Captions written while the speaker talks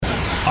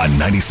on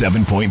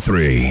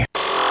 97.3.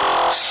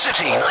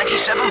 City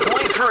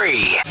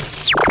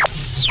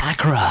 97.3.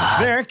 Accra.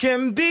 There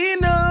can be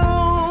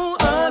no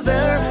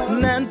other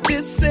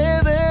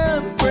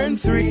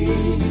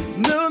 97.3.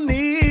 No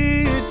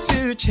need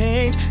to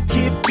change.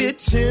 Keep it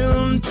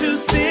tuned to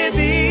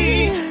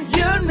City.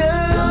 You're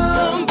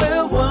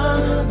number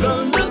one.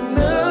 Don't look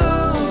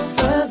no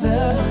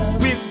further.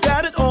 We've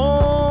got it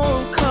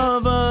all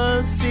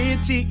covered.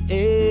 City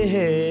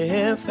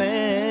FM.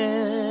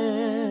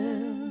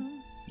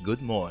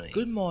 Good morning.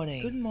 Good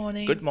morning. Good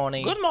morning. Good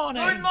morning. Good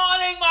morning. Good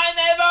morning, my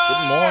neighbor.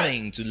 Good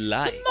morning to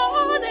life. Good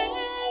morning.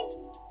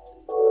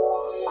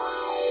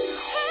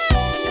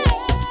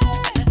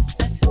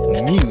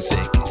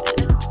 Music.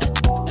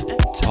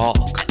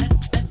 Talk.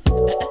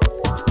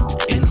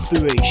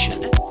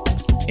 Inspiration.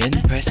 In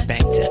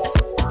perspective.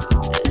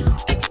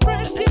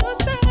 Express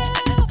yourself.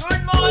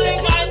 Good morning,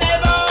 my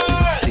neighbor.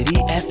 City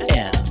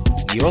FM,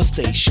 your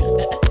station.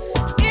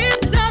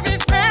 It's a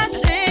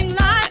refreshing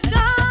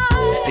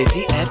lifestyle.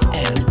 City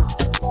FM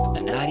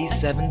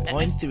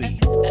 97.3.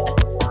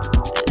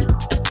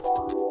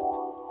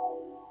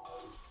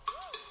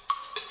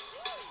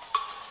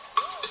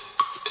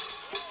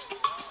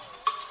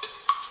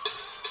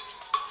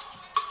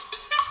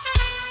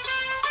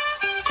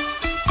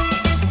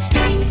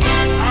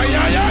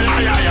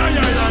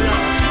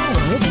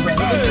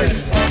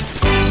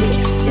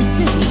 This is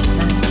City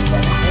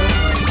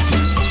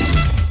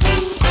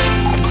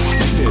 97.3.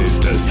 This is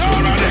the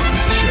City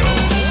Breakfast Show.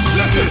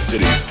 The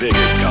city's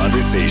biggest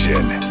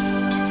conversation.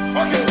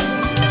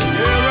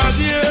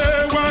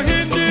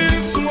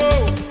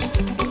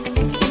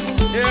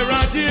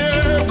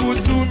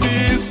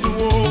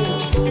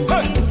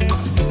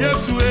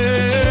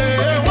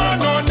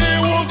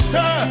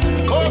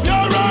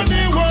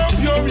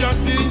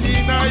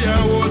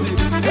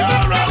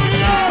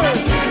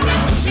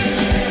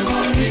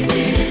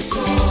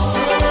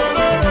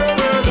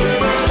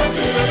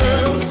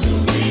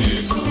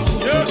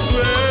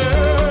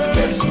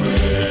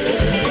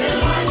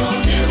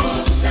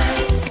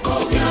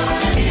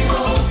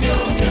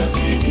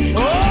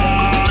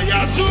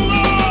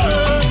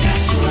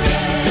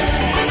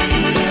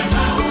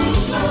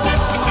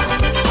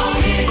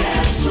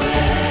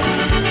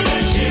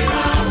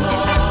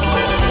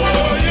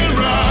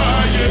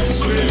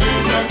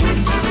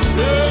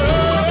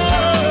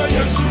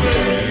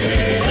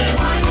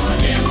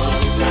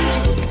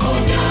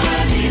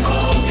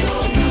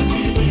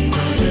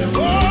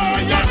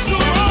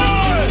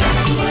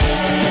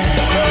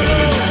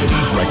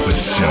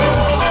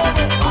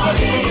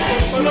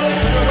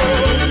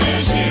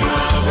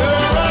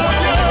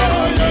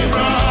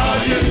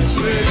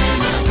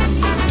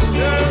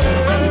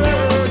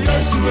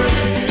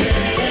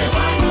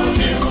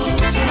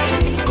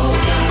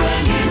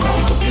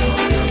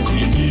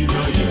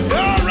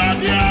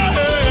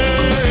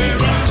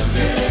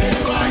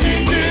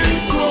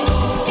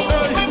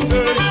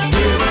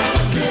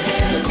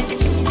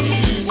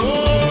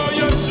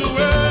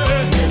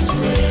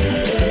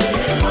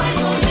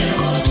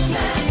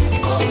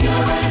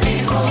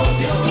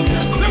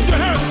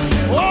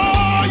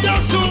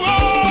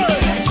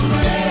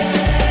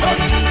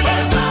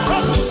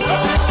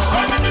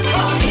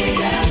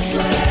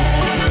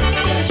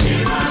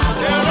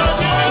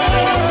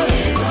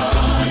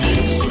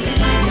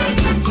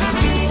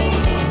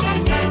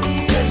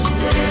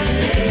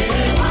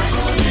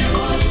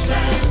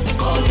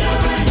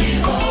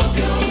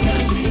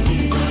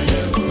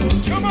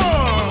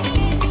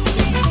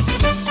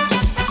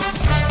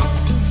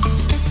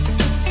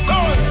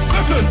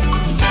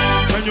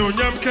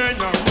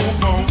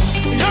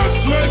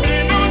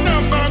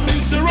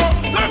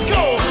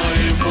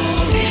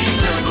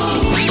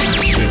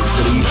 The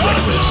City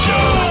Breakfast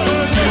Show.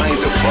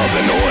 Rise above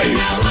the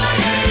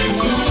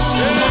noise.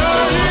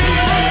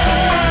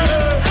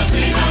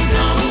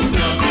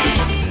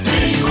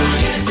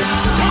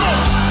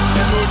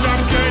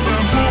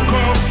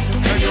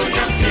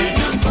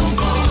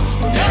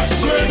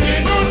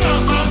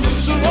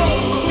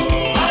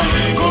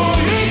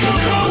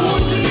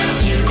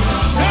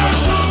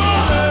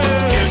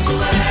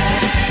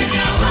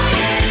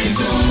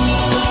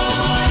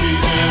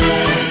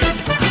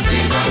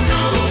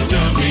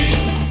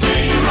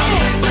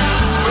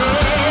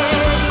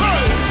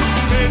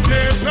 Hey,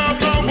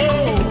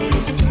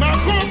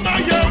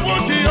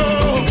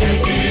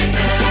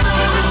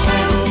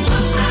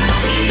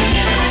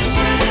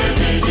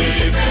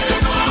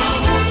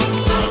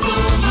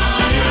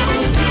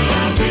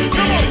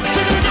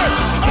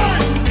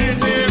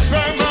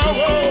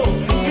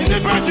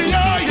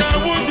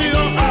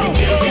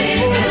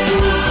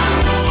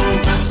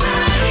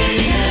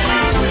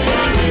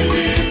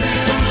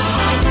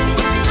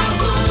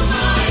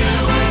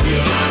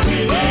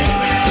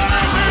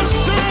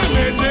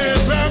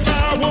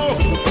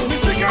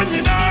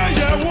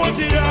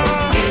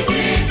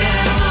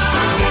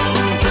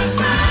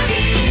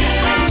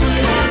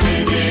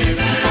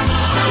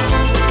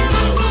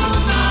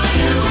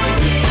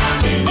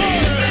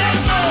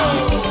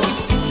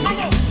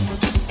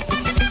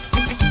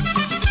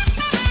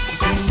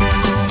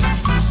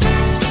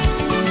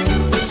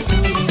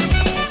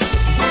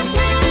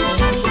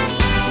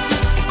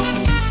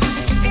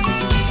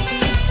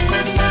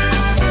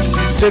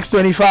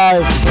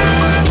 6:25.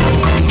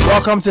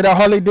 Welcome to the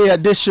holiday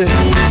edition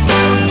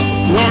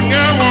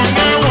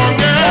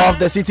of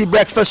the City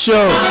Breakfast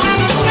Show.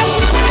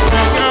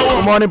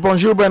 Good morning,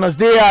 bonjour, buenos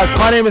dias.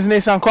 My name is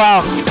Nathan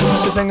Kwao.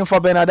 Sitting in for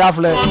Bernard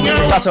Avle.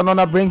 It's such an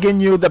honor bringing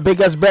you the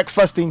biggest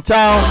breakfast in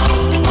town.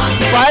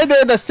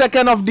 Friday, the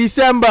 2nd of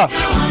December,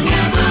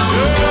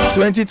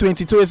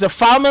 2022 is a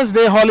Farmers'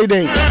 Day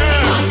holiday.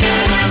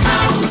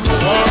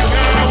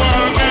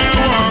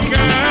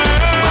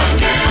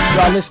 You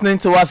are listening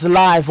to us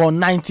live on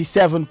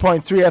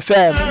 97.3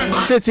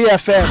 FM, City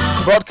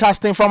FM,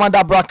 broadcasting from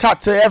Adabrakat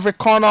to every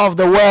corner of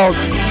the world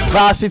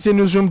via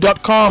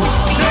citynewsroom.com.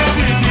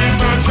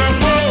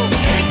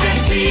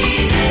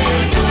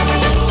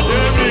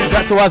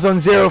 Get to us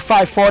on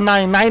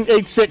 0549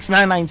 986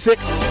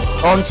 996,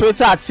 on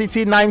Twitter at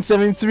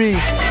City973,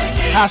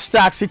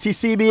 hashtag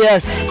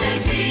CityCBS.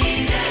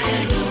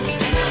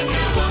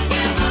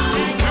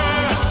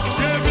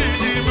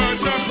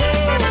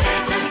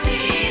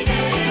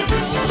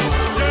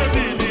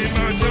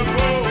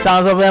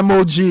 Sounds of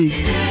MOG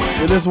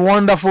with this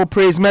wonderful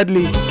praise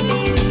medley.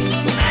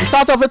 We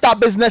start off with our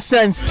business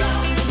sense,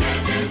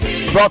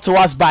 brought to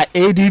us by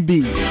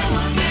ADB.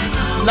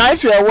 Now,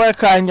 if you're a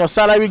worker and your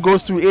salary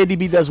goes through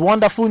ADB, there's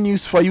wonderful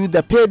news for you.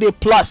 The Payday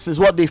Plus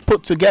is what they've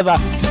put together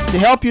to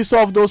help you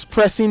solve those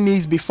pressing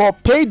needs before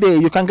payday.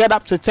 You can get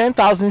up to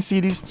 10,000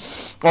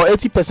 cedis or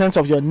 80%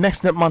 of your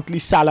next net monthly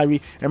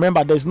salary.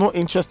 Remember, there's no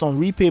interest on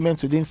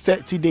repayment within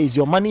 30 days.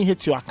 Your money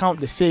hits your account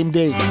the same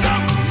day.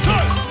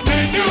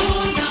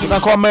 You can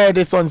call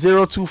Meredith on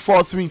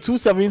 0243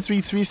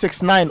 273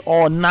 369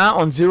 or now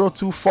on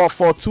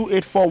 0244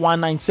 284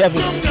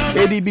 197.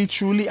 ADB,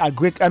 truly a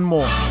great and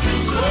more.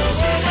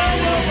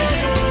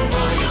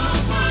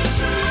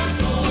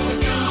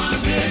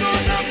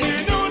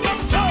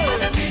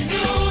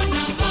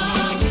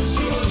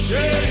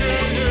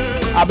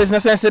 Our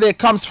business sense today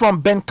comes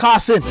from Ben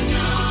Carson.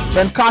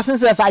 Ben Carson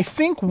says, I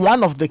think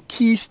one of the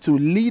keys to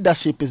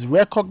leadership is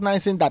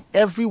recognizing that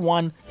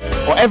everyone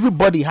or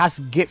everybody has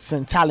gifts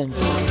and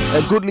talents.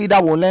 A good leader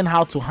will learn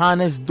how to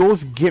harness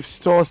those gifts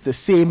towards the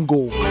same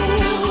goal. So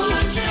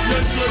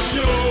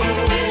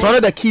one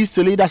of the keys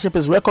to leadership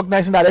is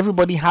recognizing that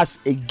everybody has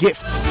a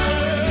gift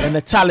and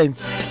a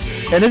talent.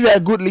 And if you're a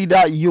good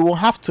leader, you will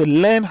have to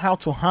learn how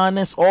to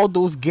harness all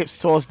those gifts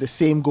towards the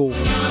same goal.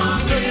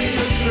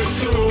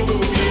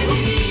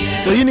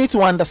 So you need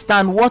to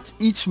understand what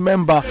each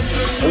member,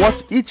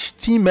 what each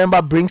team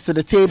member brings to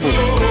the table,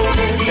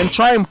 and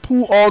try and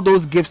pull all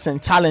those gifts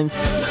and talents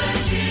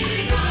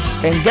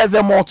and get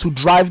them all to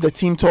drive the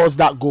team towards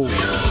that goal.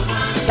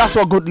 That's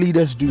what good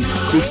leaders do.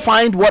 They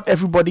find what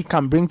everybody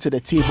can bring to the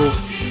table,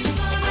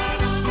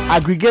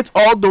 aggregate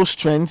all those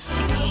strengths,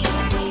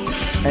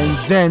 and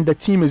then the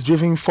team is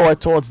driven forward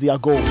towards their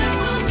goal.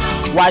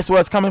 Wise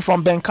words coming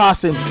from Ben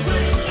Carson.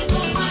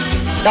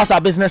 That's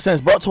our business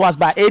sense, brought to us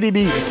by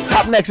ADB.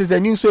 Up next is the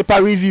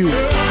newspaper review.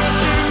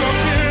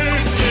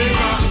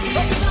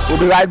 We'll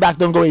be right back.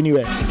 Don't go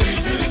anywhere.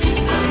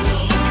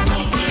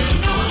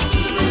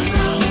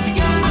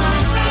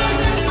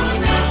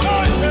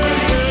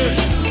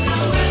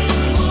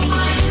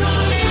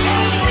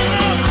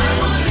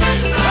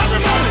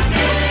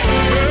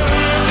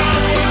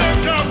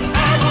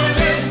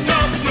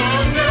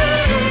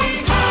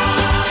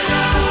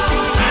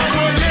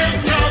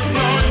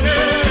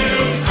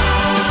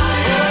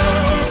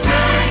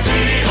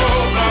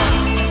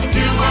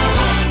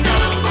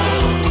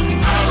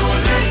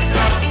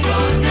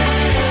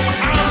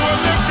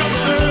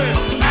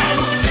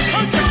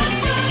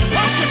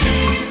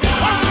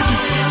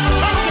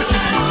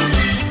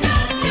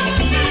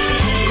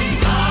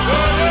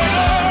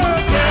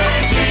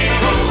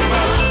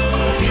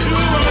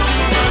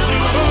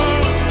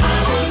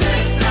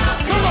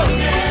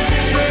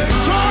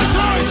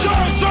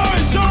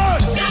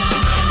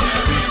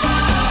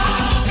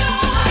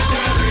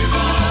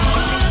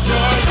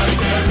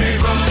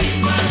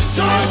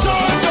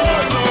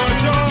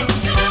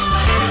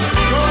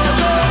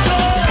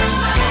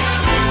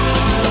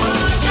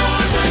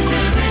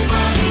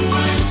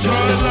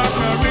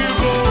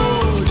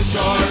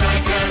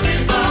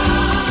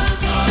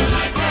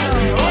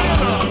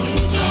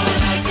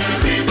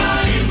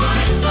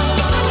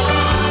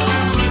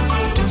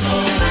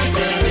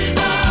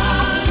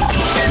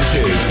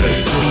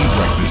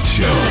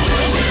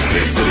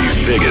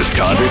 biggest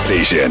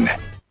conversation.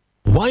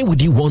 Why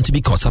would you want to be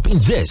caught up in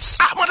this?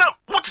 Madam,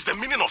 what is the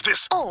meaning of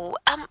this? Oh,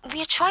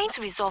 we are trying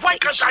to resolve Why the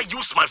can't issue. I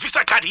use my Visa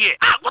card here?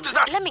 What is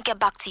that? Let me get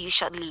back to you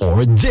shortly.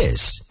 Or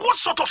this? What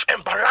sort of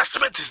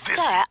embarrassment is this?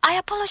 Sir, I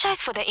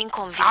apologize for the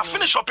inconvenience. I've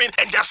finished shopping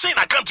and they're saying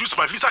I can't use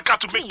my Visa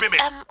card to make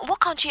payment. What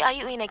country are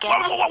you in again?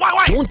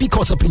 Why? Don't be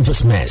caught up in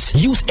this mess.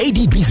 Use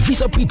ADB's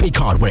Visa prepaid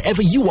card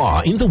wherever you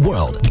are in the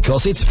world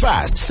because it's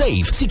fast,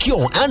 safe,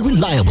 secure, and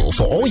reliable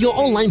for all your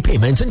online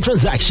payments and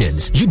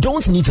transactions. You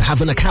don't need to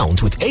have an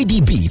account with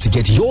ADB to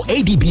get your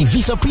ADB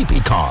Visa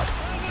prepaid card.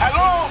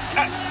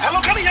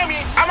 Hello, can you hear me?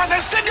 I'm at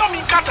the stadium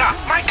in Qatar.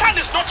 My card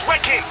is not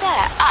working. Sir,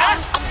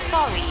 I'm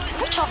Sorry,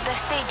 which of the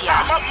stadium?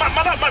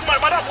 Madam,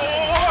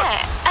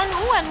 And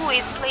who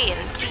is playing?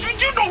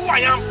 you know who I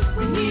am.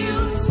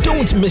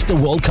 Don't miss the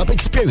World Cup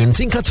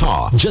experience in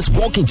Qatar. Just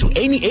walk into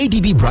any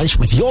ADB branch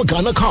with your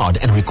Ghana card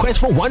and request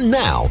for one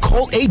now.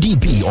 Call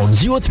ADB on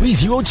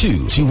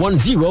 0302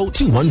 210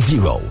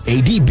 210.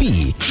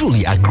 ADB,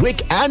 truly a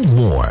Greek and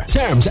more.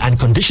 Terms and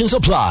conditions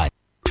apply.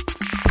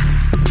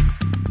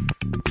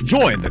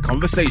 Join the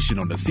conversation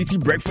on the City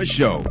Breakfast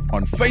Show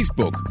on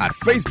Facebook at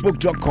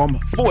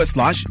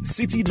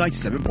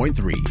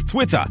facebook.com/City97.3,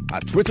 Twitter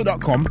at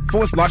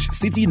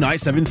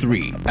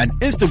twitter.com/City973, and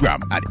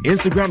Instagram at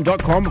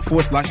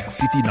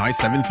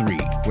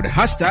instagram.com/City973 with the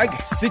hashtag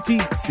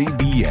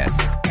CityCBS.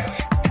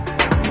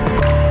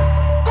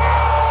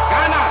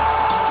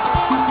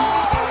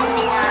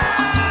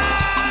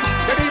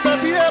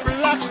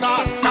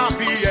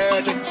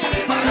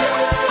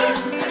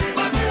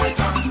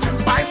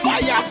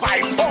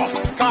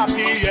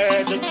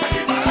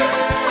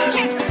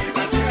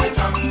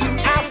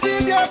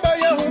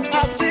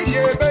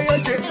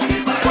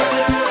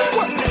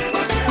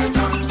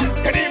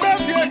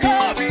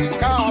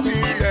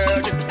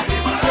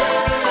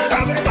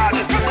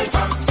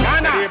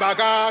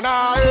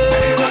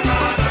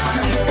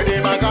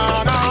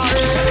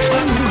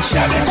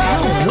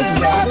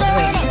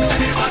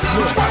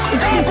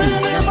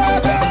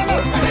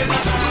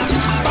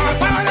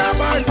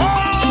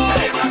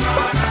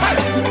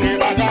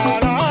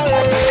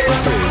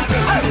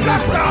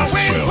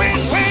 Breakfast Show,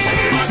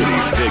 the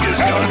city's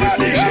biggest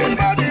conversation.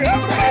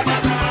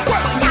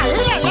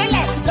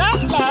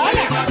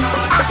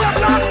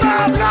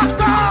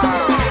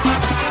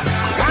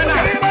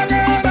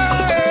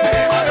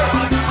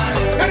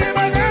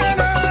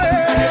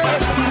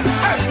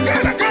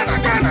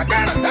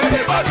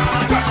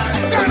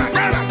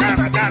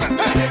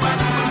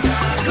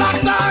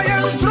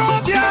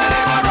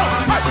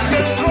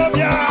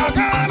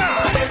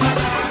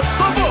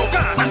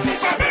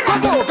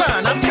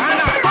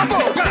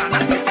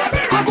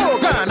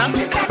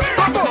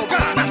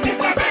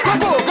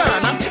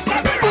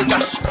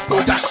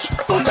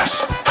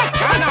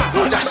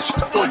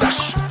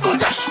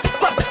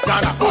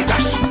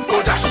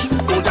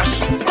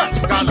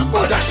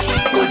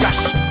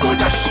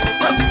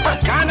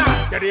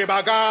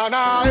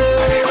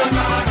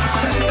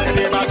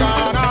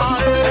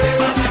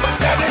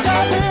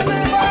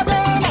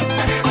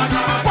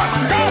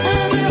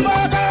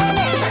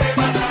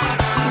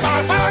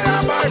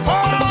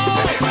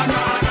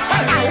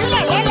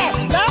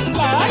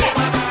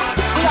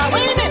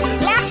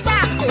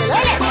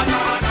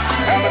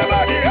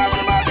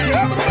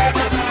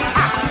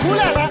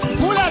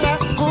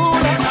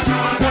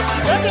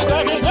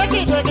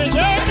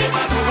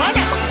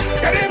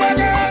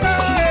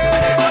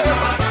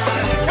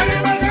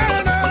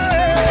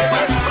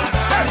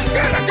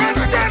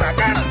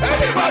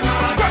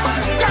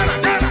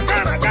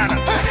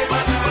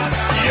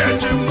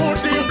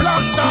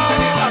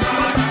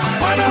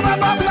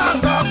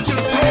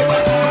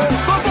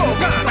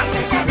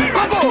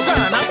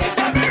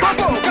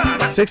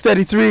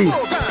 .33.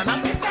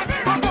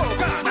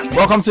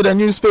 Welcome to the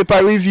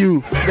newspaper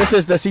review. This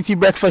is the City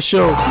Breakfast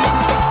Show.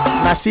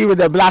 Nasi with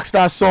the Black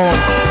Star song,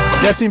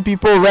 getting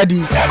people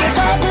ready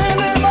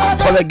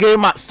for the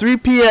game at 3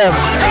 p.m.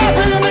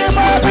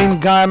 between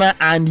Ghana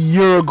and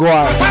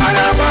Uruguay.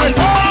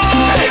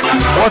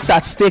 What's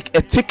at stake?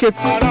 A ticket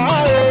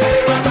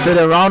to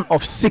the round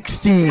of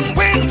 16.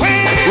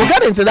 We'll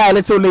get into that a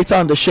little later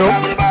on the show.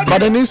 But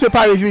the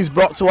newspaper review is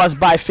brought to us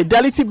by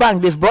Fidelity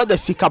Bank. They've brought the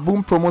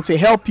Sikaboom promo to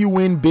help you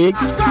win big.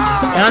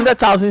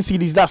 100,000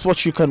 CDs, that's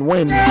what you can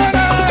win.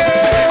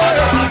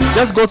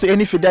 Just go to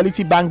any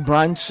Fidelity Bank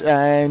branch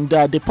and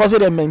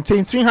deposit and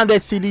maintain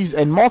 300 CDs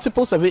and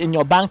multiples of it in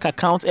your bank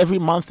account every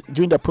month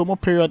during the promo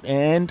period,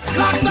 and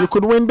you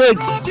could win big.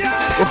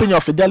 Open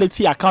your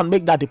Fidelity account,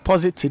 make that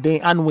deposit today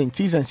and win.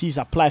 T's and C's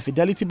apply.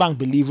 Fidelity Bank,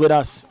 believe with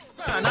us.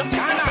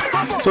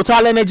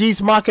 Total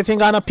Energies Marketing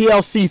Ghana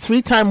PLC,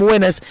 3-time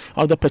winners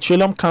of the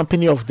Petroleum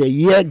Company of the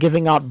Year,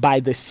 given out by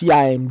the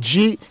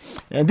CIMG.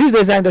 And these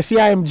days are in the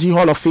CIMG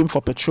Hall of Fame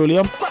for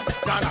Petroleum.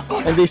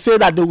 And they say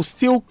that they will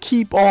still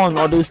keep on,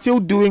 or they're still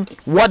doing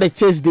what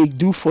it is they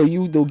do for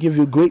you. They'll give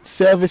you great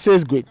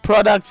services, great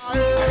products,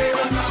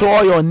 so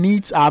all your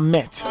needs are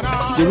met.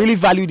 They really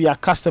value their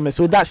customers,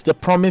 so that's the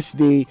promise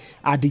they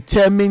are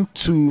determined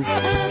to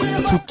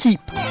keep.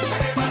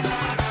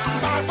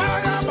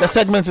 The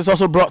segment is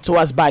also brought to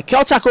us by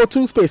Kelchaco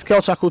Toothpaste.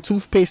 Kelchaco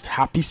Toothpaste,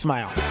 happy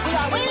smile.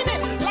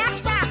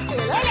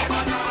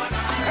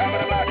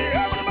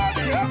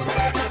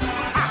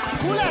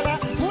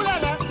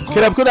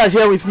 Caleb Kuda is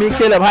here with me.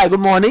 Caleb, hi, good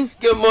morning.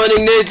 Good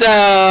morning, Nathan.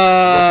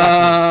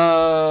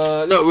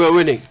 No, we're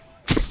winning.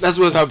 That's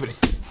what's happening.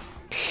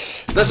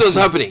 That's what's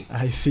happening.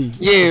 I see.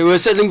 Yeah, we're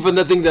settling for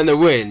nothing than a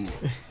win.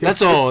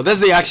 That's all. That's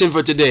the action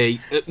for today.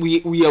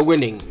 We are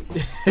winning.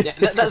 Yeah,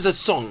 that's a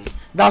song.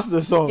 That's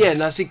the song. Yeah,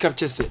 Nasi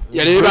captures it.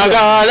 Yeah, that's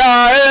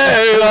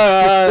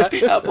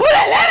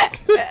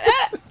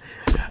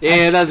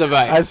the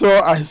vibe. I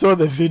saw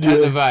the video.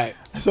 That's the vibe.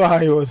 So how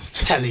he was.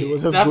 Charlie, he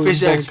was just that going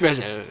facial bonk.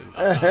 expression.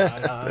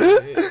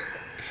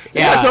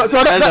 Yeah,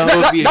 so that's the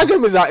whole that feeling.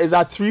 game is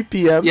at 3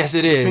 p.m. Yes,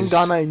 it between is.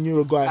 Ghana and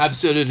Uruguay.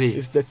 Absolutely.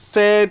 It's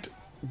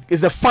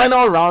the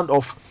final round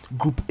of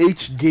Group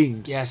H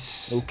games.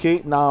 Yes.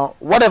 Okay. Now,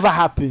 whatever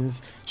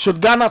happens, should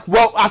Ghana?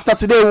 Well, after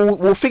today,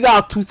 we'll figure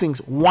out two things: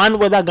 one,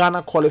 whether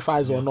Ghana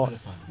qualifies or not.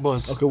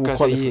 Boss. Okay, we'll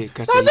Kasaye,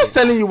 qualify. I'm just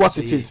telling you what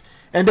it Kasaye. is.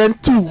 And then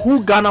two,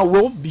 who Ghana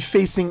will be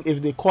facing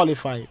if they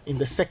qualify in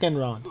the second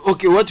round.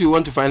 Okay, what we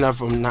want to find out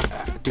from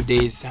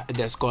today's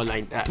the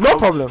scoreline. No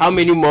problem. How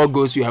many more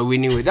goals we are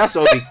winning with? That's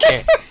all we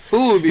care.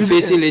 Who will be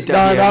facing later?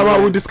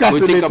 We'll discuss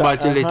we'll it think later.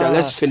 about it later.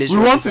 Let's finish. We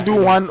what want is to do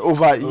happening. one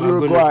over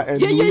Uruguay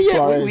and Luis Yeah.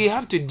 Suarez. We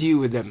have to deal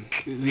with them.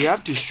 We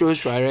have to show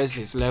Suarez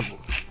his level.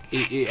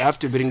 You have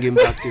to bring him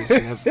back to his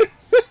level.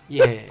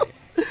 Yeah.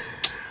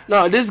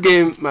 No, this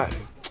game,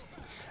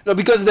 no,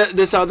 because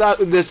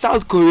the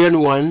South Korean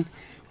one,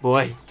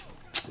 boy.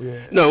 Yeah.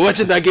 No,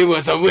 watching that game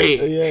was some way.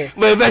 Yeah.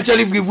 But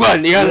eventually we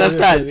won, you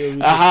understand?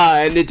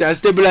 Yeah. And it has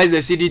stabilized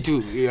the city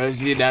too. You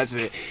see that?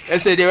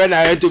 Yesterday when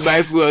I went to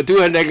buy food,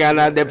 200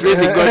 Ghana, the place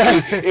they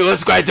got to, it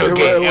was quite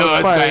okay.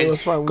 It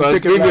was fine. Because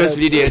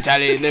previously they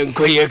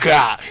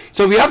had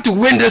so we have to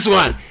win this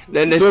one.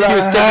 Then the city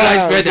will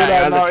stabilize further.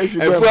 And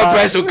fuel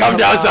price will come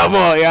down some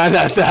more. You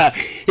understand?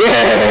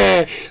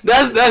 Yeah.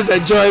 That's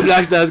the joy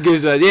Black Stars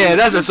gives us. Yeah,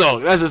 that's a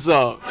song. That's a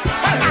song.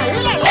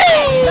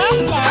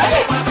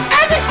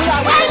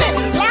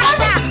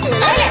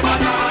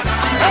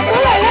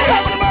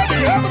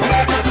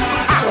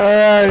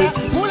 Alright.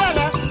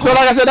 So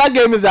like I said, that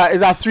game is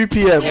at 3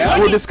 p.m. Yeah.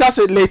 We'll discuss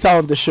it later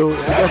on the show.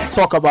 Let's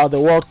talk about the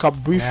World Cup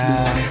briefly.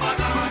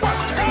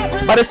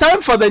 But it's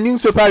time for the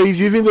newspaper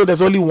review, even though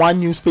there's only one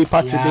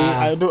newspaper today.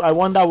 I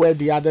wonder where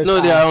the others are. No,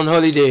 they are on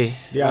holiday.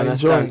 They are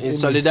enjoying in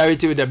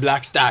solidarity with the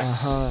Black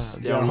Stars.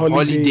 They are on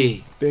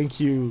holiday. Thank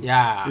you.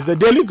 Yeah. It's the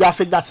Daily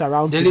Graphic that's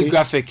around Daily today.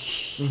 Graphic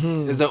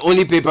is the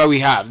only paper we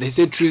have. They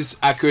say truth,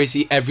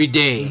 accuracy every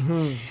day.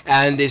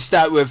 And they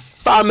start with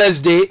Farmers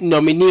Day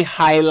nominee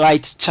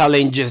highlight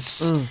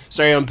challenges.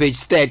 Story on page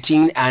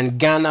 13. And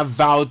Ghana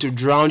vow to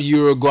drown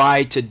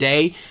Uruguay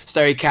today.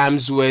 Story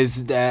comes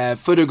with the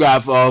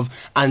photograph of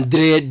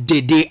Andre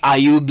Dede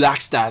Ayew, Black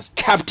Stars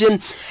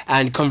captain,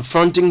 and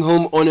confronting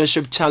home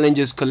ownership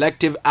challenges,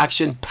 collective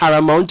action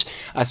paramount.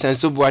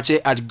 Asenso Boache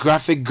at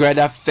Graphic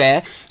Greta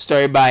Fair.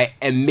 Story by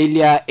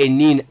Emilia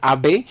Enin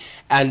Abe.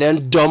 And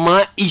then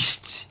Doma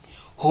East,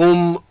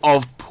 home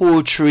of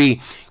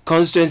poetry.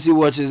 Constituency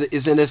Watch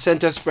is in the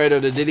center spread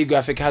of the Daily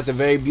Graphic, has a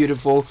very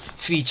beautiful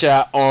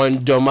feature on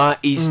Doma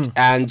East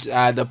and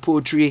the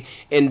poetry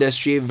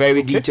industry.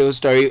 Very detailed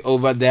story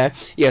over there.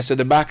 Yeah, so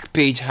the back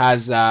page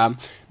has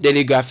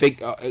Daily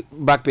Graphic,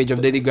 back page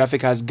of Daily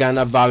Graphic has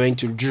Ghana vowing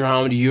to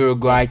drown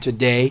Uruguay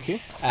today.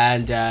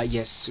 And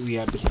yes, we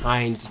are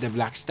behind the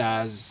Black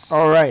Stars.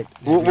 All right,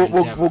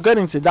 we'll get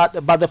into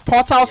that. But the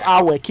portals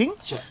are working.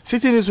 Sure.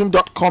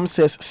 CityNewsroom.com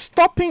says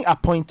stopping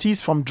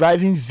appointees from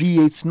driving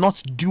V8s not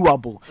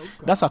doable.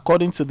 That's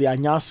according to the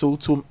Anya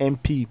Sotum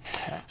MP.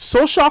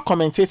 Social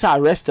commentator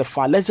arrested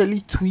for allegedly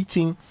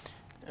tweeting.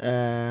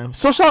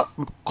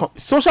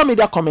 Social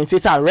media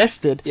commentator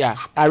arrested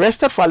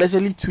for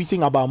allegedly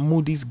tweeting about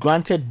Moody's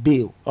granted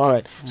bail. All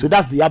right, so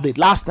that's the update.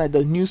 Last night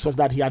the news was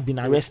that he had been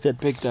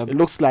arrested. Picked up. It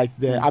looks like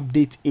the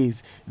update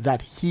is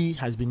that he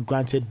has been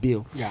granted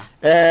bail.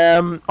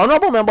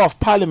 Honorable Member of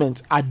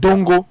Parliament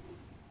Adongo,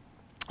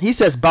 he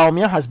says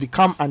Baumia has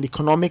become an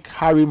economic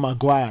Harry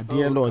Maguire.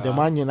 Dear Lord, the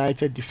Man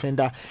United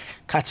defender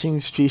catching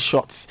stray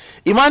shots.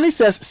 Imani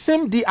says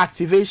SIM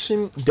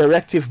deactivation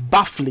directive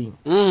baffling.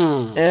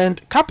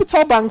 And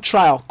Capital Bank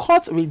trial,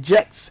 court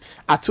rejects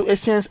Ato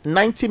Essence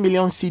 90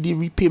 million CD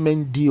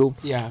repayment deal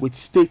with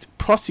state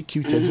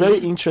prosecutors. Very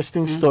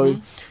interesting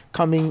story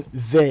coming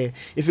there.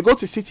 If you go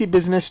to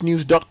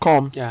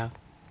citybusinessnews.com,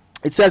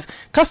 it says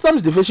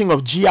Customs Division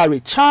of GRA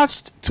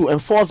charged to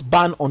enforce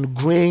ban on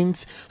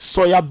grains,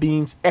 soya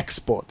beans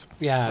export.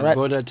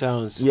 Border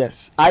towns.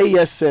 Yes.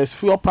 IES says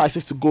fuel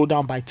prices to go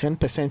down by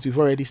 10%. We've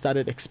already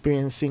started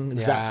experiencing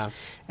that.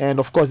 And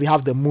of course, they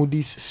have the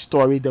Moody's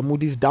story, the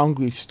Moody's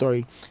downgrade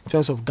story in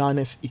terms of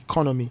Ghana's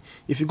economy.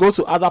 If you go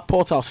to other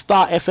portals,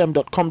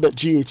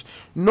 starfm.com.gh,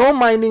 no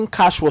mining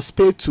cash was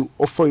paid to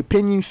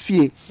Oforipenyin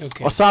Fie.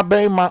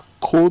 Osaberima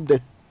Code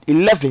the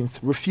 11th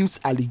refutes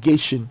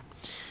allegation.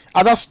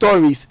 Other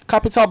stories,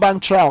 Capital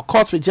Bank trial,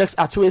 court rejects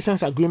Ato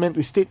Essence agreement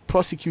with state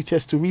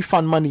prosecutors to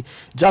refund money.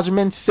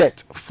 Judgment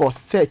set for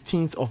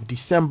 13th of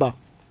December.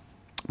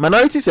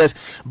 Minority says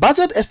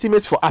budget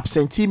estimates for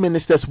absentee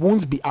ministers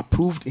won't be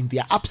approved in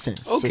their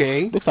absence.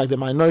 Okay. So looks like the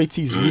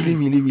minority is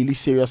really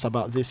serious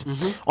about this.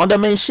 On the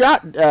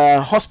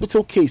Menchia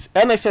hospital case,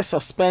 NSS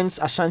suspends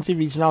Ashanti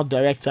regional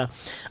director,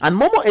 and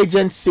Momo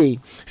agents say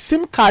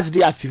SIM cards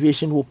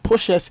deactivation will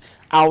push us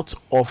out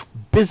of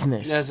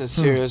business. That's a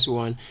serious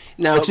one.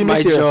 Now, Extremely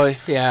my serious. joy,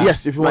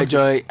 Yes, if you my want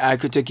joy, I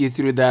could take you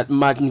through that.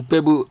 Martin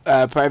Pebu,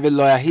 private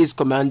lawyer, he's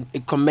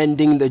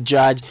commending the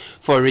judge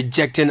for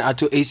rejecting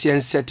Ato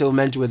Asian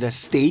settlement with the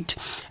state,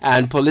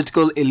 and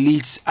political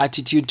elites'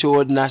 attitude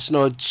toward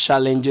national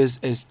challenges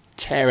is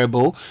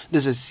terrible.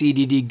 This is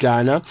CDD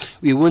Ghana.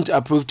 We won't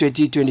approve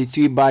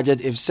 2023 budget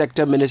if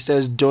sector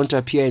ministers don't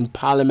appear in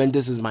parliament.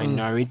 This is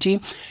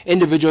minority.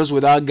 Individuals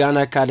without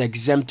Ghana card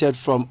exempted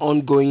from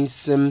ongoing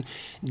SIM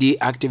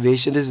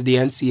deactivation. This is the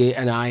NCA,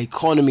 and our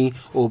economy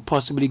will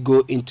possibly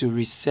go into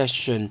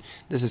recession.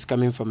 This is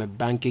coming from a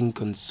banking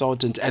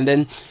consultant. And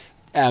then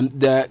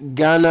the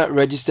Ghana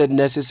Registered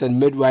Nurses and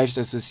Midwives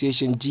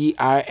Association,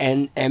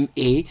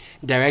 GRNMA,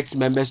 directs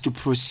members to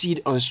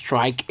proceed on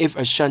strike if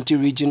Ashanti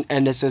Region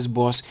NSS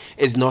boss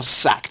is not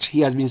sacked. He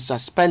has been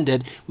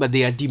suspended, but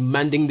they are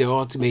demanding the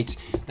ultimate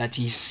that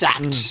he's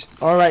sacked.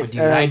 All right. For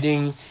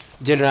deriding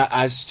general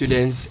arts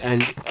students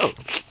and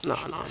no.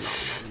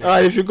 All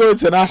right, if you go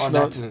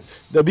international,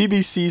 the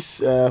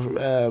BBC's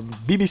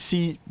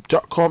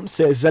BBC.com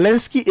says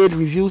Zelensky aid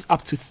reveals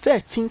up to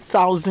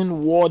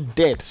 13,000 war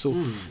dead. So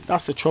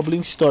that's a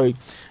troubling story.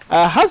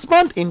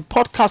 Husband in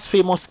podcast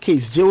famous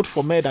case jailed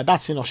for murder.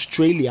 That's in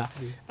Australia.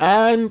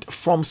 And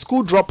from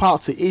school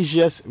dropout to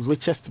Asia's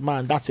richest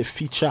man. That's a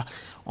feature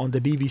on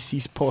the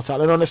BBC's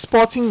portal. And on a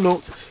sporting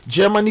note,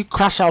 Germany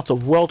crash out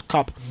of World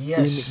Cup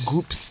in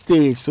group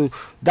stage. So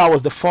that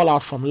was the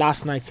fallout from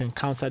last night's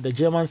encounter. The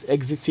Germans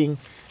exiting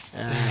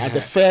at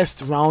the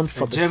first round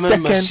for the German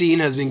second machine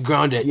has been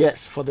grounded.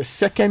 Yes, for the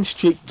second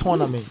straight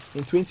tournament.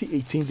 In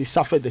 2018, they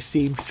suffered the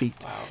same fate.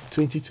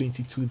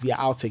 2022, they are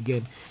out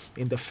again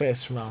in the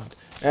first round.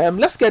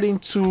 Let's get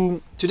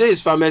into... Today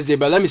is Farmers Day,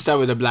 but let me start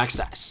with the Black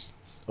Stars.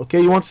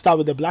 Okay, you want to start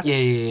with the Black Stars?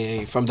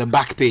 Yeah, from the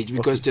back page,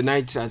 because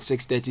tonight at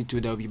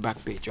 6:32 there'll be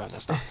back page, you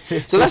understand?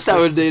 So let's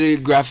start with the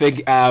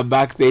graphic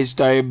back page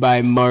story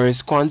by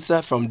Maurice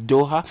Kwanzaa from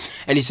Doha,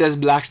 and he says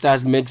Black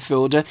Stars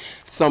midfielder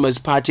Thomas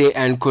Partey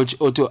and coach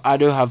Otto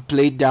Addo have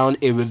played down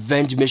a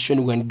revenge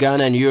mission when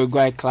Ghana and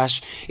Uruguay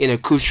clash in a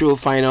crucial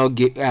final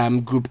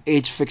Group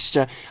H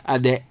fixture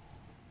at the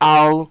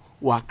Al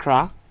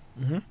Wakra.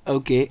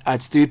 Okay,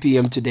 at 3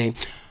 p.m. today.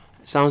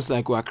 Sounds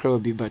like Wakra will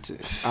be, but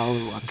it's Al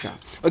Wakra.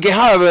 Okay,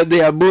 however,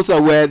 they are both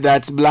aware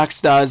that Black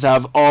Stars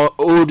have all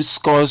old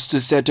scores to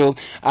settle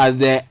at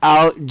the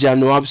Al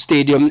Janoub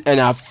Stadium and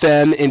are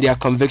firm in their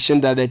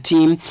conviction that the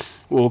team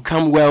will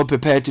come well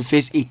prepared to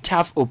face a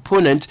tough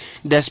opponent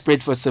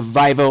desperate for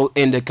survival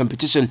in the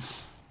competition.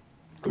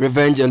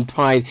 Revenge and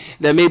pride.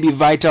 There may be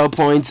vital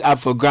points up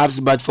for grabs,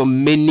 but for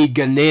many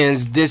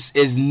Ghanaians, this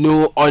is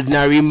no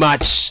ordinary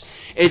match.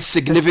 Its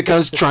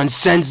significance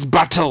transcends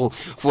battle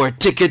for a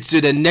ticket to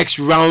the next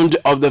round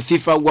of the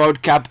FIFA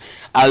World Cup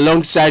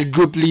alongside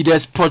group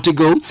leaders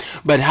Portugal,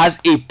 but has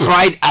a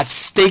pride at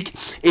stake,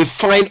 a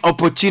fine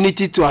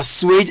opportunity to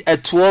assuage a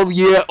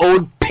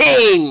 12-year-old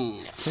pain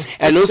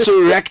and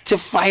also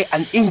rectify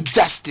an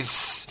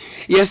injustice.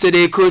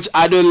 Yesterday, Coach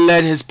Addo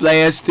led his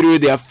players through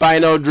their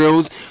final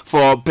drills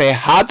for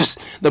perhaps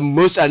the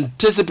most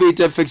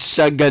anticipated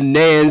fixture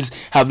Ghanaians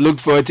have looked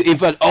forward to. In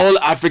fact, all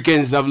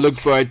Africans have looked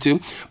forward to,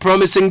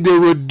 promising they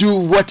would do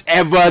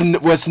whatever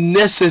was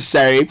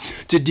necessary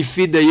to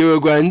defeat the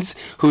Uruguayans,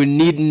 who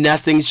need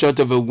nothing short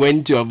of a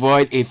win to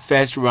avoid a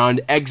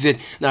first-round exit.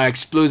 Now,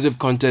 explosive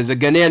contest. The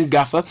Ghanaian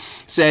gaffer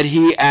said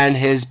he and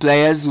his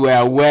players were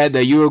aware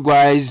the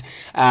Uruguay's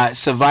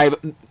survival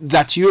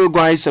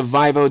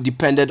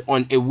depended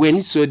on a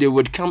win, so they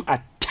would come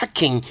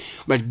attacking,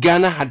 but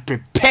Ghana had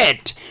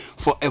prepared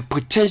for a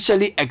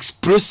potentially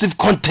explosive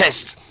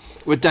contest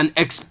with an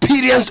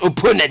experienced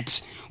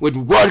opponent with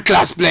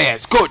world-class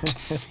players. Quote,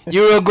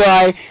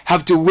 Uruguay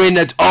have to win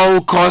at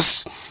all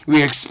costs.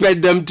 We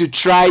expect them to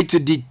try to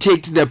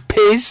dictate the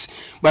pace,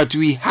 but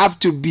we have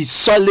to be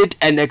solid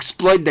and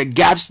exploit the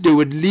gaps they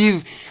would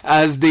leave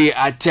as they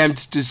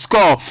attempt to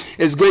score.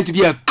 It's going to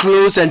be a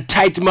close and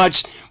tight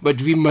match,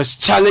 but we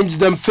must challenge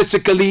them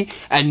physically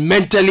and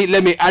mentally,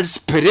 let me add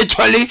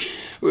spiritually.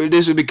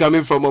 This will be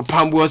coming from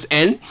Opambo's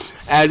end,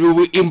 and we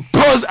will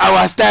impose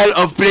our style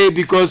of play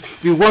because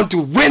we want to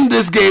win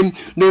this game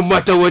no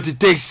matter what it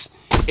takes.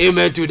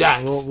 Amen to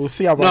that. We'll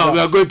see about that. No, we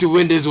are going to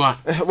win this one.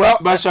 Well,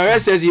 but Sharia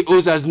says he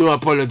owes us no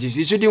apologies.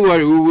 You shouldn't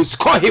worry. We will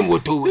score him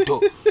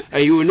woto,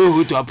 and you will know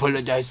who to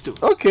apologize to.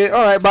 Okay,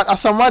 all right. But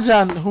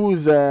Asamajan, who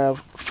is a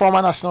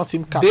former national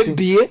team captain,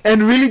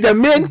 and really the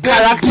main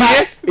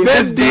character in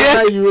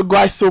this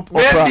Uruguay soap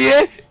opera,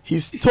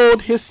 he's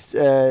told his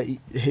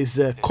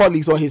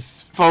colleagues or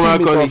his former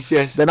colleagues,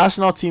 yes, the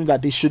national team,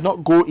 that they should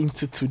not go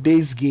into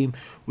today's game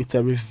with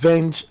a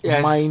revenge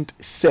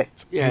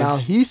mindset. Yes. Now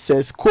he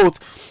says, quote,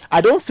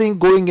 I don't think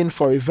going in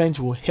for revenge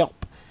will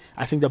help.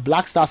 I think the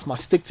Black Stars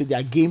must stick to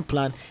their game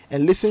plan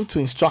and listen to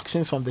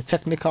instructions from the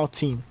technical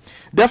team.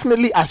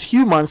 Definitely, as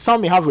humans,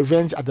 some may have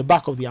revenge at the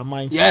back of their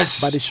minds,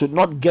 but it should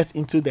not get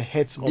into the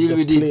heads of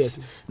the players.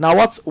 Now,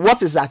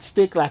 what is at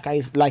stake, like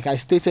I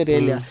stated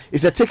earlier,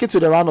 is a ticket to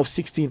the round of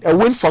 16. A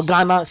win for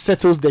Ghana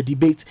settles the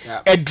debate.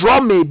 Yeah. A draw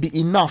may be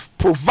enough,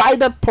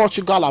 provided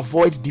Portugal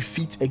avoid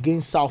defeat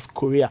against South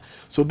Korea.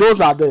 So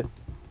those are the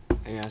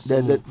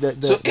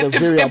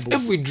variables.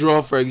 If we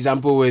draw, for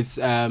example, with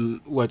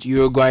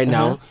Uruguay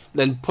now,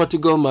 then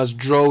Portugal must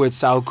draw with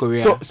South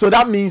Korea. So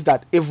that means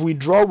that if we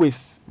draw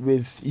with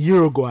with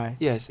Uruguay,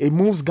 Yes. it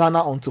moves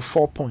Ghana onto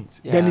 4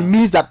 points. Then Yeah. it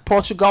means that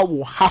Portugal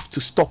will have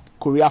to stop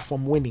Korea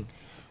from winning.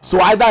 So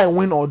either a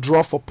win or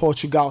draw for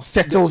Portugal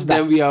settles that.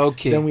 Then we are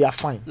okay. Then we are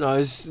fine. No,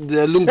 it's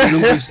the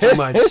lungu is too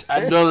much.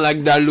 I don't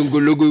like that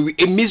lungu.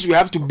 It means we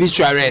have to beat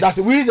Suarez. That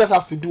we just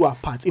have to do our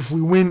part. If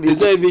we win, It's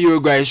not even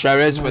Uruguay,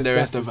 Suarez for the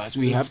rest of us.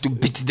 We have to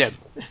beat them.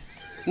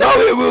 No,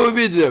 we will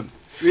beat them.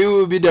 We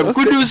will beat them.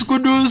 Okay.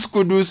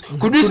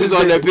 Kudus is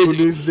on the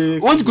page.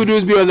 Won't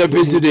Kudus be on the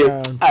page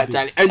today?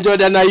 Charlie. And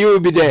Jordan, you will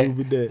be there. You'll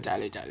be there.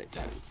 Charlie.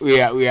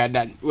 We are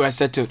done. We are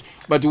settled.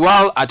 But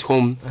while at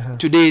home,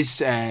 today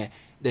is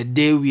the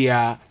day we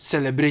are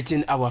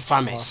celebrating our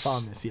farmers. Our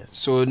farmers, yes.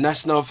 So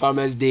National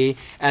Farmers Day,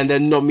 and the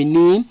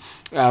nominee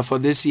for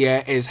this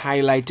year is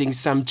highlighting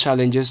some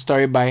challenges.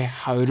 Story by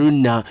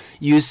Haruna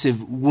Yusuf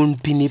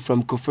Wunpini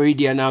from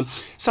Koforidua. Now,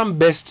 some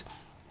best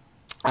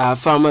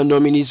farmer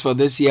nominees for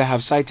this year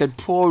have cited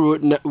poor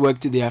road network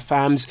to their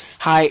farms,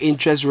 high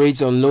interest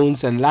rates on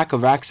loans, and lack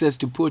of access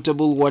to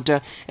potable water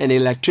and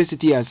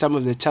electricity as some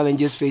of the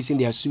challenges facing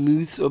their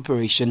smooth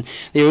operation.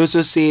 They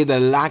also say the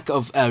lack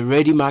of a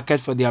ready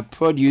market for their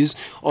produce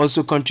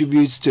also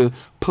contributes to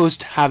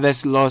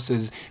post-harvest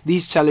losses.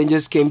 These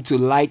challenges came to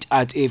light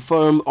at a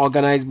forum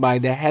organized by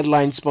the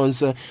headline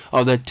sponsor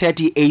of the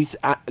 38th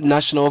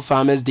National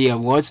Farmers Day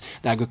Awards,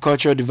 the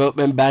Agricultural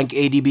Development Bank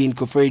ADB in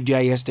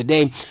Koforidua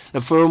yesterday.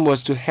 The forum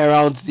was to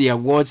herald the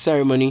award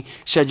ceremony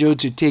scheduled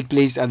to take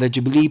place at the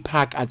Jubilee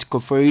Park at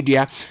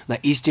Koforidua, the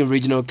Eastern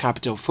Regional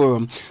Capital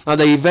Forum. Now,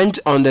 the event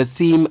on the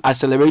theme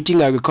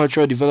Accelerating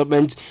Agricultural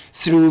Development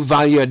Through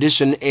Value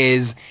Addition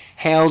is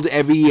held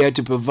every year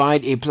to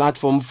provide a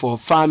platform for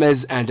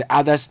farmers and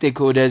other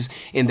stakeholders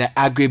in the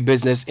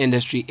agribusiness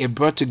industry. It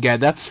brought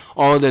together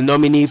all the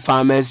nominee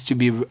farmers to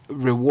be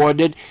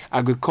rewarded,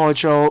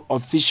 agricultural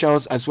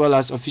officials as well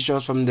as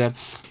officials from the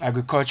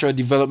Agricultural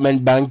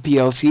Development Bank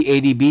PLC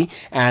ADB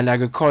and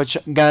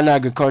Ghana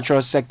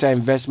Agricultural Sector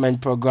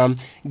Investment Program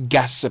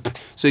GASP.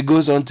 So it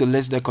goes on to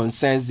list the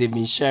concerns they've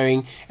been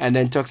sharing and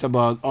then talks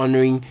about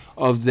honoring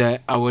of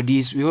the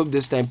awardees. We hope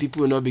this time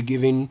people will not be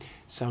giving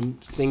some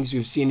things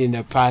we've seen in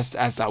the past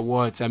as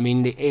awards. I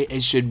mean,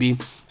 it should be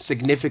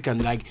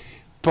significant, like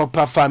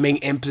proper farming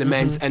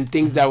implements and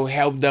things that will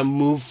help them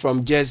move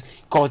from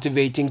just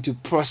cultivating to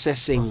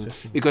processing.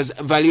 Because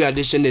value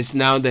addition is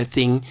now the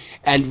thing,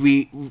 and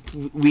we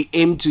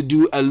aim to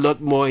do a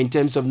lot more in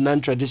terms of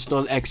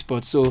non-traditional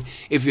exports. So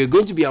if you're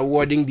going to be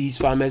awarding these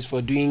farmers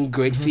for doing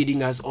great,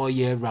 feeding us all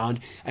year round,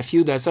 I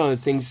feel that some of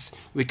the things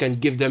we can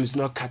give them is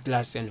not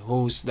cutlass and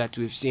hose that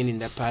we've seen in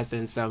the past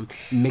and some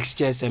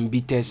mixtures and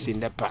bitters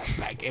in the past.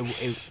 Like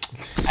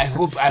I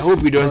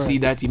hope we don't see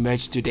that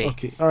emerge today.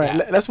 Okay, all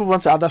right. Let's move on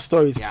to other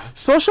stories. Yeah.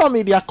 Social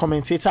media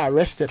commentator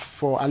arrested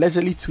for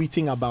allegedly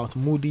tweeting about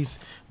Moody's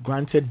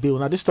granted bail.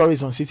 Now, this story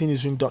is on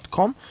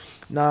citynewsroom.com.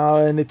 Now,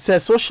 and it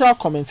says social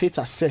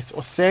commentator Seth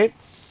Osei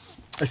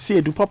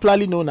Asiedu,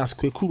 popularly known as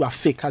Kweku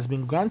Rafik, has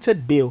been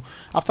granted bail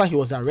after he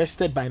was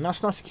arrested by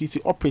national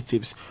security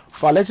operatives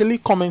for allegedly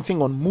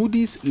commenting on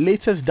Moody's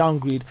latest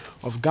downgrade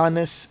of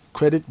Ghana's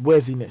credit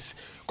worthiness.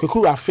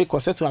 Kweku Rafik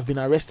was said to have been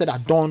arrested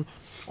at dawn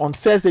on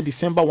Thursday,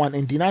 December 1,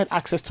 and denied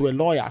access to a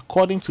lawyer,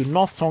 according to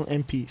North Song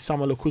MP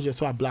Samuel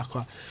Okudzeto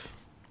Ablakwa.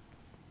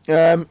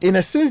 In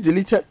a since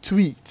deleted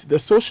tweet, the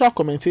social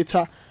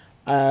commentator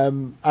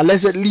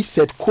allegedly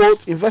said,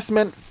 quote,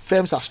 investment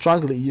firms are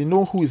struggling. You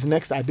know who is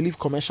next? I believe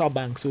commercial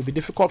banks. It will be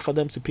difficult for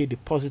them to pay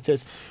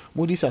depositors.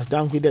 Moody's has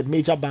downgraded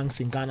major banks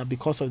in Ghana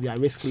because of their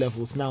risk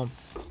levels. Now,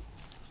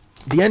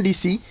 the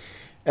NDC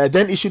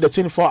then issued a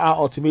 24-hour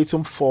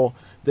ultimatum for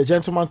the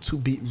gentleman to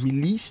be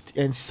released,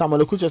 and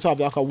Samuel Okudzeto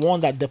Ablakwa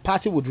warned that the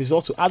party would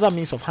resort to other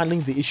means of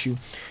handling the issue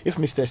if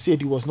Mr.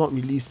 Asiedu was not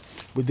released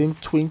within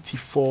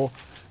 24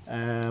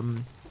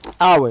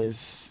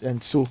 hours.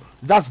 And so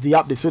that's the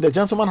update. So the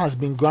gentleman has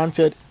been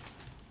granted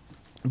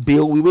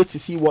bail. We wait to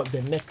see what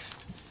the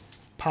next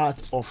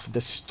part of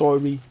the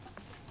story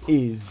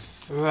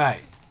is. Right.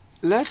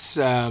 Let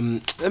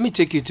me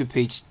take you to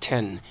page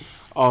 10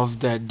 of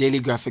the Daily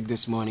Graphic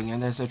this morning,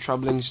 and there's a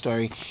troubling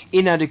story.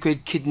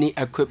 Inadequate kidney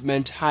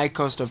equipment, high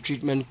cost of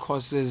treatment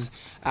causes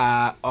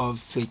of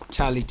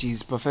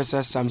fatalities.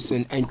 Professor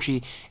Samson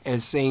Entry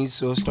is saying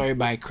so. Story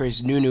by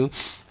Chris Nunu.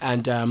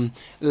 And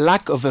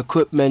lack of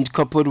equipment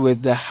coupled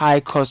with the high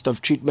cost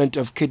of treatment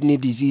of kidney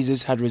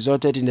diseases had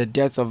resulted in the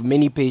death of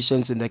many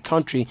patients in the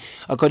country.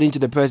 According to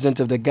the president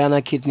of the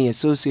Ghana Kidney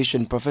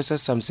Association, Professor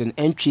Samson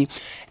Entry,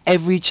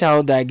 every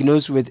child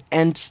diagnosed with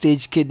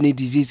end-stage kidney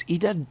disease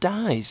either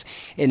dies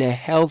in a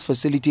health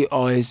facility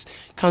or is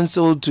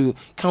counseled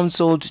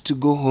to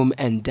go home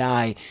and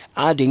die,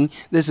 adding,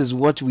 this is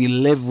what we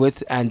live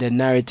with and the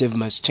narrative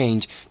must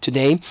change.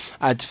 Today,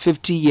 at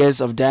 50 years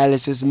of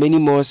dialysis, many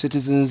more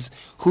citizens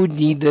who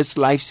need this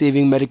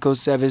life-saving medical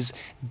service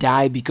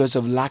die because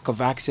of lack of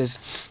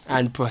access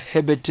and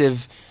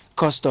prohibitive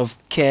cost of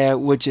care,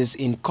 which is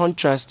in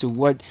contrast to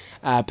what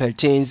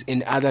pertains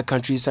in other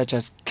countries such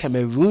as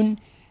Cameroon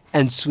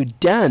and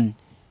Sudan.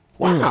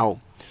 Wow.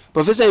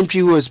 Professor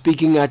Ntwi, who was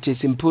speaking at a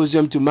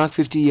symposium to mark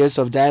 50 years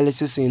of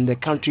dialysis in the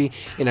country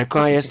in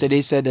Accra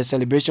yesterday, said the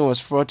celebration was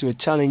fraught with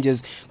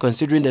challenges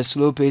considering the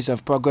slow pace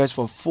of progress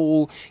for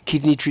full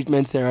kidney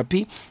treatment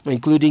therapy,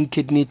 including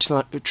kidney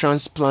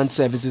transplant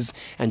services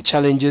and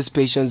challenges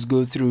patients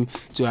go through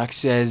to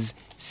access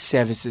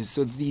services.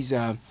 So these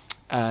are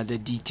the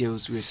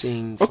details we're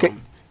seeing. Okay,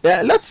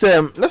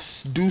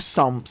 let's do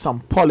some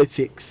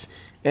politics.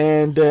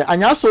 And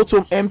Anya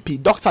Sotom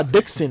MP Dr.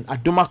 Dixon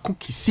Adumaku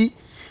Kisi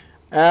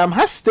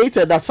has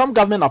stated that some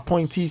government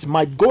appointees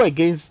might go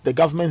against the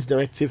government's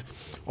directive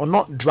on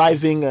not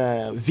driving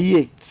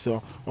V8s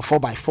or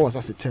 4x4s,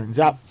 as it turns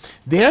out.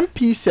 The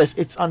MP says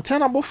it's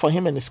untenable for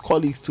him and his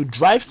colleagues to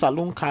drive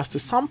saloon cars to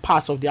some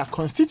parts of their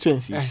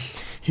constituencies.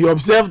 He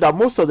observed that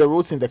most of the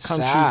roads in the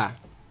country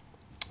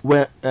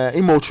were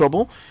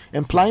immotorable,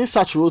 implying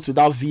such roads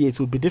without V8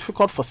 would be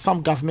difficult for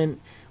some government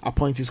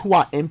appointees who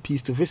are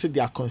MPs to visit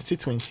their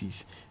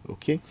constituencies.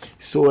 Okay,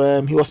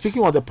 so he was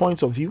speaking on the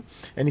point of view,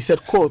 and he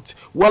said, quote,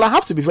 well, I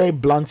have to be very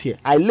blunt here.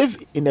 I live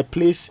in a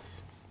place,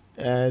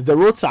 the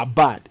roads are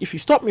bad. If you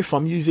stop me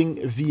from using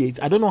V8,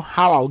 I don't know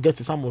how I'll get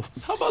to some of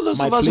How about those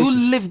my of us places.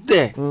 who live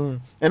there?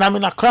 And I'm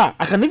in Accra.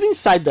 I can even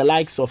cite the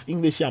likes of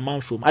English and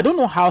Manfrom. I don't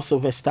know how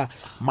Sylvester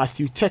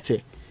Matthew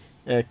Tete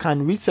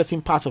can reach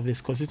certain parts of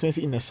his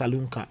constituency in a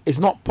saloon car. It's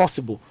not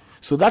possible.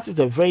 So that is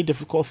a very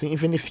difficult thing,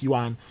 even if you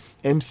are an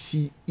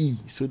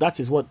MCE. So that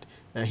is what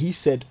he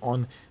said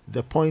on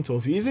the point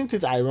of view. Isn't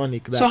it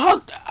ironic that... So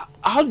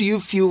how do you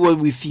feel what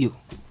we feel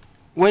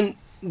when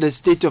the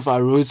state of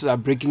our roads are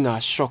breaking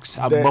our shocks,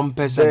 our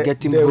bumpers are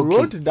getting broken? The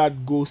road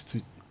that goes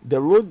to the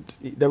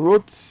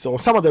roads, or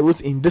some of the roads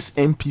in this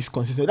MP's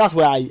constituency, that's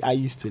where I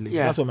used to live.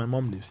 Yeah. That's where my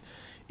mom lives.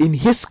 In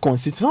his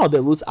constituency, some of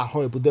the roads are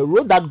horrible. The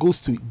road that goes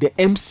to the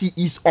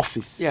MCE's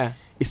office,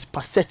 is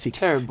pathetic.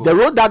 Terrible. The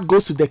road that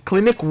goes to the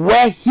clinic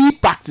where he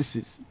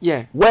practices,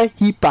 or where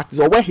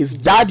his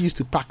dad used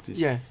to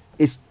practice,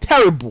 is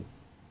terrible.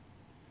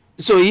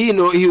 So he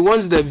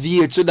wants the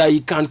V8 so that he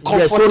can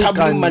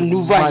comfortably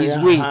maneuver his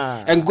way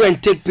and go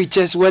and take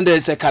pictures when there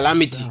is a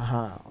calamity.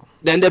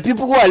 Then the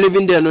people who are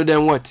living there know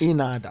then what?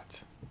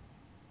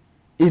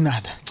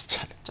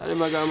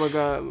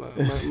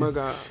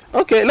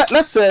 Okay,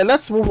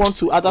 let's move on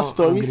to other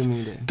stories.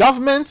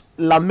 Government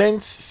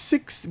laments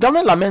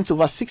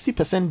over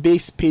 60%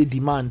 base pay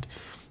demand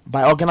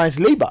by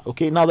organized labor.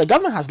 Okay, now the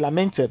government has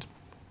lamented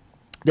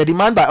the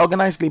demand by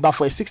organized labor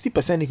for a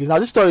 60% increase. Now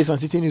this story is on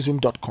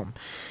citynewsroom.com,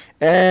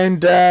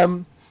 and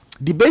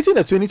debating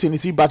the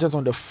 2023 budget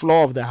on the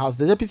floor of the House,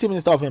 the Deputy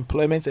Minister of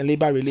Employment and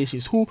Labour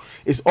Relations, who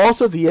is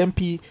also the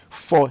MP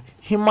for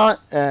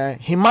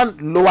Himan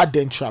Lower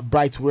Dentra,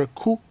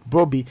 Brightworku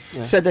Broby,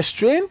 said the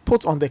strain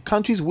put on the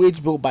country's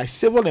wage bill by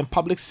civil and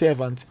public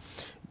servants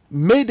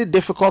made it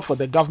difficult for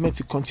the government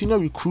to continue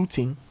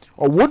recruiting,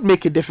 or would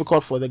make it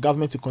difficult for the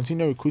government to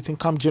continue recruiting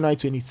come January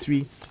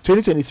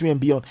 2023 and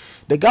beyond.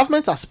 The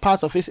government, as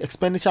part of its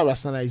expenditure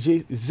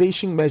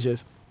rationalization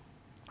measures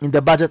in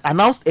the budget,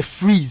 announced a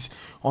freeze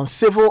on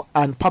civil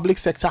and public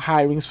sector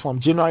hirings from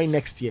January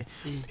next year.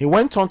 He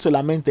went on to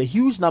lament the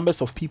huge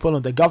numbers of people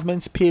on the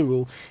government's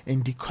payroll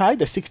and decried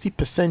the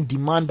 60%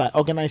 demand by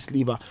organized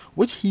labor,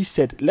 which he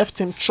said left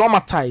him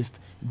traumatized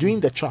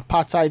during the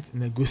tripartite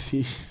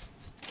negotiations.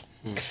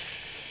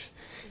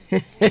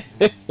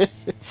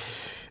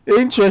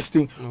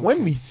 Interesting. Okay.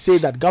 When we say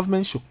that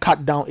government should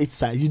cut down its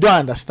size, you don't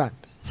understand.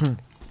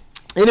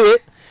 Anyway,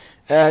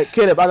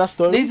 Caleb, other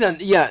story? Nathan,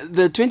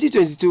 the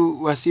 2022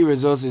 WASSCE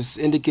results is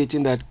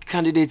indicating that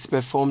candidates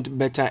performed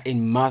better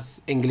in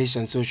math, English,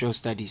 and social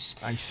studies.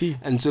 I see.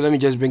 And so let me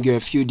just bring you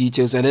a few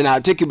details, and then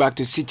I'll take you back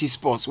to City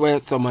Sports, where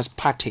Thomas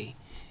Partey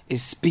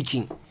is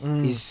speaking.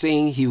 He's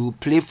saying he will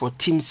play for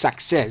team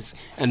success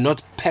and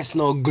not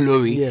personal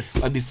glory. Yes.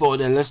 But before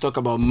then, let's talk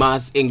about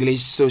math,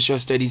 English, social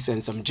studies,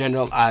 and some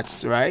general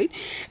arts, right?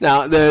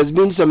 Now, there's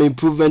been some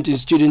improvement in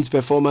students'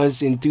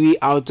 performance in 3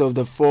 out of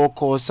the 4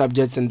 core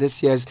subjects in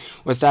this year's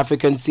West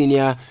African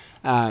Senior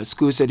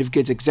School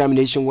Certificate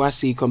Examination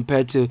WASSCE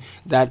compared to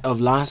that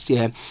of last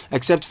year,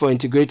 except for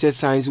integrated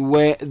science,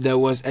 where there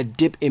was a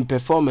dip in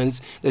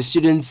performance. The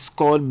students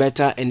scored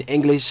better in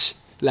English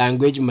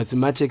language,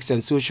 mathematics,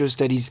 and social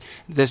studies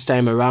this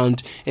time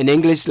around. In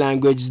English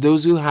language,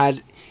 those who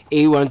had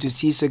A1 to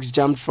C6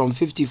 jumped from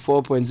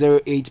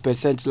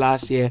 54.08%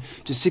 last year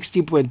to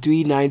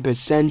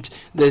 60.39%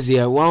 this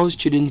year, while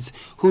students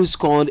who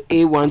scored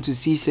A1 to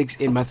C6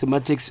 in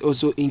mathematics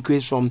also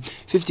increased from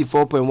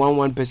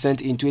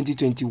 54.11% in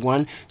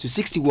 2021 to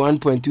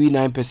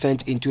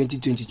 61.39% in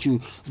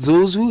 2022.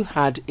 Those who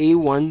had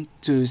A1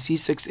 to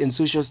C6 in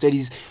social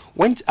studies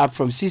went up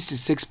from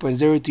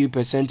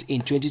 66.03%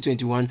 in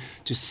 2021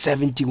 to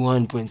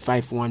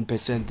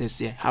 71.51%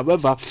 this year.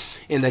 However,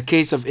 in the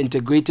case of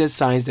integrated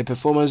science, the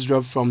performance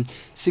dropped from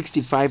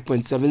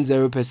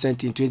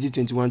 65.70% in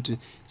 2021 to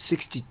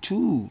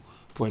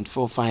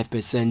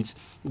 62.45%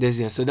 this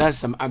year. So that's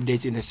some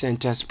update in the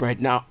center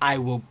spread. Now, I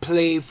will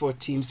play for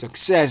team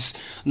success,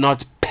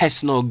 not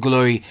personal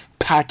glory.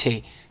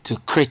 Partey to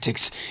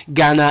critics.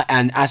 Ghana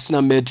and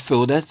Arsenal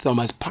midfielder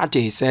Thomas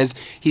Partey says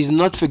he's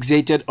not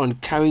fixated on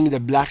carrying the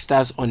Black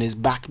Stars on his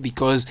back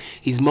because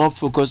he's more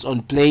focused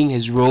on playing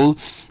his role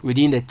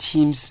within the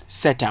team's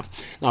setup.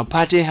 Now,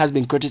 Partey has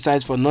been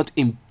criticized for not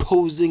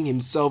imposing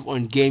himself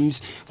on games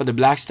for the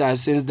Black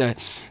Stars since the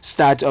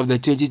start of the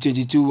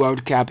 2022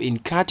 World Cup in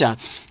Qatar.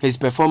 His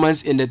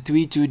performance in the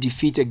 3-2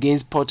 defeat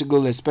against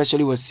Portugal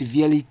especially was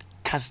severely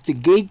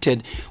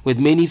castigated, with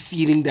many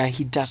feeling that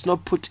he does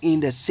not put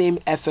in the same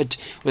effort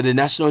with the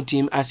national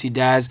team as he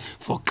does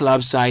for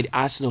club side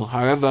Arsenal.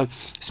 However,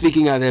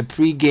 speaking at the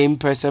pre-game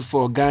presser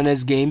for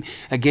Ghana's game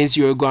against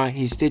Uruguay,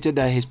 he stated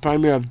that his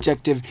primary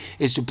objective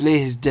is to play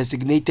his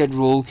designated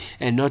role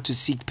and not to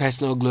seek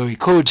personal glory.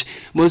 Coach,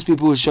 most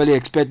people will surely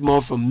expect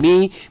more from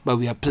me, but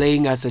we are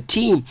playing as a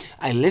team.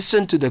 I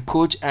listen to the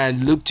coach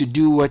and look to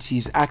do what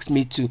he's asked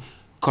me to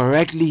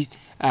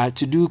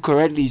do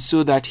correctly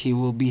so that he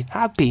will be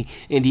happy.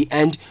 In the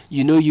end,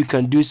 you know you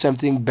can do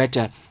something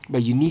better,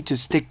 but you need to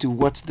stick to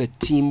what the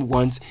team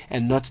wants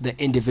and not the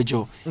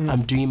individual.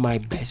 I'm doing my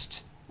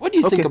best. What do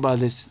you think about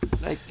this?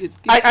 Like,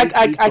 I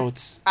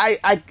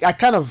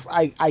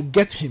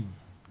get him,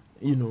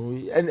 you know,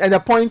 and the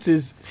point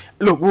is,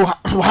 look, we'll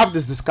have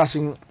this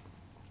discussion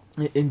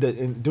during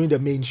the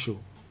main show,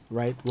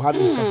 right? We'll have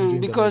this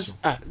discussion because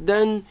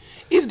then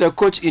if the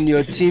coach in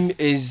your team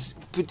is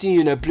putting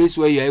you in a place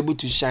where you're able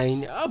to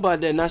shine, how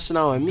about the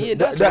national? I mean,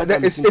 it's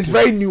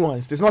very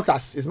nuanced. It's not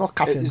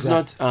cut and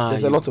dry.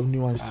 There's a lot of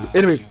nuance to it.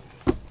 Anyway,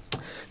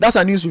 that's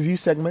our news review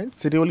segment.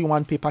 Today only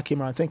one paper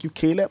came around. Thank you,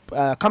 Caleb.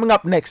 Coming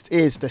up next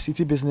is the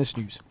City Business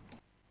News.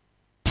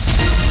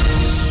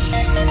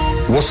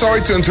 We're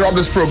sorry to interrupt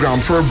this program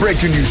for a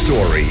breaking news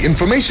story.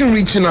 Information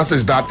reaching us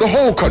is that the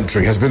whole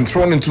country has been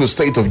thrown into a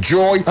state of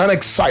joy and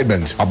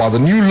excitement about the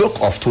new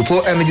look of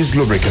Total Energies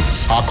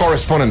lubricants. Our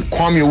correspondent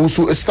Kwame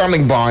Owusu is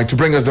standing by to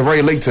bring us the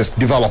very latest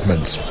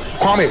developments.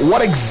 Kwame,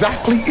 what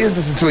exactly is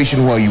the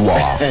situation where you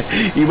are?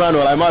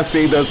 Emmanuel, I must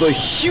say there's a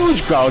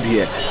huge crowd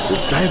here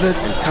with drivers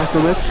and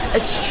customers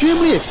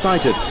extremely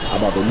excited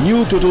about the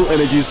new Total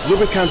Energies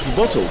lubricants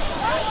bottle.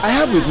 I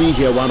have with me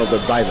here one of the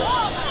drivers.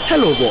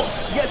 Hello,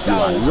 boss. Yes, you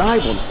are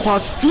live on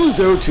Quartz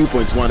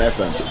 202.1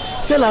 FM.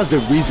 Tell us the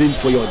reason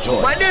for your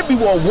joy. My name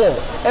is War,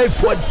 and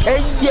for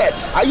 10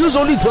 years, I use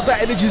only Total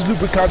Energies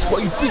lubricants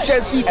for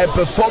efficiency and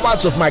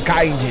performance of my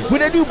car engine.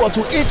 With a new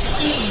bottle, it's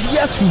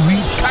easier to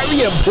read,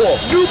 carry, and pour.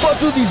 New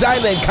bottle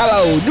design and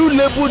color, new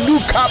label,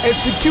 new cap, and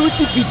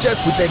security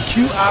features with a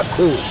QR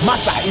code.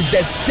 Massa is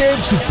the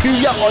same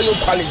superior oil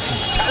quality.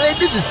 Challenge,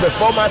 this is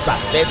performance at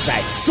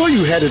bedside. So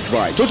you heard it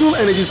right. Total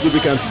Energies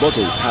lubricants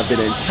bottle have been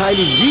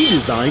entirely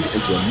redesigned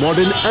into a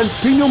modern and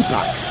premium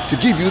pack to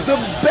give you the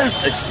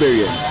best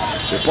experience.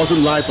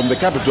 Reporting live from the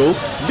capital,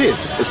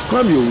 this is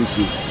Kwame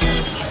Owusu.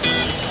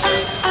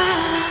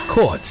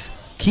 Quartz,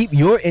 keep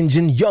your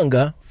engine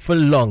younger for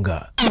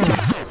longer.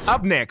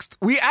 Up next,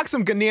 we asked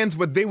some Ghanaians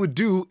what they would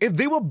do if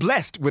they were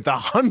blessed with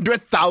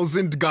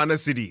 100,000 Ghana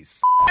cedis.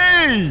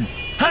 Hey!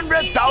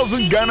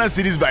 100,000 Ghana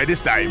cedis by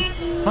this time.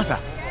 Masa,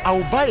 I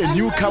will buy a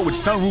new car with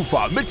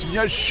sunroof. Make me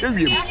a shame.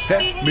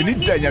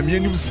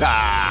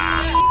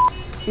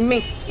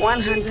 Me,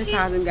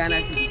 100,000 Ghana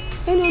cedis.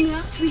 And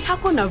on free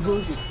Hakona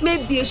Vungu,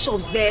 maybe a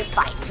shop's bear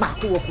 5.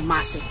 Baku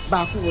Kumase,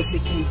 Baku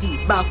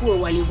Sekendi, Baku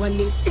Wali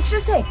Wali. It's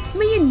just say,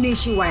 me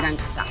nationwide and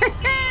Kasa.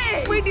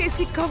 Where they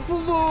see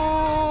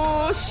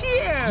Kapuvo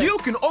share. You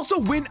can also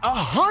win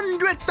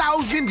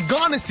 100,000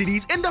 Ghana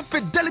cedis in the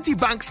Fidelity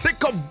Bank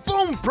Sika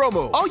Boom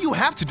promo. All you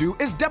have to do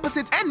is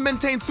deposit and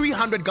maintain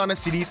 300 Ghana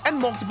cedis and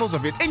multiples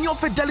of it in your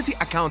Fidelity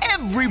account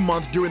every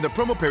month during the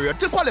promo period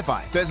to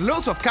qualify. There's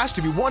loads of cash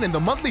to be won in the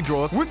monthly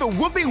draws with a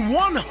whooping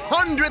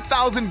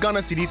 100,000 Ghana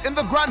cedis in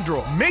the grand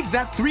draw. Make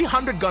that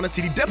 300 Ghana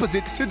cedi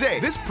deposit today.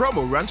 This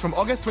promo runs from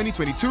August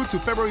 2022 to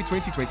February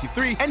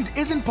 2023 and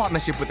is in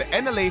partnership with the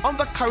NLA on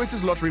the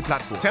Currencies Lottery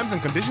platform. Terms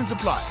and conditions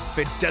apply.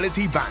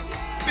 Fidelity Bank.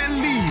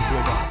 Believe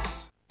with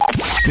us.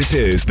 This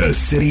is the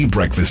City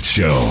Breakfast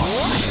Show,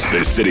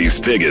 the city's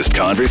biggest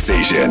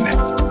conversation.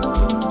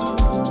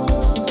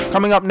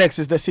 Coming up next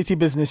is the City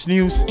Business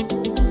News,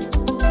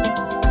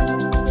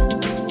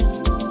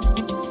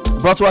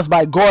 brought to us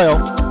by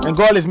Goyle. And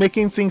Goyle is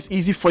making things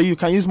easy for you. You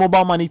can use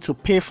mobile money to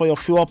pay for your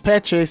fuel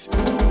purchase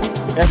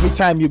every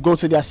time you go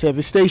to their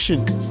service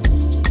station.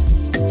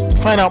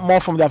 Find out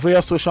more from their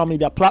various social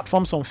media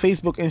platforms on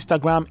Facebook,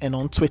 Instagram, and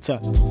on Twitter.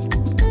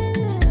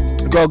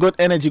 Go good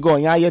energy, go.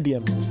 Yeah,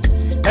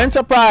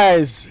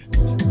 Enterprise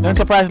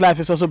Life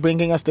is also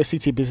bringing us the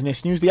City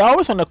Business News. They are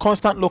always on a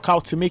constant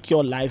lookout to make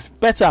your life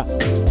better.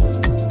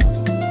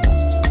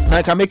 Now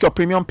you can make your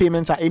premium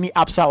payments at any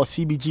ABSA or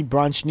CBG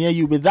branch near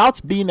you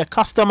without being a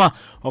customer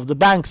of the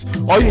banks.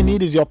 All you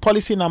need is your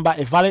policy number,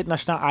 a valid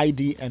national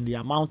ID, and the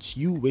amount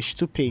you wish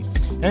to pay.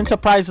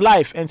 Enterprise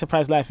Life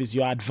is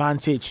your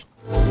advantage.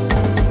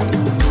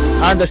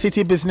 And the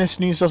City Business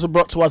News is also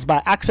brought to us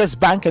by Access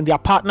Bank, and they are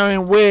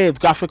partnering with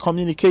Graphic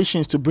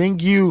Communications to bring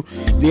you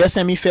the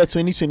SME Fair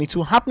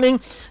 2022 happening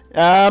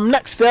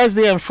next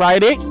Thursday and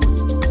Friday,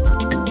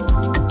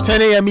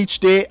 10 a.m. each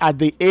day at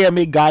the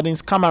AMA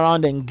Gardens. Come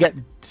around and get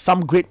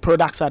some great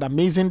products at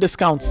amazing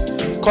discounts.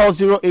 Call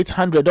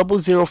 0800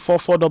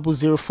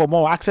 004400 for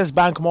more. Access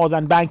Bank, more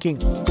than banking.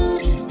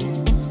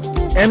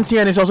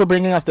 MTN is also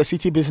bringing us the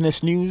City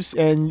Business News,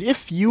 and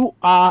if you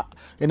are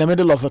in the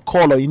middle of a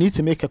call or you need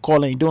to make a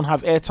call and you don't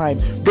have airtime,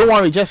 don't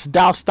worry, just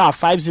dial star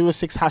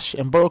 506 hash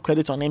and borrow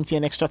credit on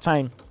MTN Extra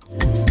Time.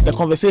 The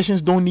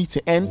conversations don't need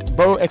to end.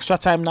 Borrow extra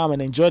time now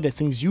and enjoy the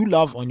things you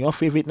love on your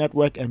favorite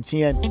network,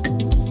 MTN.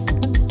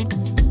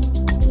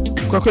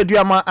 Kwekwe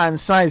Duama and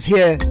Science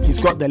here. He's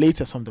got the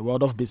latest from the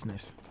world of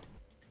business.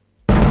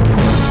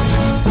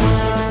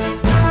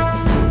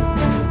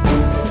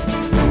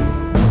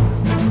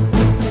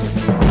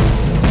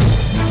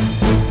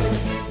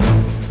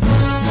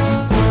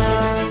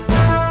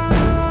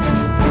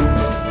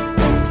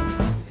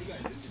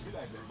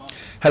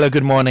 Hello,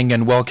 good morning,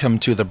 and welcome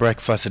to the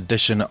breakfast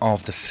edition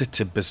of the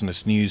City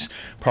Business News,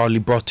 proudly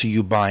brought to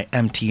you by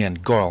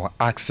MTN, GOIL,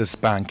 Access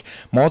Bank,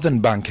 More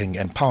Than Banking,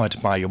 and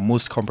powered by your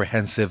most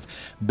comprehensive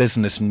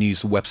business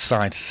news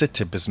website,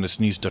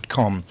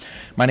 citybusinessnews.com.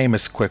 My name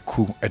is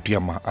Kweku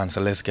Eduama, and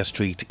so let's get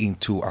straight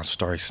into our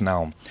stories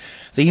now.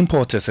 The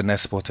Importers and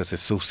Exporters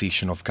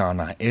Association of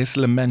Ghana is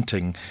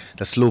lamenting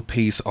the slow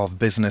pace of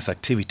business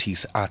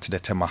activities at the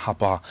Tema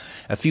Harbour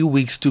a few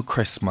weeks to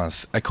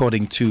Christmas.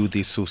 According to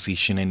the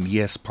association, in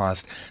years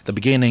past, the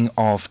beginning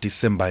of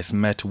December is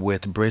met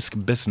with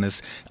brisk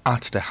business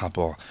at the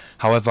harbour.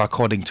 However,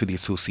 according to the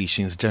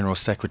association's General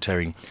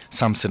Secretary,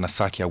 Samson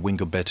Asakia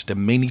Wingobet, the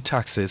many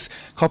taxes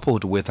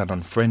coupled with an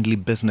unfriendly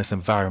business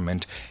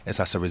environment is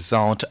as a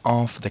result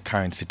of the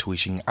current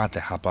situation at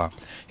the harbour.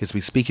 He's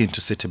been speaking to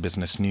City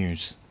Business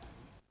News.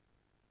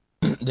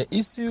 The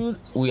issue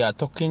we are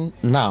talking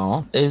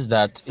now is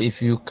that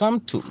if you come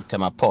to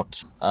Tema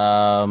Port,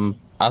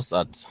 as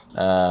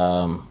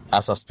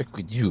I speak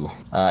with you,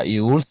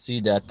 you will see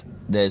that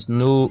there's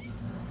no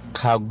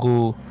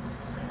cargo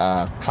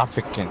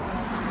trafficking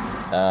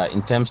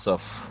in terms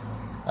of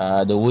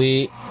the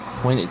way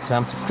when it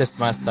comes to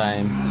Christmas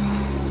time,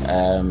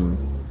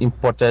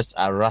 importers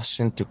are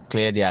rushing to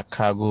clear their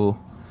cargo,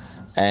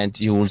 and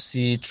you will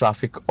see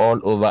traffic all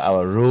over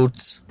our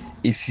roads.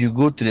 If you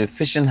go to the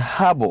fishing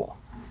harbor,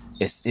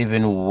 it's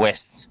even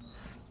worse.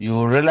 You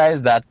will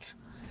realize that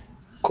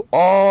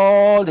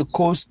all the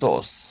cold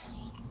stores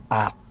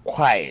are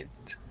quiet.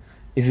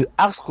 If you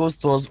ask cold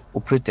stores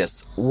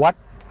operators what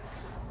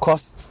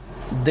caused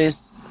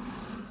this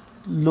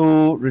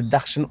low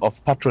reduction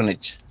of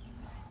patronage,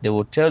 they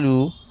will tell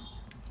you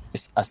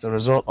it's as a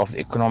result of the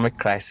economic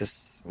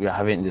crisis we are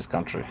having in this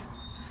country.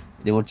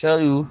 They will tell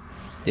you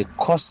the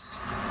cost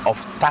of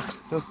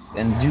taxes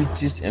and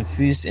duties and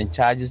fees and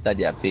charges that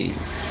they are paying.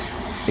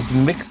 It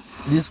makes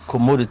these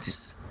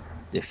commodities,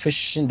 the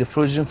fishing, the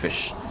frozen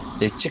fish,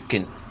 the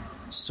chicken,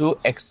 so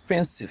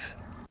expensive.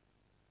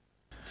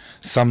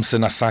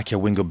 Samson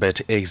Asakia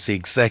Wingobet is the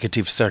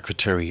Executive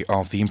Secretary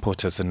of the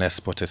Importers and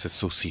Exporters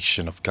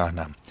Association of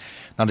Ghana.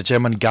 Now, the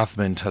German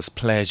government has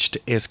pledged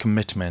its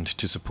commitment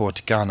to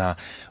support Ghana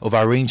over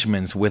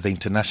arrangements with the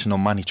International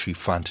Monetary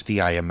Fund, the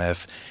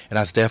IMF. It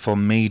has therefore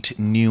made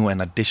new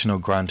and additional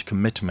grant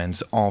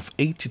commitments of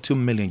 82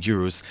 million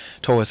euros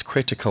towards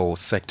critical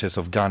sectors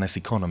of Ghana's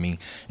economy,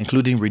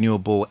 including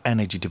renewable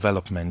energy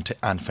development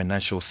and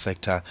financial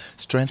sector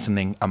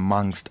strengthening,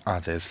 amongst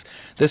others.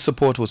 This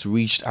support was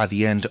reached at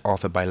the end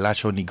of a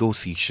bilateral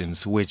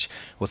negotiations, which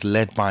was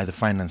led by the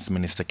Finance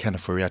Minister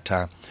Kenneth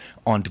Oriata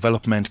on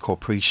development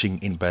cooperation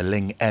in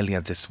Berlin earlier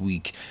this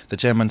week. The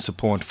German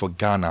support for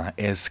Ghana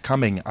is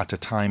coming at a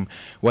time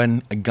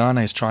when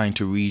Ghana is trying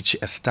to reach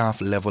a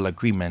staff-level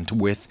agreement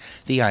with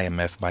the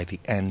IMF by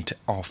the end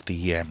of the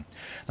year.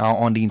 Now,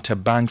 on the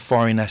interbank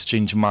foreign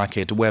exchange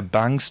market, where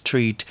banks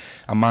trade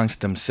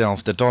amongst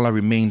themselves, the dollar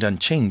remained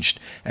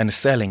unchanged and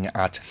selling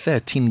at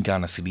 13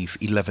 Ghana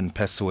cedis, 11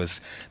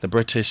 pesos. The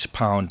British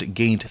pound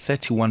gained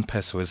 31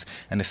 pesos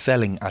and is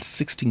selling at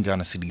 16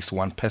 Ghana cedis,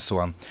 1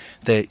 peso.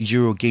 The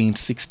euro gained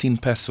 16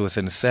 pesos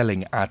and is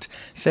selling at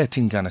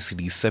 13 Ghana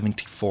cedis,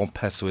 74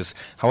 pesos.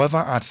 However,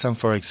 at some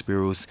forex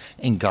bureaus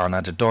in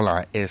Ghana, the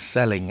dollar is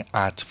selling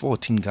at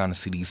 14 Ghana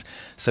cedis,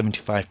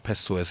 75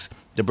 pesos.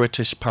 The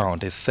British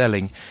pound is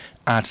selling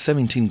at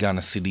 17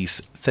 Ghana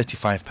cedis,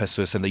 35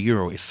 pesos, and the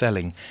euro is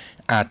selling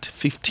at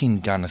 15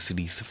 Ghana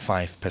cedis,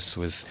 5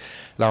 pesos.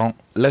 Now,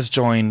 let's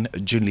join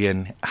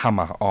Julian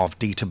Hammer of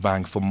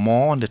DataBank for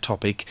more on the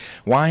topic.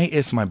 Why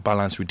is my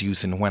balance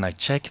reducing when I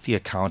check the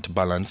account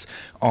balance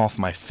of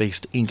my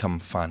fixed income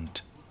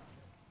fund?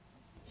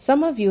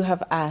 Some of you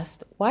have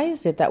asked, why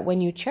is it that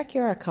when you check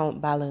your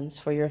account balance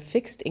for your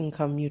fixed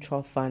income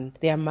mutual fund,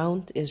 the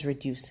amount is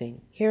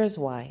reducing? Here's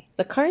why.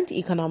 The current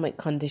economic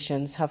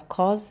conditions have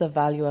caused the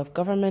value of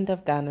Government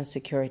of Ghana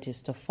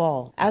securities to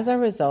fall. As a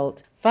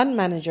result, fund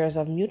managers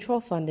of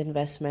mutual fund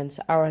investments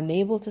are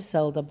unable to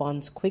sell the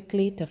bonds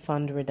quickly to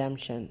fund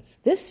redemptions.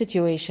 This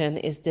situation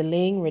is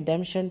delaying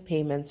redemption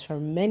payments for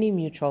many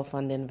mutual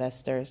fund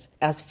investors,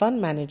 as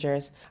fund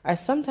managers are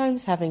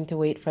sometimes having to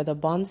wait for the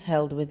bonds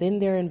held within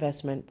their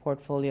investment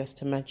portfolios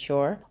to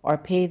mature or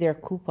pay their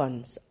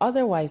coupons,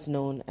 otherwise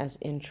known as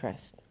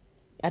interest.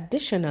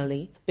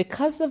 Additionally,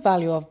 because the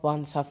value of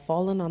bonds have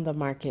fallen on the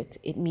market,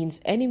 it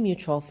means any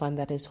mutual fund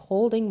that is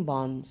holding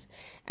bonds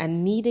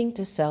and needing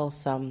to sell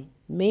some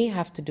may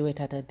have to do it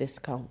at a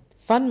discount.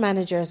 Fund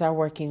managers are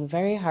working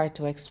very hard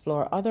to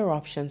explore other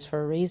options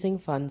for raising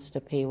funds to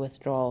pay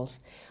withdrawals,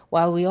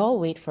 while we all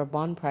wait for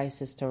bond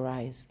prices to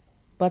rise.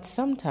 But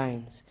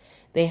sometimes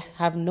they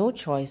have no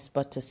choice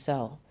but to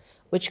sell,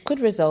 which could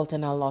result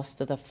in a loss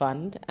to the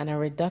fund and a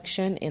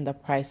reduction in the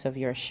price of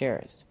your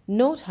shares.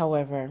 Note,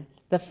 however,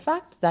 the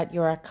fact that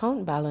your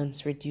account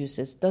balance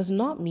reduces does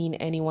not mean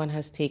anyone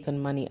has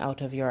taken money out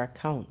of your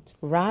account.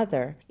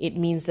 Rather, it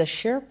means the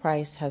share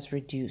price has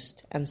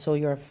reduced, and so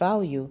your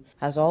value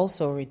has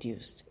also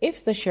reduced.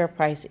 If the share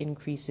price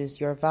increases,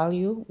 your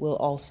value will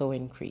also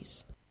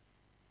increase.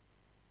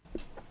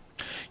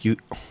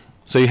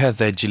 So you heard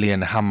there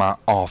Gillian Hammer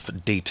of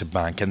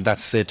Databank, and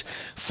that's it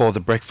for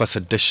the breakfast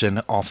edition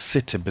of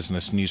City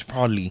Business News,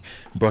 proudly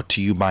brought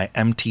to you by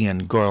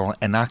MTN, Goil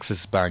and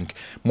Access Bank.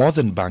 More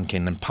than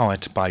banking, and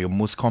powered by your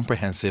most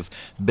comprehensive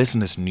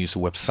business news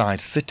website,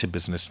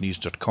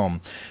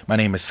 citybusinessnews.com. My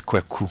name is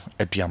Kweku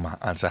Ediama,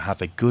 and so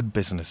have a good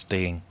business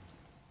day.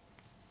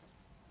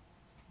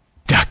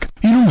 Jack,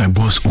 you know my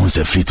boss owns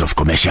a fleet of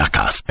commercial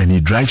cars and he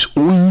drives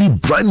only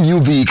brand new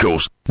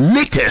vehicles.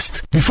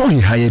 Latest. Before he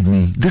hired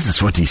me, this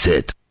is what he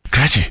said.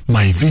 Krachi,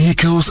 my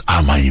vehicles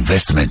are my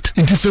investment.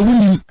 It is a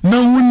winning,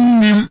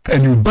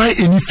 and you buy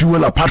any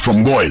fuel apart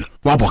from Goil.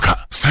 Waboka,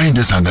 sign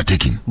this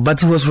undertaking.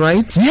 But he was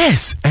right?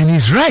 Yes, and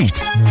he's right.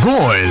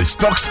 Goil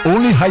stocks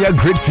only higher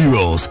grade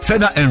fuels,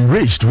 further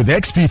enriched with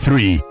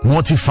XP3,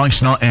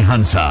 multifunctional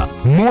enhancer,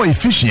 more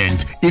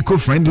efficient,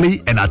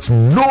 eco-friendly, and at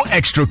no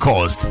extra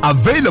cost.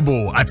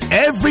 Available at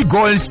every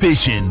Goil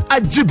station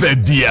at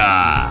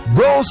Jibedia.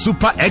 Goil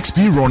Super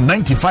XP Ron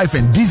 95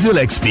 and Diesel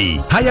XP,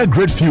 higher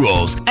grade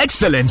fuels,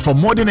 excellent for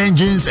modern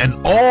engines and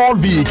all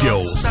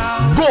vehicles.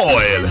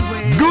 Goil,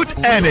 good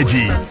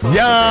energy.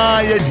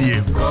 Yeah. Good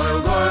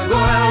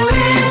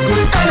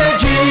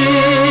energy.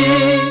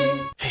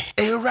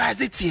 Hey,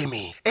 Razi, tear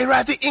me. Hey,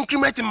 Razi,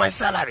 increment in my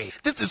salary.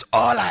 This is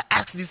all I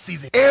ask this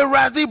season. Hey,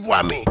 Razi,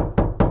 Bwami.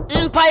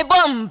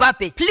 Mpaibo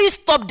Mbappe, please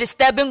stop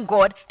disturbing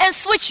God and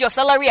switch your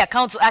salary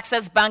account to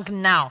Access Bank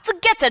now to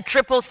get a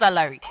triple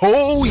salary.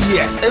 Oh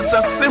yes, it's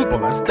as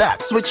simple as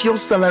that. Switch your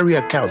salary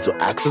account to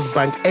Access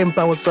Bank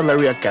Empower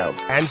salary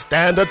account and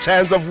stand a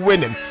chance of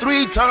winning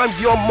 3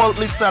 times your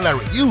monthly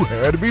salary. You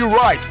heard me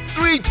right.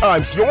 3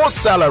 times your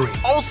salary.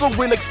 Also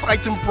win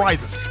exciting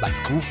prizes like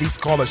school fee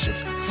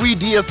scholarships, free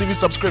DSTV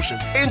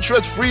subscriptions,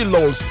 interest-free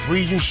loans,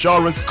 free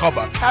insurance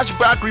cover,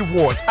 cashback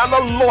rewards, and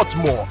a lot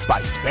more by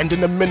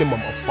spending a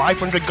minimum of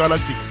 500 Ghana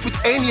cedis with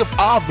any of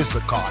our Visa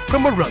card.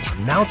 Promo runs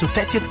from now to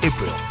 30th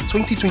April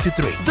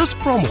 2023. This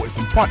promo is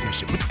in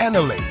partnership with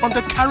NLA on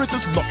the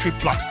Caritas Lottery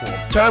platform.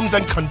 Terms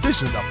and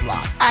conditions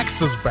apply.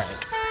 Access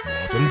Bank,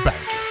 more than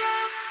banking.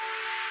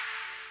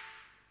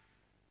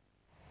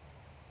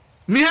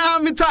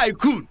 Miami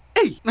Tycoon.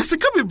 Hey, na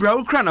sika be bra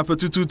ukra na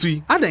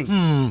patututui. Aden.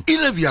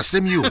 Ilevia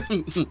semio.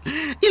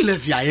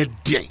 Ilevia ye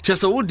den.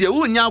 Chese wo de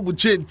wo nya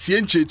abuche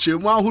ntie ncheche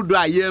mu ahodo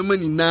aye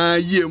mani na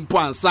ye mpo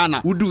ansa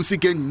na wudu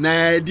sika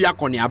nyina di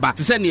akone aba.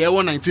 Ti se ne ye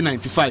wo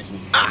 1995.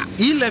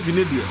 Ilevia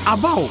ne de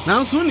aba ho.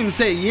 Na so nim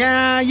se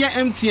ya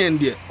MTN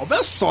de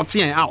obe sort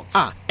en out.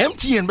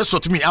 MTN be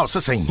sort me out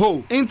sesen.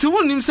 Ho, enti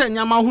wo nim se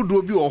nyama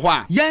ahodo bi wo ho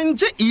a.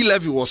 Yanje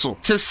Ilevia wo so.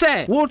 Ti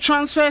se wo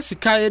transfer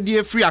sika ye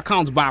de free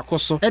account ba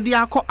akoso. E de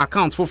akọ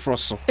account foforo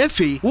so.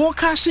 Efe, wo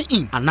cash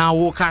in and now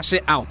wo cash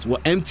out wo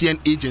MTN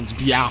agents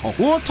bia ho.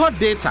 Wo to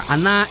data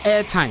and now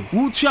airtime.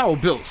 Wo tua wo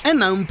bills.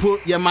 Ena mpo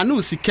ye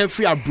manu sika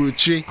free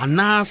abrochire and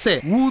now say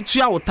wo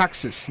tua wo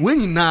taxes. We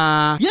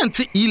nyina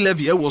yente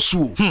e-levy e wo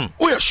so.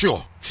 We are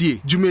sure.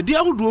 Tie, jumedi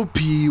ahodo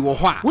pi wo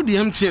ho a wo de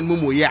MTN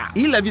momo ye a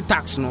e-levy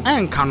tax no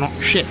enka no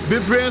hwe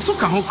bebre so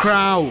ka ho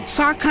kra o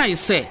sa kai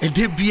se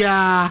ede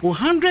bia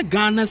 100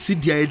 Ghana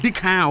cedi a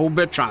edikan a wo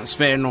be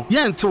transfer no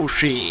yente wo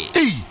hwe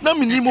na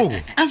minimo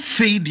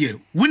afei de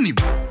wonim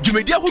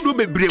jumedi ahodo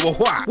bebre wo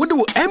ho a wo de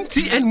wo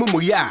MTN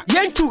momo ye a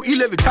yente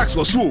e-levy tax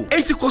wo so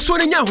enti koso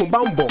ne nya ho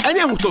bambo ene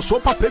ahotoso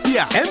papa bi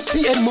a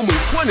MTN momo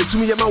ko na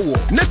tumi ye ma wo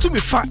na tumi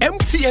fa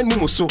MTN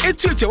momo so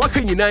etueche waka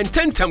nyina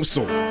ntentam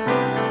so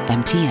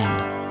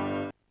MTN.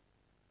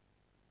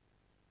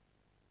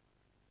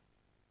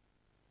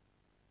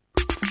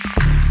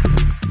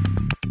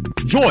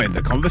 Join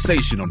the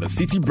conversation on the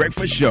City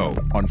Breakfast Show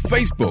on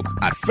Facebook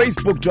at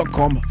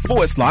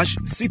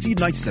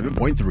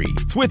facebook.com/City97.3,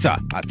 Twitter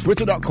at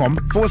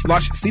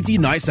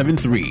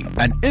twitter.com/City973,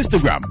 and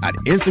Instagram at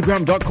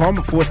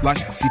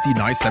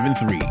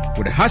instagram.com/City973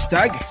 with the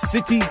hashtag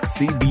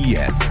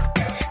CityCBS.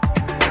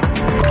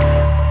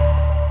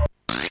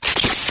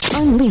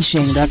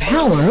 Unleashing the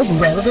power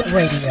of relevant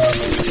radio.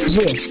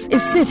 This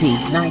is City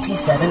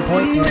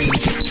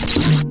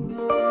 97.3.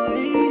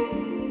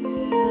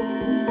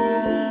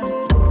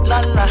 La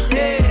la,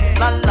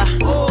 la la,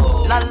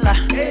 la la,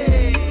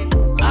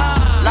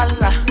 la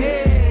la,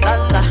 la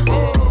la.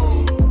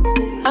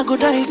 I go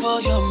die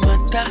for your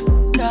mother,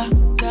 da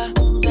da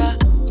da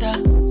da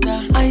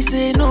da. I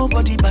say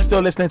nobody but still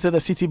listening to the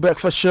City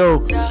Breakfast Show.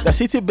 The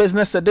City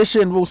Business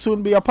Edition will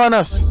soon be upon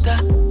us.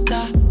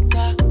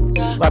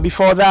 But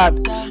before that,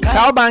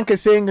 CowBank is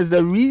saying is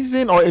the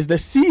reason or is the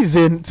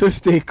season to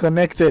stay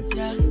connected.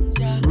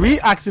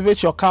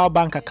 Reactivate your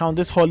CowBank account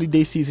this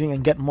holiday season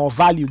and get more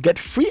value. Get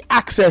free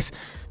access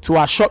to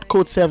our short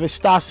code service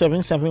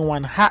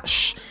 *771#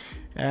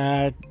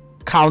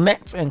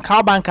 CalNet and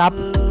CowBank app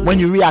when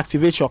you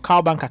reactivate your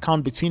CowBank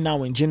account between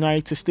now and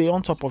January to stay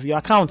on top of your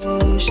account.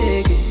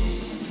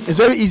 It's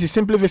very easy.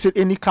 Simply visit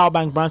any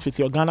CowBank branch with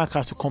your Ghana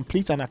card to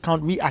complete an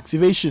account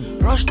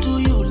reactivation. Rush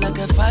to you like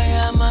a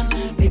fireman,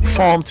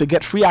 form to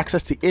get free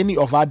access to any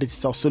of our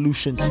digital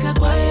solutions.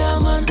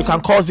 You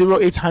can call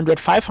 0800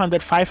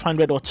 500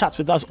 500 or chat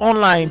with us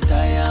online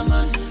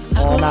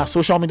on our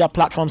social media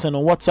platforms and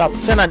on WhatsApp.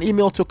 Send an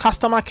email to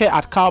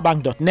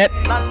customercare@cowbank.net.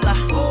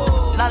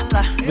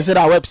 Visit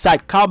our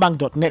website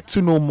cowbank.net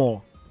to know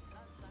more.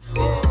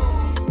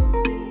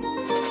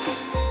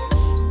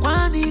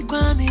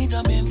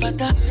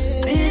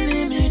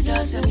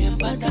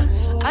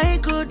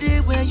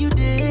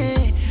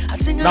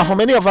 Now, for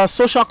many of us,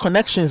 social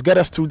connections get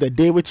us through the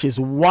day, which is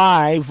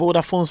why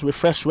Vodafone's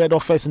refresh red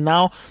offers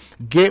now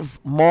give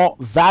more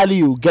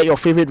value. Get your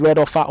favorite red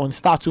offer on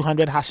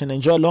 *200# and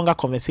enjoy longer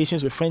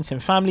conversations with friends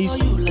and families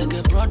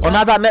on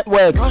other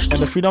networks, and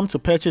the freedom to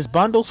purchase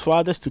bundles for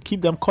others to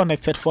keep them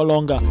connected for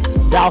longer.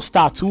 Dial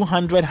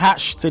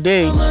 *200#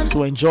 today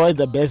to enjoy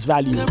the best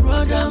value.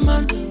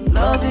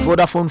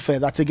 Vodafone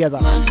further together.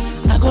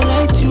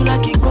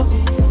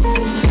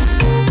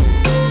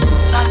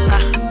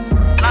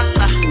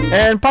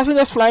 And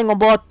passengers flying on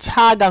board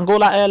TAG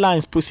Angola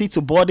Airlines proceed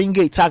to boarding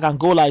gate. TAG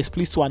Angola is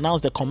pleased to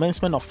announce the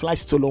commencement of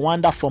flights to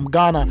Luanda from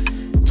Ghana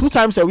 2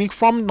 times a week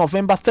from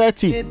November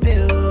 30.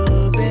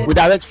 With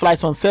direct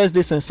flights on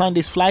Thursdays and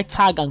Sundays, fly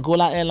TAG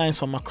Angola Airlines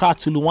from Accra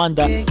to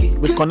Luanda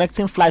with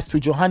connecting flights to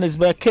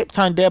Johannesburg, Cape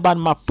Town, Durban,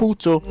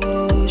 Maputo,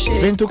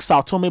 Windhoek, Sao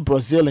Tome,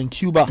 Brazil, and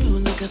Cuba.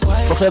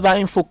 For further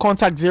info,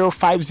 contact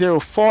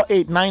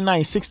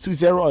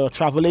 050-4899-620 or your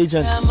travel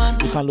agent.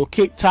 You can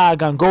locate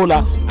TAG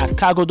Angola at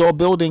Cargo Door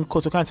Building,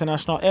 Kotoka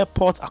International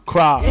Airport,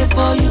 Accra.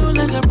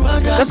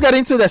 Let's get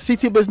into the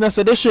City Business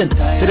Edition.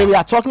 Today we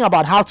are talking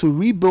about how to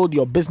rebuild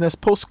your business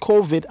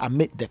post-COVID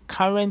amid the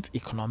current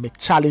economic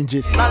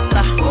challenges.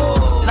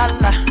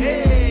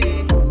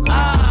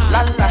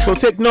 So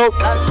take note,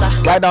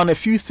 write down a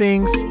few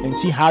things and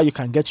see how you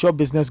can get your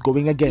business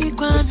going again.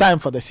 It's time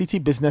for the City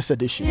Business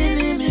Edition.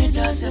 This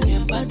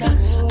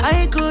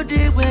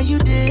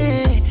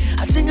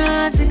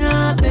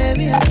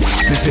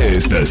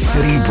is the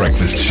City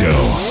Breakfast Show,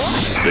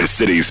 the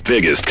city's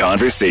biggest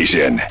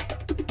conversation.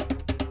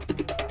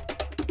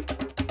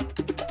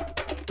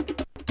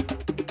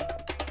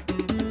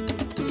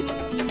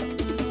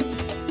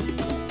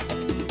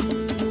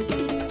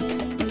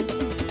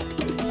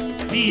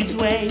 Please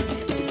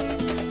wait.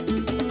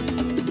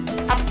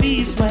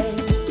 Please wait.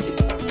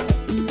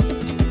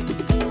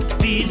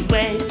 Please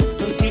wait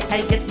until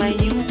I get my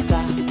new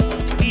car.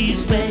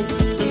 Please wait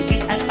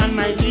until I find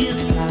my real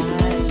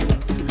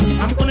size.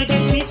 I'm gonna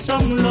get me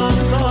some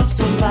love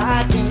so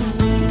bad.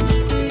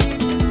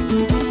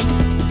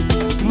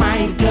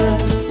 My girl,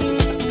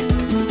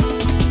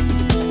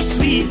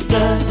 sweet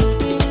girl,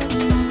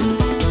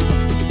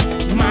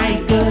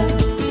 my girl.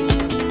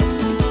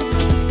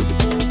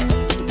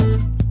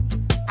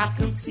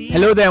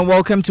 Hello there and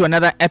welcome to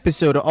another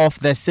episode of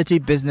the City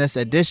Business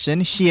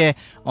Edition here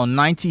on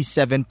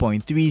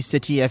 97.3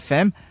 City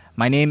FM.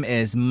 My name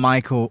is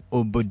Michael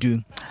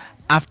Obodu.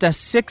 After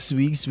 6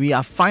 weeks, we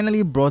have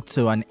finally brought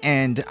to an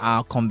end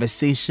our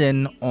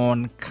conversation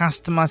on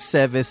customer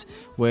service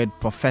with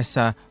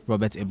Professor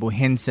Robert Ebo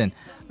Hinson.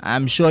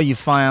 I'm sure you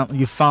found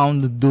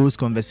those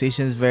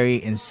conversations very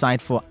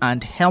insightful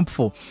and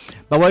helpful.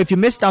 But if you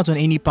missed out on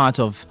any part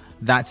of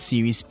that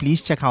series, please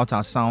check out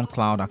our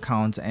SoundCloud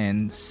account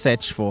and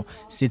search for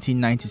City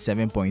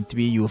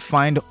 97.3. You'll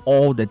find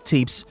all the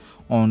tapes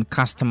on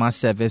customer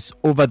service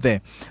over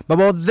there.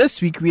 But this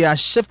week we are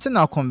shifting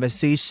our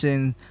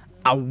conversation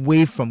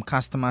away from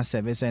customer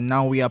service, and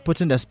now we are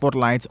putting the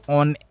spotlight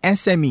on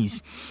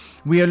SMEs.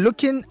 We are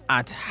looking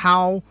at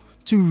how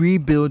to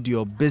rebuild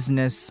your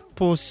business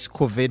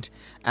post-COVID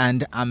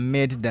and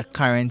amid the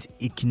current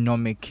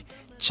economic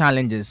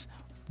challenges.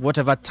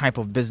 Whatever type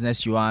of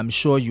business you are, I'm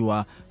sure you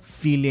are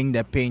feeling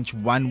the pinch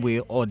one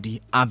way or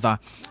the other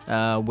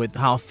with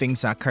how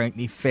things are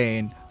currently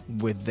faring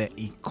with the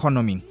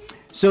economy.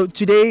 So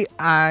today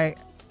I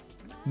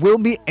will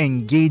be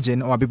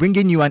engaging, or I'll be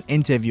bringing you an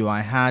interview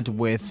I had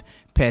with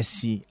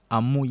Percy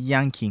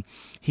Amuyanki.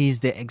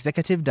 He's the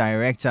Executive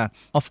Director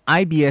of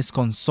IBS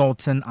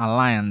Consulting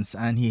Alliance,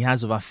 and he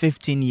has over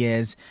 15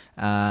 years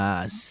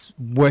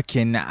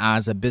working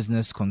as a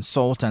business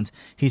consultant.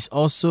 He's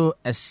also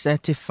a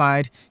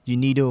certified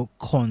UNIDO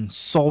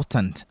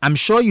consultant. I'm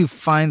sure you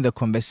find the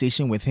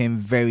conversation with him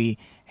very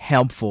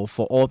helpful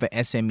for all the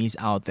SMEs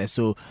out there.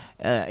 So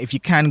if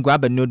you can,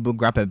 grab a notebook,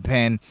 grab a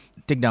pen,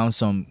 take down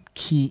some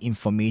key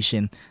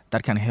information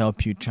that can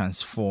help you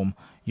transform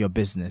your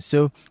business.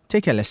 So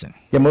take a listen.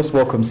 You're most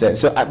welcome, sir.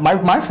 So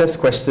my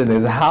first question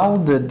is, how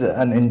did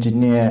an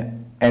engineer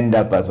end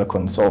up as a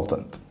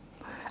consultant,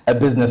 a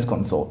business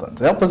consultant?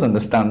 Help us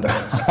understand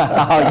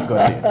how you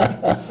got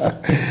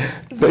here.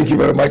 Thank you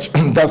very much.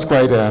 That's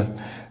quite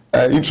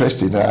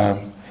interesting.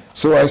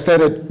 So I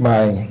started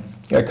my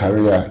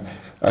career,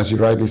 as you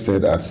rightly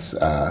said, as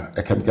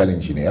a chemical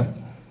engineer.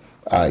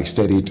 I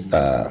studied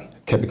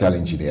chemical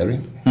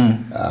engineering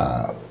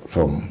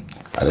from,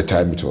 at the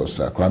time it was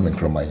Kwame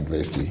Nkrumah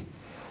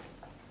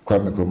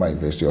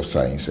University of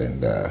Science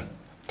and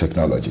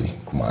Technology,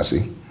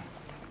 Kumasi.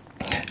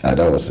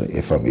 That was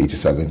from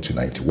 87 to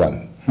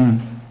 91.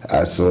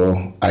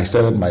 So I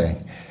started my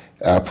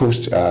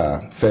post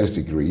first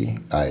degree.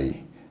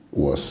 I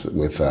was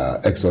with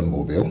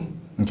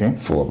ExxonMobil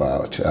for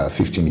about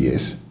 15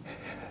 years.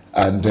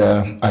 And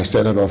I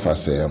started off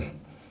as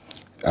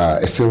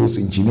a sales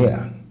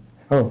engineer.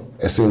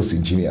 A sales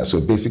engineer. So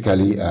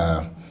basically,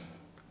 I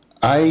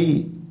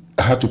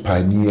had to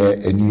pioneer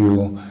a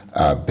new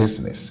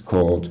business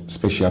called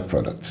special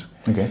products.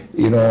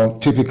 You know,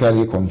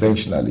 typically,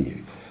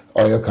 conventionally,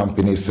 oil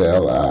companies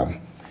sell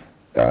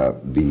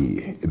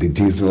the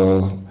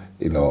diesel,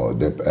 you know,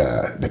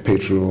 the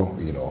petrol,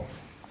 you know,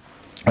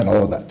 and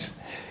all that.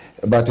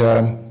 But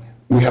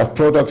we have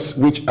products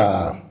which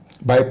are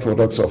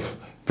byproducts of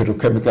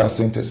petrochemical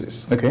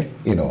synthesis.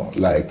 You know,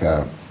 like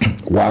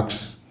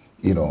wax,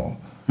 you know,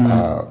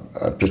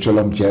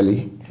 petroleum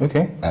jelly,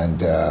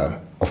 and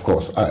of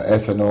course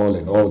ethanol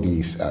and all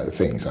these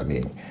things. I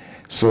mean,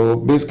 so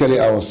basically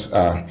I was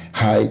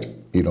hired,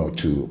 you know,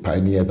 to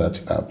pioneer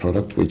that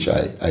product, which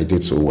I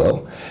did so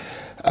well.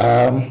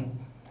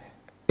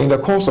 In the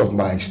course of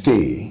my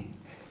stay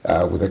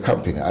with the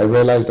company, I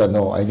realized that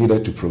no, I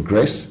needed to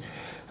progress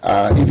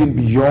even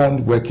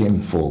beyond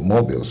working for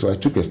Mobil. So I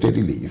took a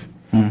steady leave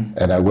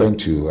and I went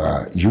to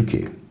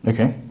UK,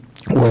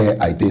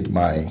 where I did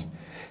my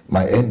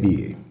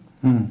MBA,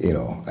 you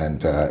know,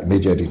 and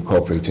majored in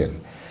corporate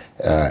and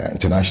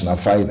international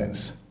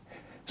finance.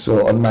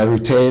 So on my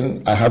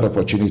return, I had the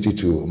opportunity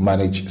to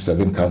manage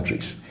 7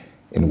 countries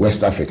in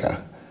West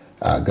Africa,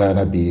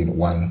 Ghana being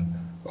one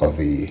of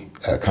the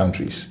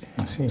countries.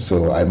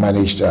 So I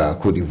managed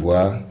Cote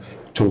d'Ivoire,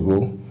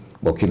 Togo,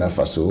 Burkina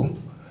Faso,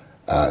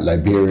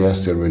 Liberia,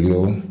 Sierra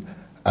Leone,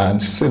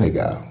 and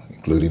Senegal,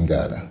 including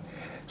Ghana.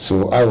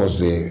 So I was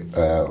the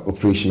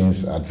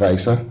operations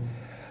advisor,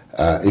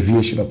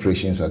 aviation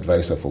operations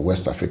advisor for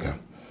West Africa.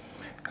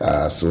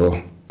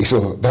 So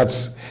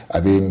that's,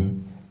 I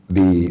mean,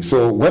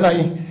 so when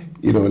I,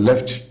 you know,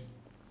 left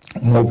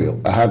Mobil,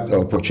 I had the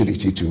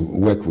opportunity to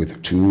work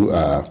with 2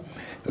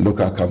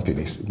 local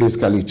companies,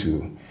 basically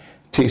to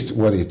taste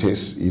what it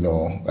is, you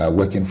know,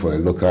 working for a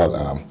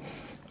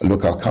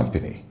local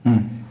company.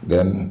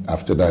 Then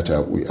after that,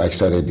 I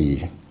started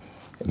the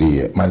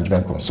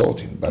management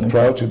consulting. But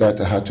prior to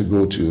that, I had to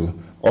go to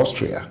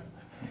Austria,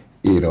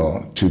 you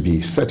know, to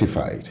be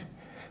certified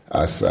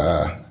as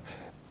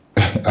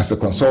a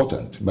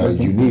consultant by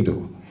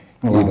UNIDO,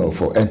 you know,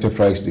 for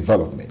enterprise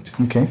development.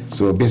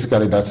 So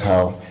basically, that's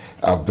how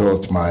I've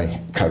built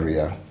my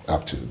career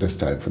up to this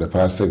time. For the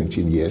past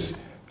 17 years,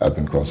 I've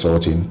been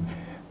consulting.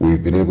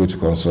 We've been able to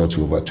consult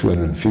to over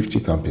 250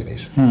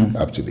 companies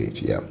up to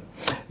date.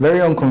 Very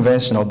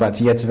unconventional,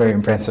 but yet very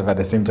impressive at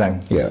the same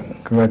time.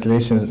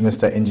 Congratulations,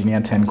 Mr.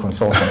 Engineer 10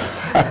 Consultant.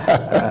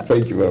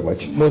 Thank you very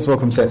much. Most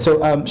welcome, sir.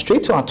 So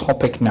straight to our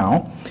topic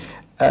now.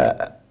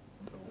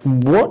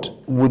 What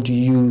would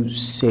you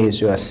say is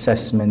your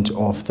assessment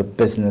of the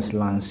business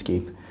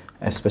landscape,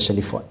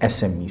 especially for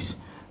SMEs?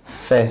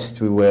 First,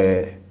 they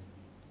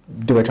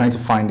were trying to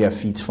find their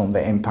feet from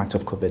the impact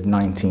of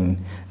COVID-19.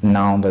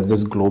 Now there's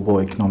this global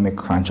economic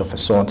crunch of a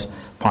sort,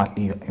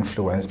 partly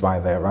influenced by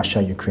the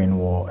Russia-Ukraine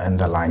war and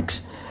the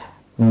likes.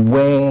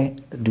 Where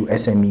do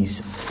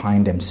SMEs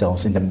find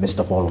themselves in the midst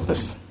of all of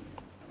this?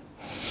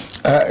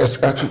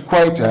 It's actually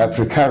quite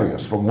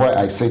precarious from where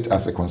I sit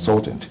as a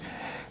consultant.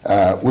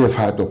 We have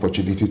had the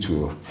opportunity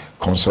to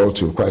consult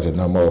to quite a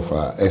number of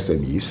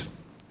SMEs.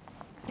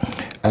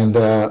 And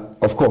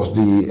of course,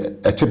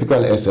 a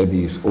typical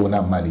SME is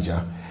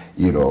owner-manager,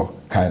 you know,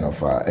 kind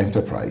of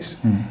enterprise.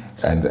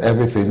 And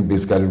everything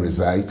basically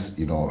resides,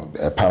 you know,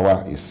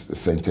 power is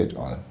centered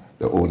on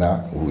the owner,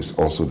 who is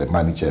also the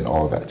manager and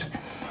all that.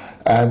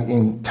 And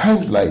in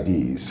times like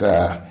these,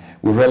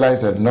 we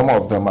realize that a number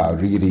of them are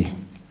really,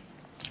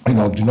 you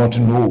know, do not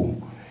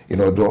know, you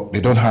know, they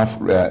don't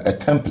have a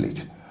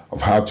template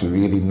of how to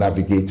really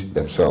navigate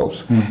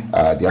themselves,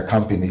 their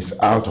companies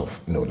out of,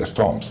 you know, the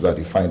storms that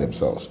they find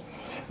themselves.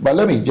 But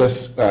let me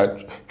just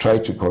try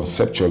to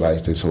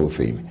conceptualize this whole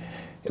thing,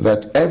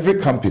 that every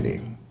company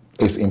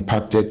is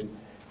impacted,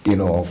 you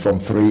know, from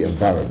 3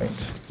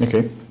 environments.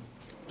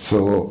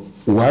 So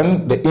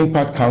one, the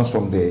impact comes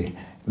from the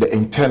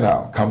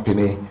internal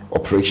company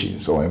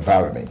operations or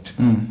environment.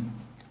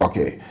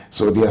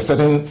 So there are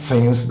certain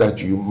sins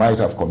that you might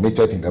have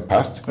committed in the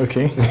past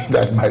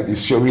that might be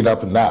showing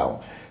up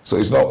now. So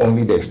it's not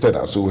only the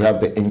external. So we have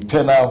the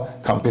internal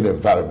company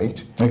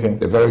environment,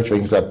 the very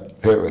things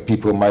that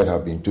people might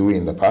have been doing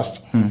in the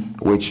past,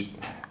 which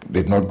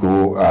did not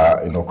go,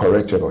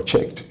 corrected or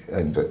checked,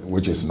 and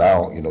which is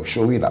now,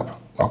 showing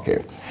up.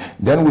 Okay.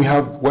 Then we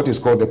have what is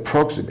called the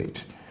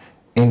proximate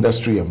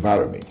industry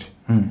environment.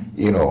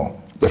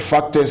 The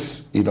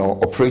factors,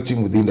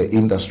 operating within the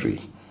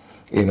industry,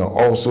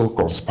 also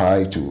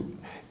conspire to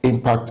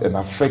impact and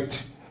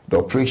affect the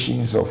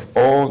operations of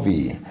all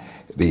the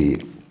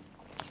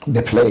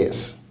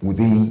players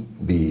within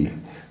the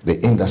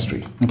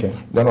industry. Okay.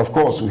 Then, of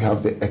course, we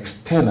have the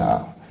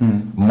external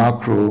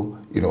macro,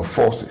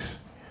 forces,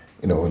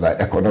 like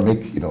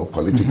economic,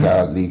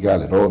 political,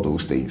 legal, and all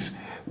those things,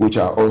 which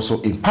are also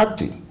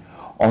impacting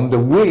on the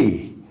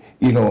way,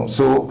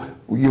 so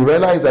you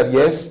realize that,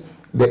 yes,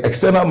 the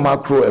external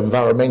macro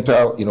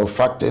environmental,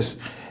 factors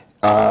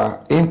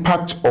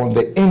impact on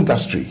the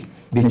industry.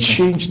 They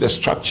change the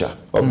structure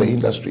of the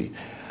industry,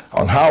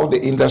 on how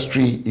the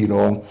industry,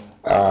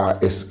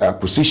 is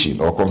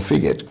positioned or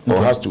configured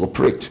or has to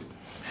operate.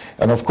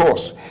 And of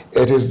course,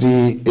 it is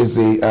the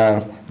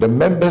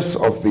members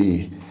of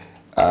the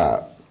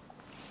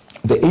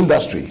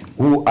industry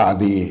who are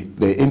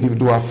the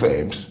individual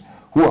firms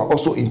who are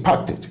also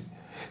impacted.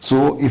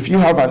 So if you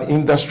have an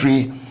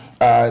industry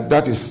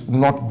that is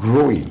not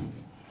growing,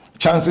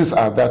 chances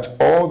are that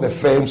all the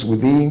firms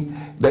within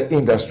the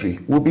industry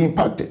will be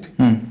impacted.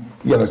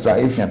 You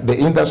understand? If the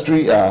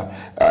industry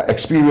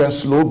experience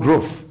slow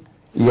growth,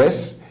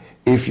 yes,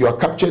 if you are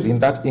captured in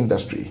that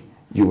industry,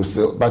 you will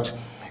sell. But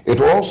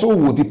it also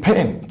will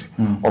depend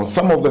on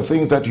some of the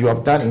things that you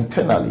have done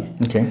internally.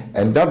 Okay.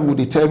 And that will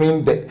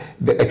determine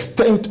the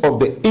extent of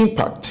the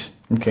impact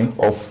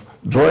of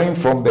drawing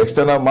from the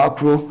external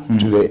macro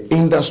to the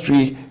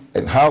industry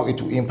and how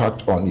it will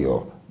impact on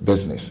your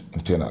business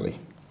internally.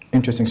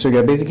 Interesting. So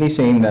you're basically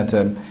saying that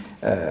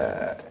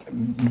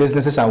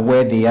businesses are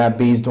where they are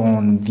based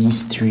on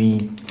these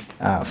three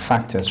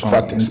factors, from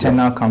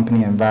internal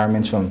company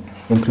environments, from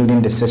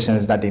including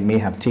decisions that they may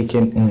have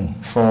taken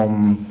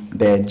from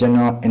the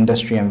general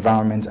industry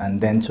environment, and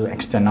then to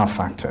external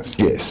factors.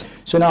 Yes.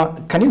 So now,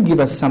 can you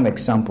give us some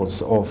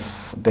examples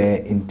of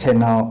the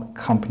internal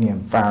company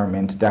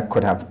environment that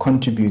could have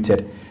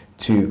contributed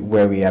to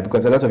where we are?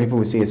 Because a lot of people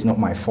will say it's not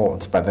my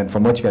fault, but then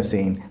from what you are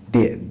saying,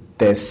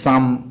 there's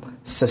some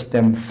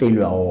system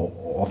failure or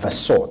of a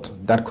sort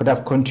that could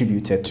have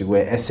contributed to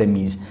where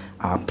SMEs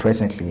are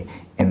presently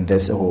in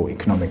this whole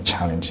economic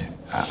challenge.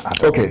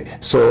 Okay,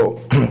 so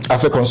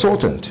as a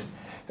consultant,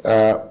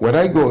 when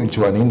I go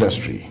into an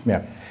industry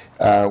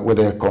with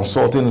a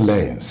consulting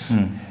lens,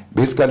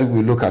 basically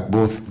we look at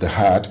both the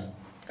hard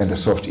and the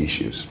soft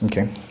issues.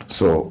 Okay.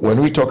 So when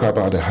we talk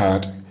about the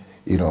hard,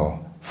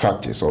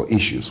 factors or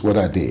issues, what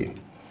are they?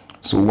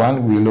 So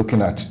one, we're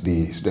looking at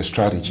the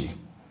strategy.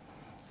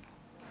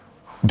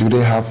 Do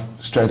they have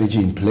strategy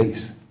in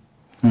place?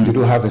 Do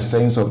they have a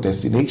sense of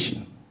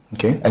destination?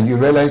 Okay. And you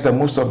realize that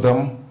most of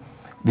them,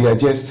 they are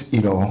just,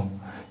 they are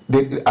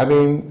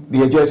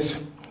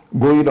just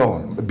going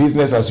on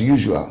business as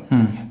usual.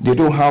 They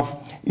don't have,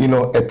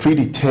 a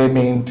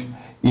predetermined,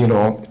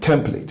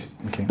 template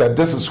that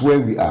this is where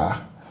we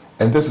are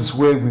and this is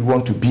where we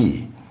want to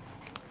be.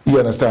 You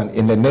understand?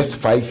 In the next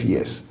 5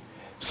 years.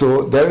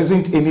 So there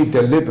isn't any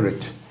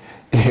deliberate,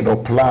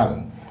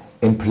 plan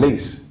in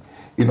place,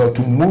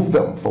 to move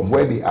them from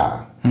where they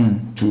are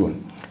to.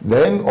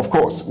 Then, of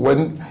course,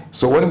 when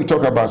we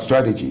talk about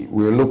strategy,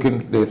 we're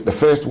looking, the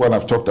first one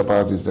I've talked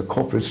about is the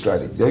corporate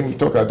strategy. Then we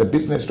talk about the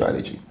business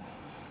strategy.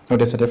 Oh,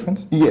 there's a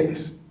difference?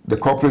 Yes. The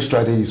corporate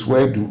strategy is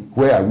where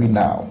are we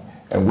now,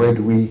 and where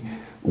do we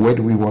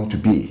want to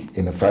be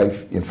in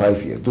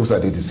 5 years? Those are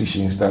the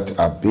decisions that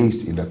are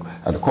based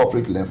at the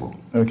corporate level.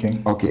 Okay.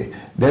 Okay.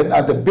 Then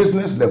at the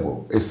business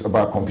level, it's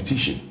about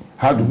competition.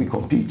 How do we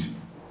compete?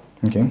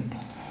 Okay.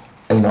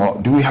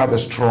 Do we have a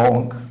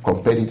strong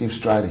competitive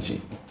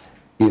strategy,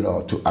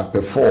 to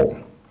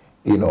outperform,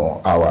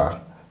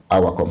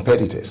 our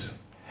competitors?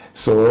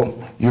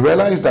 So you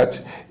realize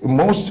that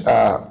most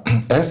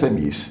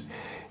SMEs,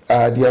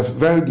 they are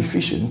very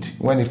deficient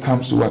when it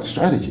comes to what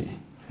strategy.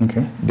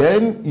 Okay.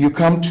 Then you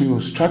come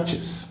to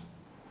structures.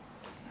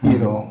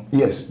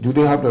 Yes, do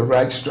they have the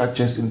right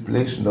structures in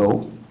place?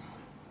 No.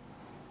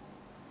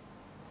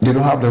 They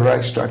don't have the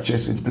right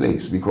structures in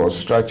place because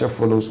structure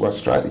follows what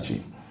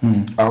strategy.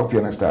 I hope you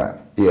understand.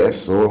 Yes,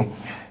 so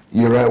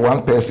you're right,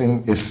 one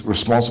person is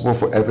responsible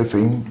for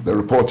everything, the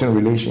reporting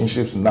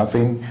relationships,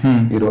 nothing,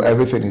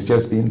 everything is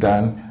just being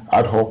done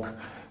ad hoc.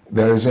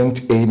 There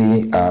isn't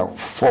any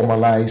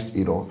formalized,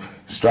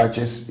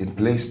 structures in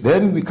place.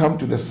 Then we come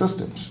to the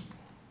systems.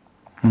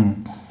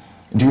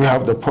 Do you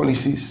have the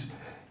policies,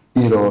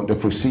 the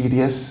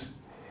procedures,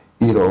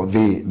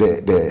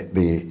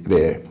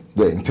 the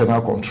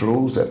internal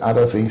controls and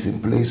other things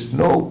in place?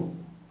 No.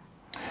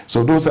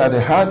 So those are the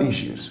hard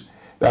issues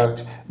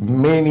that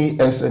many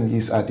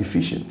SMEs are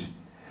deficient.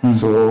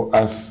 So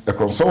as a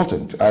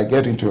consultant, I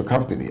get into a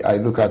company, I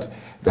look at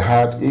the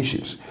hard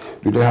issues.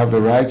 Do they have the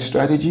right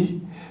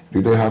strategy?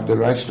 Do they have the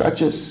right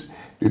structures?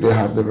 Do they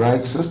have the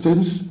right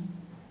systems?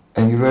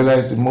 And you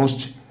realize in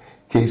most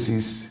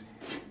cases,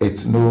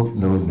 it's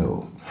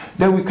no.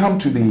 Then we come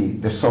to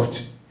the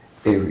soft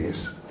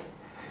areas.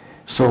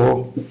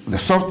 So the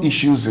soft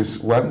issues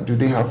is, one, do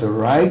they have the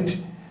right,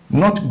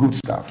 not good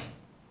staff?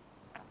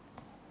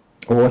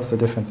 What's the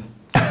difference?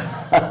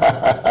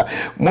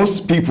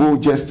 Most people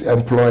just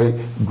employ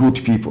good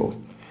people.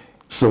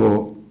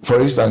 So, for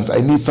instance,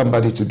 I need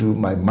somebody to do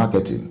my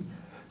marketing.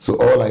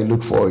 So all I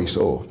look for is,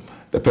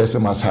 the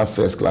person must have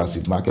first class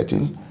in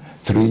marketing,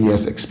 3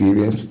 years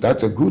experience.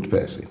 That's a good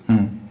person.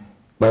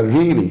 But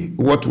really,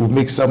 what will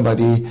make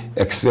somebody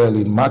excel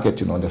in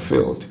marketing on the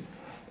field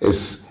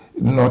is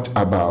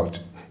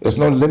it's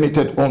not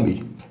limited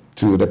only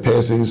to the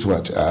person's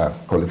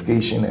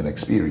qualification and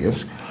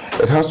experience.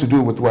 It has to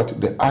do with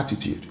the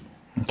attitude.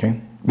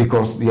 Okay.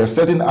 Because there are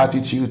certain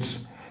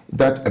attitudes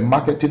that a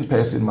marketing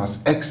person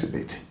must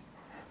exhibit.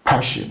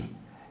 Passion,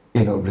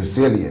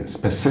 resilience,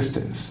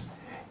 persistence.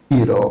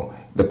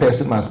 The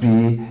person must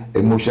be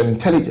emotionally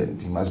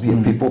intelligent. He must be a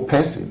people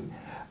person.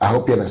 I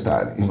hope you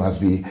understand. He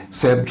must be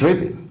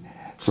self-driven.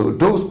 So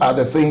those are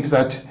the things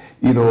that,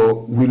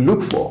 we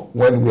look for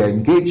when we are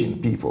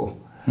engaging people.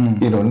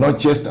 Not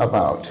just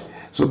about.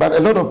 So, but a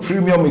lot of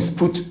premium is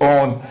put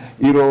on,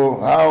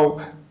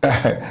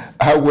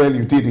 how well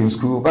you did in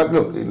school. But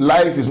look,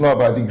 life is not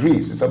about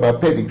degrees. It's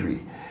about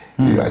pedigree.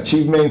 Your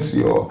achievements,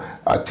 your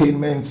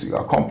attainments, your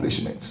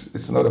accomplishments.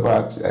 It's not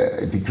about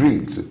a degree.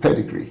 It's a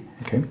pedigree.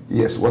 Okay.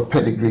 Yes, what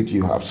pedigree do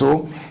you have?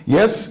 So,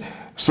 yes.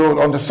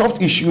 So on the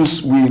soft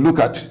issues, we look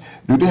at,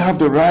 do they have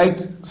the right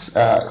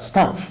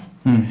staff?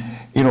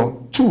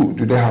 Two,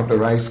 do they have the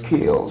right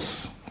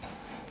skills?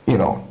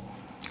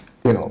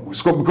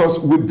 So because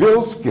we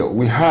build skill,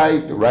 we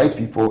hire the right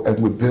people, and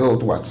we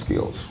build what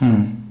skills?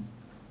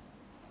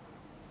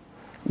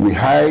 We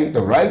hire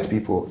the right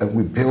people, and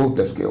we build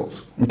the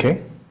skills.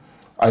 Okay.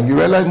 And you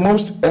realize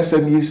most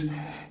SMEs,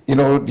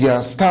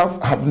 their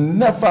staff have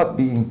never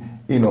been,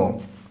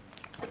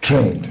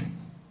 trained.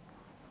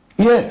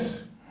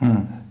 Yes.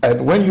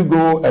 And when you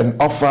go and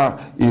offer,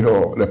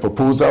 the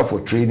proposal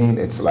for training,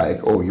 it's like,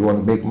 you want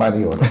to make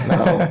money on it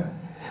now.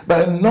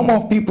 But a number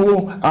of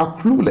people are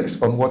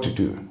clueless on what to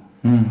do.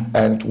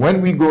 And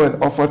when we go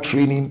and offer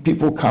training,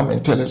 people come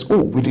and tell us,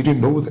 we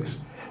didn't know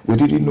this. We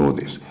didn't know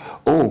this.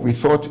 We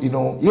thought,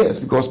 yes,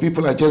 because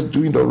people are just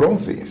doing the wrong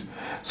things.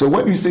 So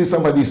when you say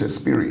somebody is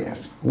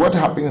experienced, what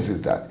happens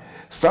is that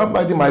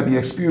somebody might be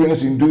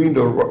experienced in doing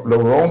the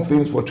wrong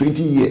things for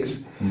 20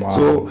 years. Wow.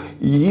 So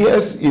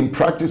years in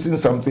practicing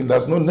something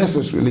does not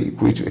necessarily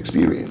equate to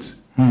experience.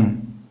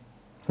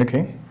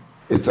 Okay.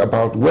 It's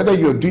about whether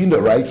you're doing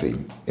the right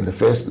thing in the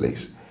first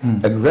place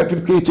and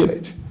replicating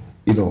it,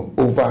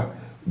 over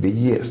the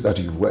years that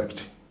you've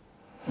worked.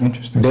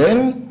 Interesting.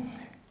 Then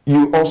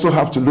you also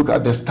have to look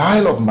at the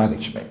style of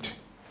management.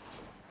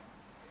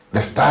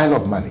 The style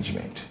of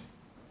management.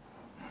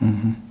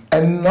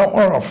 A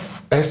number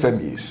of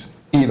SMEs,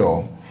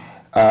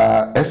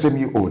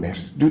 SME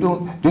owners, they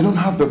don't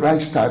have the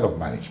right style of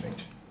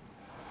management.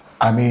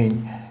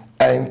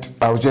 And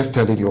I was just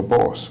telling your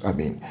boss,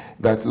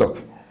 that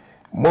look,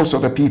 most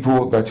of the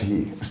people that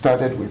he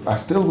started with are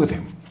still with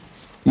him.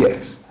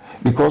 Yes,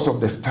 because of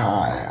the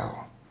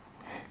style,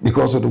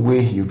 because of the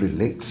way he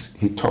relates,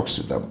 he talks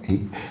to them,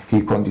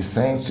 he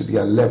condescends to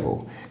their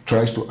level,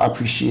 tries to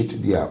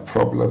appreciate their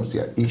problems,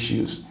 their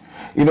issues.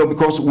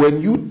 Because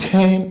when you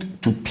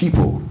tend to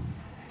people,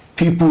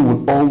 people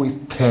will always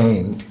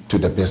tend to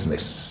the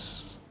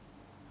business.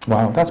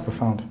 Wow, that's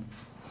profound.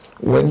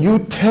 When you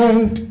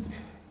tend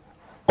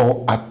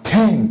or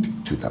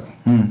attend to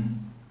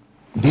them,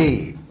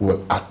 they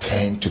will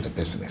attend to the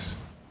business.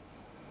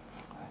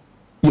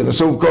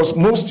 So because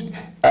most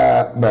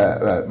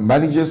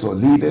managers or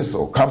leaders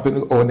or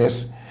company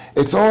owners,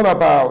 it's all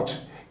about,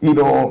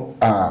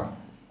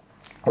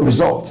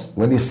 results.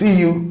 When they see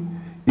you,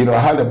 I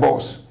had a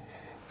boss,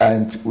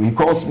 and he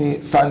calls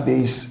me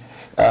Sundays,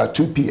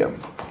 2 p.m.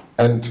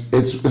 And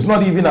it's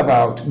not even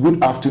about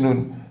good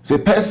afternoon. Say,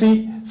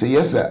 Percy, say,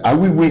 yes, sir, are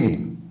we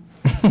winning?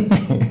 Can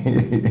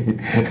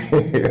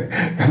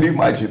you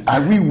imagine?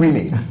 Are we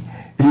winning?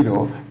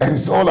 And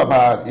it's all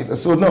about,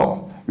 so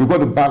no, you've got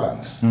to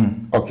balance,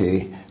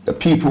 okay, the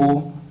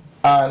people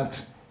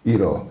and, the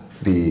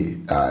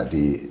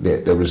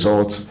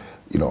results,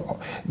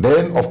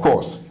 Then, of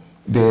course,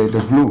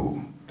 the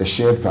glue, the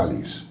shared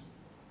values.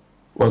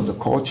 What's the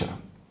culture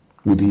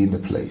within the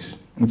place?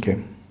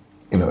 Okay.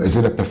 Is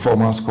it a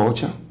performance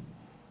culture?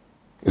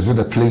 Is it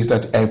a place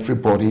that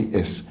everybody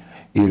is,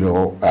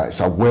 is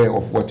aware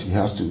of what he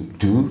has to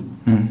do?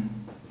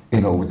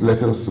 With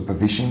little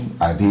supervision,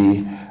 are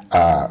they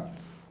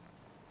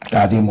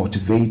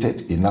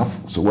motivated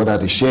enough? So what are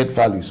the shared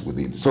values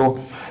within? So,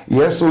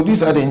 yes, so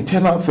these are the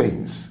internal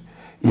things,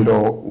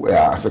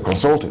 as a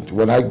consultant,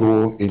 when I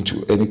go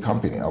into any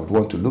company, I would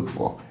want to look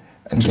for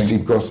and to see,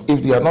 because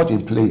if they are not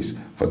in place,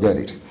 forget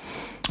it.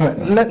 All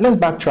right, let's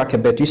backtrack a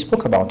bit. You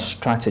spoke about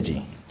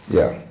strategy.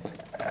 Yeah.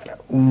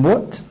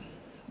 What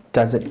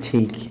does it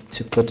take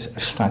to put a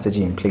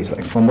strategy in place?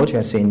 Like from what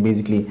you're saying,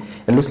 basically,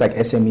 it looks like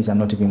SMEs are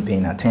not even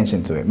paying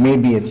attention to it.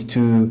 Maybe it's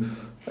too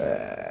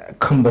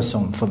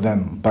cumbersome for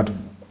them, but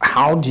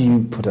how do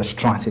you put a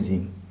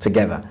strategy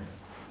together?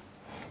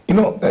 You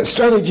know,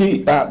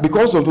 strategy,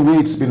 because of the way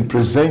it's been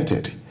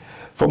presented,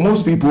 for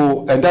most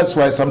people, and that's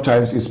why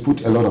sometimes it's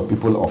put a lot of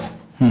people off.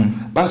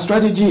 But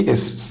strategy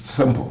is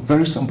simple,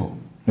 very simple.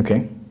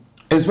 Okay.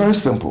 It's very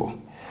simple.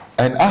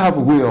 And I have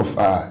a way of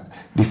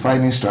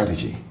defining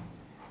strategy.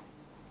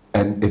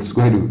 And it's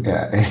going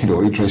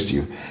to interest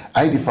you.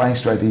 I define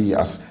strategy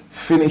as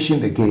finishing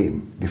the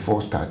game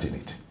before starting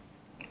it.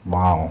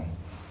 Wow.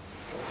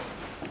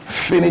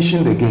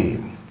 Finishing the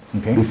game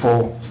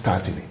before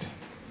starting it.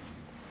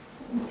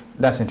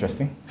 That's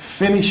interesting.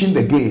 Finishing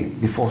the game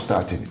before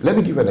starting it. Let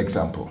me give you an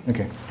example.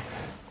 Okay.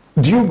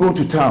 Do you go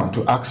to town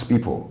to ask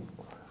people,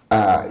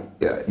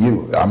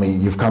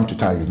 you've come to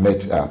town, you've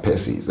met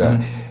Percy,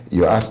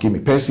 you're asking me,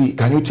 Percy,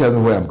 can you tell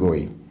me where I'm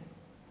going?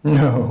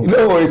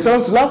 No, it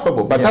sounds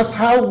laughable, but that's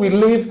how we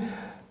live,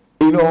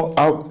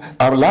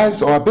 our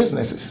lives or our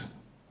businesses.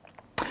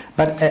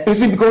 But you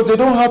see, because they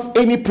don't have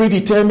any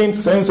predetermined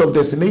sense of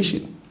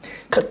destination.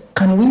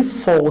 Can we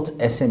fault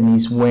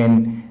SMEs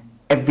when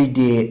every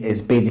day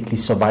is basically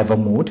survival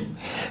mode?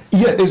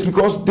 Yeah, it's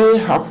because they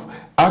have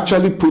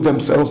actually put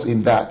themselves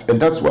in that, and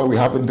that's why we're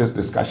having this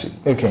discussion.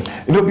 Okay.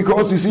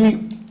 Because you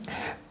see,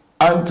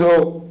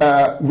 until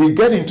we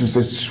get into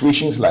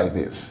situations like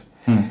this,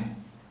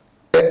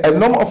 a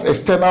number of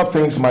external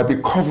things might be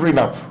covering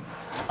up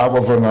our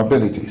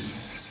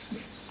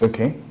vulnerabilities.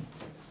 Okay.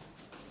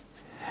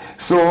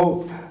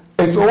 So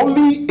it's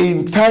only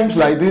in times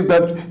like this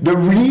that the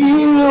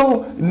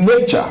real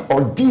nature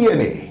or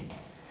DNA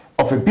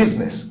of a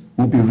business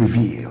will be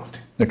revealed.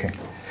 Okay.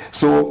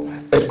 So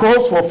it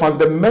calls for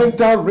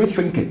fundamental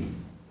rethinking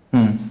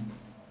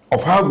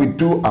of how we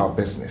do our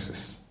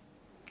businesses.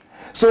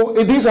 So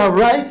these are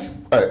right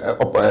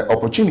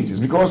opportunities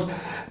because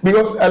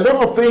a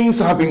lot of things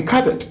have been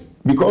covered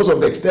because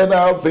of the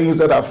external things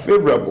that are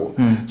favorable.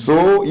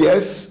 So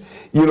yes,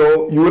 you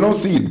will not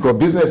see it because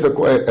business is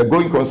a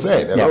going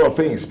concern. A lot of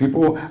things,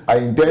 people are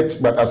in debt,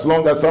 but as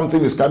long as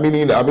something is coming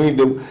in,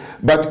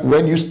 but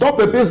when you stop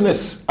a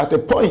business at a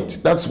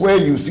point, that's where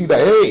you see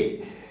that, hey,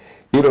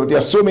 there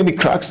are so many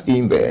cracks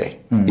in there,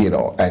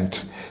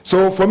 and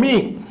so for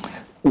me,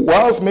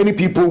 whilst many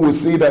people will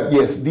say that,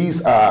 yes,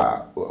 these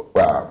are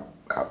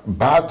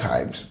bad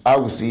times, I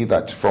will say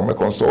that from a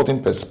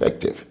consulting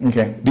perspective,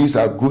 these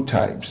are good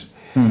times.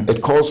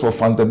 It calls for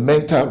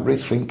fundamental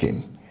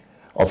rethinking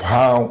of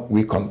how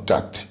we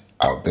conduct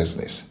our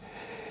business.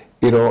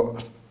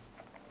 Microsoft,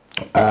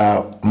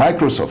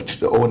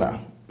 the owner,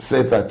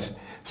 said that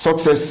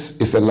success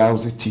is a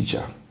lousy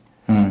teacher.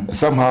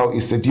 Somehow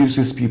it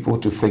seduces people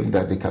to think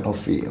that they cannot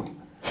fail.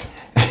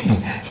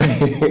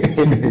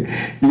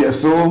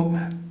 So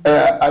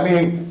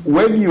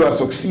when you are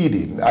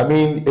succeeding,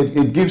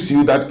 it gives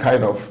you that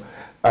kind of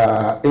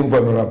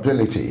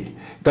invulnerability,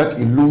 that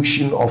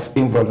illusion of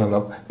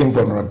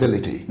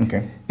invulnerability.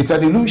 It's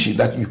an illusion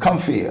that you can't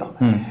fail.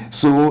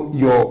 So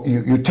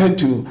you tend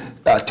to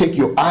take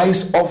your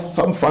eyes off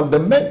some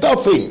fundamental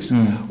things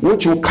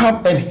which will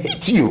come and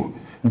hit you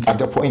at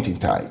a point in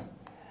time.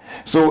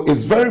 So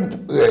it's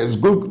good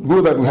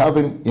that we're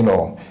having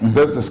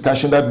this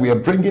discussion, that we are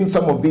bringing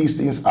some of these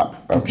things up.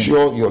 I'm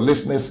sure your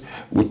listeners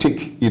will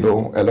take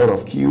a lot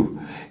of cue,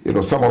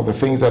 some of the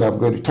things that I'm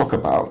going to talk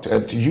about,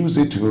 and to use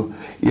it to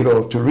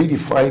to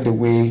redefine the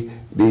way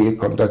they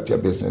conduct their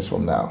business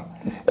from now.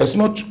 It's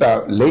not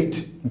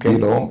late,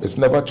 it's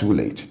never too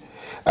late.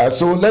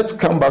 So let's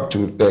come back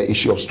to the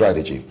issue of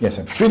strategy. Yes,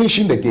 sir.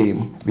 Finishing the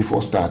game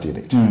before starting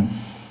it.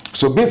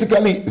 So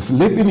basically, it's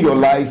living your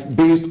life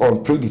based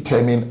on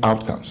predetermined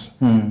outcomes.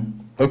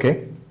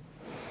 Okay.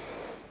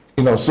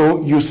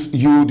 So you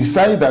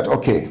decide that,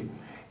 okay,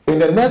 in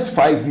the next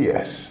 5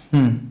 years,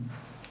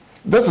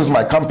 this is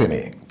my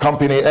company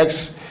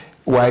X,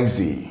 Y,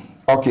 Z.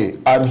 Okay,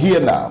 I'm here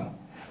now.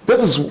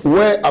 This is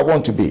where I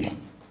want to be.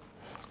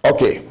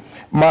 Okay,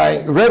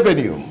 my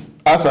revenue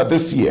as of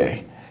this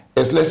year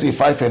is, let's say,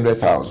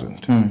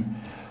 500,000.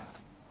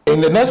 In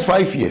the next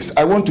 5 years,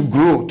 I want to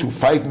grow to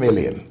 5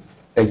 million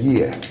a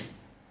year.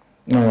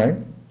 All right.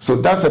 So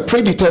that's a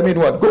predetermined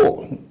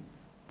goal.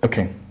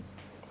 Okay.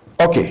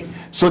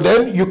 So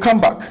then you come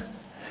back.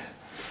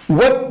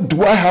 What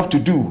do I have to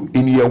do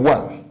in year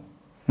 1?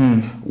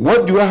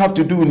 What do I have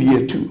to do in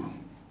year 2?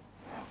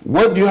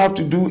 What do you have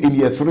to do in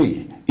year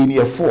 3, in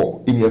year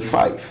 4, in year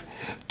 5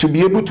 to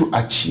be able to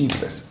achieve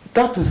this?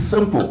 That is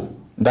simple.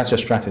 That's your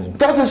strategy.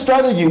 That's a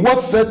strategy. What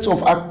set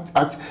of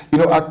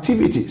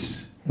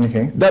activities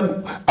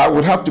that I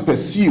would have to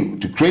pursue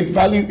to create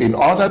value in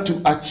order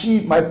to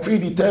achieve my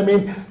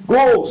predetermined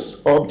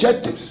goals or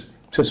objectives?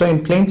 So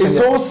in plain terms, it's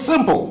so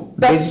simple.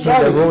 That's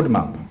strategy. The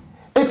roadmap.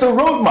 It's a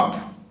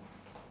roadmap.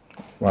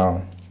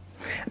 Wow.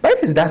 But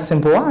if it's that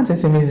simple, why aren't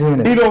SMEs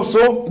doing it?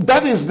 So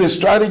that is the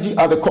strategy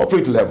at the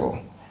corporate level.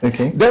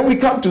 Okay. Then we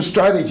come to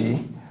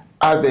strategy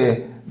at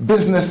the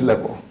business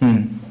level.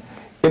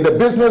 In the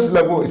business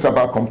level, it's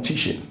about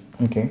competition.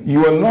 Okay.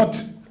 You are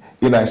not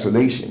in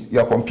isolation.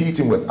 You are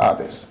competing with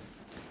others.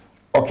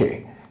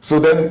 Okay. So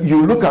then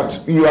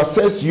you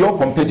assess your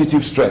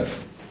competitive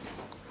strength.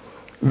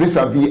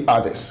 vis-a-vis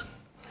others.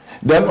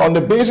 Then on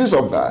the basis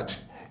of that,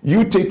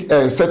 you take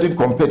a certain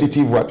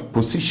competitive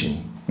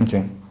position.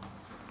 Okay.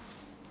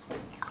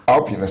 I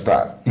hope you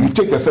understand. You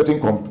take a certain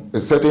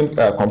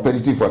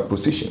competitive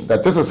position,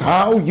 that this is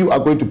how you are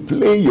going to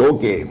play your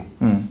game.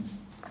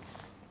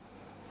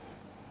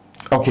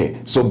 Okay,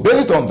 so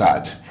based on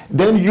that,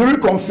 then you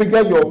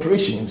reconfigure your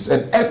operations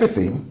and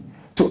everything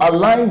to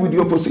align with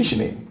your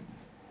positioning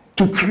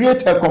to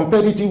create a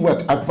competitive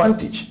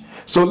advantage.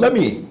 So let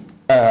me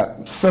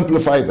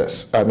simplify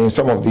this. I mean,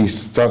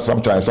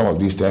 sometimes some of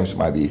these terms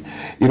might be,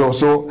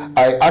 so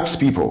I ask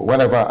people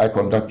whenever I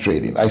conduct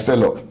trading, I say,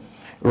 look,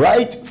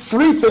 write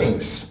 3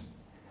 things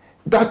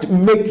that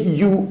make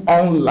you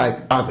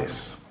unlike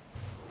others.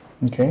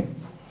 Okay.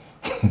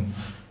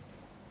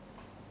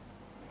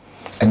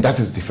 And that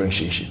is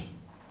differentiation.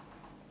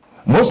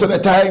 Most of the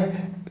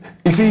time,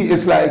 you see,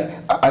 it's like,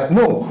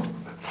 no,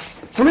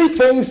 3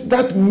 things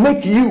that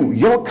make you,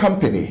 your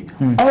company,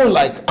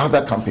 unlike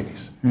other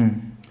companies.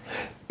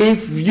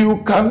 If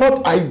you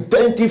cannot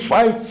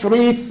identify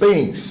 3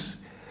 things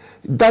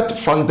that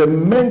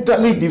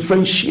fundamentally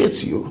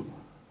differentiates you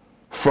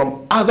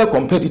from other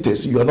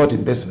competitors, you are not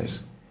in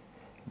business.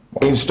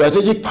 In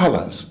strategic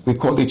parlance, we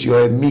call it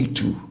you're a me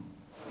too.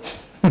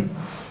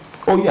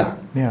 Oh yeah.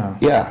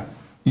 Yeah.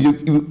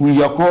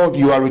 You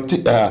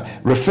are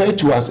referred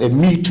to as a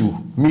me too.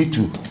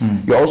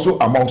 You're also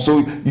among, so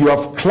you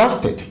have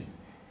clustered.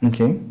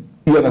 Okay.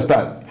 You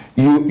understand?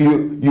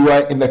 You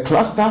are in a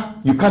cluster,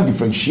 you can't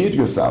differentiate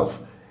yourself,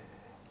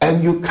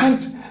 and you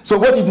can't. So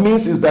what it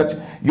means is that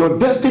your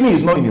destiny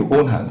is not in your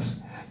own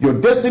hands. Your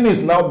destiny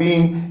is now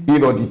being,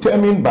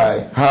 determined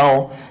by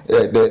how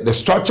the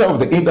structure of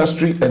the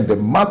industry and the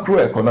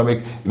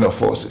macroeconomic,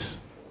 forces,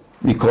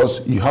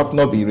 because you have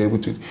not been able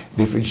to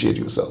differentiate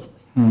yourself.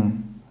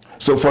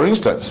 So, for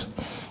instance,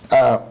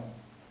 a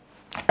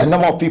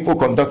number of people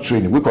conduct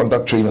training. We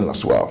conduct training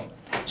as well.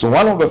 So,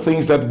 one of the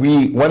things that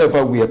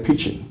whenever we are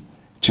pitching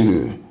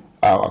to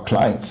our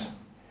clients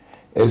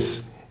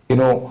is,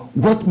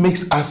 what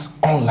makes us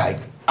unlike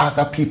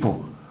other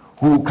people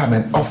who come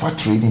and offer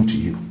training to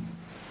you.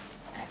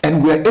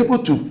 And we are able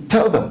to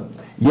tell them,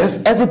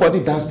 yes,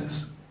 everybody does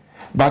this.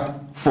 But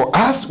for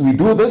us, we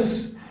do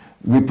this,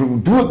 we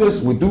do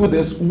this,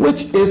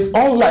 which is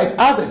unlike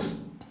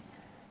others.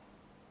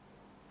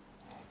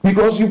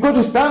 Because you've got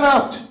to stand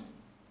out.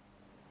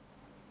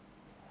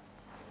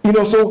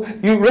 So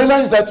you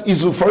realize that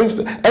is, for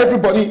instance,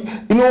 everybody,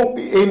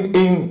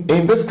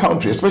 in this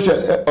country,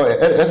 especially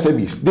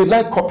SMEs, they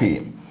like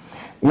copying.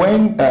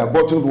 When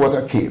bottled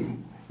water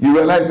came, you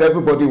realize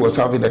everybody was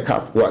having a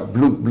cup,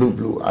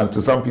 blue, and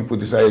to some people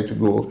decided to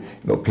go,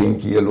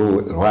 pink,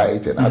 yellow,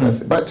 white, and other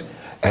things. But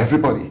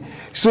everybody.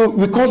 So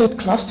we call it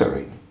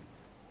clustering.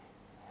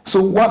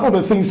 So one of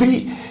the things,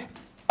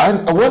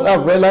 and what I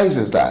realize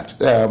is that,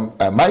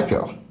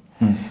 Michael,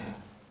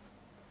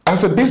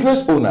 as a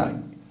business owner,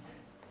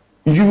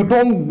 you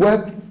don't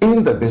work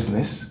in the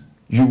business,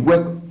 you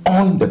work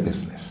on the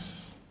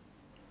business.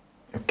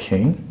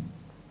 Okay.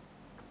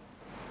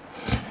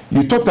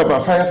 You talked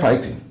about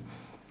firefighting.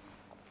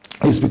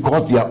 It's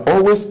because they are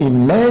always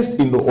immersed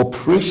in the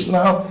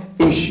operational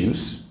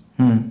issues,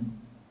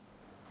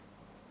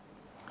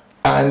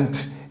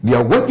 and they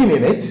are working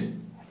in it,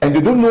 and they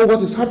don't know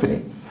what is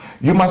happening.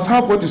 You must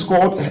have what is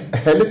called a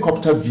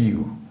helicopter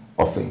view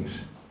of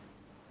things.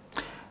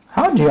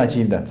 How do you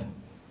achieve that?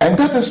 And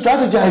that is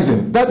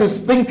strategizing, that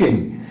is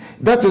thinking,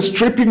 that is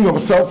stripping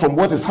yourself from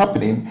what is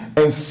happening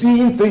and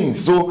seeing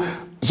things. So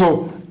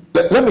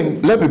let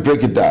me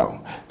break it down.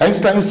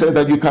 Einstein said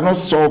that you cannot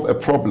solve a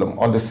problem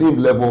on the same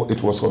level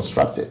it was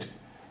constructed.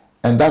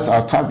 And that's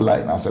our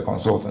tagline as a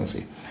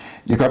consultancy.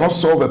 You cannot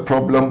solve a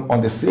problem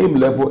on the same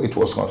level it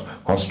was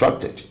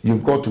constructed.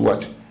 You've got to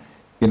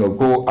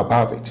go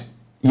above it.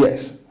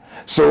 Yes.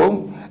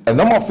 So a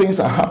number of things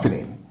are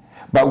happening,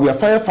 but we are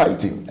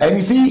firefighting. And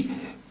you see,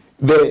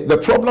 the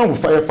problem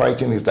with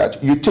firefighting is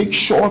that you take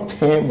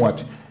short-term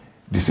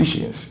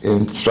decisions.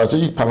 In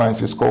strategic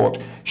parlance, it's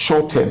called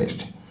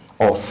short-termist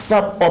or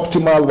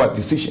suboptimal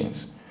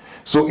decisions.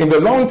 So in the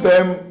long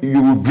term,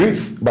 you will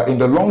breathe, but in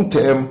the long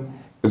term,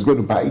 it's going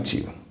to bite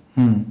you.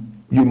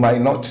 You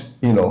might not,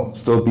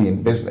 still be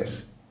in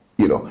business,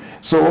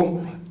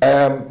 So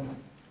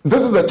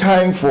this is a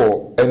time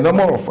for a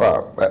number of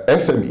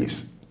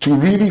SMEs to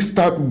really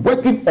start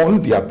working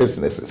on their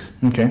businesses.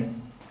 Okay.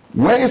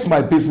 Where is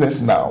my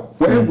business now?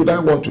 Where do I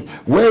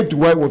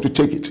want to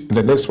take it in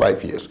the next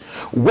 5 years?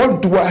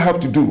 What do I have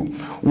to do?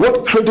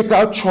 What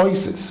critical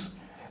choices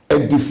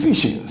and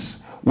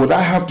decisions would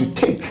I have to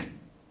take?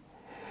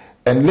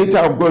 And later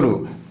I'm going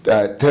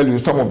to tell you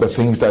some of the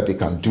things that they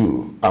can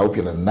do, I hope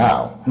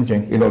now,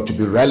 to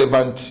be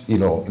relevant, in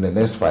the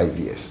next 5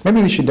 years.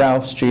 Maybe we should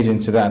dive straight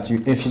into that.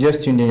 If you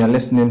just tuned in, you're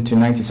listening to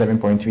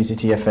 97.3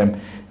 City FM.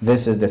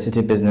 This is the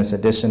City Business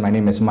Edition. My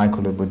name is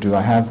Michael Obodu.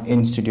 I have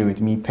in studio with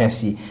me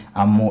Percy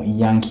Amo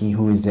Yankee,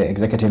 who is the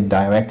Executive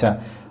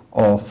Director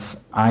of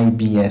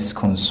IBS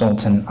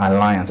Consulting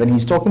Alliance. And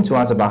he's talking to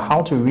us about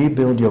how to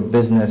rebuild your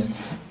business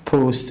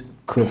post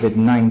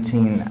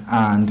COVID-19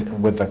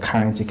 and with the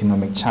current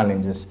economic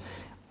challenges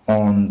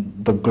on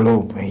the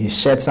globe. He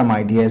shared some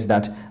ideas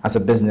that as a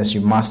business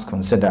you must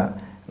consider,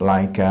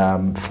 like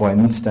for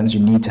instance, you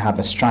need to have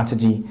a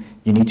strategy,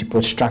 you need to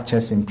put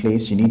structures in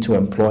place, you need to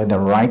employ the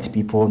right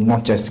people,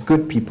 not just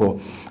good people,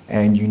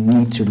 and you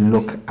need to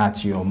look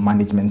at your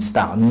management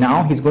style.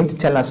 Now he's going to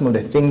tell us some of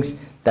the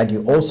things that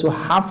you also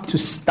have to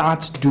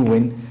start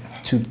doing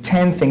to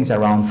turn things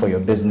around for your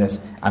business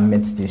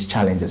amidst these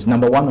challenges.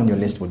 Number one on your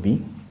list would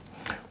be?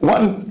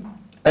 One,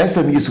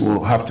 SMEs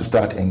will have to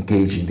start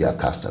engaging their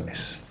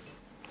customers.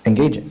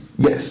 Engaging?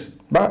 Yes.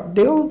 But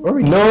they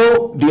already...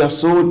 No, they are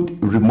so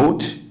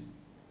remote.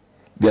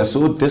 They are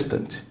so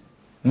distant.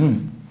 They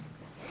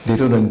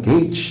don't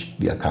engage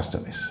their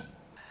customers.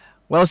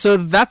 Well, so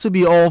that will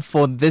be all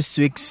for this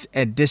week's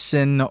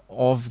edition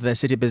of the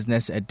City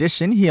Business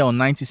Edition here on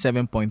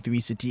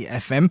 97.3 City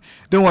FM.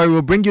 Don't worry,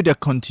 we'll bring you the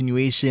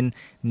continuation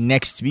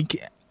next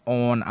week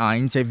on our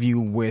interview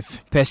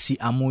with Percy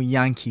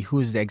Amoyanki,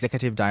 who's the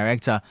Executive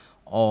Director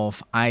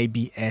of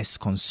IBS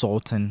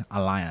Consulting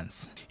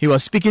Alliance. He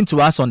was speaking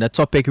to us on the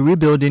topic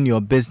rebuilding your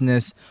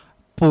business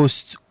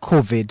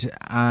post-COVID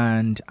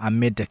and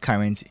amid the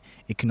current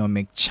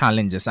economic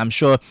challenges. I'm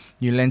sure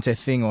you learned a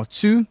thing or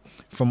two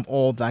from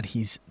all that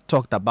he's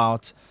talked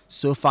about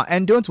so far.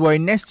 And don't worry,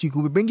 next week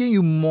we'll be bringing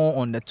you more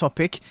on the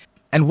topic.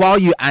 And while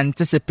you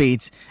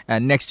anticipate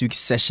next week's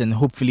session,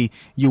 hopefully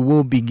you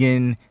will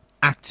begin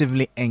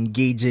actively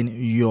engaging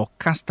your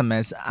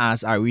customers,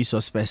 as our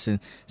resource person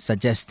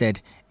suggested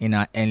in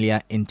our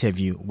earlier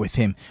interview with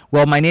him.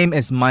 Well, my name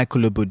is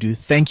Michael Obodu.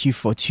 Thank you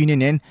for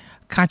tuning in.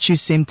 Catch you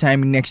same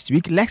time next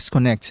week. Let's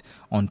connect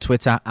on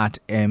Twitter at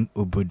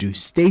 @mobodu.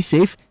 Stay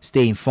safe,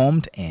 stay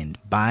informed, and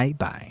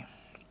bye-bye.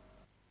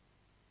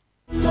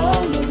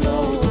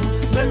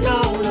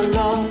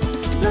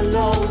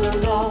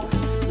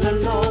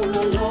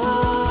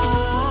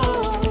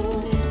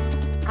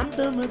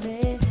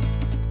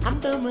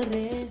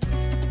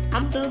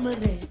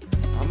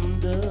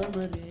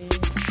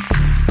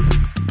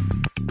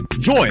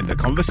 Join the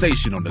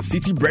conversation on the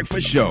City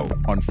Breakfast Show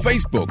on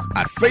Facebook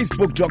at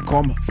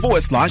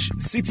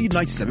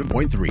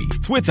facebook.com/City97.3,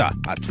 Twitter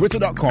at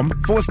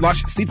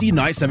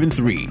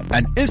twitter.com/City973,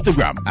 and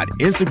Instagram at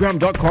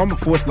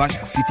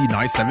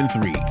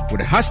instagram.com/City973 with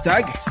the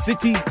hashtag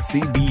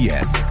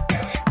CityCBS.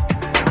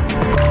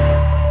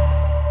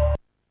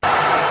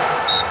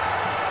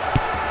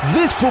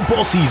 This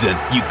football season,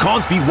 you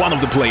can't be one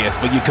of the players,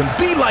 but you can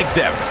be like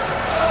them.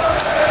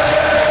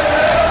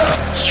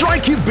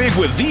 Strike it big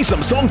with these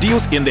Samsung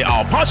deals in the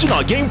Our Passion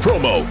Our Game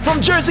promo.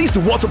 From jerseys to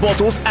water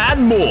bottles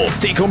and more.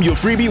 Take home your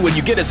freebie when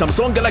you get a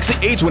Samsung Galaxy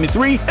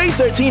A23,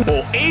 A13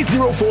 or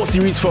A04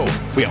 series phone.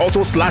 We're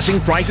also slashing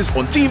prices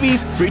on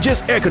TVs,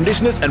 fridges, air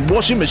conditioners and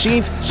washing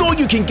machines so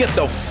you can get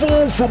the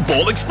full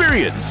football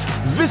experience.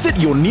 Visit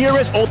your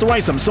nearest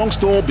authorized Samsung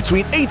store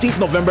between 18th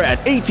November and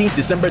 18th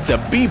December to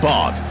be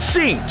part.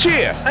 Sing,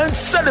 cheer and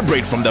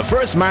celebrate from the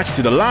first match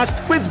to the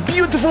last with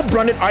beautiful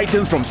branded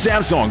items from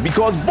Samsung,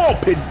 because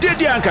Bob did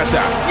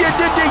Yankasa.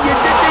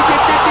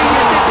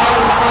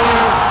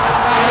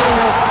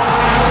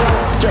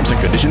 Terms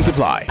and conditions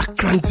apply.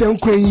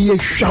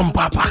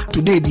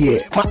 Today,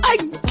 dear, but I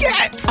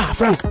get.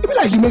 Frank, it be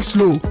like you make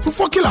slow for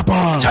 4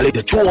 kilopon. Charlie,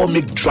 the 2 all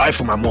make dry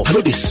for my mouth. I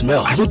know the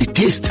smell, I know the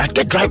taste. I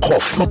get dry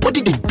cough. My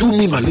body they do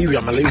me malaria.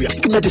 I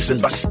take medicine,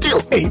 but still.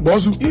 Hey,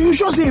 boss, you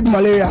sure say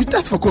malaria? You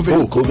test for COVID.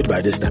 Oh, COVID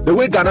by this time. The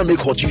way Ghana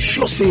make hot, you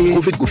sure say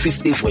COVID go fit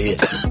stay for here.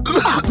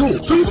 No,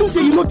 so you mean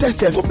say you no test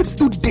there? COVID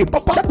still day,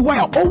 Papa. That's why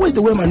I always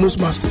the wear my nose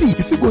mask. See,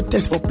 if you go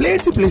test for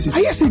plenty places,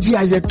 I hear say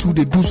GIZ2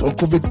 they do some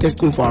COVID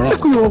testing for around.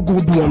 Like we all go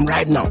do them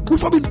right now. We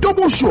probably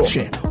double sure.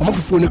 I'm off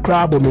for the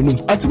crab or menu.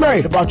 Auntie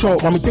Mary, about your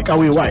mommy take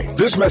away why.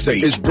 This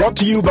message is brought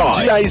to you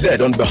by GIZ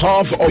on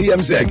behalf of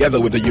EMZ, together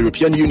with the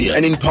European Union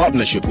and in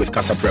partnership with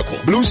Casapreco,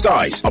 Blue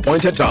Skies,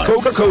 Appointed Time,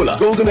 Coca-Cola,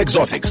 Golden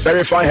Exotics,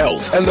 Verify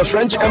Health, and the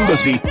French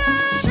Embassy.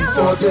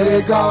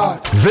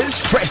 This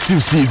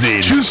festive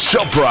season, choose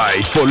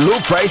ShopRite for low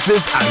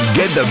prices and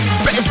get the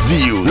best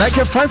deals. Like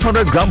a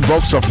 500-gram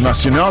box of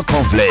National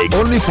Cornflakes,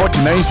 only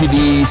 49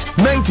 CDs,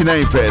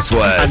 99 pesos,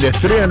 and a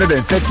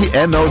 330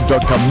 ml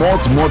Dr.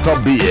 Malt Motor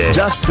Beer,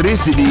 just 3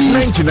 CDs,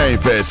 99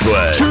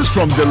 pesos. Choose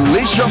from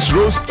delicious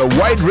roast, a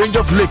wide range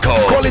of liquor,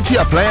 quality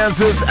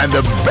appliances, and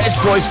the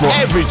best toys for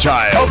every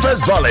child.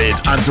 Offers valid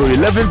until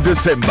 11th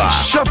December.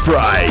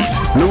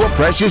 ShopRite, lower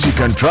prices you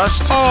can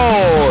trust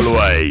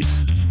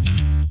always.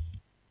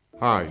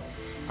 Hi,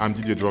 I'm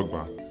Didier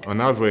Drogba. On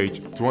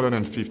average,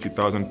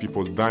 250,000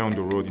 people die on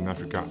the road in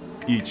Africa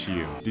each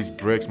year. This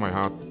breaks my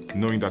heart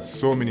knowing that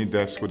so many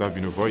deaths could have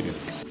been avoided.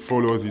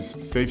 Follow these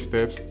safe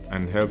steps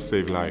and help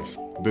save lives.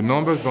 The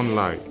numbers don't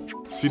lie.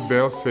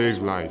 Seatbelts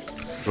save lives.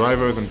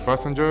 Drivers and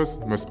passengers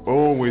must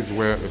always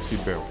wear a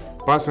seatbelt.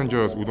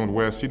 Passengers who don't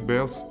wear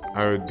seatbelts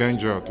are a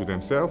danger to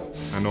themselves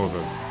and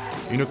others.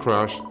 In a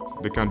crash,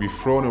 they can be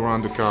thrown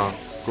around the car,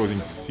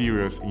 causing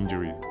serious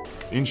injury.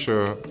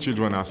 Ensure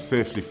children are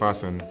safely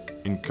fastened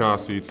in car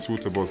seats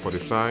suitable for the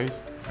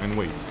size and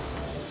weight.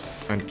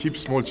 And keep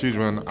small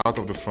children out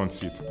of the front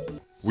seat.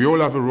 We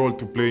all have a role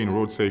to play in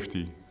road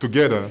safety.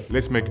 Together,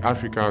 let's make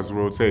Africa's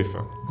road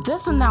safer.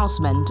 This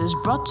announcement is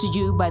brought to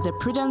you by the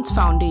Prudent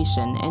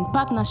Foundation in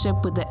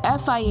partnership with the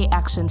FIA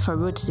Action for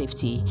Road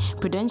Safety,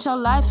 Prudential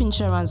Life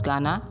Insurance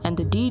Ghana, and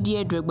the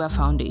Didier Drogba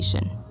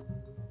Foundation.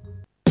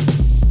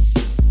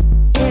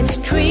 It's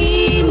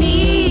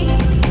creamy,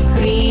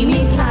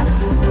 creamy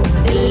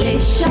plus,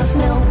 delicious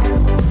milk,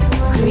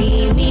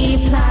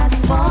 creamy plus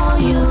for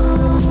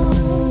you.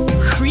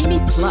 Creamy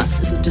Plus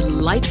is a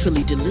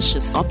delightfully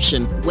delicious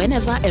option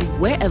whenever and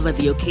wherever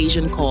the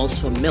occasion calls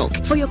for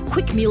milk. For your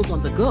quick meals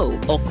on the go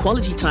or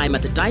quality time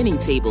at the dining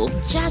table,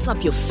 jazz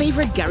up your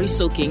favorite Gary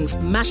soakings,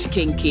 mashed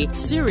kinky,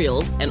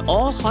 cereals, and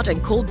all hot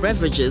and cold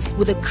beverages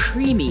with a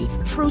creamy,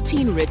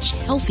 protein-rich,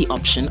 healthy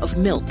option of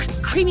milk.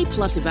 Creamy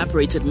Plus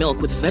evaporated milk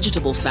with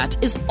vegetable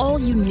fat is all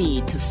you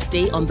need to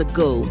stay on the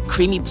go.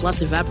 Creamy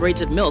Plus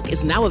evaporated milk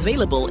is now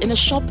available in a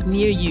shop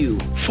near you.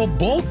 For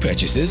bulk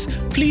purchases,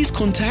 please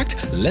contact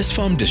Les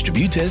Farm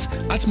Distributors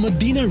at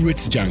Medina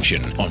Ritz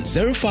Junction on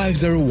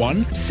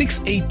 0501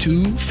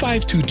 682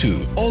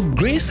 522, or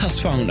Grace has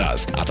found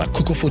us at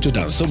Akoko Photo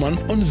Dansoman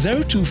on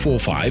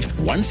 0245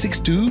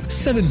 162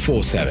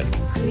 747.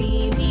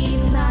 Creamy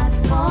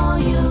plus for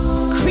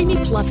you. Creamy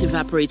Plus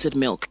evaporated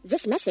milk.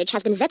 This message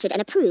has been vetted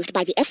and approved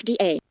by the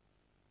FDA.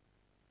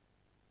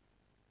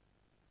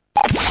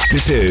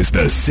 This is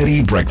the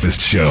City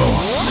Breakfast Show,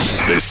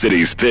 the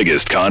city's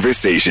biggest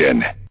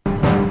conversation.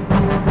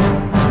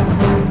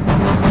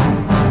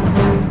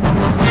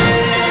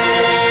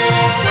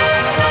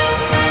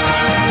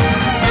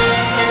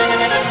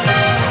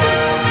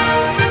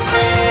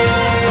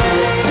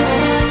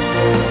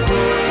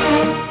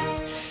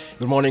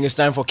 Good morning, it's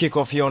time for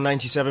kickoff here on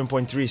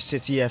 97.3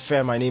 City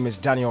FM. My name is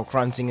Daniel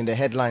Cranting. In the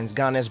headlines,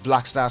 Ghana's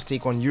Black Stars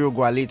take on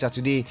Uruguay later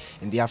today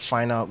in their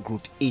final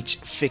Group H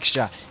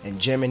fixture,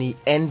 and Germany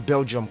and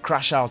Belgium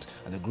crash out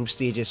at the group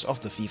stages of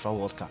the FIFA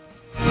World Cup.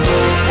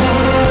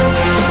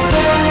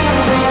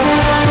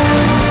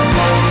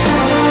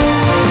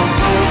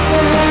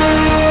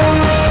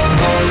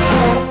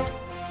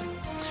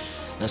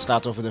 Let's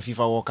start off with the FIFA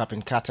World Cup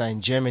in Qatar,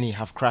 and Germany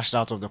have crashed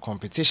out of the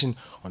competition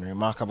on a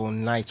remarkable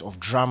night of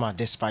drama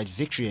despite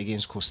victory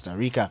against Costa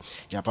Rica.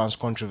 Japan's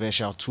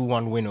controversial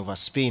 2-1 win over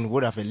Spain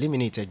would have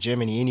eliminated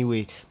Germany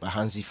anyway, but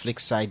Hansi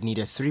Flick's side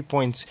needed 3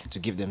 points to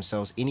give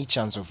themselves any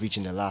chance of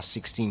reaching the last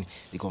 16.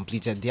 They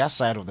completed their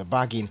side of the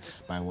bargain,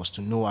 but it was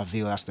to no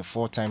avail as the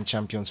four-time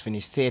champions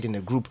finished third in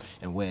the group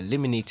and were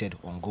eliminated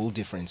on goal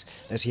difference.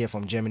 Let's hear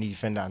from Germany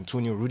defender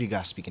Antonio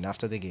Rudiger speaking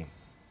after the game.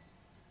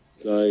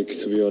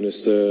 To be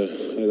honest,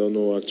 I don't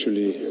know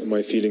actually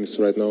my feelings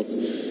right now.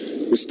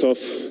 It's tough,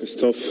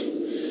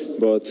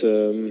 but at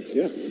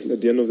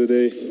the end of the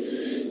day,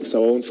 it's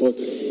our own fault.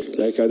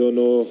 I don't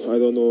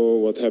know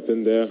what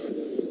happened there.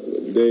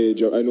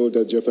 I know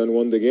that Japan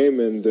won the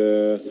game, and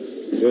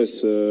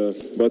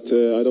but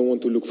I don't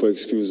want to look for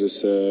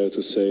excuses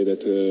to say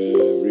that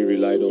we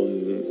relied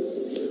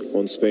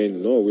on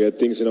Spain. No, we had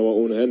things in our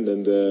own hand,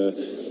 and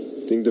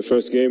I think the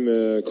first game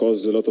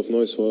caused a lot of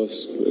noise for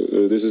us.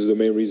 This is the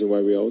main reason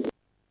why we're out.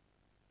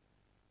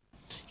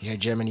 You heard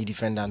Germany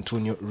defender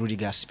Antonio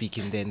Rudiger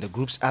speaking there. In the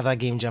group's other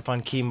game,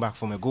 Japan came back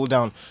from a goal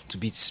down to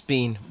beat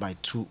Spain by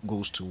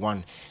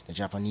 2-1. The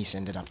Japanese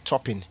ended up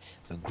topping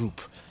the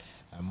group.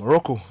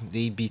 Morocco,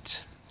 they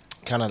beat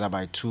Canada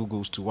by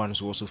 2-1,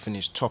 so also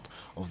finished top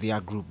of their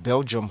group.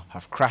 Belgium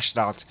have crashed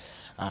out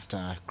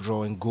after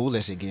drawing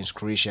goalless against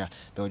Croatia.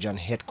 Belgian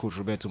head coach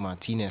Roberto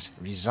Martinez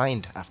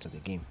resigned after the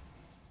game.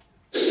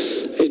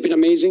 It's been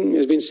amazing.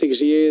 It's been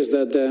 6 years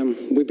that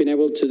we've been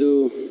able to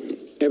do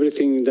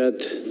everything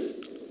that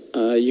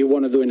you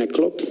want to do in a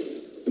club.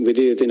 We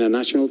did it in a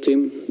national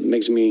team. It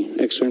makes me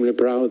extremely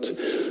proud.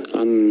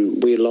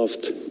 And we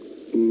loved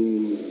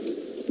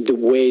the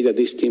way that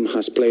this team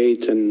has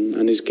played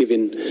and is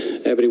giving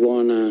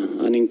everyone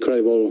an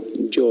incredible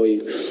joy.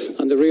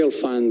 And the real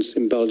fans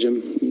in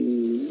Belgium,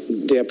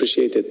 they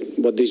appreciated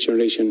what this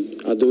generation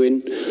are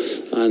doing.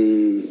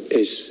 And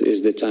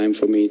it's the time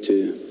for me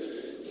to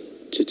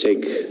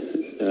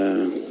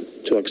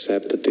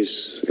accept that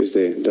this is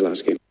the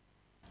last game.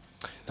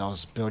 That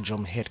was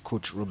Belgium head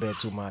coach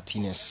Roberto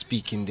Martinez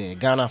speaking there.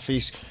 Ghana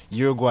face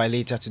Uruguay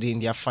later today in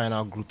their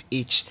final Group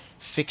H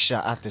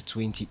fixture at the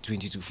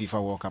 2022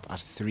 FIFA World Cup at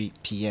 3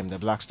 p.m. The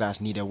Black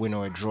Stars need a win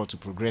or a draw to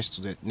progress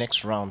to the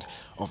next round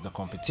of the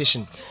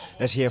competition.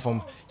 Let's hear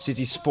from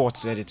City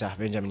Sports editor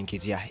Benjamin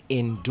Nketia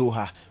in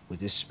Doha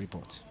with this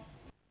report.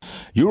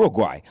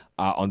 Uruguay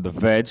are on the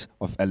verge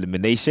of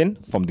elimination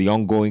from the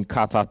ongoing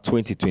Qatar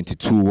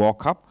 2022 World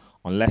Cup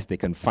unless they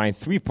can find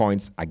 3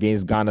 points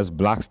against Ghana's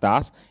Black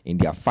Stars in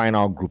their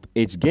final Group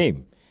H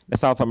game. The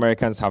South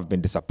Americans have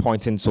been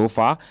disappointing so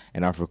far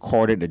and have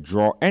recorded a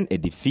draw and a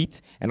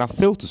defeat and have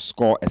failed to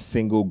score a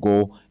single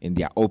goal in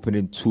their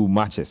opening 2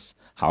 matches.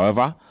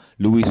 However,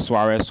 Luis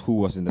Suarez, who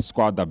was in the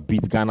squad that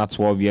beat Ghana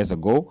 12 years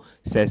ago,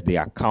 says they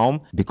are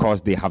calm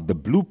because they have the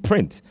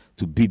blueprint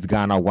to beat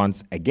Ghana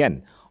once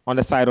again. On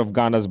the side of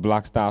Ghana's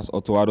Black Stars,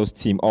 Otoado's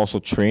team also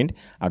trained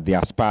at the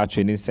Aspire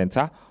Training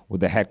Center,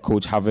 with the head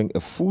coach having a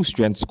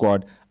full-strength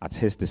squad at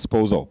his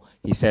disposal.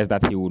 He says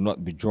that he will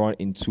not be drawn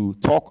into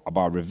talk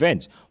about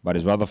revenge, but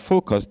is rather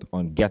focused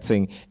on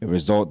getting a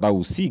result that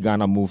will see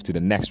Ghana move to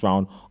the next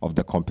round of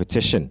the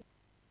competition.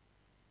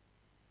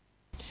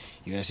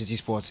 City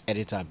Sports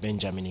editor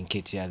Benjamin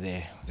Nketia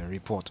there, the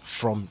report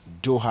from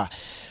Doha.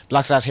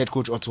 Black Stars head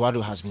coach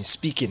Otoado has been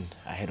speaking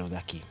ahead of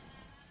that game.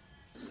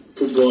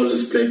 Football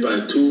is played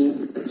by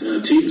two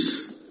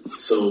teams.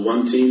 So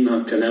one team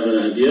can have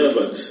an idea,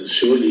 but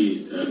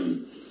surely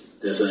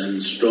there's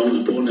a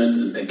strong opponent,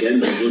 and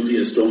again there will be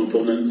a strong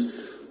opponent,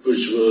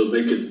 which will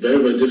make it very,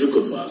 very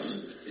difficult for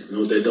us.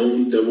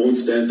 They won't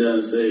stand there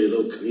and say,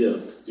 "Look, here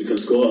you can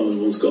score," and we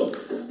won't score.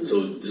 So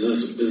this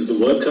is the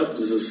World Cup.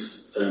 This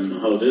is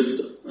how it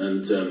is,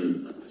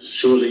 and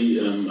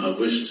surely I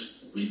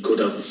wished we could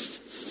have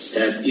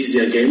had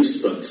easier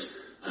games, but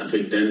I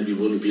think then we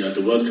wouldn't be at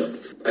the World Cup.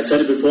 I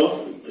said it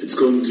before. It's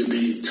going to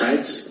be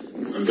tight.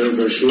 I'm very,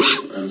 very sure.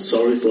 I'm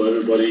sorry for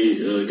everybody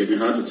getting a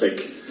heart attack.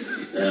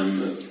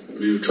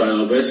 We will try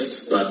our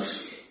best, but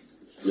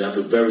we have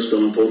a very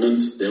strong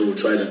opponent. They will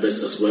try their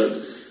best as well.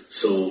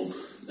 So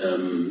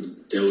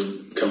they will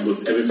come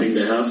with everything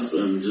they have.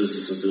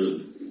 This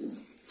is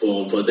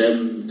for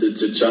them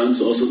the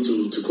chance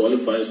also to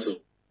qualify. So.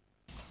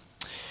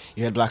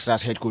 You heard Black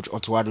Stars head coach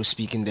Otoado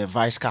speaking. The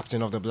vice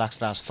captain of the Black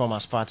Stars,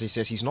 Thomas Partey,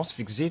 says he's not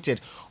fixated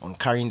on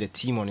carrying the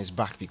team on his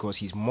back because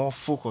he's more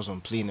focused on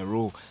playing a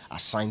role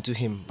assigned to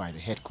him by the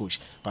head coach.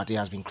 Partey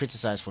has been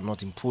criticised for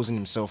not imposing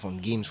himself on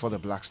games for the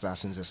Black Stars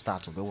since the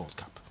start of the World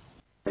Cup.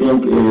 I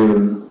think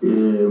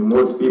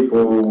most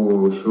people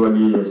will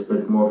surely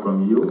expect more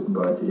from you,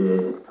 but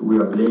we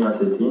are playing as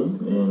a team,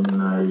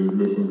 and I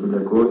listen to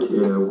the coach.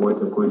 What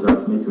the coach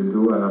asks me to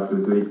do, I have to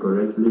do it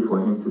correctly for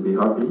him to be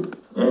happy.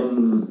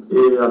 And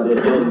at the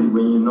end,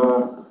 when you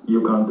know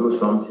you can do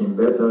something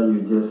better,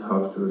 you just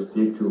have to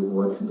stick to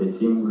what the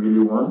team really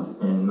wants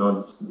and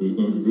not the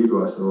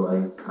individual. So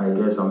I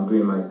guess I'm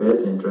doing my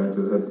best and trying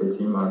to help the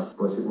team as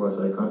possible as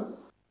I can.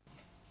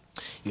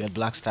 You had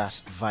Black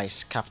Stars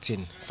vice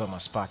captain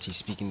Thomas Partey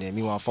speaking there.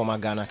 Meanwhile, former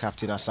Ghana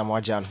captain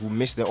Asamoah Gyan, who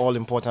missed the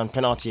all-important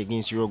penalty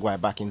against Uruguay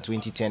back in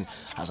 2010,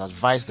 has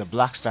advised the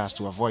Black Stars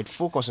to avoid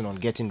focusing on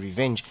getting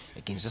revenge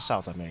against the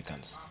South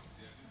Americans.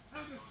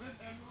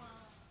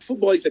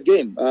 Football is a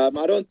game.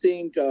 I don't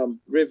think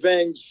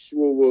revenge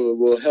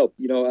will help.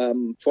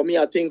 For me,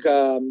 I think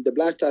the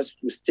Black Stars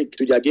will stick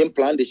to their game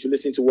plan. They should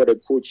listen to what the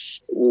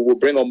coach will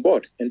bring on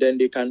board, and then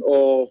they can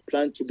all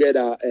plan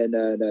together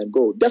and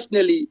go.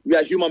 Definitely, we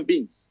are human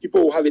beings.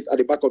 People will have it at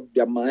the back of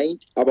their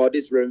mind about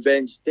this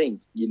revenge thing.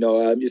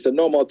 It's a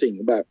normal thing,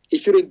 but it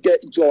shouldn't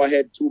get into our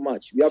head too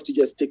much. We have to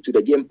just stick to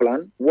the game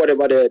plan,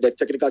 whatever the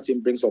technical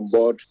team brings on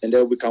board, and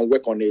then we can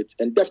work on it.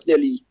 And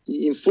definitely,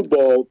 in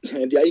football,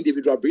 there are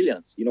individual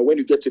brilliance. When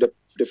you get to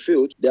the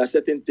field, there are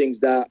certain things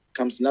that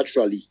comes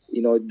naturally,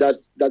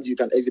 that you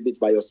can exhibit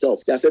by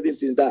yourself. There are certain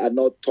things that are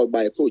not taught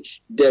by a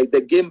coach.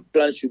 The game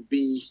plan should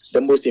be the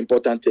most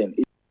important thing.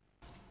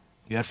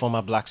 You had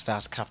former Black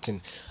Stars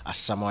captain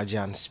Asamoah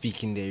Gyan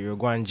speaking. The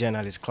Uruguayan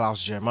journalist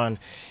Klaus German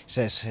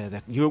says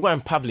the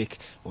Uruguayan public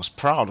was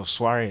proud of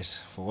Suarez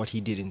for what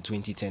he did in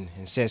 2010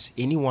 and says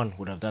anyone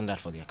would have done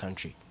that for their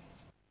country.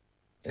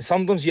 And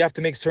sometimes you have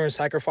to make certain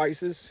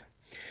sacrifices.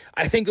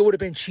 I think it would have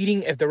been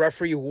cheating if the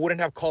referee wouldn't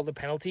have called the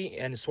penalty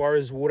and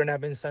Suarez wouldn't have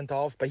been sent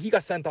off. But he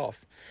got sent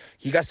off.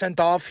 He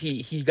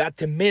got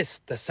to miss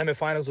the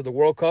semifinals of the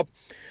World Cup.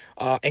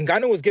 And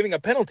Ghana was giving a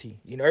penalty.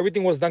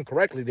 Everything was done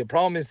correctly. The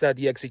problem is that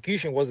the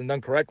execution wasn't done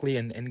correctly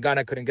and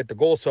Ghana couldn't get the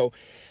goal. So,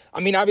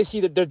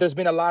 obviously there's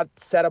been a lot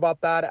said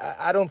about that.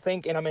 I don't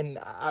think,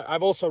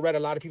 I've also read a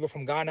lot of people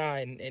from Ghana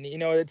and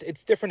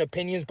it's different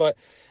opinions, but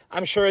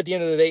I'm sure at the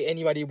end of the day,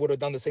 anybody would have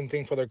done the same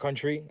thing for their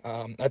country.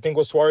 I think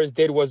what Suarez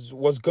did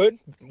was good.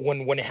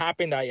 When it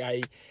happened,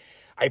 I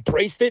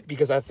praised it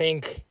because I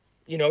think,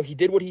 he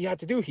did what he had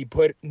to do. He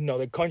put,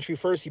 the country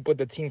first. He put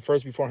the team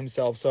first before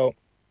himself. So.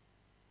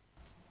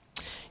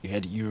 You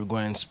had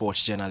Uruguayan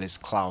sports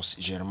journalist Klaus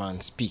German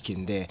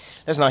speaking there.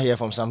 Let's now hear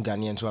from some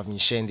Ghanaians who have been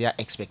sharing their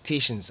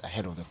expectations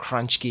ahead of the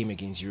crunch game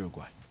against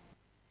Uruguay.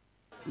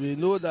 We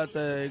know that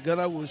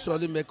Ghana will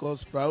surely make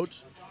us proud.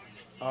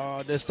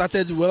 They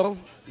started well.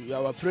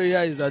 Our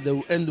prayer is that they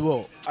will end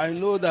well. I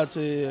know that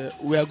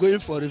we are going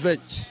for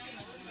revenge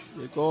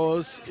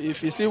because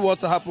if you see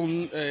what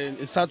happened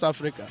in South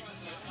Africa,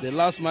 the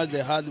last match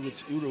they had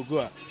with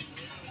Uruguay,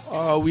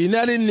 we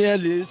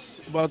nearly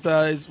but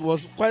it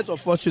was quite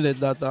unfortunate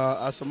that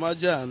Asamoah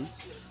Gyan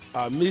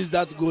missed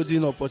that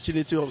golden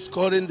opportunity of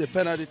scoring the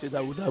penalty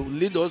that would have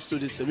lead us to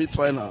the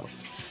semi-final.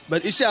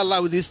 But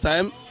inshallah, with this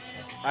time,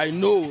 I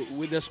know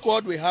with the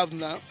squad we have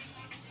now,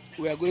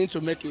 we are going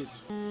to make it.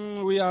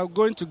 We are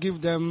going to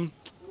give them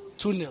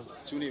 2-0.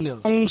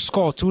 2-0.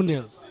 Score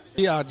 2-0.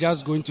 We are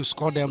just going to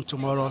score them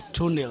tomorrow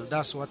 2-0.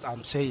 That's what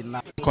I'm saying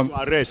now.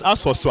 Suarez.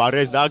 As for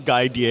Suarez, that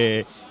guy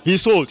there,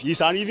 he's old.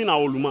 He's even an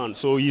old man,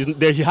 so he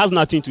has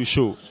nothing to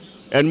show.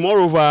 And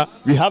moreover,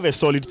 we have a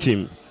solid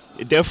team.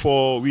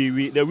 Therefore,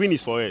 the win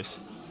is for us.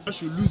 I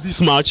should lose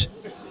this match.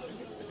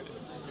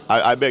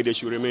 I beg they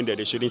should remain there.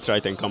 They shouldn't try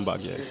it and come back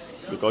here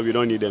because we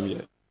don't need them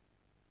here.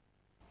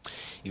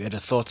 You heard the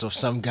thoughts of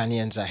some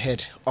Ghanaians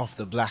ahead of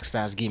the Black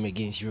Stars game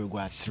against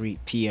Uruguay at 3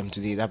 p.m.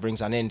 today. That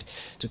brings an end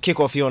to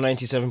Kickoff here on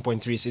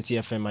 97.3 City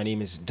FM. My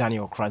name is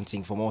Daniel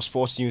Kranting. For more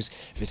sports news,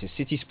 visit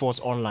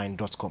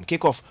citysportsonline.com.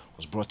 Kickoff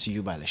was brought to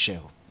you by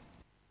Leshell.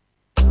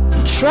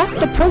 Trust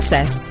the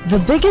process. The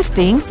biggest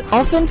things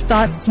often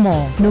start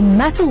small. No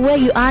matter where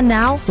you are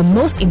now, the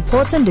most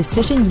important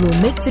decision you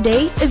will make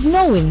today is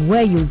knowing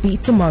where you'll be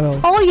tomorrow.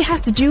 All you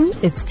have to do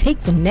is take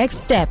the next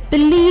step,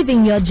 believe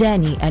in your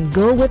journey, and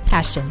go with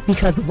passion.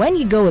 Because when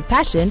you go with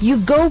passion, you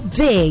go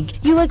big.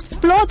 You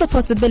explore the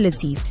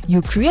possibilities.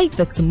 You create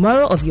the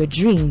tomorrow of your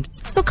dreams.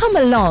 So come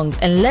along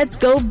and let's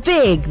go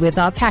big with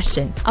our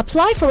passion.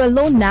 Apply for a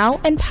loan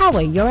now and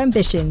power your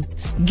ambitions.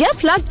 Get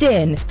plugged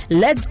in.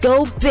 Let's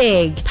go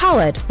big.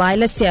 Powered by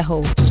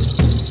Lesieho.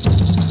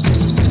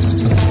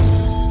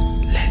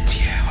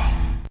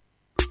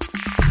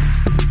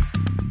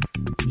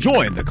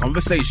 Join the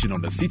conversation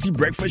on the City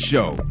Breakfast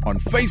Show on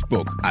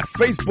Facebook at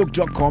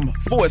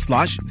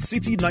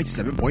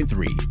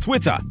facebook.com/City97.3,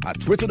 Twitter at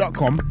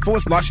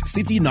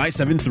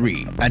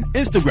twitter.com/City973, and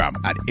Instagram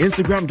at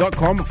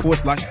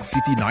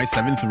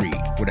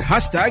instagram.com/City973 with the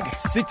hashtag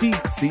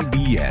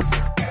CityCBS.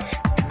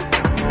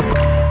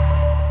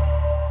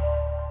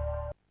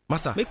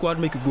 Massa, make what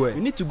make you go.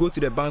 You need to go to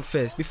the bank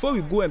first before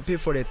we go and pay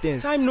for the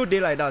things. Time no day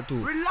like that too.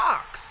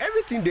 Relax.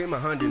 Everything there in my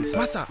hand inside.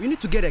 Massa, you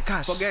need to get the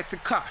cash. Forget the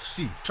cash.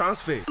 See,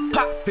 transfer,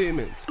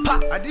 payment.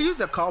 I did use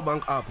the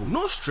CowBank app.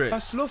 No stress.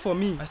 That's slow for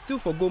me. I still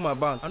forgo my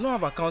bank. I don't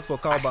have account for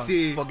CowBank. I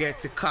say forget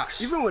the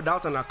cash. Even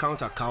without an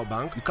account at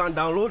CowBank, you can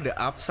download the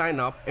app, sign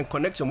up, and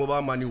connect your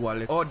mobile money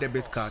wallet or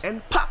debit card,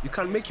 and you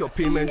can make your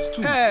payments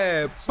too.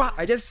 Hey,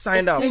 I just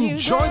signed up.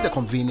 Enjoy the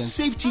convenience,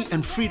 safety,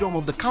 and freedom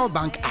of the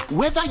CowBank app.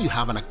 Whether you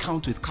have an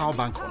account with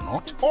CowBank or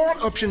not, all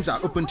options are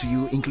open to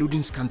you,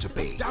 including scan to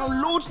pay.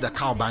 Download the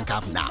CowBank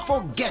app now.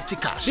 Forget the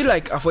cash. Feel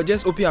like I for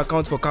just open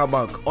account for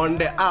CowBank on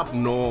the app.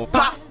 No.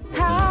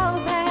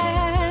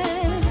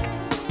 CowBank,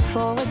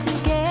 forward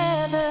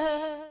together.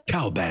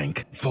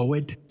 CowBank,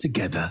 forward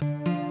together.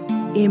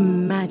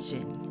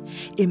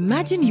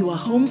 Imagine you are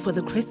home for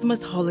the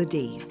Christmas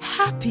holidays.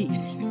 Happy.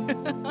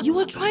 You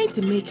are trying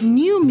to make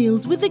new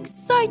meals with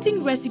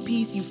exciting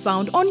recipes you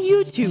found on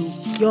YouTube.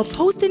 You're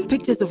posting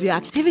pictures of your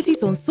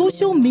activities on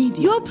social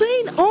media. You're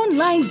playing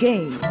online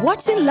games,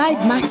 watching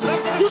live matches.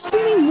 You're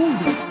streaming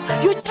movies.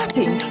 You're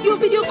chatting. You're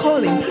video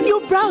calling.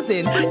 You're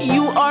browsing.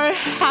 You are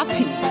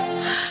happy.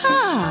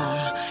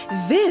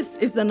 This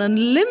is an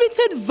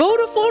unlimited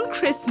Vodafone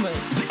Christmas.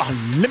 The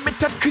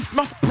unlimited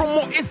Christmas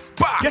promo is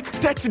back. Get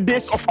 30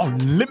 days of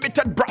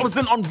unlimited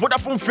browsing on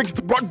Vodafone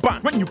fixed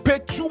broadband when you pay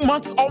 2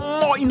 months or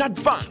more in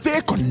advance.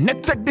 Stay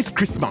connected this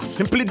Christmas.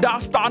 Simply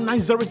dial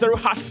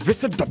 *900#.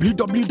 Visit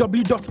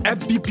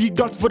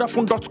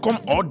www.fbp.vodafone.com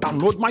or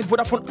download my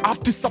Vodafone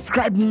app to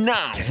subscribe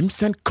now.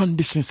 Terms and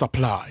conditions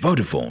apply.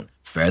 Vodafone,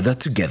 further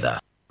together.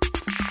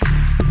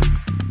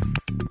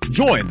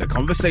 Join the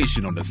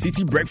conversation on the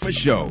City Breakfast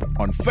Show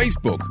on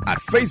Facebook at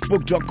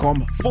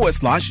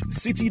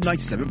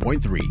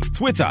facebook.com/City97.3,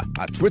 Twitter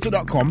at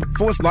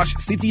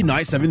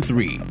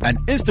twitter.com/City973, and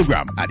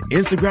Instagram at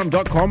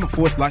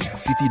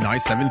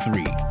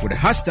instagram.com/City973 with the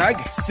hashtag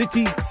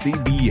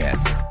CityCBS.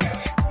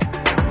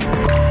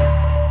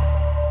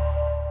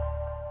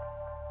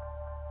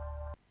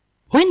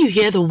 When you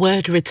hear the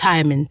word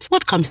retirement,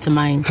 what comes to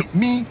mind?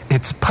 Me,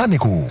 it's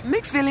panic.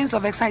 Mixed feelings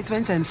of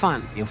excitement and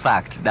fun. In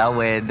fact, that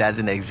word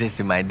doesn't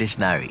exist in my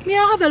dictionary. Me,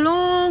 I have a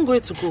long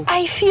way to go.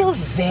 I feel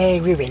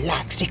very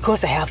relaxed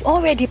because I have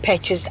already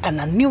purchased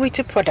an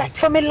annuity product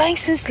from a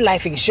licensed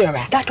life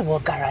insurer that will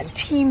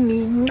guarantee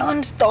me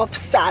non-stop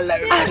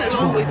salary.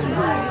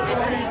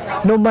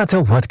 No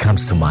matter what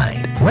comes to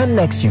mind, when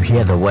next you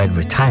hear the word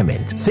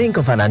retirement, think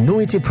of an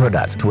annuity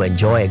product to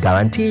enjoy a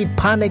guaranteed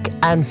panic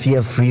and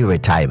fear-free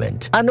retirement.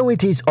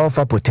 Annuities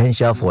offer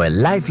potential for a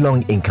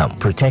lifelong income,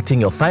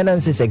 protecting your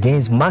finances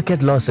against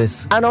market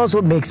losses, and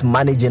also makes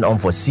managing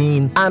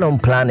unforeseen and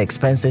unplanned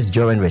expenses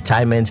during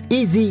retirement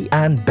easy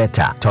and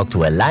better. Talk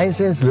to a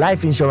licensed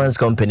life insurance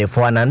company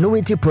for an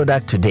annuity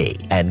product today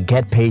and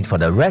get paid for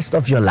the rest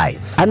of your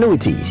life.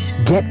 Annuities,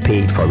 get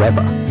paid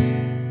forever.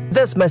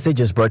 This message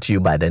is brought to you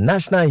by the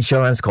National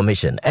Insurance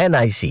Commission,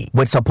 NIC,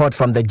 with support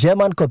from the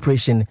German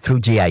Corporation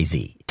through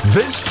GIZ.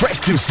 This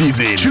festive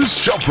season, choose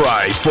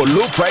ShopRite for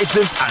low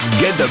prices and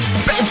get the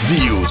best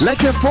deals.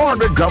 Like a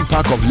 400-gram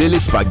pack of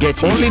Lily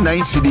Spaghetti, only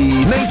 9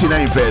 cedis,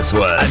 99 pesos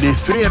worth. And a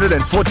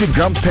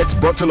 340-gram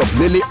PET bottle of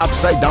Lily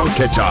Upside Down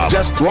Ketchup,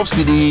 just 12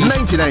 cedis,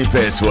 99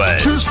 pesos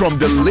worth. Choose from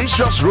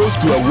delicious rolls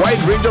to a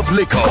wide range of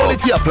liquor,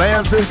 quality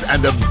appliances,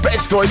 and the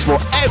best toys for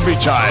every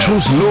child.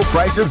 Choose low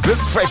prices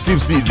this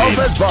festive season.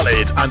 Offers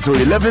valid until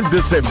 11th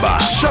December.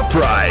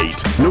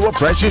 ShopRite. Lower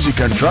prices you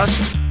can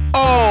trust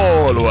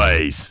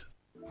always.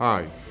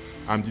 Hi,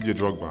 I'm Didier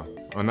Drogba.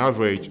 On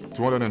average,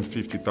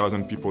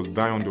 250,000 people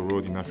die on the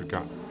road in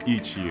Africa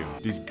each year.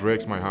 This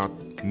breaks my heart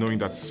knowing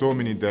that so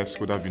many deaths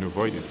could have been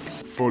avoided.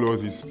 Follow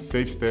these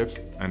safe steps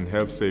and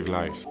help save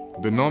lives.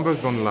 The numbers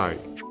don't lie.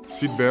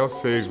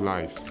 Seatbelts save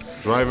lives.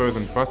 Drivers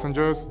and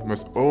passengers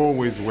must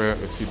always wear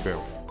a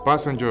seatbelt.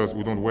 Passengers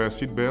who don't wear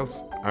seatbelts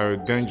are a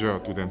danger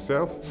to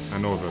themselves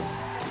and others.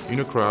 In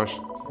a crash,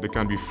 they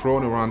can be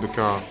thrown around the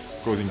car,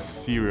 causing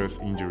serious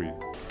injury.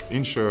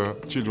 Ensure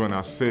children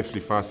are safely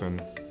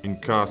fastened in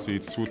car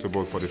seats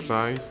suitable for the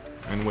size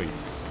and weight.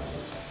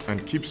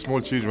 And keep small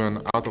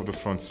children out of the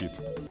front seat.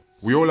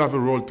 We all have a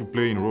role to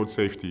play in road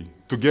safety.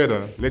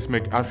 Together, let's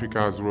make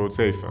Africa's road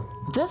safer.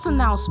 This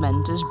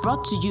announcement is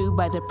brought to you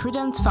by the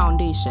Prudent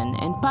Foundation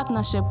in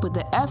partnership with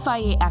the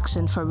FIA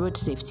Action for Road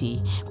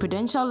Safety,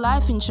 Prudential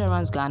Life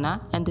Insurance Ghana,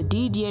 and the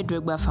Didier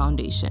Drogba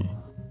Foundation.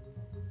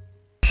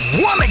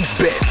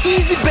 1xBet.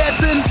 Easy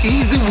betting,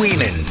 easy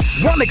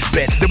winnings.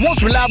 1xBet, the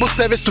most reliable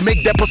service to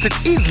make deposits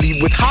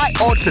easily with high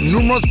odds and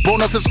numerous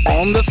bonuses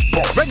on the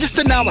spot.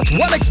 Register now at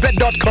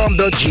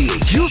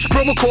 1xBet.com.gh. Use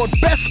promo code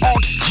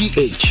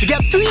BESTODDSGH to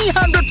get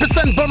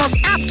 300% bonus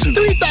up to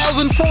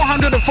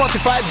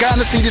 3,445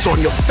 Ghana cedis on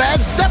your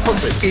first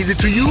deposit. Easy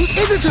to use,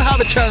 easy to have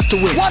a chance to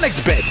win.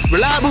 1xBet,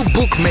 reliable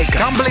bookmaker.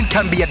 Gambling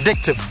can be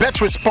addictive.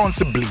 Bet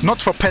responsibly.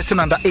 Not for person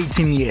under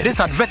 18 years.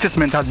 This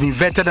advertisement has been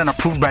vetted and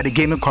approved by the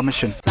Gaming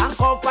Commission.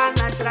 Sankofa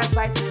natural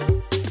spices,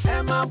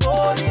 Emma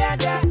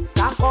Boliada,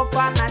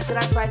 Sankofa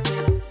natural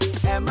spices,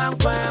 Emma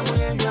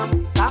Guamuium,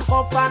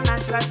 Sankofa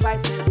natural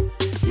spices,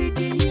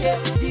 DDA,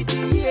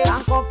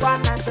 Sankofa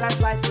natural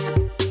spices,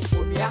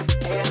 Unia,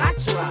 a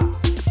natural.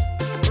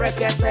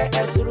 Rekese,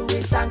 Esuru,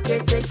 Sanke,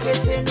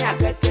 Nia,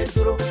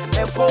 Geturu,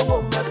 Epo,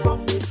 Mepom,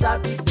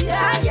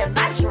 Sabia,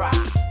 natural.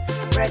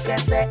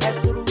 Rekese,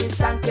 Esuru,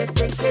 Sanke,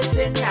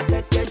 Nia,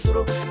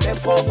 Geturu,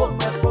 Epo,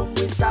 Mepom,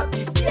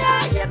 Sabia,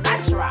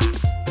 natural.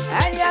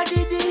 Aya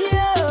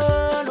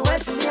Didier, no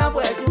wet me up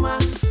where you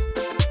man.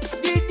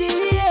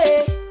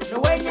 Didier, no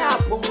way ya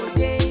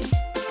pomode.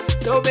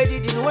 So baby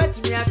didn't wait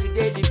me out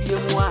today, the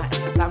BMY,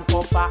 and some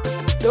cofa.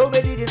 So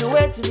baby didn't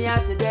wait me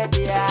out today,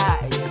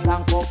 and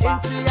some cofa.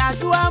 Into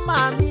Yadua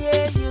Mammy,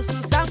 use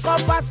some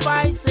cofa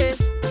spices.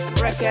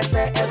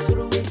 Rekese,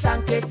 Esuru,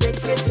 Sanke,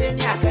 take it in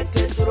your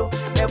cathedral,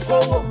 and go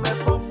home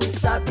from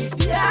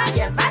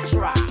Sabia,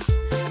 natural.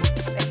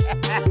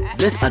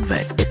 This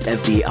advert is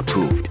FDA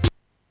approved.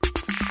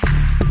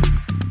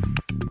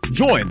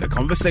 Join the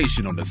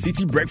conversation on the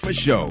City Breakfast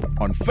Show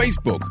on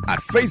Facebook at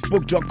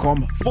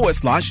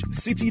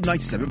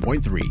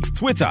facebook.com/City97.3,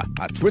 Twitter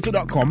at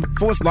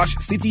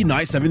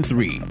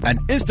twitter.com/City973, and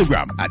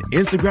Instagram at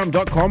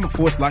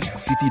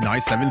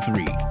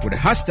instagram.com/City973 with the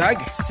hashtag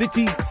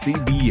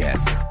CityCBS.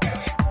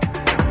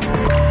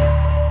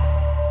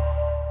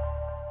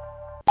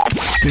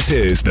 This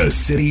is the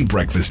City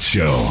Breakfast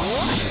Show,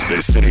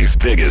 the city's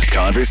biggest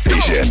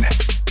conversation.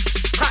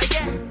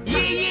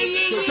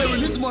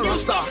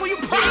 For you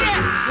party.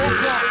 This is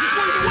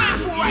what you're waiting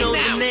for right now.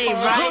 The name,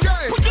 right?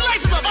 Okay. Put your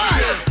lights up.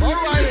 All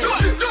right. Do it.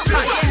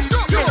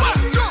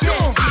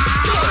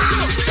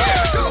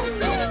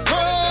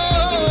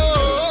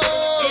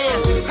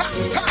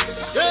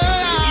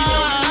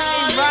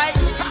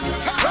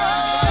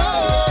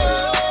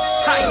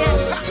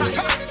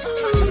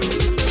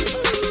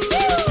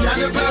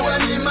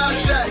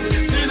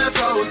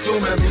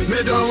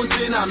 Me don't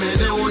think I'm in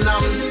the one.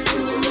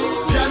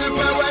 Can you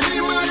play when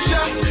you must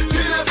shine?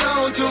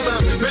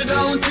 Me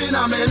don't think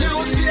I'm in the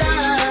one.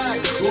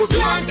 Oh,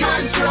 you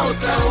can't show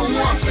so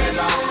much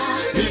better.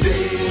 Me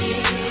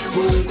day,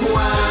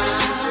 Bunkwa.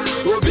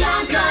 Oh,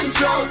 you can't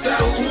show so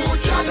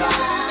much better.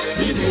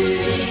 Me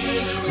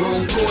day,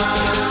 Bunkwa.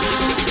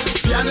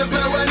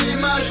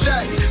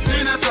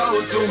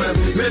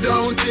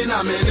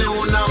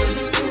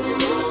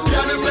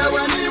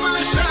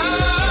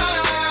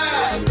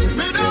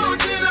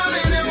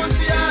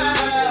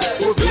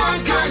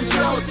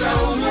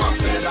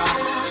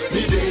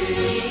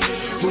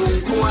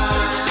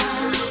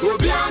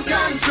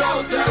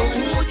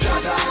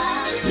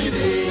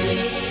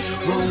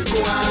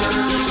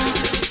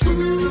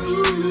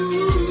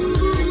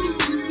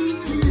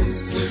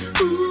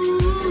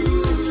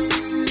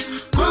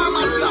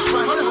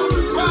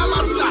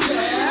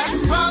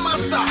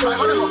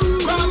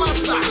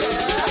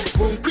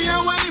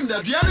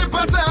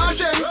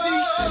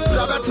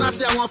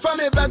 I want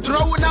family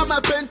bedroom na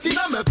my penti.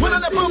 When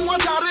I from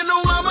what I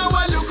know, mama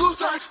want you go.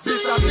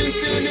 This I think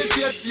in it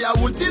yet. I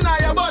won't deny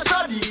your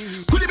body.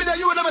 Could it be that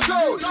you never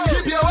told?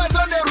 Keep your eyes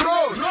on the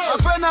road. I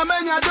find a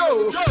man you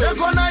do. They're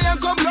gonna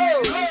yanko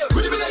blow.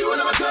 Could it be that you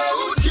never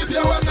told? Keep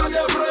your eyes on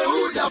the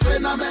road. I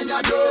find a man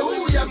you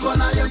do. You're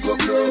gonna yanko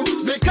blow.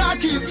 Me car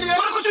keys here.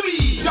 What could you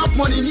be? Drop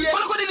money here.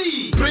 What could it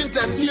be?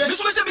 Printers here.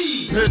 This what you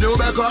be. Hey, do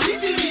back on.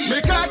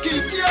 Me car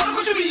keys here. What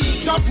could you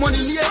be? Drop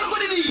money here. What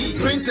could it be?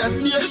 Printers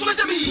here. This what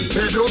you be.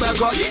 Hey, do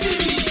back on.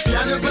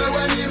 Can you play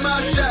when you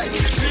must die?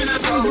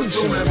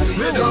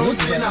 Me don't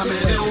think I'm in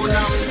the one.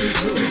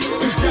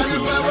 Can you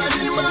play when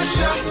you must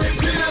die?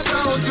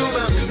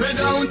 Me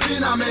don't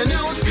think I'm in the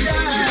one.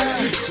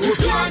 You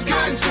can't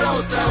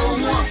control so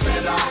much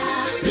better.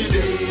 Me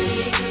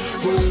day,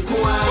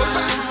 Bunkwa.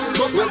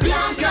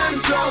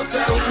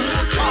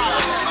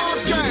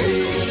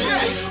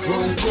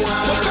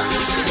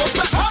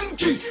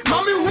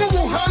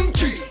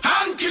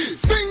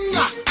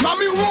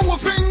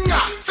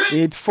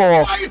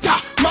 84.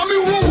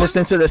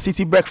 Listening to the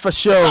City Breakfast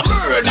Show.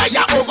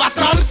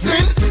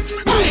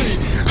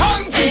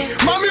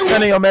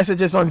 Sending your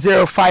messages on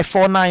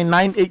 0549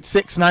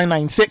 986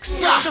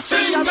 996.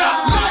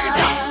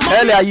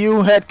 Earlier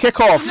you heard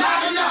Kickoff,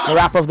 a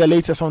wrap of the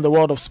latest from the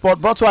world of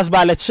sport, brought to us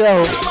by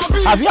Lecheho.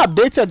 Have you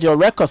updated your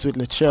records with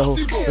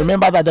Lecheho?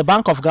 Remember that the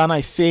Bank of Ghana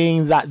is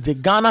saying that the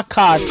Ghana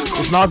card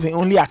is now the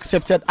only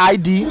accepted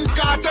ID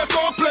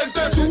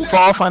for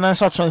all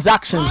financial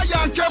transactions.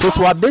 So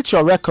to update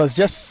your records,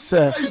 just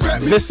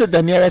visit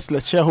the nearest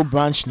Lecheho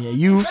branch near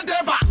you,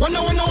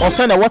 or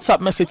send a WhatsApp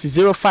message to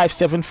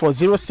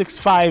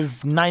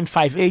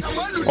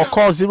 0574065958 or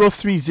call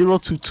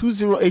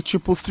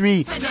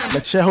 0302208333.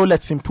 Lecheho,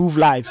 let's improve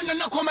lives.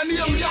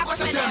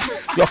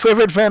 Your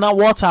favorite Verna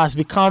water has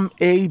become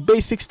a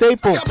basic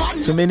staple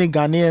to many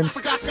Ghanaians.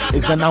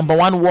 It's the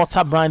 #1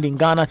 water brand in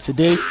Ghana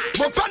today,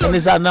 and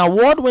is an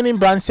award-winning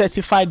brand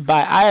certified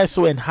by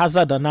ISO and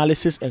Hazard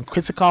Analysis and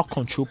Critical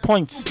Control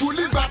Points,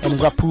 and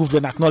is approved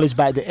and acknowledged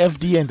by the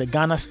FDA and the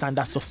Ghana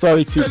Standards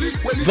Authority.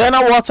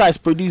 Verna water is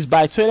produced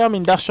by Toyota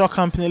Industrial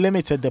Company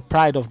Limited, the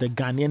pride of the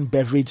Ghanaian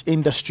beverage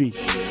industry.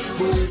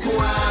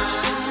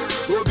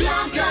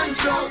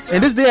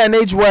 In this day and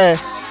age where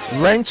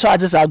rent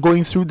charges are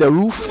going through the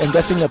roof and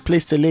getting a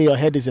place to lay your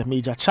head is a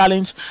major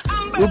challenge,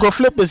 Ugo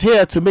Flip is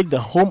here to make the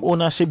home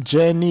ownership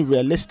journey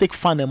realistic,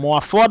 fun, and more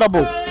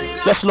affordable.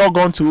 Just log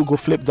on to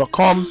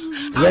ugoflip.com,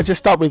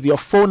 register with your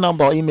phone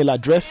number or email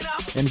address,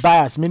 and buy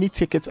as many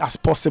tickets as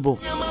possible.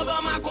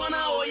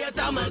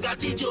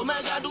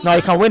 Now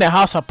you can win a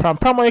house at Pram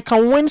Pram, or you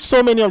can win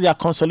so many of their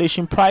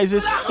consolation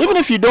prizes. Even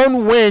if you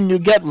don't win, you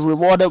get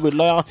rewarded with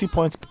loyalty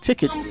points per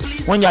ticket.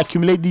 When you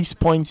accumulate these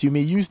points, you may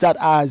use that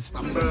as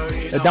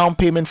a down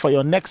payment for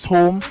your next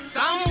home,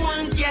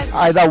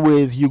 either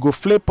with Ugo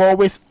Flip or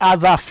with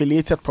other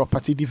affiliated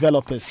property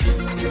developers.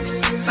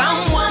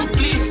 Someone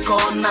please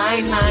call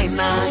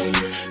 999.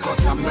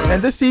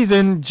 And this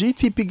season,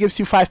 GTP gives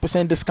you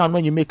 5% discount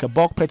when you make a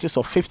bulk purchase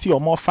of 50 or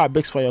more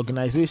fabrics for your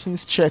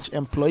organizations, church,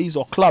 employees,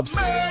 or clubs.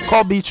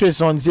 Call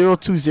Beatrice on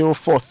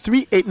 0204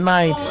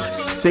 389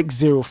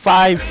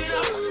 605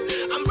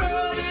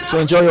 to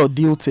enjoy your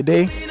deal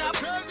today.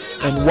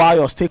 And while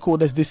your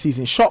stakeholders this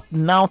season, shop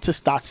now to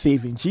start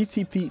saving.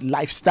 GTP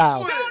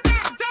Lifestyle.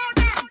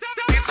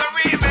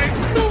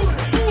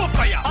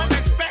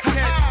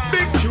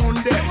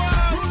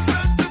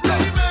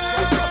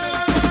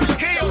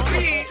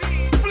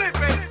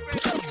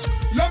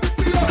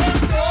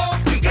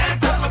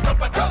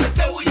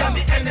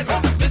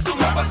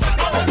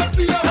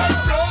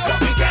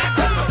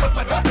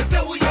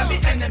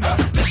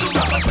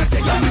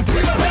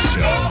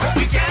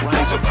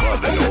 Rise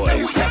above the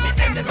noise.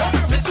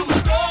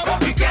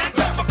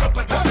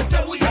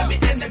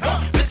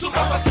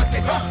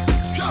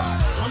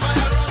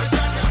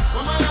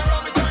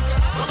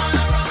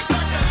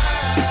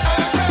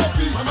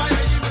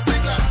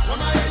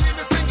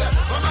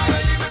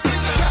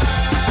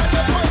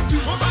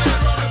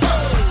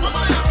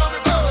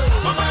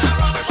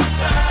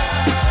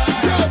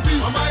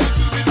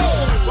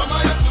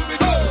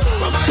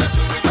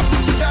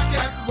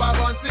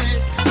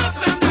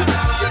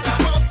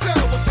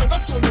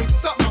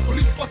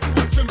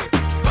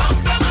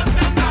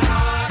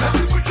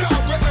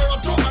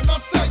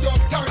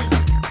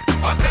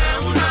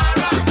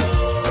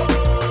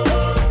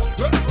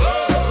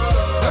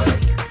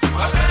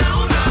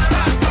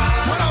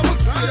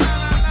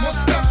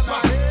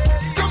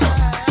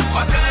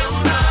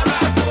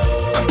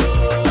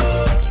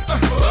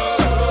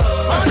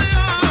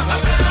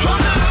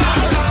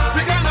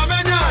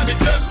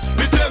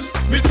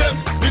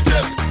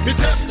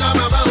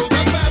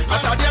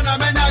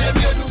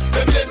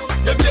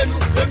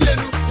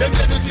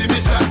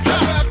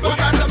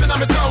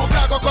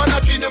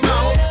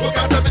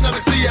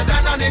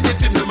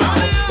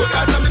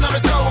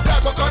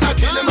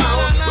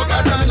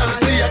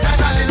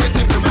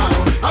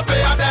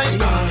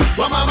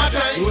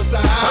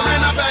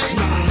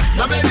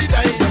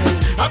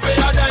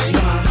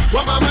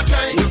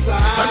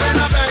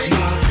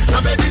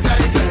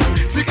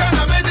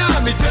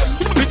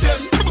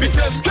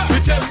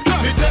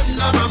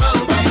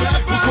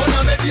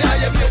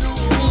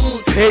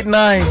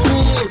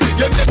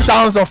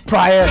 Sounds of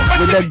Prior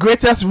with the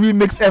greatest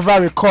remix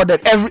ever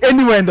recorded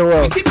anywhere in the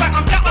world.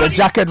 The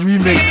Jacket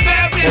remix.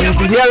 And you'll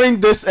be hearing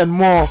this and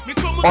more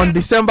on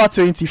December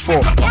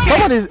 24.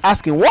 Someone is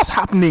asking, what's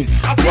happening?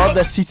 Well,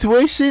 the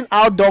Situation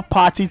Outdoor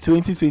Party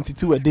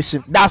 2022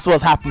 edition. That's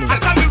what's happening.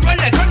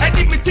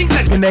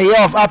 It's been a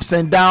year of ups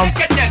and downs.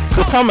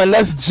 So come and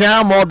let's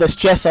jam all the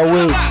stress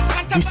away.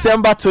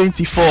 December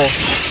 24.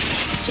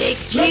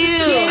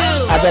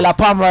 At the La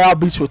Palm Royal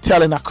Beach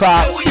Hotel in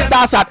Accra.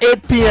 Starts at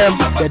 8 p.m.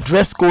 The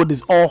dress code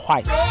is all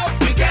white.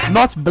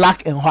 Not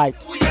black and white.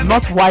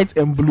 Not white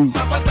and blue.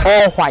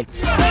 All white.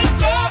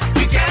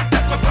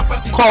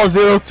 Call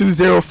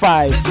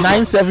 0205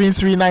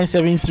 973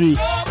 973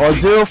 or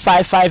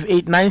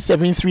 0558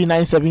 973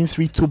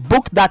 973 to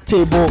book that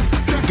table.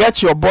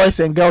 Get your boys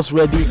and girls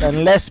ready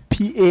and let's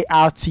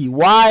PART.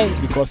 Why?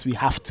 Because we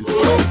have to.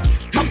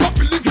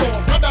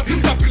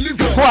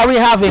 Who are we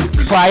having?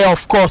 Prior,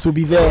 of course, will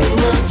be there.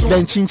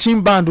 Then Chin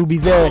Chin Band will be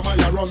there.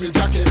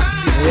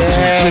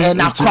 Yeah,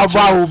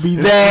 Nakaba will be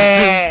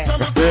there.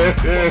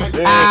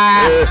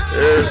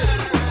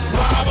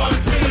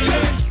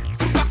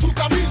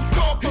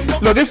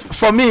 Look,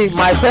 for me,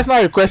 my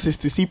personal request is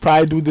to see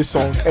Pride do this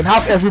song and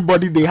have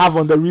everybody they have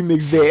on the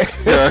remix there.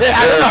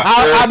 I don't know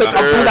how they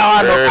can pull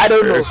that one off. I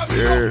don't know.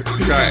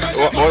 Sky,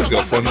 what's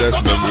your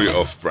fondest memory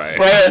of Pride?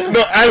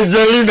 No,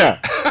 Angelina.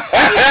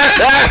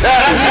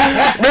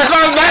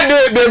 Because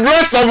that they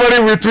brought somebody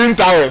with twin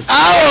towers.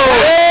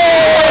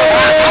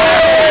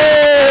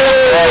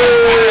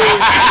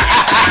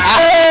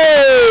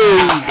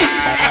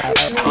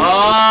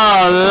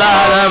 Oh,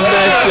 Lord have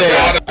mercy.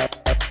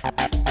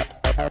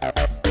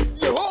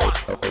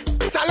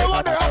 Tell you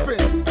what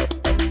happened.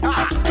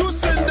 To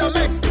send the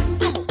mix.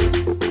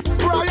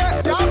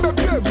 Riot, you have the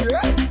baby,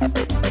 yeah?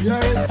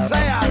 You're say,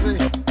 hey,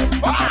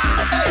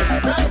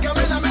 man, come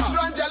in and make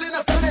sure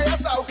Angelina say,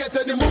 yes, I'll get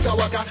any muka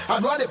waka.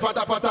 I'd run a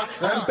pata pata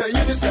and pay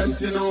you the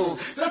sentino.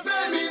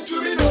 Say me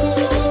to me, no.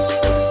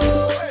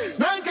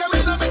 Man, come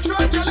in and make sure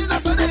Angelina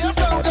say, yes,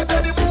 I'll get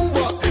any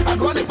muka.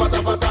 I'd run a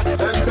pata pata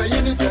and pay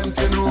you the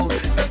sentino.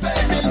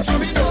 Say me to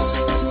me, no.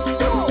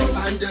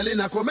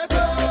 Angelina, come here.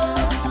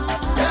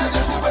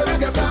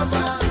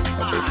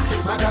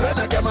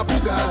 Macarena que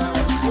mapuga.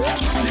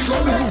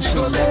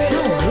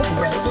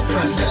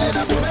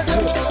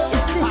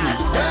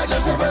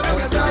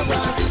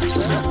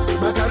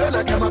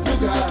 Macarena que mapuga. Macarena que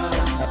mapuga.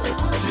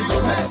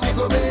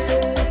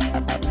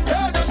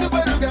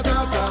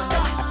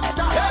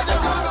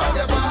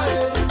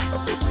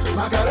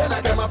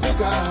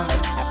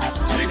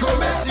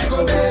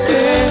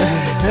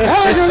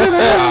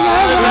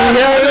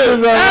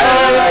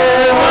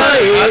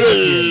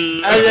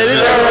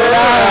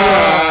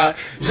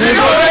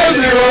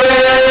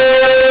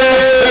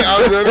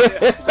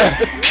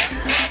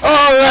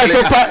 All right,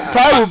 so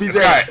Pride will be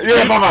there.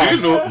 Yeah, Mama.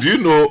 Do you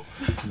know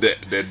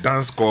the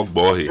dance called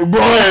Bohe?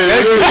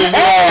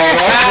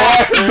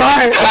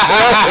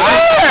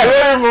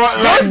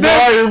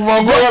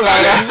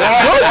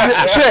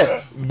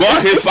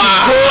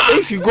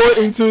 If you go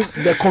into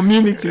the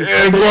communities,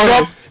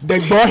 the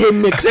Bohe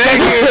mix.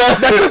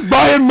 That is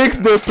Bohe mix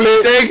they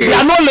play. They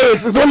are not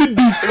lyrics, it's only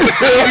beats.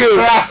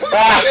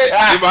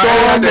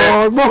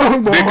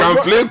 They can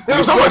play.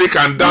 Somebody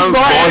can dance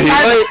Bohe.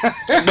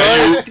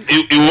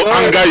 It will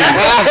anger you.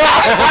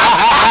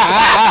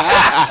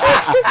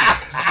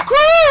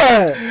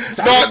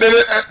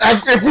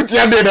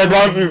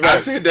 I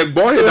say the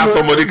boy that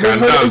somebody can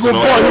dance, no,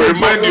 it will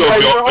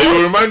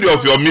remind you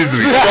of your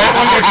misery.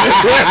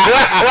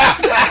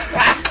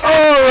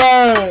 All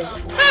right.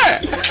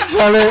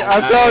 Charlie, I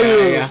tell you,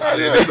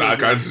 this is our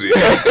country.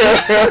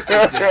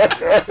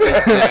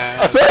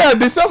 So yeah,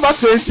 December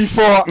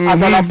 24 at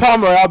the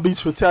Palm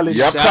Beach Hotel in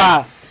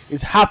Accra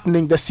is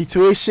happening. The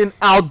Situation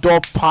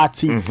Outdoor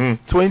Party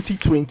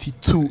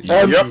 2022.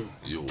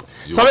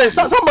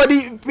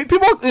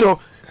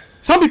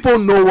 Some people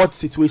know what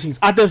situations,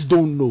 others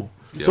don't know.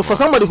 Yeah, so for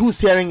somebody who's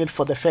hearing it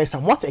for the first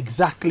time, what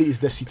exactly is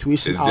the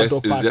Situation Outdoor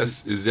Party?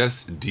 It's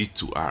just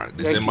D2R,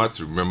 December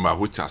to Remember,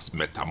 which has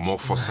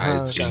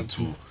metamorphosized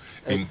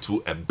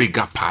into a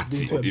bigger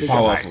party, if you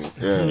like.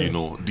 Yeah. You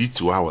know,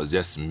 D2R was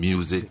just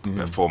music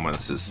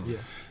performances. Yeah.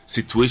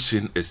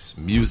 Situation is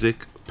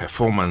music,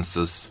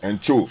 performances,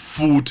 and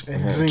food,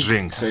 and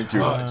drinks. Thank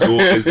you. So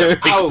it's a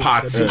big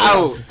party.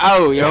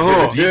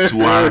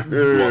 D2R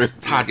was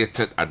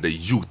targeted at the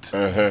youth.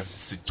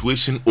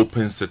 Situation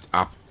opens it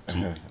up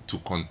to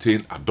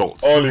contain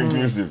adults. All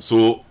inclusive.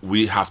 So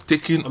we have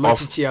taken off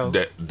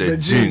the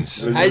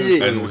jeans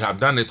and we have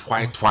done it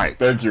white.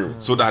 Thank you.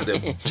 So that the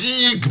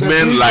big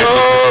men like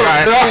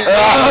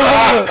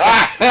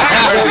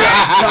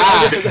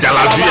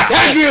Jalabia.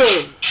 Thank you.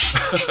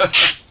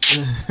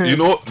 You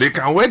know, they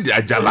can wear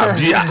their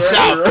jalabia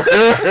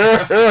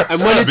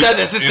and monitor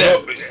the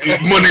system.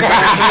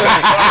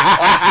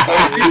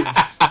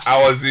 I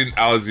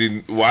was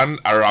in one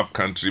Arab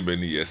country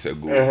many years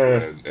ago,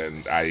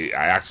 and I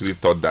actually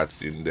thought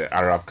that in the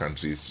Arab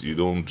countries you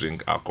don't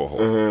drink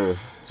alcohol.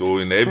 So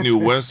in the evening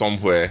we went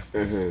somewhere,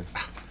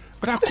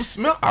 but I could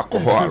smell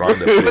alcohol around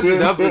the place. What is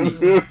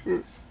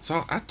happening?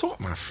 So I told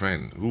my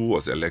friend who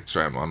was a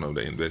lecturer in one of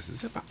the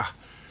universities,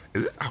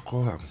 is it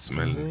alcohol I'm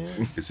smelling?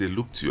 He said,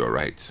 look to your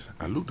right.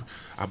 I looked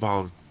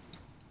about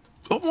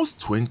almost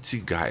 20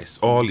 guys,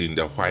 all in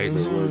the white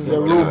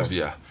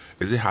beer.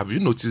 He said, have you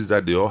noticed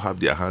that they all have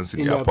their hands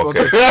in their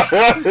pocket?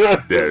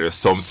 There is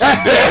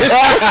something there.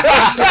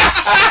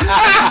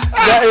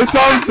 There is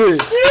something.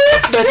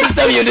 The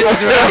system unit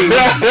is ready.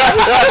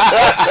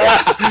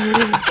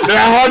 They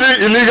are holding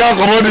illegal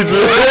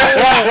commodities.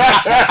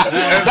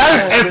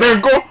 That is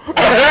Esenko.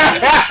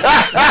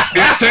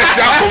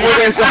 Essential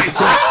commodity.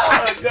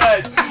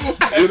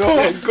 You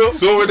know,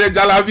 so with the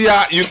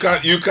jalabia, you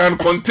can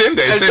contain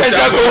the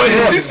essential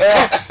commodities.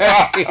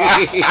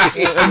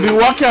 And be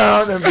walking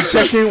around and be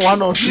checking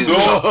one or two.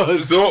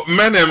 So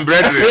men and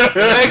brethren,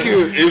 thank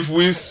you. If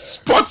we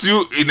spot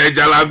you in a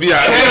jalabia,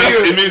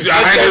 it means you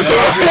are hiding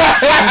something.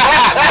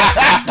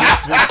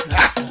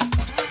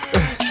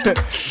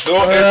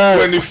 So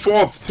it's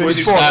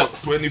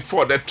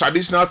 24th, the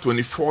traditional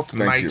 24th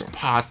night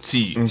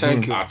party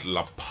at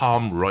La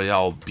Palm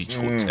Royal Beach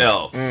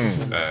Hotel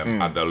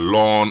at the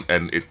lawn,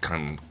 and it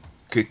can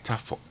cater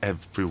for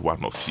every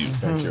one of you.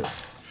 Thank you.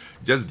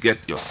 Just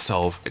get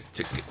yourself a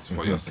ticket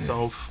for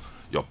yourself,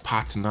 your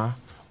partner,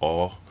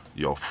 or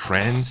your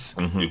friends.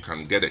 You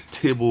can get a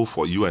table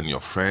for you and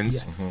your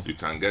friends. You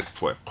can get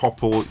for a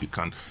couple. You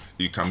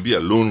can be a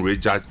lone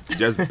ranger.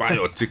 Just buy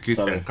your ticket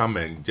and come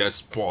and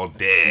just pour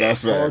there.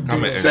 That's right.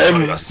 Come and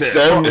enjoy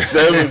yourself.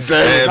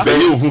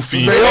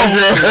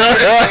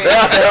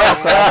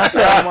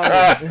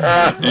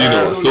 You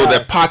know, so the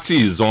party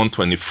is on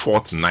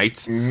 24th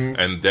night,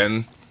 and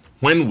then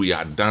when we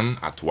are done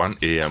at 1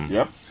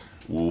 a.m.,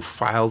 we'll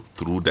file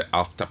through the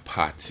after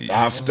party.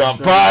 After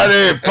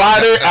party.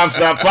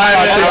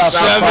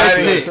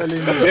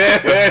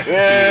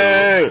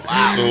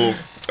 So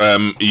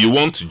you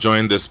want to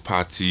join this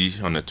party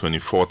on the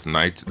 24th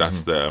night.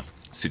 That's the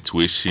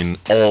situation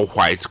all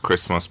white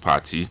Christmas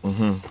party.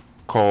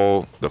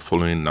 Call the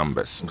following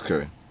numbers.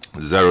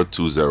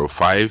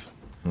 0205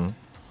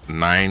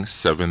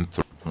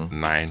 973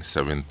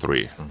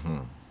 973.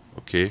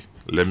 Okay,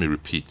 let me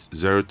repeat.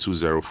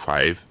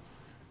 0205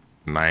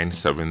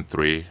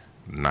 973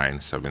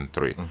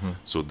 973.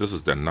 So this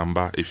is the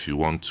number if you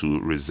want to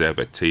reserve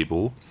a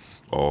table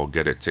or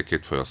get a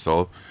ticket for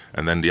yourself.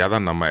 And then the other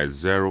number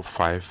is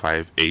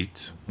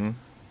 0558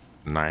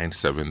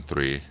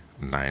 973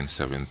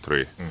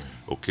 973.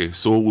 Okay,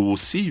 so we will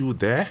see you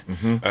there.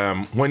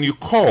 When you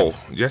call,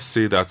 just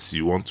say that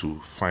you want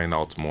to find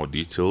out more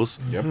details.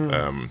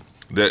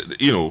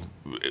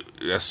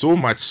 There's so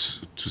much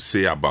to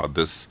say about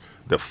this: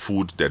 the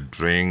food, the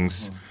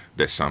drinks,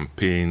 the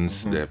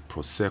champagnes, the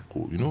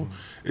prosecco. You know,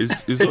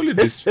 it's only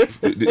this.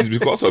 It's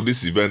because of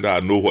this event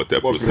that I know what the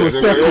prosecco is.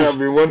 I've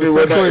been wondering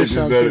whether it is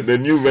the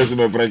new version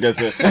of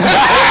Braggese.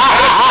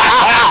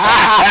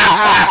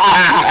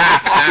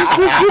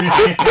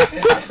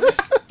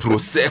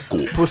 Prosecco.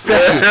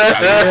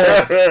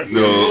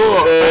 No.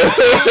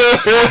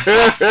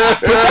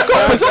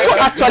 Prosecco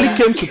actually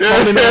came to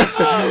prominence.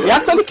 It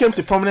actually came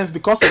to prominence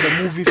because of the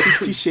movie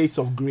 50 Shades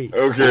of Grey.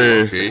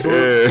 Okay.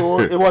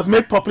 So it was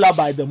made popular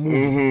by the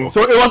movie.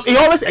 So it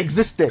always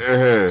existed.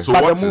 So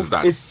what is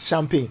that? It's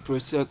champagne.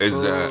 Prosecco.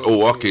 Is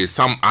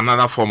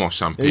another form of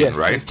champagne,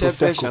 right?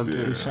 Prosecco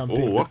is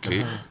champagne. Oh,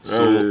 okay.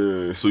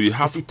 So you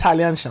have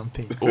Italian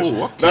champagne.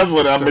 Oh, okay. That's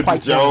what I'm making.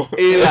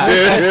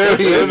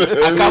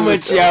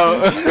 The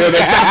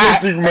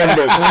statistic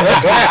members.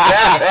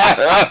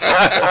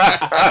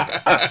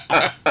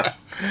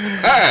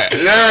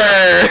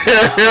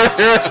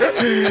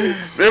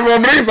 They will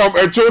bring some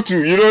echo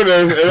too. You know,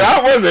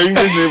 that was the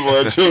English name for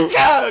echo.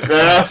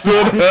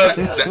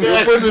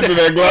 You put it in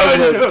a glass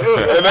and then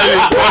you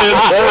pour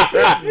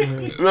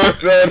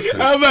it.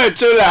 I'm a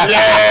chola.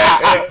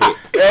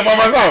 Yeah, for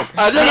myself.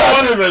 I don't know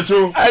what is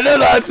echo. I don't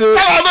know how to.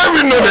 I don't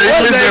even know the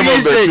English name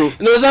of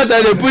echo. No,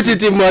 sometimes they put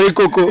it in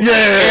Morikoko.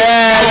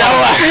 Yeah, that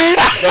one.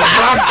 The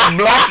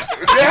black.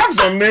 They have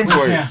some name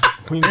for it.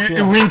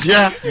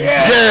 Winter.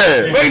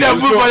 Yeah. Make them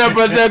put for the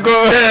prosecco.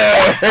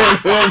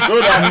 So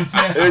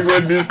that it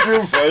will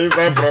distill for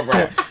inside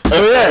proper.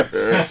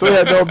 So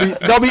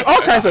there'll be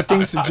all kinds of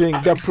things to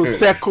drink. The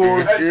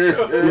proseccos,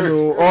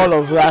 all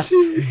of that.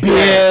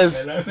 Beers.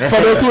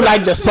 For those who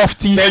like the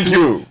softies,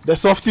 the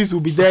softies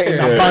will be there in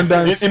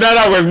abundance. In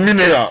other words,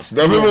 minerals.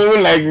 The people who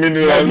like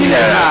minerals.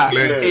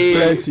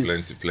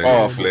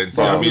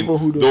 Plenty. I mean,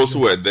 those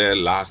who were there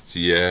last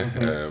year.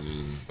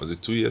 Was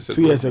it 2 years ago?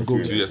 2 years ago.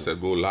 2 years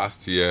ago,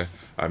 last year.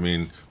 I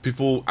mean,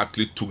 people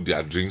actually took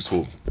their drinks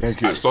home.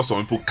 I saw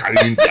some people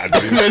carrying their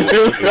drinks home.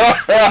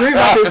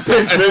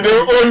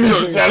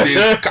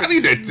 They carry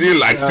the thing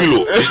like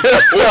pillow. They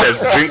hold the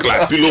drink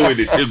like pillow when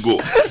they take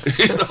go.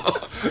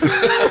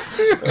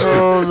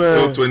 Oh, man.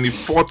 So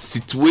 24th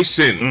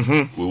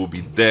situation, we will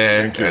be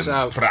there,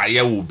 and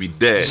Prayer will be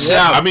there.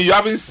 I mean, you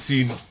haven't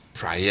seen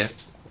Prayer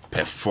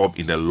perform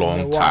in a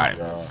long time,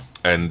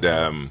 and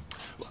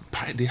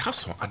they have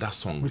some other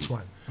songs. Which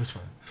one?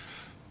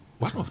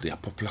 One of their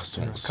popular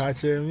songs.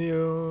 Catch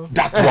you.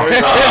 That one.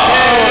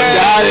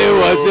 That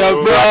was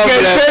your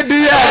problem.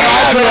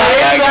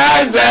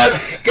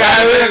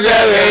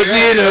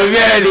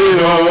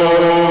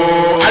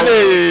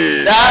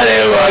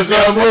 That was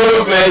your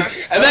movement.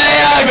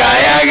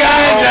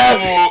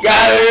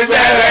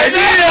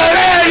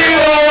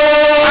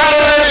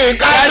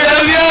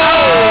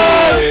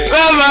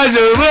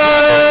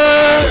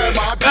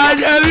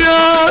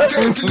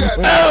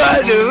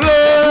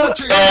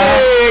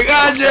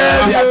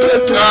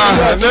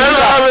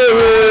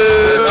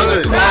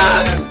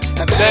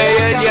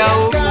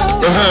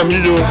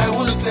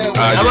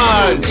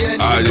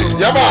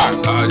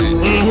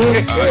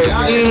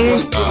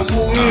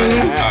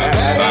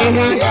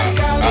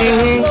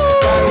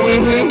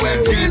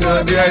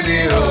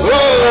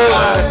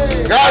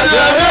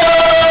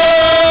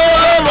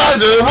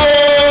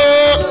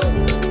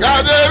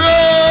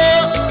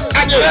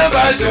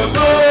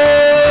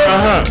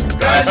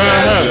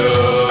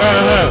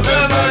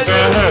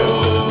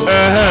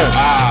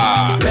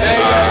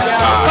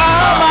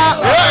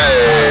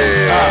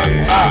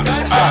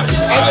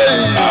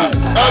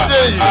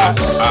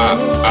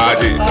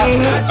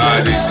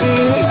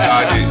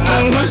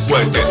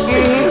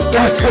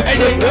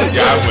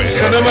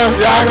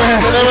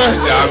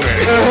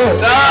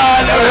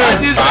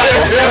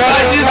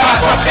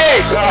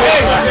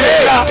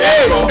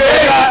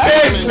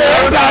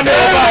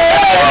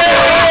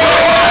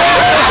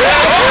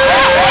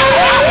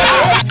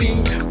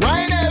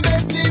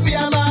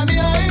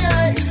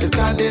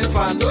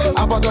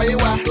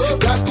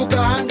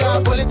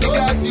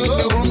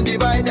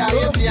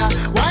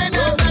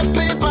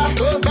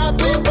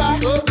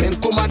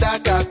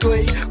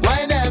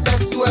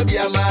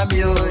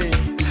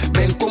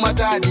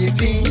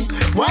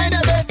 Why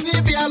never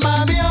see be a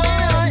mommy?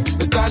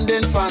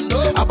 Standing fan,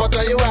 about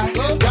you are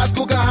gas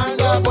cooker,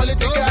 hanger,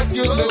 political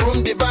use the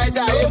room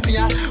divider.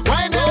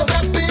 Why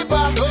never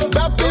people,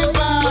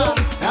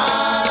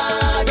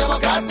 ah,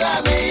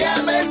 Democracy, me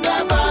and me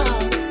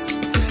servants,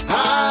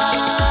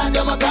 ah,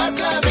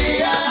 Democracy, me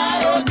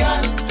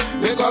arrogant.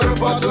 We go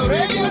report to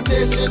radio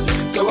station,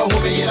 so who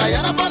me I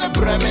am upon the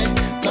premise,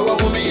 so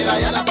who me I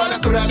am upon the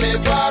premise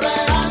for a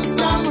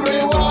handsome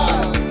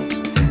reward.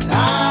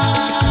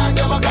 Ah,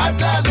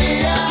 Democracy, me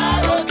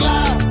arrogant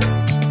class.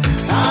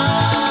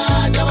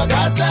 Ah,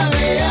 Democracy,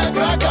 me a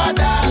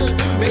crocodile.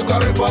 Me go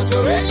report to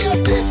radio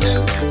station,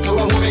 so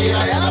who me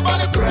I am upon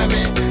the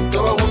premise, so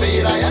who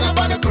me I am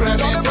upon the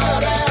premise for a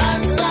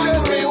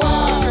handsome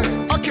reward.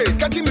 Okay,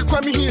 catching me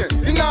kwami here.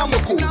 Ina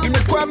moko, ime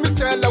kwami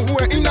sela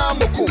huwe ina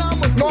moko.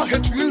 No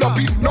hate we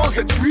lobby, no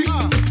hate we.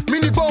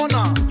 Mini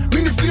bona,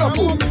 mini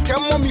fiabo.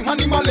 Kemo mi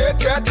hani male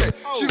tete.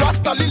 She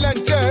rasta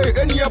lilente,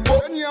 eni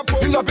ebo.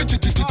 Ila be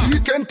titi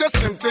kente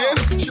sente.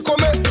 She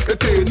come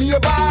ete ni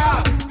eba.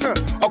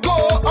 Oko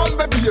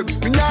ambebi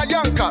minya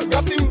yanka.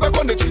 Yasimbe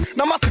konechi.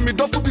 Na masimi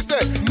dofu bise.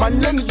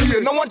 Manyeni ye.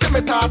 Na wanje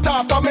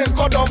metata fa me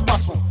kodon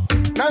paso.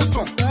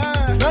 Nelson.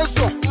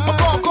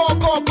 Oko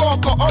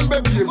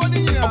ambebi.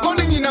 Oko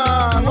ni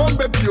na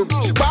ambebi.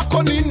 She back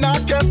on in na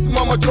guess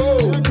Mama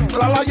Joe.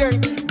 Lala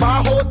yen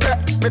ba hote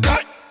me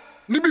kai.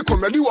 Nibi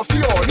komeli wa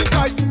fio ni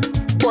guys.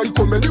 Boy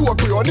komeli wa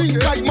kuyo ni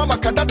guy. Mama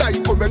kadada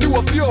komeli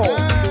wa fio.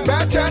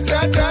 Che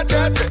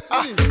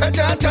ah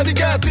che di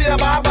get ya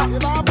baba.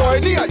 Boy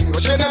ni ayo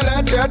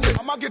shenele che.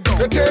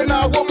 Ete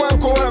na woman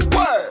ko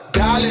employ.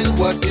 Darling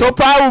was So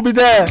Pa will be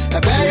there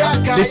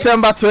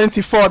December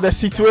 24, the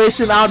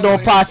Situation Outdoor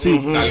Party.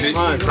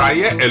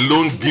 Prayer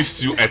alone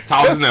gives you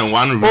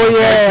 1,001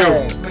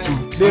 reasons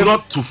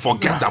not to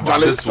forget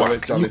about this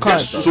one. You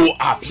can't show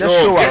up.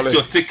 Get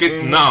your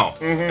tickets now.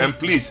 And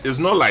please, it's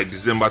not like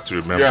December to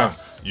remember. Yeah.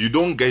 You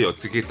don't get your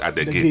ticket at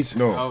the gate.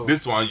 No.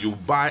 This one you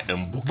buy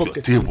and book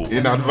your table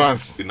in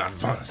advance.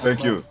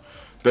 Thank you.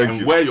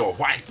 And wear your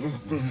white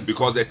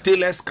because the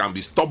tailors can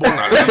be stubborn.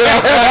 If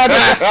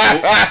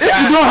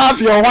you don't have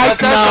your white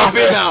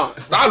now,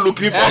 start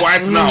looking for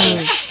white now.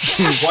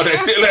 For the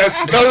tailors,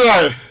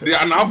 they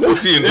are now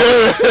putting.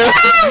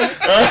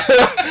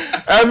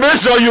 And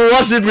make sure you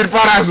wash it with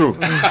parasol.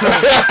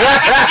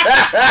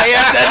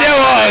 Yesterday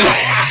one.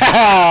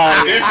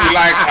 If you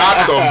like,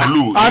 add some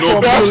blue. Can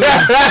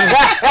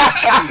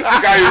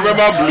you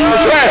remember blue?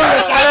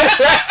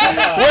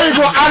 When you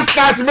go add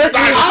start, make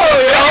it.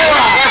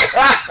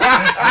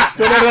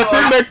 So the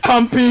thing make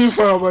pumping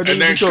for our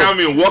and then come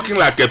in walking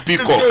like a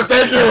peacock.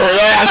 Thank you.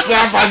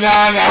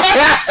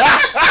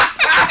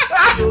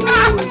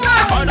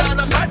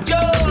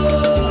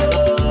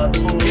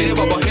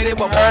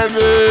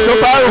 So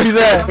Pa will be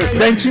there.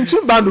 Then Chin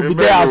Chin Band will be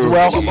there as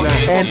well.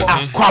 And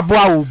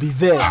Aquabua will be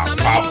there.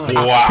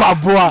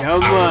 Aquabua.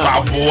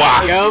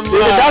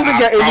 It doesn't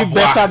get any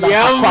better than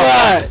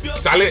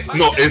Aquabua. Charlie,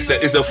 no,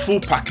 it's a full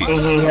package.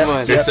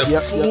 It's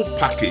a full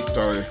package.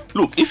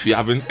 Look, if you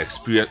haven't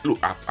experienced,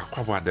 look,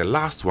 Aquabua, the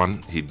last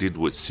one he did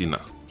with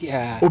Sina.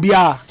 Yeah.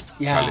 Obia.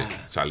 Yeah.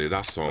 Charlie,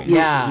 that song.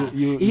 Yeah.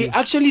 He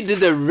actually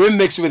did a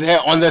remix with her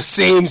on the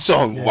same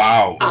song.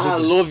 Wow. I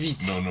love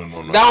it.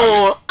 No.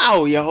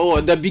 That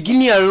one, the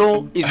beginning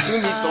alone is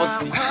doing me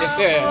something. Thank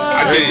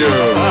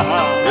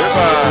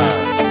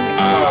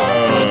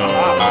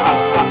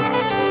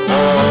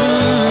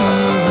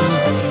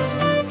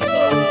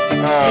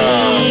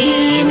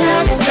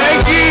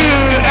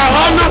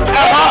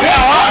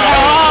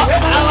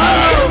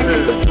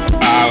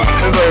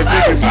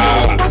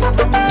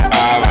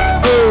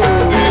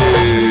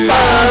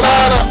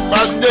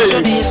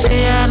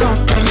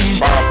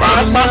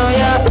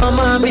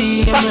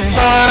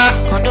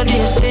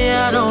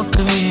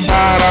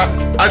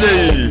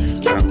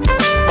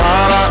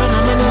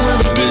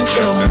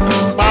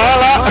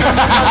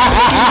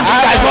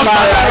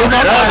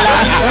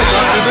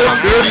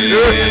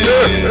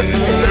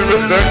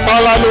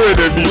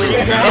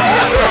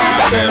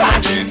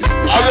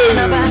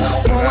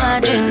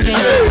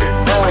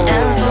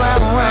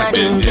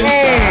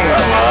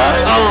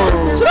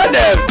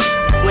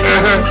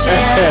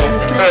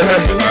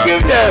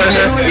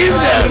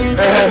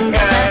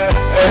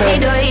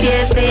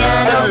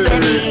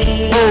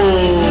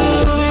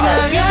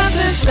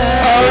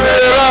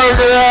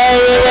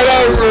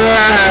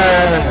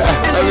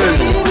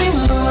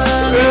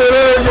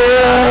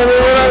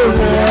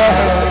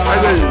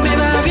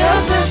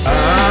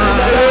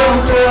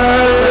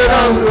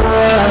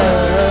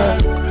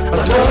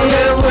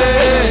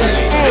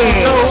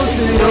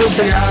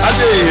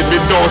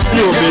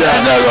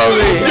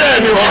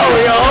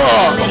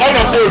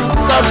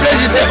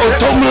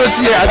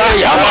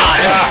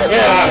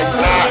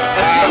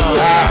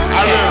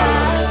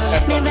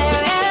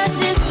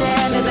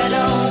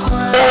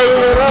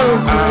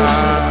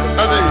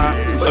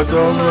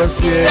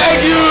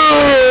Thank you.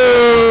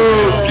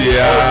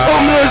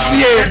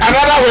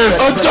 Another way.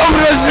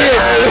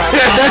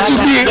 That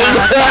should be.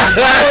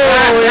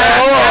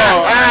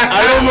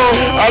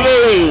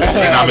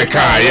 I'm a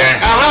car, yeah.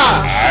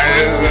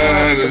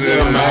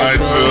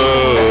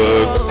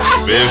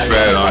 Be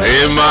friend on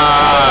him,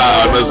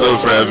 I'm so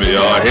friend me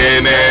on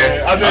him.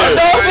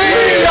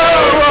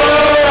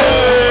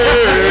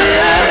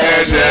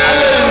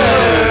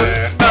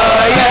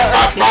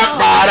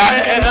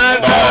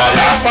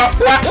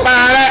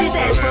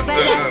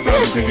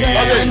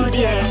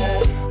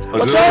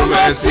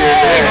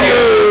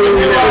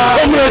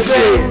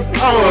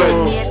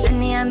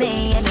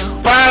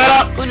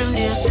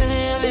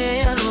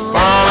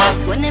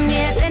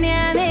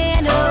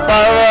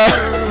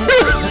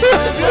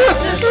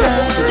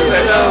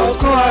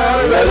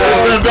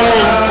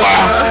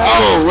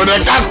 When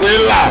I got the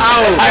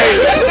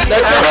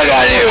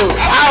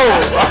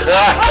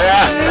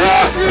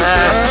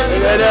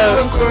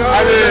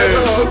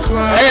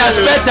hey, I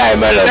spent time,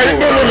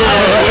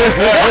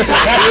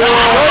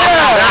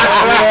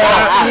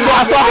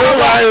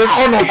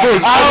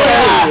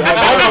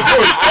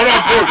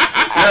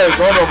 So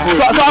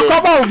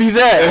Akoba will be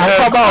there.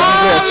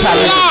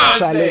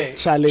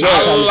 Challenge.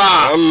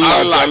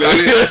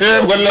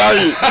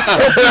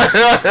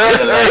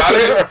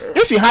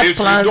 If you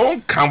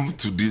don't come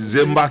to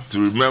December to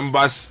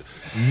remember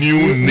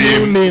new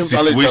name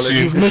situation,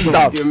 you've missed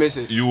out. You miss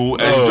it. You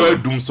enjoy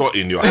Doomsaw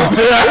in your house.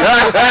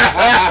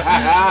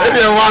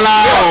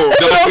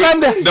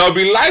 There'll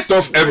be light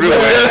off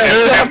everywhere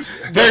except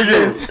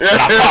if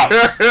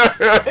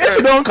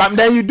you don't come,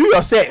 then you do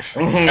yourself.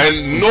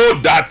 And know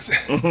that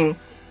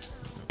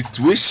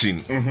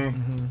situation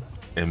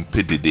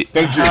impeded.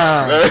 Thank you.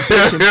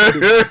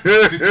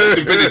 Situation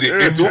impeded.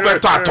 It's over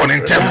to a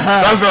turning time.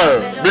 That's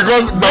right.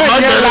 Because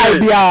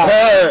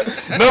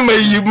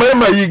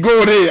you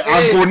go there,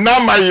 I go now.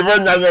 My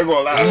event,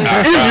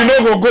 if you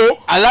don't go,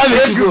 allow me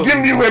to go. Give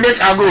me where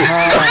make I go.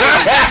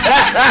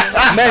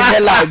 I'm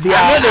not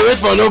the wait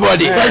for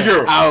nobody. Thank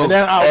you.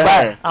 Then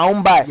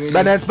I'll buy.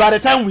 But then by the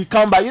time we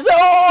come back, you say,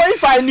 oh,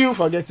 if I knew,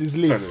 forget it's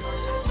late.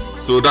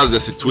 So that's the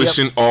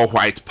situation. Yep. All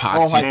white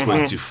party,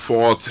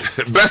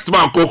 24th. Best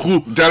man, Koku.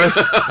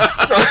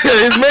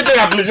 He's making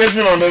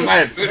application on the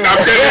side. I'm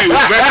telling you,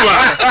 best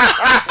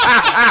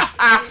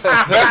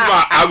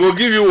man, I will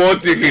give you one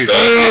ticket.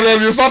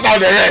 Then you sort out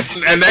the rest,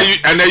 and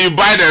then you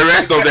buy the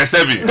rest of the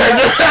 7.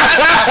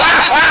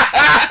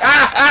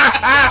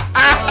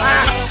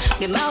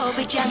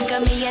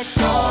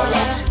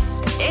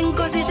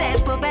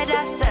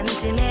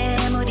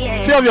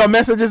 Few of your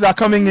messages are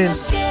coming in.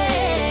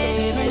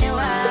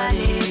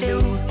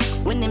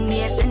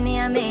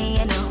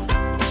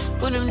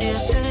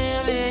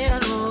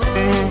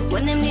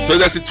 So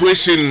the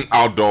situation,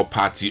 outdoor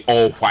party,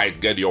 all white,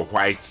 get your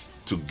whites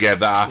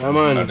together.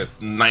 On the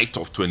night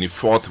of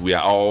 24th, we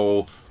are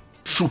all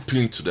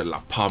trooping to the La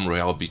Palm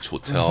Royal Beach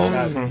Hotel.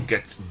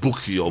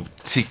 Book your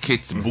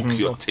tickets, book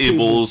your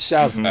tables,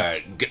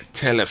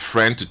 tell a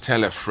friend to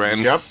tell a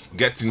friend.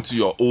 Get into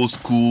your old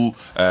school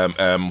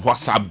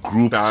WhatsApp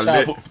group,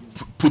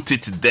 put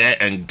it there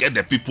and get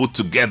the people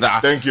together.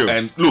 Thank you.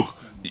 And look,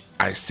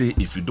 I say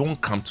if you don't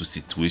come to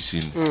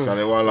situation, so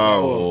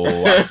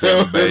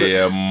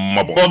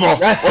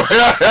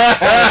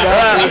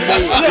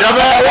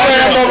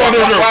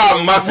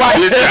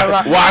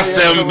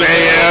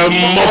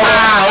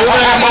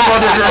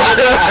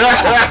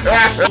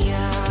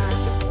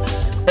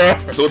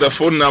the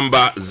phone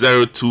number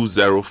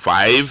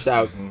 0205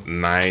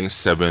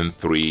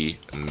 973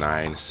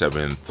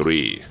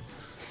 973.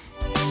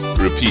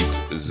 Repeat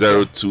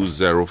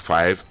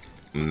 0205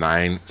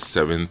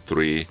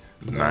 973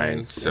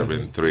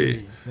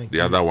 973. The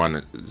other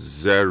one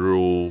is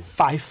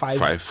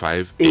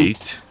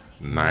 0558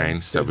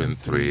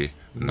 973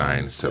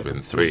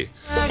 973.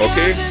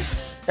 Okay.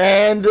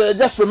 And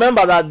just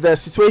remember that the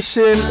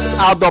situation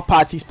outdoor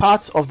party is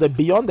part of the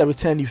Beyond the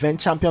Return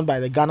event championed by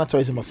the Ghana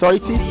Tourism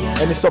Authority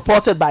and is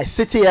supported by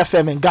City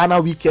FM and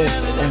Ghana Weekend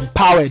and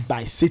powered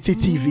by City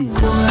TV.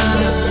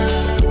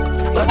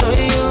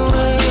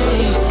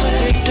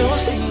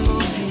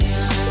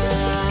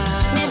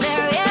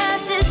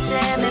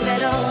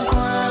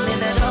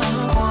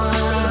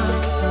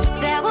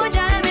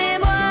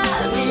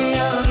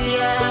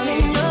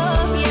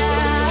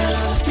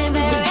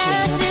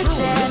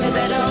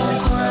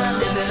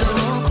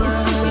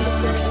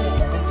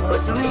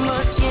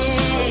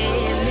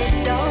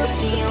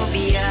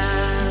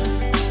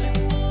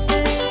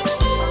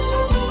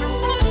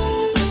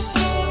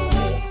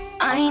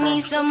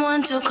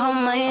 someone to call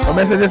my own. The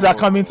messages are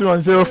coming through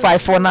on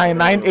 0549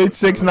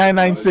 986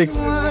 996.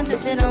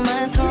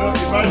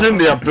 Imagine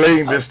they are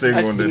playing this thing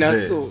on the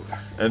day.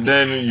 And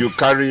then you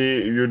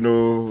carry, you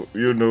know.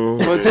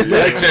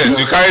 The chest.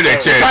 You carry the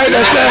chest.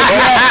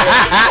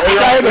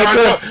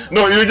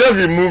 No, you just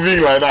be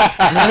moving like that.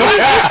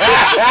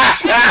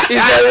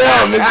 It's a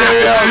realm.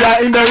 Yeah,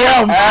 in the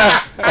realm.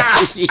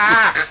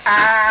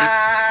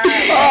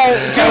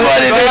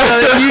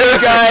 You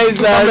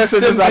guys are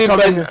simply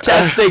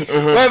fantastic.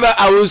 Whenever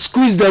I will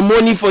squeeze the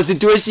money for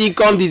situation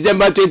come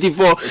December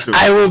 24,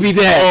 I will be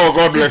there. Oh,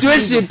 God bless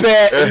situation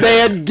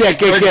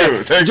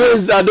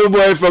Jones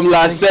Adoboy from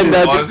last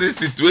Sunday. Was this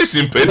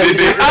situation I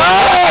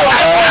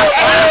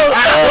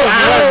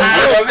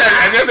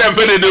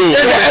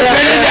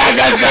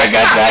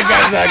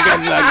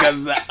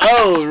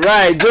Oh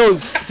right,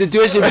 Jones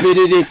situation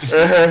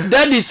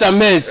that is a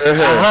mess.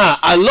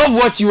 I love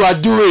what you are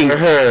doing.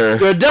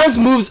 Your dance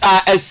moves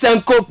are a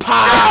Senko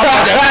power.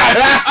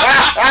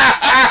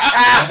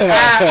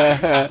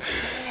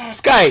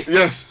 Sky.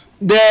 Yes.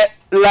 The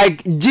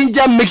like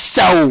ginger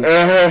mixture.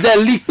 The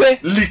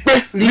lipe.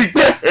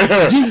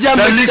 Ginger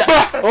mixture.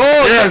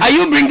 Oh, yes. Are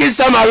you bringing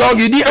some along?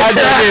 You did add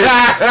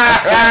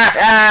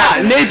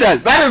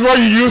Nathan. That is what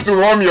you used to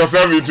warm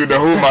yourself into the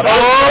home.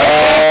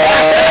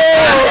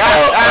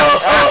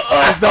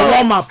 It's the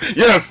warm up.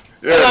 Yes.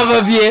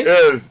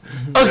 Yes.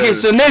 Okay,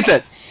 so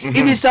Nathan,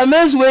 if it's a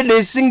mess where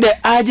they sing the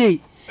RJ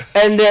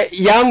and the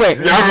Yangwe in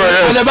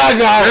the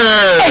background,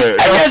 and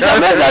there's a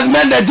mess that's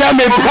meant the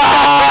Jamie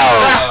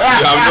proud.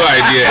 You have no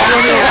idea.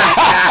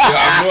 You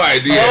have no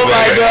idea. Oh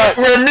my God.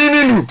 We're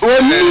meaning.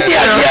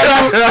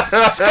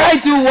 Sky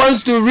 2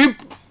 wants to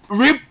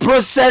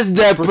reprocess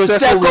the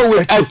Prosecco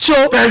with a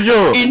cho.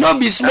 It not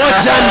be small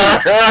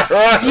journey.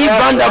 He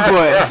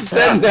Vanderboy.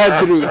 Send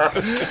that through.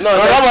 No,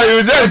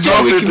 you just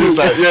drop it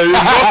inside. Yeah, you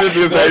drop it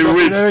inside. You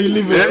wait.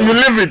 You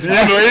leave it.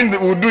 You know,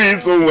 we'll do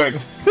his own work.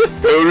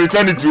 We'll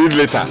return it to it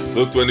later.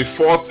 So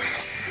 24th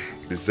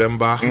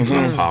December,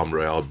 Palm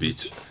Royal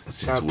Beach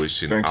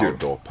situation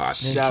outdoor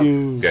party. Thank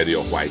you. Get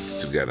your whites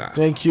together.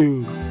 Thank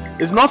you.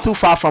 It's not too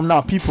far from now,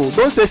 people.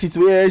 Don't say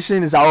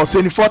situation is our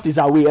 24th is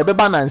away.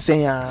 Everybody and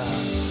saying,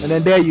 and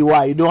then there you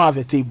are. You don't have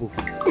a table.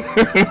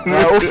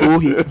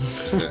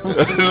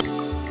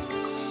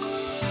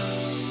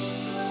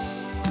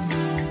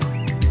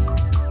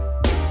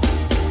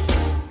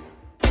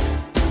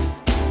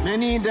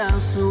 Many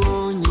dance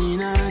on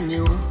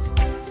you.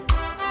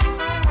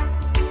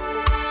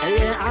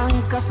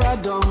 Ankasa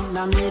don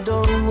na me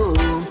don wo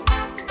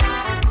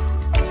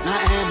na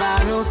eba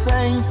no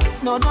say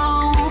no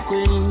don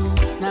queen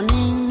na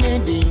me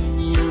nyedin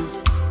you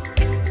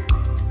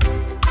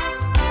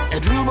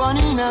edru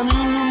boni na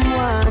me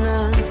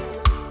numwana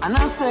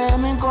anase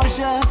me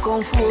kosha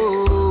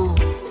konfu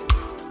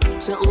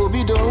se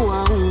obi do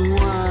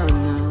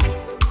wana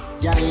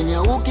ya ine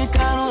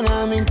ukikano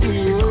na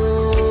mentio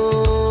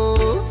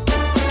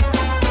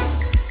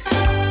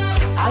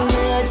I'll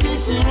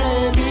teach you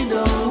baby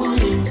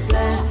don't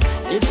say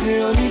if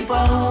you only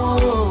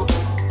power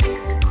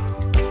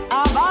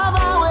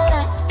ababa we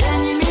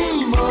any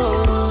me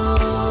more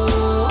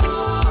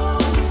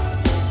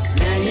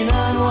you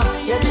know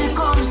you the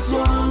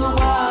concern no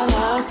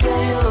one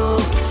say yo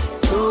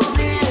so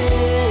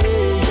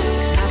feel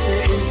I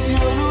say it's you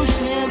no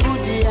share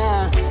good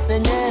ya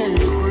then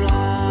you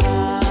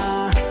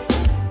cry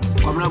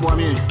come na boy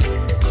me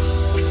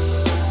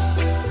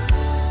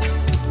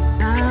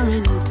I'm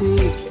in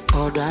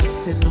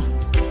Odasino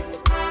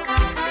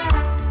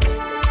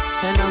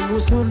and I'm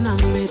Musuna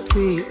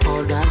Meti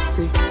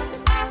Odasi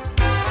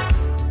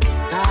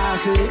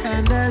Afe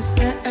and I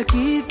say a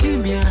keep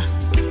him here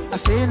a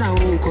fena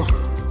uko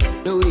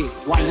the way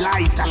one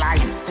light a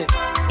light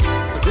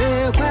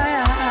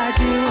require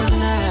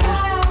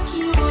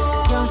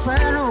your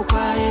friend who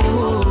quiet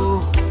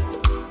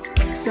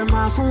some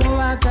of whom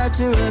I got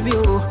you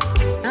review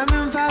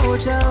Namin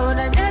Paucho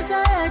and yes I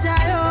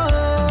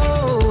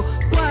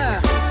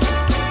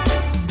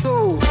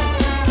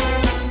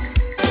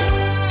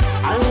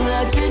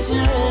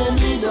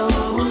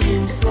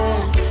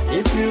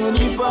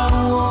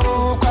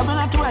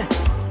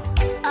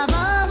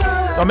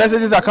The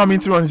messages are coming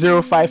through on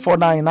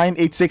 0549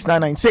 986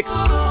 996.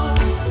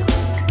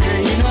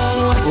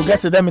 We'll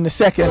get to them in a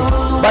second.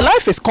 But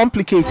life is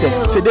complicated.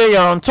 Today you're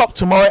on top,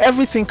 tomorrow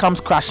everything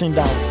comes crashing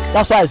down.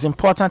 That's why it's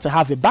important to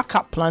have a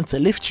backup plan to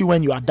lift you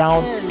when you are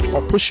down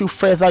or push you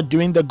further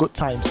during the good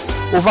times.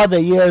 Over the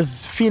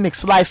years,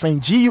 Phoenix Life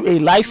and GUA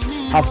Life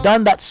have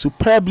done that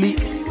superbly,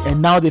 and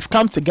now they've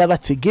come together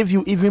to give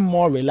you even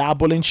more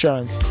reliable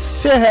insurance.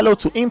 Say hello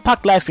to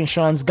Impact Life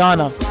Insurance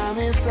Ghana.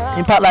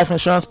 Impact Life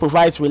Insurance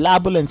provides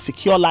reliable and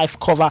secure life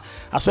cover,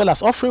 as well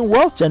as offering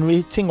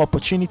wealth-generating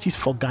opportunities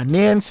for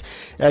Ghanaians.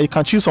 You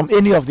can choose from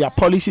any of their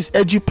policies: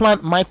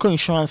 EduPlan, micro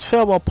insurance,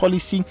 farewell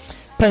policy,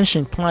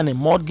 pension plan, and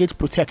mortgage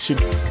protection.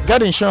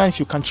 Get insurance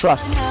you can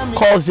trust.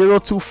 Call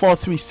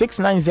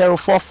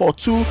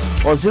 0243690442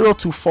 or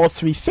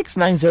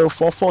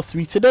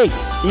 0243690443 today.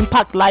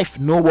 Impact Life,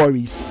 no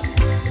worries.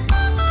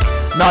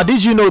 Now,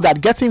 did you know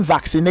that getting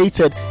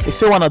vaccinated is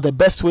still one of the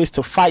best ways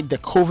to fight the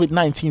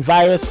COVID-19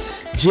 virus?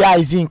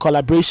 GIZ, in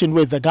collaboration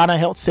with the Ghana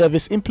Health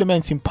Service,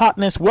 implementing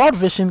partners World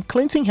Vision,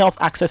 Clinton Health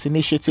Access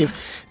Initiative,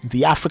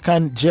 the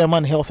African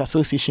German Health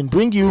Association,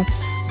 bring you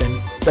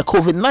the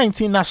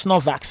COVID-19 National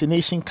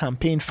Vaccination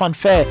Campaign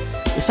Funfair.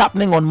 It's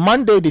happening on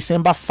Monday,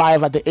 December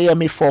 5 at the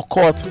AMA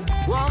Forecourt.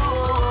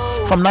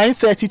 From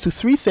 9:30 to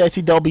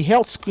 3:30, there will be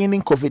health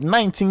screening,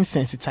 COVID-19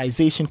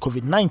 sensitization,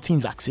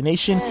 COVID-19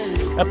 vaccination,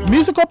 a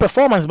musical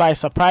performance by a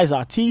surprise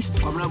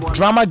artist,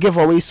 drama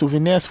giveaway,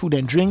 souvenirs, food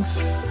and drinks.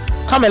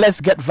 Come and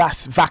let's get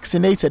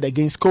vaccinated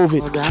against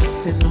COVID.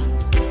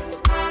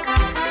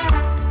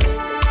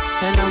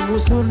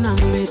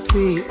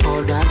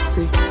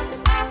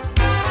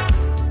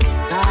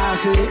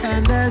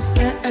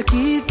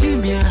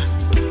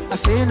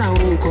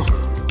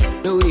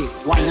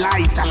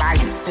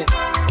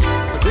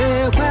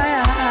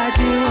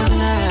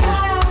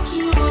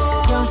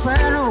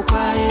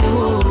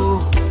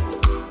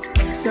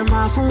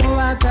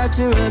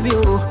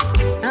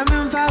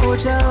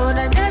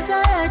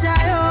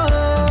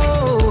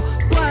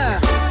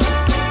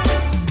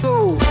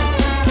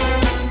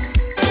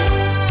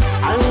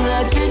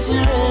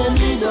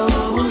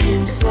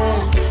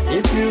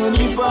 If you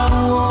need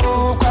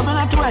power, come on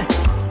at way.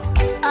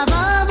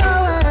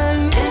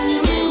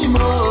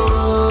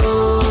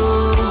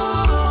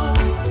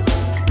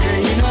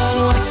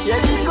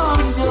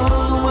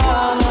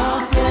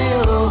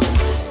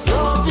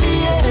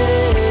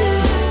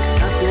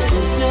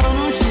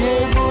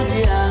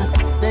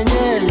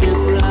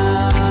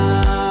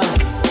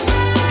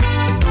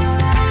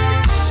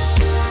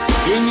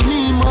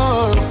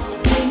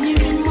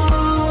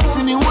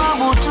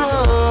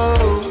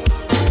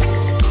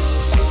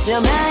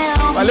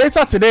 But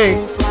later today,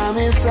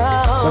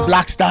 the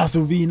Black Stars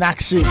will be in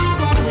action.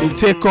 They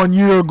take on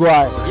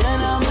Uruguay.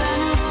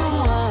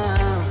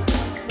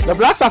 The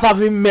Black Stars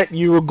haven't met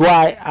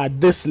Uruguay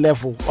at this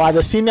level or at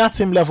the senior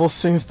team level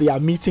since they are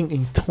meeting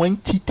in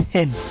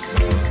 2010.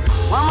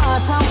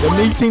 The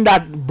meeting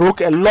that broke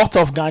a lot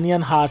of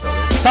Ghanaian hearts.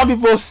 Some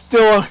people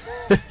still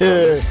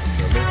bear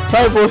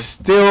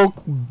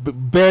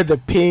the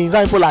pain.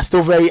 Some people are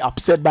still very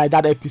upset by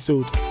that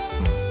episode.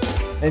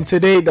 And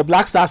today, the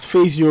Black Stars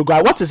face Uruguay.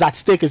 What is at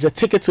stake is a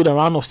ticket to the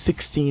round of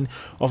 16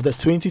 of the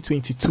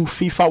 2022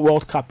 FIFA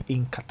World Cup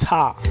in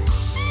Qatar.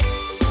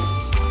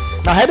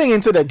 Now, heading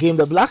into the game,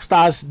 the Black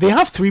Stars, they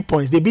have 3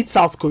 points. They beat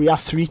South Korea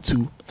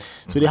 3-2.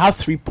 So they have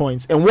 3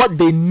 points. And what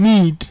they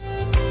need,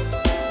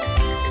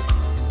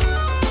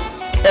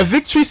 a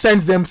victory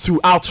sends them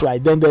through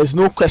outright. Then there's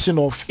no question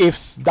of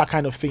ifs, that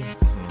kind of thing.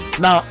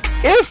 Now,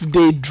 if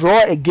they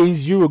draw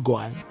against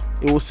Uruguay,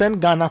 it will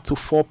send Ghana to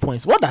 4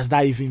 points. What does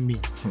that even mean?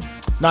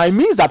 Now, it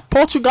means that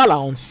Portugal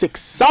are on 6.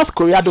 South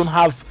Korea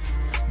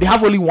they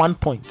have only 1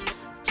 point.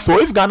 So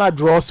if Ghana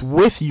draws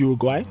with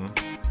Uruguay,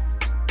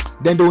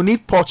 then they will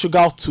need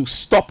Portugal to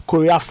stop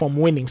Korea from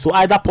winning. So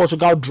either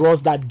Portugal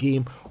draws that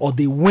game or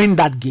they win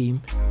that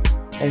game,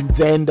 and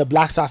then the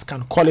Black Stars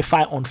can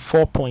qualify on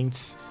 4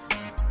 points,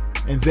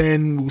 and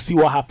then we'll see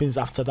what happens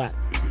after that.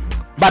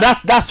 But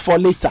that's for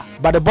later.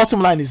 But the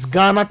bottom line is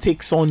Ghana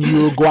takes on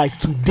Uruguay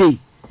today,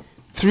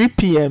 3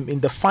 p.m. in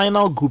the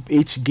final Group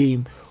H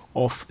game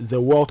of the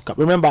World Cup.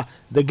 Remember,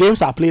 the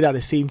games are played at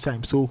the same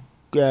time. So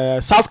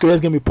South Korea's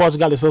game with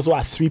Portugal is also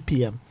at 3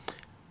 p.m.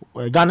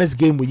 Ghana's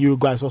game with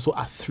Uruguay is also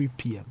at 3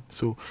 p.m.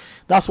 So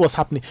that's what's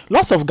happening.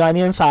 Lots of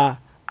Ghanaians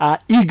are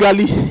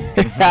eagerly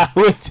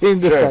waiting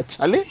this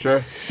challenge.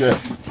 Sure.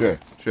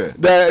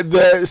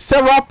 The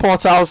several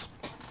portals,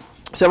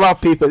 several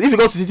papers. If you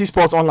go to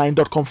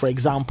citysportsonline.com, for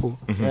example,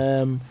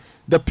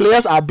 the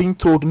players are being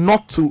told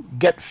not to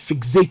get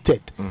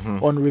fixated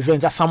on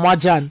revenge. As Samoa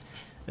Jan,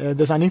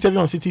 there's an interview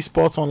on City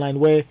Sports Online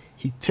where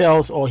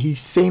he's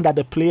saying that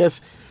the players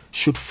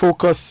should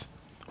focus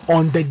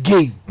on the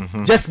game.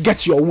 Just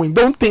get your win.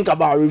 Don't think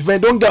about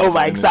revenge. Don't get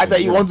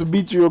overexcited. You want to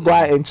beat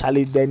Uruguay and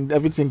challenge, then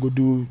everything will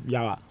do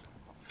yawa.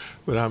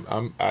 But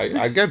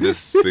I get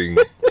this thing.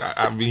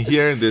 I've been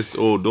hearing this.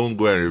 Oh, don't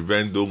go and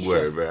revenge. Don't go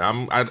and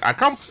revenge. I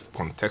can't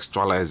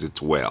contextualize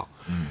it well.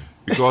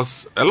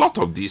 Because a lot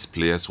of these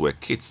players were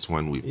kids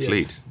when we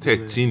played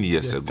 13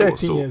 years ago.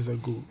 13 years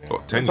ago.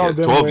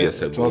 12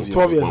 years ago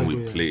when we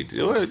played.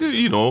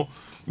 You know,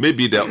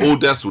 maybe the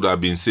oldest would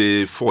have been,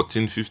 say,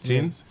 14,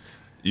 15.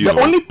 Yes.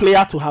 The only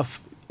player to have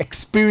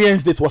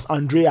experienced it was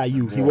Andre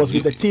Ayew. He was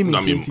with the team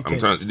in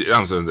 2010.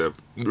 I'm saying that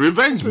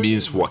revenge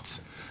means what?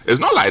 It's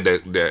not like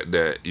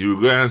the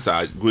Uruguayans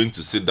are going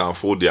to sit down,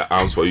 fold their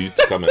arms for you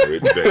to come and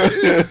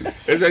revenge.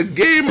 It's a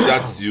game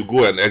that you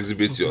go and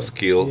exhibit your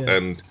skill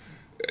and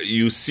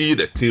you see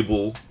the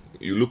table,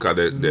 you look at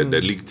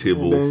the league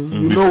table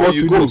before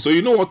you go, so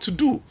you know what to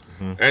do.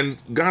 And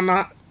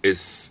Ghana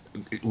is,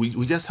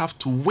 we just have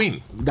to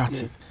win.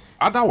 That's it.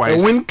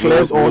 Otherwise,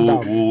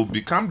 we'll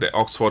become the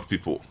Oxford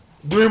people.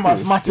 Doing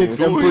mathematics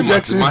and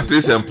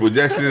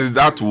projections.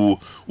 That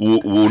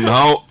will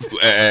now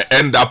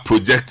end up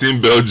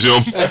projecting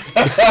Belgium,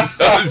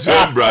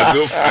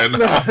 Brazil,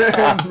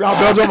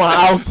 Belgium are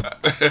out.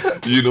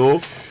 You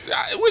know,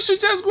 we should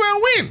just go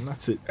and win.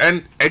 That's it.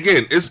 And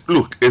again, it's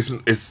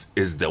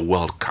the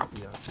World Cup.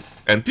 Yeah,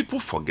 and people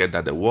forget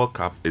that the World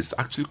Cup is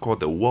actually called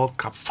the World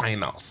Cup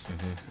Finals.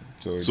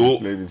 So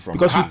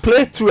because you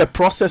play through a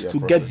process to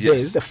get there,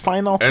 it's the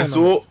final. And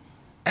so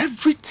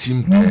every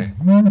team there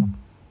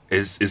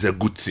is a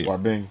good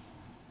team.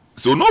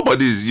 So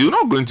you're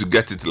not going to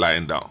get it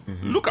lying down.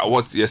 Look at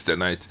what yesterday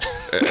night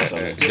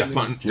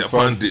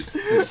Japan did.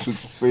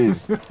 Spain.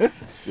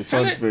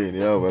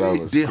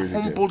 They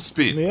humbled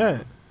Spain.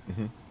 Yeah.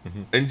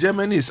 And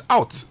Germany is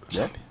out.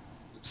 Yeah.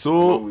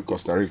 So with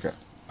Costa Rica.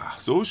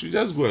 So we should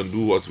just go and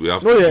do what we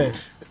have to do.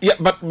 Yeah,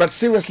 but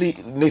seriously,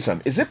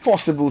 Nathan, is it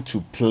possible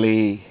to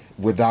play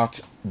without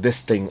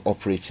this thing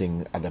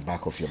operating at the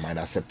back of your mind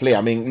as a player?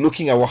 I mean,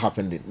 looking at what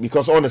happened,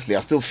 because honestly, I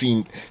still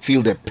feel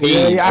the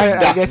pain of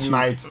that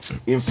night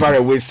in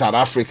faraway South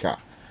Africa.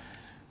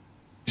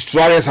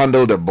 Suarez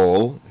handled the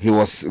ball. He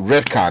was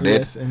red carded.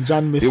 Yes, and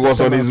Jan missed. He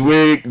was on his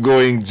way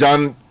going.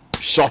 Jan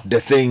shot the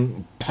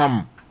thing.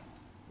 Pam.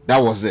 That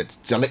was it.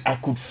 I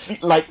could feel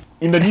like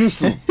in the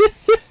newsroom.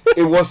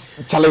 It was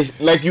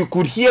like you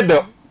could hear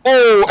the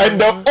oh,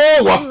 and the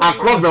oh was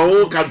across the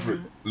whole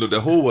country. No,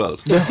 the whole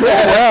world.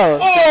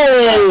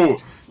 Oh,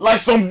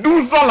 like some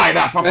dudes not like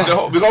that,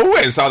 Papa. Because we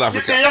were in South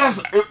Africa.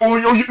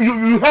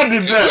 You heard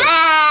it there.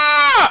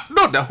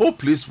 No, the whole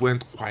place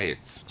went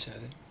quiet.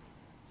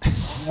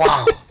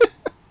 Wow.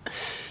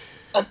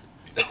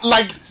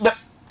 Like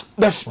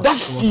that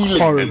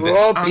feeling.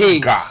 Raw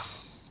pain.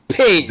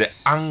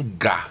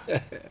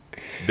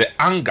 The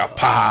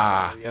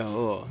anger,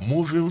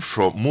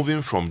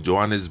 moving from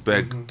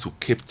Johannesburg to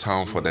Cape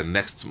Town for the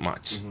next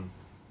match,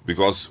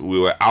 because we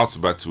were out,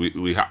 but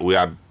we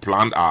had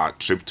planned our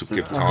trip to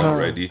Cape Town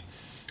already.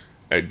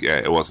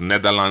 It was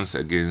Netherlands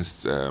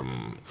against.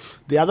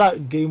 The other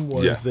game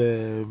was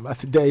I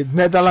think the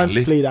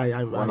Netherlands played.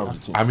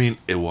 I mean,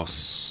 it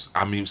was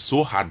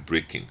so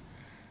heartbreaking,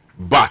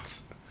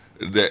 but.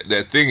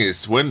 The thing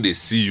is, when they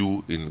see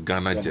you in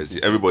Ghana jersey,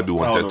 everybody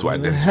wanted to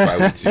identify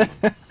with you.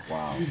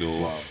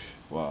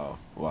 Wow.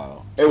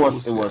 It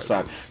was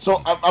sad. So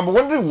I'm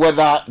wondering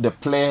whether the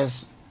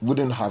players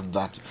wouldn't have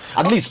that.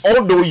 At least,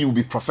 although you'll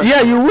be professional.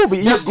 Yeah, you will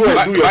be. Just go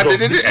and do your job. They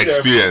didn't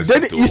experience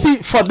it. You see,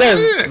 for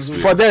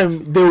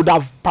them, they would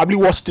have probably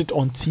watched it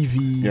on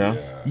TV.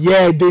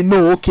 Yeah, they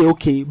know.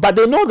 Okay, but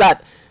they know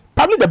that.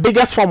 Probably the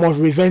biggest form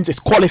of revenge is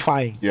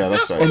qualifying. Yeah,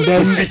 that's right. And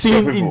then if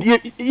you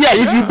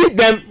beat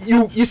them,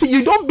 you see,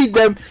 you don't beat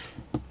them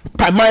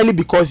primarily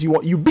because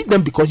you beat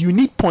them because you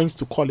need points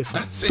to qualify.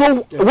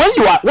 So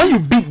when you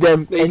beat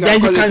them and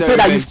then you can say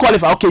that you've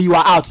qualified, okay, you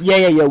are out.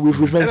 Yeah, we've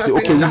revenged you.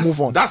 Okay, you move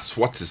on. That's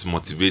what is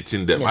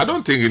motivating them. Yes. I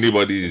don't think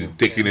anybody is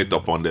taking it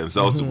upon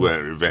themselves to go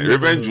and revenge.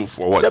 Revenge you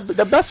for what?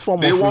 The best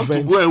form they of want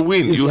revenge to go and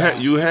win.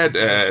 You had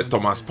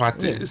Thomas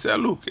Partey. He said,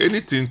 look,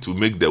 anything to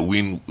make the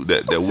win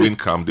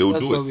come, they will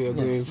do it. We are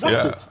going for.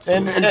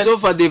 And so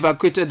far they've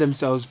acquitted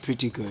themselves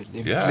pretty good.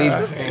 They've played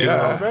very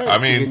well. I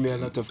mean,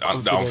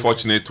 the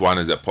unfortunate one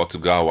is the Portugal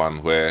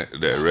one where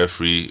the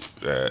referee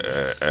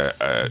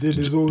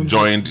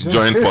joined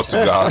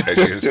Portugal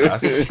against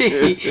us.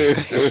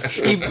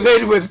 He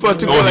played with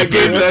Portugal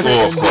against us.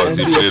 Of course,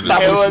 he played with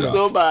Portugal. It was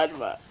so bad,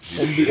 man.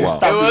 Wow.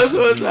 It was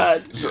so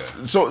sad.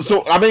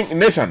 So I mean,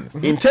 Nathan,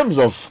 in terms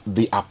of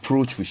the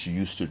approach we should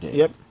use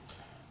today,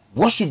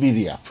 what should be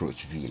the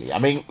approach really? I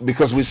mean,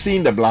 because we've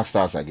seen the Black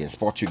Stars against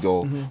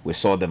Portugal, we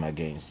saw them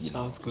against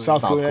South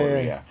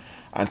Korea.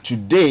 And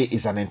today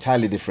is an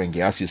entirely different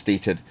game. As you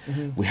stated,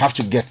 we have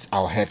to get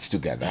our heads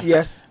together.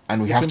 Yes.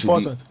 And we have to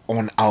be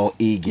on our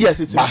A game. Yes,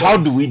 it's But how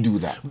do we do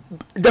that?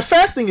 The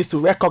first thing is to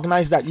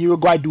recognize that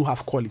Uruguay do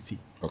have quality.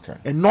 Okay.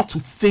 And not to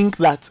think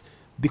that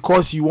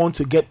because you want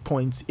to get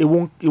points, it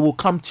will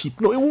come cheap.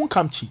 No, it won't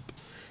come cheap.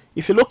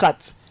 If you look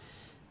at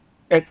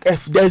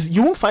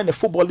you won't find a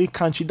football league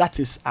country that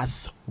is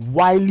as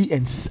wily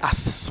and as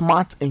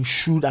smart and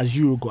shrewd as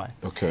Uruguay.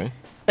 Okay.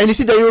 And you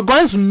see, the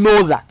Uruguayans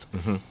know that.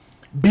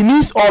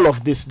 Beneath all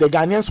of this, the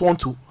Ghanaians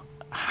want to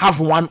have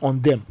one on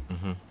them.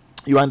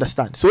 You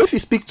understand? So if you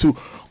speak to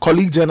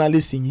colleague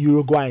journalists in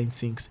Uruguay and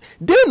things,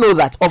 they know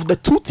that of the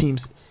two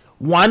teams,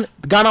 one,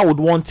 Ghana would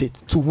want it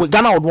to win.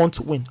 Ghana would want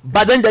to win,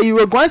 but then the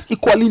Uruguayans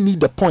equally need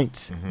the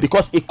points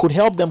because it could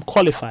help them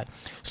qualify.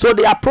 So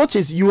the approach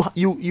is you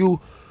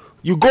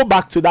go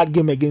back to that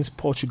game against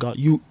Portugal.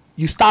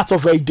 You start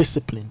off very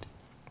disciplined,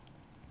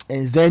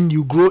 and then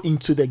you grow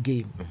into the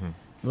game,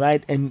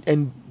 right?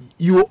 And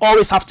you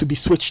always have to be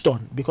switched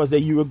on because the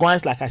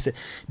Uruguayans, like I said,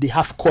 they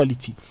have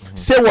quality.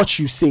 Say what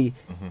you say,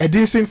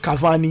 Edinson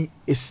Cavani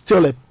is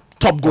still a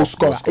top goal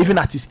scorer, even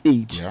at his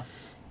age. Yeah.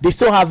 They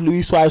still have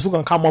Luis Suarez who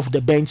can come off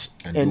the bench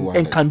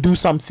and can do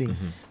something.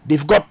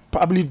 They've got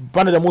probably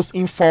one of the most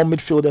informed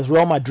midfielders,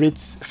 Real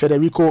Madrid's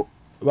Federico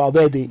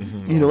Valverde.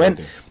 And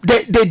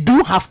they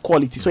do have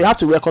quality. So you have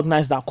to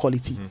recognize that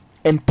quality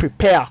and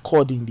prepare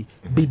accordingly.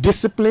 Be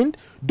disciplined.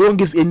 Don't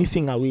give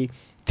anything away.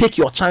 Take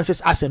your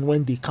chances as and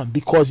when they come,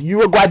 because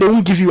Uruguay, they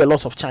won't give you a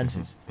lot of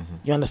chances.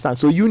 You understand?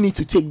 So you need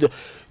to take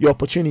your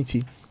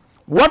opportunity.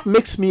 What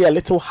makes me a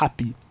little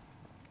happy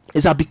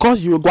is that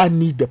because Uruguay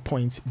need the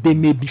points, they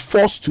may be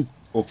forced to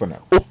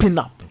open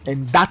up,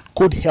 and that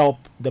could help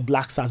the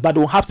Black Stars, but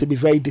they'll have to be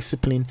very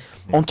disciplined.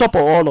 On top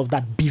of all of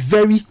that, be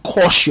very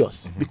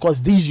cautious,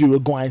 because these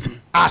Uruguayans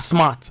are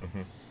smart.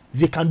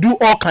 They can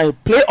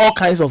play all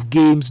kinds of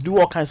games, do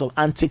all kinds of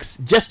antics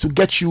just to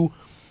get you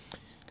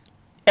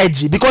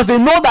edgy, because they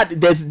know that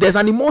there's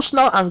an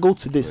emotional angle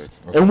to this,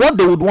 and what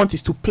they would want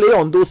is to play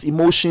on those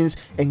emotions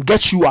and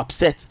get you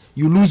upset.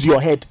 You lose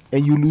your head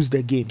and you lose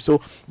the game.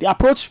 So the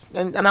approach,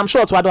 and I'm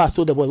sure Tuado has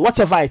told the boys,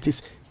 whatever it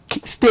is,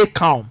 stay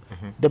calm.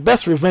 The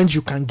best revenge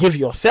you can give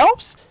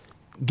yourselves,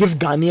 give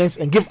Ghanaians,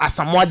 and give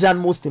Asamoah,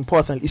 most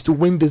important, is to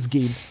win this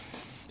game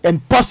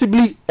and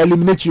possibly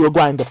eliminate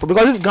Uruguay in the pool.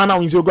 Because if Ghana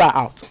wins, Uruguay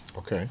out.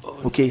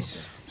 Okay.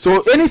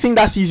 So anything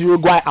that sees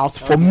Uruguay out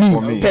for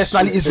me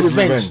personally is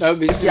revenge.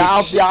 They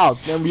are out.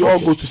 Then we all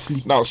go to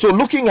sleep. Now, so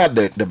looking at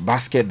the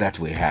basket that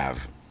we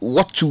have,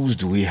 what tools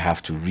do we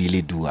have to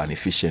really do an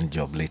efficient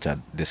job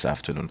later this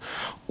afternoon?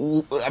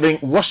 I mean,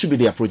 what should be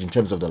the approach in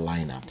terms of the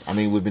lineup? I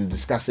mean, we've been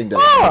discussing the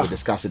lineup. We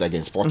discussed it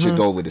against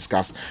Portugal. We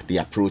discussed the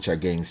approach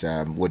against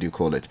South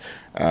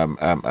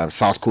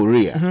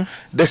Korea.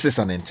 This is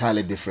an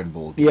entirely different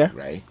ball game,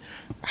 right?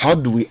 How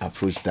do we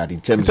approach that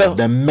in terms of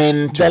the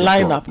men to the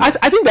lineup?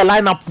 I think the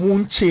lineup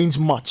won't change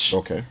much.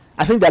 Okay.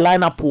 I think the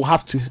lineup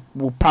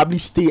will probably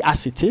stay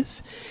as it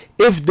is.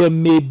 If there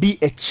may be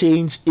a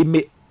change, it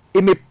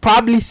may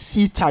probably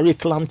see Tariq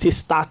Lamptey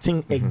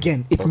starting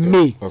again. It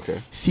may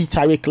see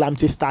Tariq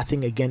Lamptey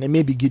starting again, and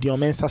maybe Gideon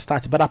Mensah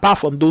starting. But apart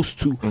from those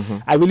two,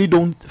 I really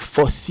don't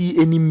foresee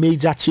any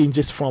major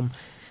changes from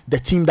the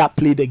team that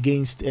played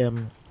against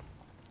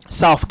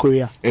South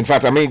Korea. In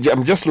fact, I mean,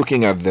 I'm just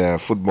looking at the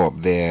football,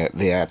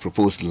 their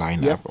proposed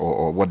lineup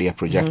or what they are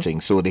projecting.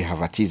 So they have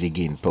Atizi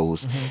in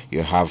post.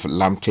 You have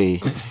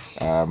Lamptey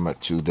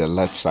to the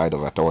left side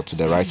of attack, or to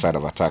the right side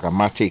of attack.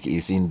 Matic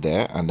is in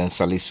there, and then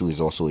Salisu is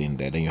also in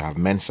there. Then you have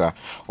Mensah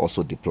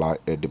also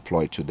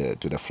deployed to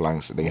the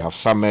flanks. Then you have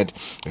Samed,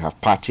 you have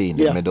Partey in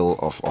the middle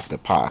of the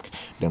park.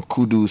 Then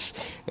Kudus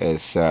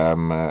is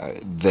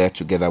there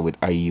together with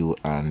Ayew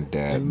and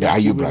the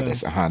Ayew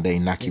brothers. Then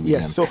Inaki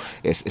Williams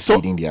is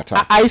leading the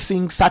attack. I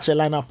think such a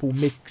lineup will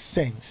make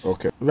sense.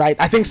 Right?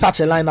 I think such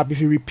a lineup, if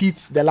you repeat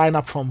the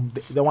lineup from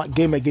the one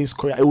game against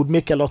Korea, it would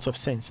make a lot of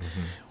sense.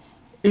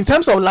 In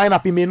terms of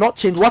lineup, it may not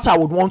change. What I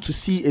would want to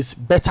see is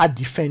better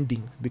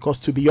defending, because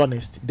to be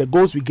honest, the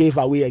goals we gave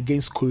away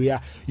against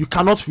Korea, you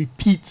cannot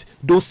repeat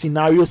those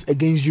scenarios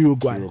against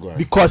Uruguay.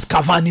 Because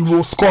Cavani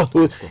will score,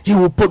 he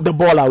will put the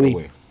ball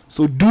away.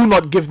 So do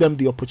not give them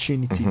the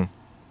opportunity.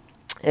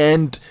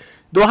 And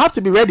they'll have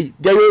to be ready.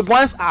 The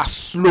Uruguayans are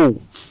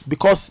slow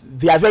because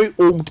they are very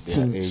old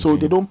team, so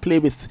they don't play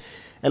with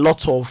a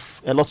lot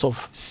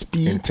of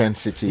speed,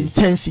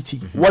 intensity.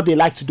 What they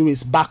like to do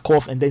is back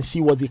off and then see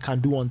what they can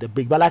do on the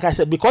break. But like I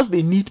said, because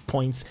they need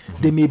points,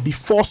 they may be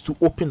forced to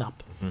open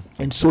up,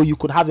 and so you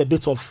could have a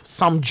bit of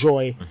some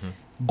joy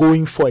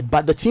going forward.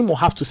 But the team will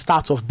have to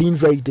start off being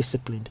very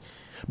disciplined,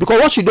 because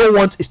what you don't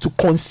want is to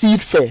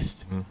concede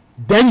first,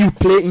 then you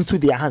play into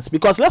their hands.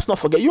 Because let's not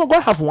forget, you are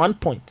going to have 1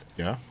 point.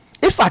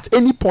 If at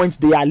any point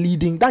they are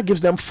leading, that gives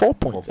them 4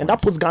 points, and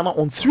that puts Ghana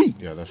on 3.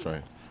 Yeah, that's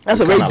right.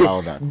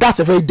 That's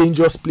a very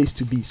dangerous place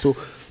to be. So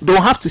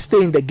they'll have to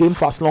stay in the game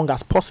for as long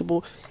as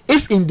possible.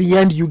 If in the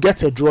end you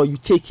get a draw, you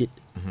take it.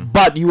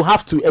 But you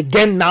have to,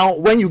 again, now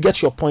when you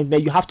get your point,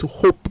 then you have to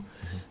hope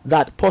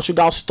that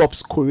Portugal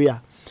stops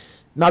Korea.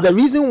 Now the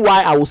reason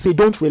why I will say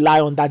don't rely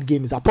on that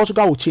game is that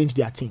Portugal will change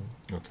their team.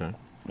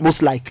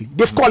 Most likely.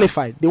 They've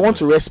qualified. They want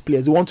to rest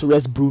players. They want to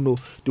rest Bruno.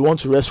 They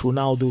want to rest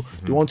Ronaldo.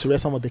 They want to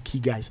rest some of the key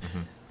guys.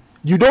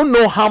 You don't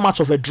know how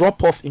much of a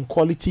drop-off in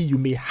quality you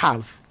may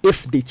have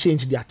if they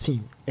change their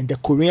team, and the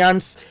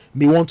Koreans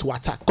may want to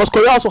attack, because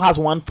Korea also has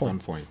 1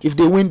 point. If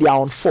they win, they are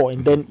on 4,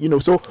 and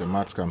then so the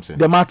maths comes in.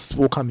 The maths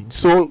will come in.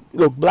 So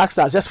look, Black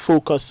Stars, just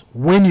focus,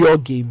 win your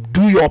game,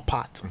 do your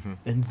part,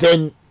 and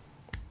then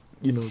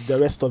the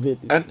rest of it.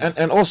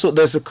 And also,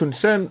 there's a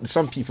concern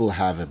some people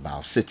have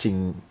about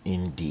sitting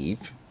in deep,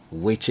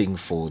 waiting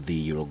for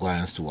the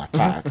Uruguayans to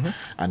attack,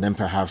 and then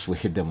perhaps we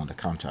hit them on the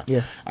counter.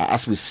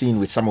 As we've seen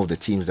with some of the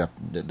teams that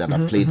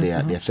have played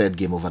their third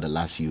game over the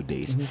last few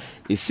days,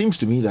 it seems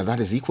to me that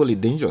is equally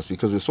dangerous,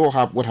 because we saw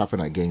what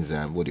happened against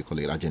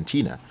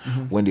Argentina,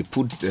 when they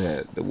put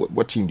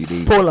what team did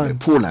they?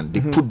 Poland.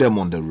 They put them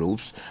on the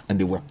ropes and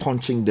they were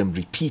punching them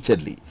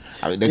repeatedly.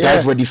 I mean, the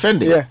guys were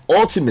defending.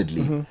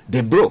 Ultimately,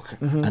 they broke,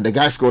 and the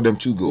guys scored them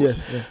 2 goals.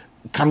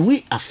 Can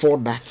we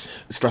afford that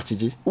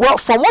strategy? Well,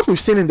 from what we've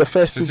seen in the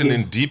first 2 games, sitting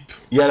in deep,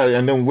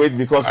 and then wait,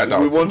 because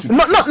we want to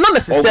not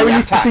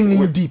necessarily sitting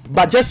in deep,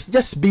 but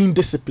just being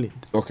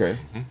disciplined.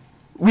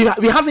 We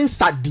haven't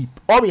sat deep.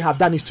 All we have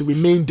done is to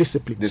remain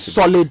disciplined.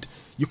 Solid.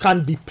 You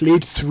can't be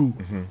played through.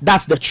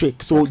 That's the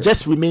trick. So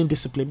just remain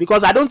disciplined,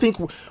 because I don't think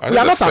we are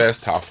not the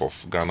first half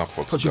of Ghana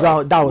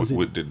Portugal. That was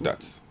we did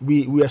that.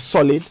 We are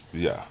solid.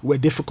 We're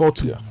difficult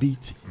to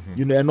beat.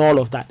 And all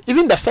of that.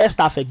 Even the first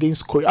half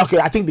against Korea. Okay,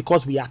 I think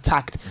because we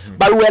attacked,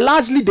 but we were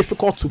largely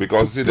difficult to.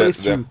 Because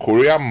the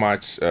Korea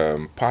match,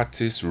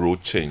 Partey's role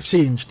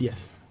changed.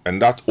 Yes.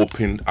 and that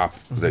opened up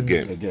the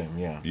game. The game,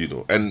 yeah. You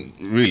know, and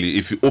really,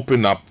 if you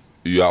open up,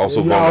 you are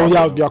also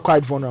vulnerable. You are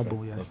quite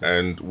vulnerable, yes.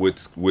 And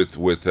with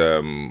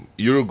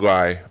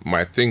Uruguay,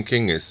 my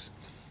thinking is,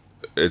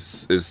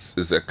 it's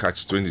a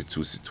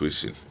catch-22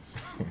 situation.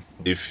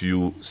 If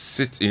you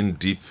sit in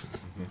deep,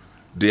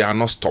 they are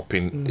not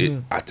stopping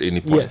it at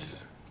any point.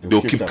 Yes.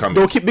 They'll keep coming.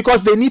 They'll keep,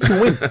 because they need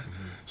to win.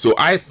 So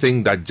I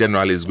think that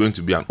generally is going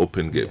to be an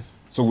open game. Yes.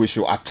 So we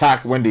should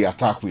attack. When they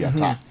attack, we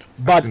attack.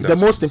 But the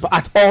most important,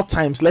 at all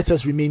times, let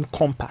us remain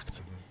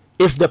compact.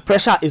 If the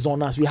pressure is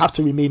on us, we have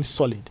to remain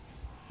solid.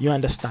 You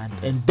understand?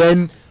 And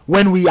then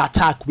when we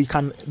attack, we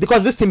can,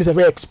 because this team is a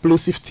very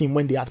explosive team.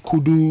 When they are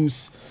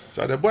Kudus,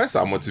 so the boys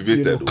are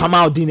motivated.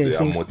 Kamaldeen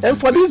and things. And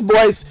for these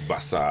boys,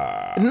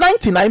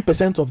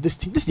 99% of this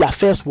team, this is their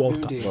first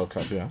World Cup. World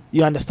Cup, yeah.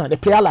 You understand? A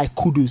player like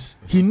Kudus,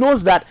 he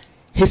knows that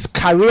his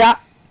career,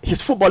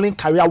 his footballing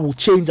career will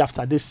change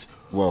after this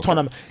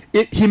tournament.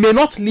 He may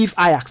not leave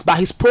Ajax, but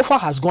his profile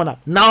has gone up.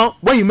 Now,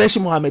 when you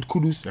mention Mohamed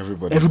Kudus,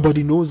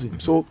 everybody knows him.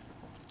 So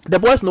the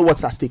boys know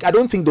what's at stake. I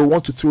don't think they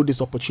want to throw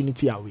this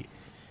opportunity away.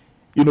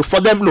 You know,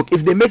 for them, look,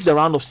 if they make the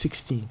round of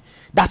 16,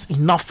 that's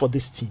enough for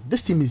this team.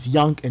 This team is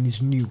young and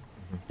is new.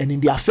 And in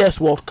their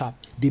first World Cup,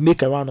 they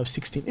make a round of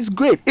 16. It's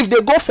great. If they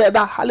go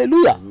further,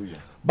 hallelujah.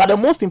 But the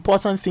most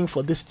important thing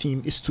for this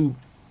team is to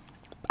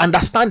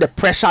understand the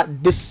pressure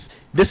this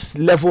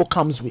level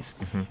comes with.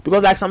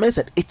 Because like Samuel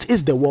said, it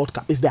is the World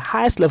Cup. It's the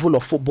highest level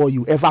of football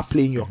you ever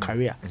play in your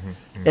career.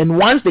 And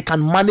once they can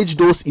manage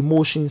those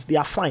emotions, they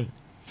are fine.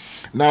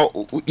 Now,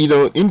 you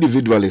know,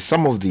 individually,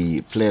 some of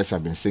the players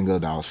have been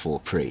singled out for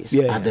praise.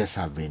 Others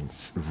have been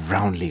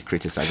roundly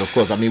criticized. Of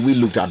course, I mean, we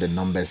looked at the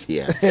numbers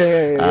here,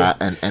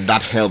 and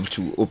that helped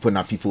to open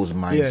up people's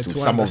minds to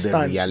some of the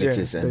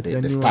realities and the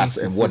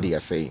stats and what they are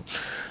saying.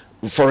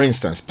 For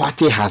instance,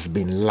 Partey has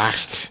been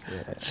lashed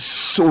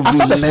so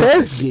after the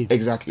first game.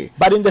 Exactly.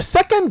 But in the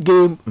second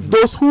game,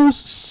 those who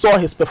saw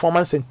his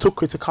performance and took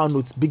critical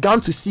notes began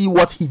to see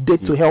what he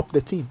did to help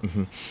the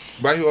team.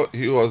 But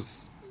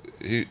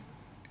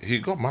he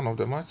got man of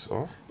the match,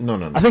 or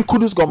no. I think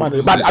Kudus got man of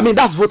the match. But I mean,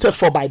 that's voted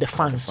for by the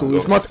fans, so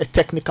it's not a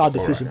technical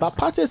decision. But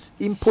Partey's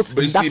input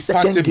in that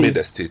second game, Partey made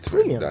a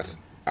statement that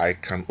I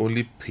can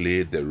only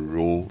play the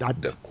role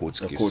that the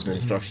coach gives me.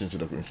 Instructions.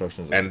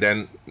 And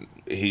then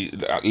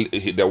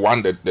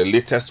the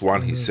latest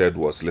one he said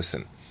was,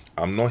 "Listen,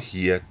 I'm not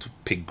here to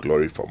pick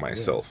glory for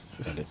myself.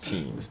 The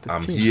team.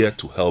 I'm here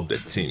to help the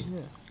team.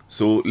 Yeah.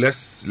 So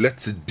let's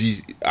it be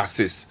as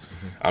is.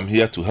 I'm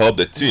here to help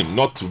the team,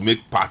 not to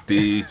make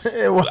Partey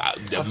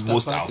the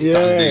most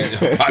outstanding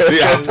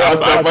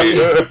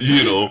Partey,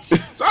 you know.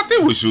 So I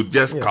think we should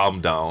just calm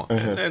down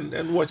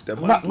and watch them.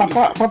 But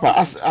Papa,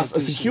 as a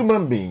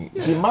human being,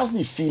 he must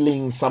be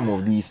feeling some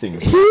of these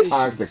things, the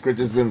attacks, the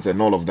criticisms,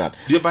 and all of that.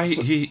 Yeah, but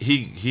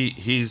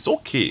he's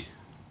okay.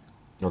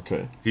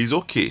 Okay, he's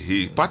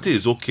okay. Partey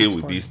is okay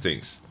with these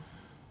things,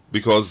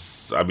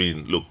 because I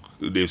mean, look.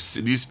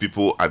 These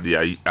people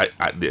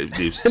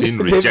they've seen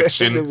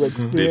rejection,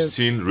 they've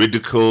seen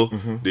ridicule,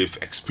 they've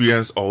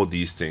experienced all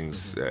these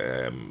things,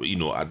 you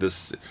know, at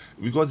this,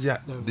 because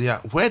they are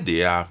where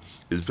they are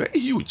is very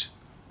huge,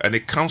 and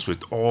it comes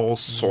with all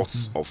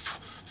sorts of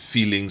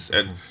feelings.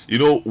 And you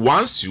know,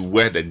 once you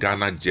wear the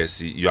Ghana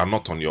jersey, you are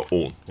not on your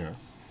own.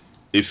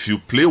 If you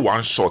play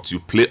one shot, you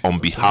play on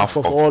behalf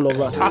of all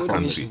of us, our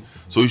country.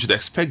 So you should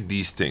expect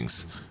these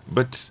things.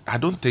 But I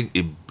don't think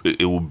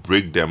it will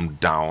break them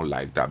down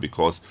like that,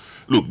 because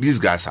look, these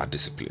guys are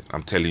disciplined.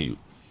 I'm telling you.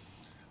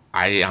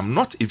 I am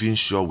not even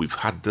sure we've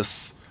had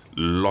this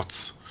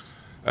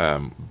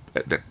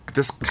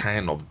this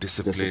kind of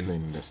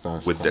discipline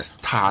with the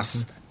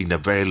stars in a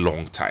very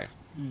long time.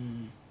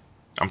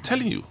 I'm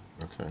telling you.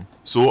 Okay.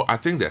 So I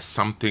think there's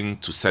something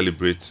to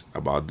celebrate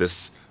about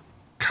this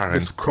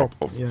current crop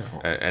of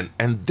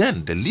and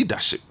then the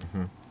leadership.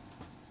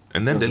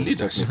 And then the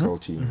leadership,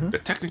 the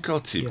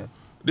technical team. Yeah.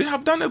 They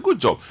have done a good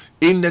job.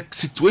 In a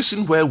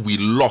situation where we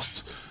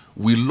lost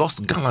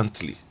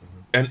gallantly.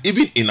 And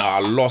even in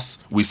our loss,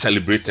 we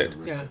celebrated.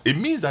 Yeah. It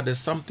means that there's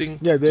something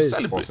to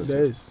celebrate.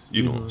 There is.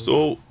 You know,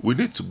 so we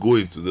need to go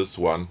into this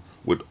one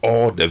with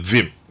all the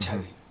vim.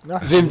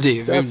 Vim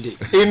Day.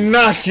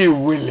 Inaki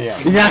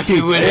Williams.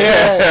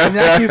 Yes.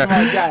 Inaki's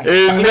my guy.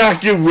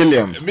 Inaki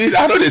Williams.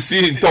 I know they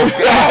see him talk.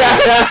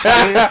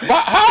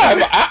 But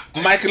however,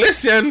 Michael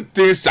Essien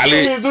thinks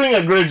Charlie is doing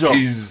a great job.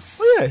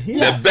 Is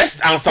the best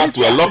answer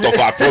to a lot of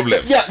our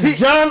problems. Yeah,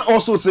 John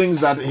also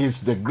thinks that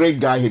he's the great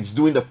guy. He's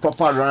doing the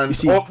proper run. You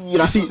see,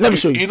 let me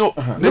show you. You know,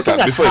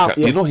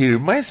 you know, he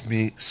reminds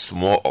me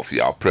small of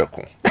Yao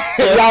Preko.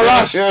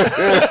 Rush.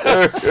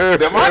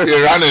 The man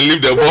they run and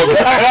leave the ball.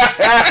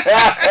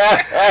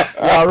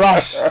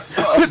 Rush.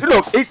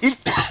 Look,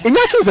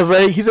 Inaki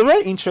is a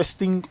very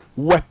interesting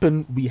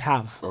weapon we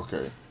have.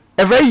 Okay.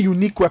 A very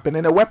unique weapon,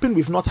 and a weapon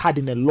we've not had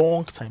in a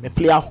long time. A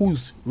player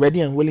who's ready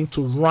and willing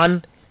to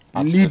run,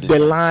 lead the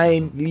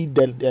line, lead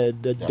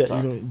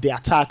the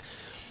attack,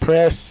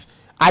 press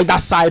either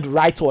side,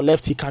 right or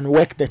left. He can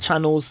work the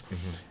channels.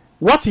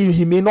 what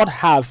he may not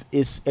have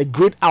is a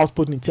great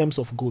output in terms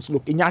of goals.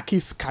 Look,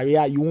 Inyaki's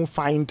career, you won't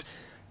find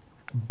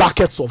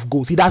buckets of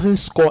goals. He doesn't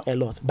score a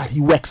lot, but he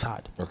works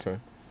hard. Okay.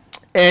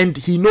 And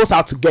he knows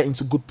how to get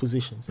into good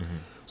positions.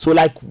 So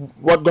like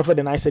what Godfred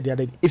and I said the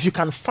other day, if you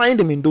can find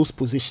him in those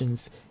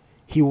positions,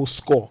 he will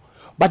score.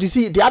 But you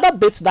see, the other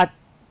bits that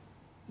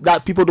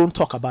people don't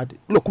talk about,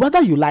 look,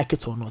 whether you like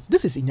it or not,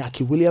 this is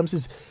Iñaki Williams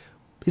is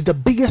the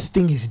biggest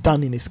thing he's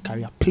done in his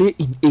career, play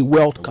in a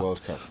World Cup.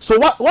 So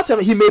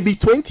whatever, he may be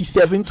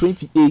 27,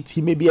 28,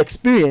 he may be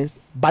experienced,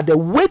 but the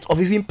weight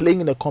of even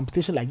playing in a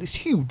competition like this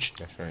is huge.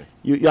 That's right.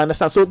 You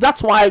understand? So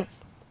that's why,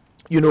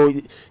 he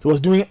was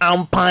doing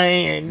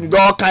umpire and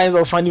all kinds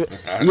of funny.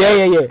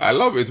 Yeah. I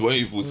love it when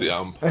people say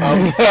umpire.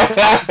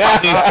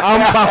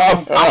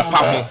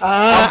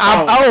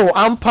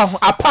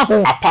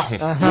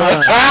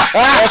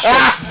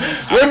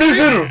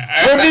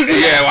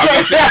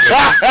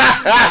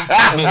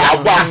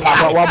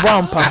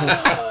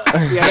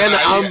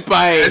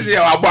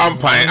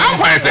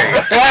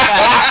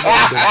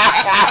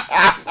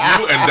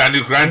 And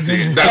Danny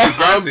Granty,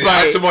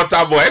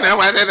 boy.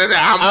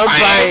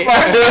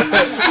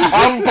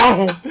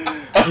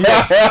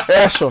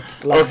 Yes, shot.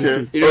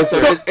 Okay.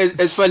 So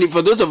it's funny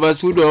for those of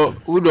us who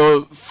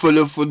don't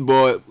follow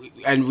football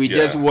and we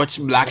just watch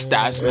Black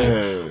Stars.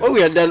 When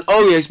we are done,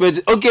 all we expect,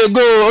 okay,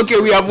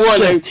 we have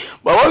won.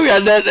 But when we are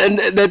done, and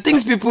the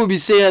things people will be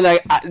saying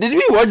like, did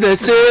we watch the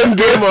same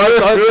game or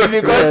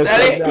something? Because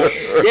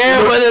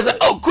but it's like,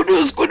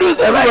 Kudus.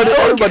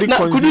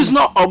 Kudus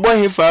not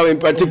Obohifa in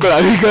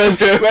particular because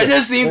we're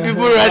just seeing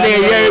people running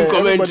and hearing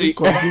commentary.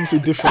 Consumes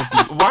it differently.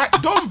 Why?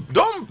 Don't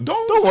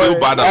feel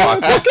bad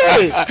about it.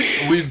 Okay.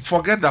 We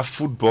forget that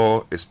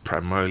football is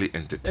primarily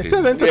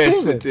entertainment. It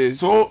is entertainment. Yes, it is.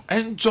 So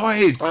enjoy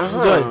it.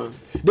 Enjoy it.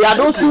 There are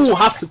those who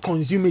have to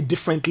consume it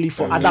differently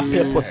for other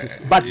purposes,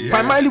 but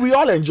primarily we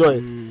all enjoy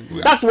it.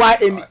 That's why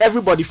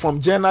everybody from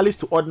journalist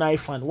to ordinary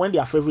fan, when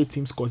their favorite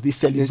team scores, they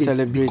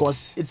celebrate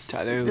because it's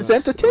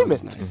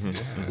entertainment.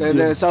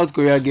 The South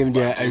Korea game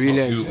there, I really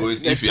enjoyed.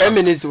 The 10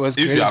 minutes was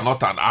crazy. If you are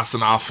not an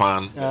Arsenal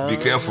fan, be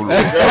careful.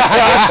 If you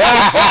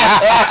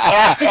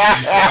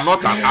are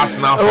not an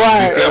Arsenal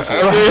fan, be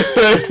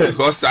careful.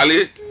 Because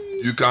Charlie,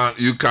 you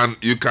can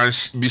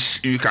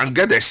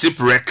get a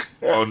shipwreck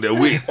on the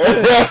way.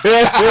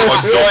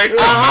 Enjoy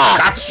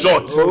cut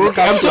short.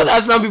 I'm told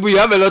Arsenal people you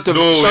have a lot of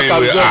shock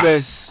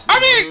absorbers. I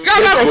mean,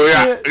 Ghana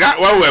Korea,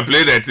 when we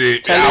played that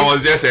thing, I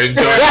was just enjoying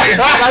it.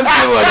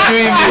 Something was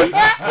doing me.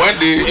 When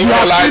they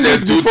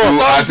equalized the 2-2,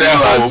 I said,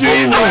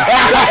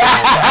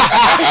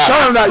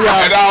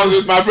 and I was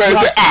with my friends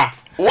say,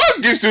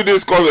 what gives you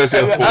this confidence?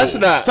 That's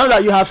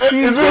that you have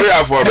seen. It's very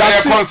for a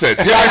concert.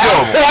 You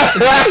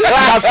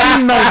have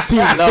seen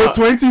 19, so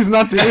 20 is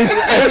nothing.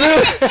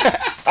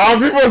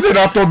 And people say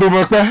that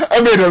I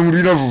made them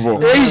read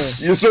before.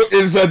 It's a stone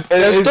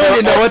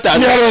in the water.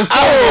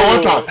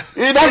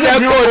 It doesn't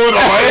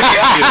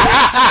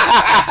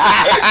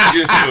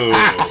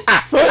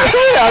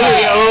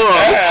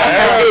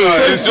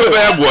it's so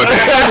bad.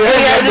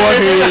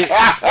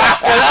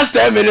 The last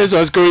 10 minutes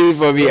was crazy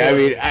for me. I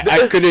mean,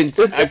 I couldn't.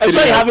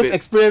 You haven't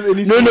experienced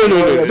anything.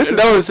 No.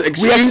 That was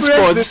extreme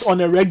sports. This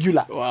on a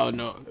regular. Wow,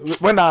 no.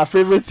 When our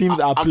favorite teams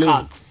are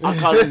playing. I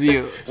can't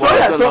deal.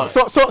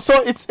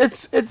 So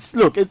it's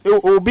look. It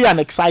will be an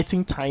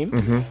exciting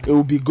time. It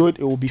will be good.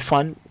 It will be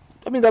fun.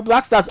 I mean, the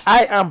Black Stars,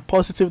 I am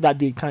positive that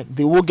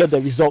they will get the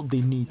result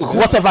they need.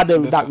 Whatever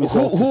that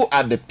result. Who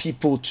are the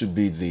people to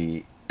be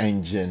the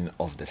engine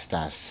of the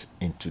Stars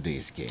in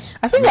today's game?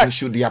 I think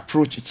should the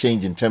approach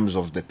change in terms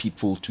of the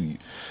people to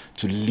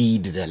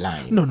lead the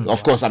line? No.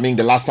 Of course, I mean,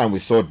 the last time we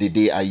saw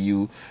Dede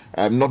Ayew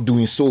not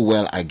doing so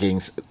well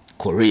against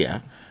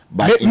Korea.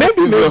 But in the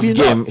previous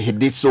game, he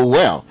did so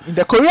well. In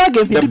the Korea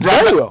game, he did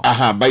very well.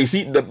 But you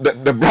see, the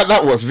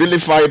brother was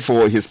vilified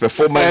for his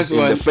performance in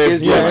the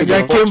first game. And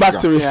then came back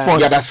to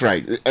respond. Yeah, that's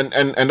right.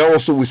 And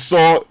also we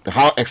saw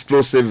how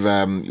explosive,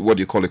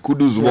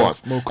 Kudus was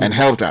and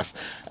helped us.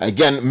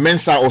 Again,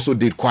 Mensah also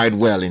did quite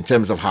well in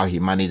terms of how he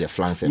managed the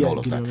flanks and all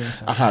of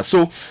that.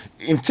 So,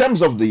 in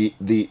terms of the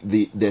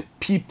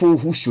people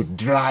who should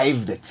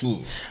drive the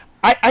team,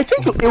 I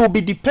think it will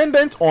be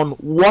dependent on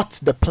what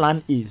the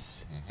plan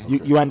is.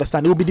 You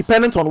understand? It will be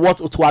dependent on what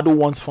Otuado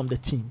wants from the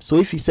team. So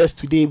if he says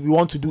today we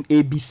want to do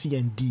A, B, C,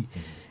 and D,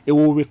 it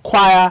will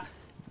require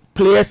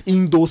players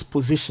in those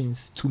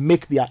positions to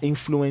make their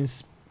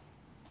influence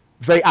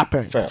very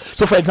apparent. Fair.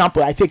 So for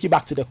example, I take you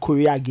back to the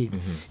Korea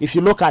game. If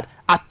you look at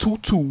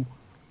 2-2,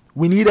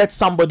 we needed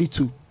somebody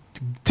to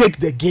take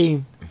the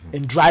game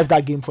and drive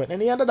that game for it.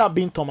 And he ended up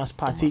being Thomas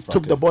Partey.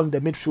 Took the ball in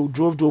the midfield,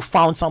 drove,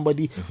 found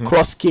somebody,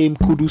 cross came,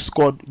 Kudu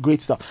scored,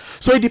 great stuff.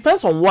 So it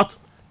depends on what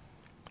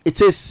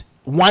it is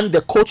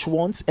the coach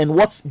wants and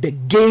what the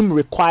game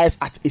requires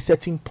at a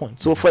certain point.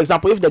 So for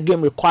example, if the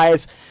game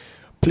requires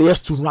players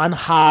to run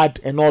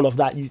hard and all of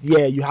that,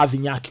 you have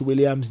Iñaki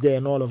Williams there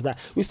and all of that.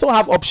 We still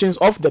have options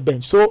off the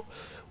bench. So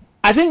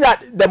I think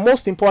that the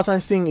most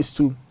important thing is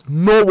to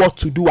know what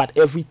to do at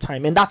every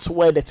time, and that's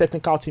where the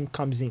technical team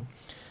comes in.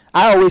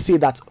 I always say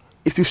that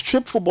if you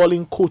strip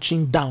footballing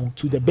coaching down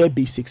to the bare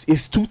basics,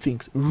 it's two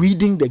things: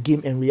 reading the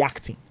game and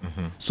reacting.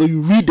 So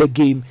you read the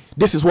game,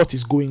 this is what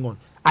is going on.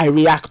 I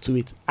react to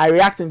it. I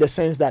react in the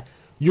sense that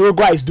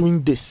Uruguay is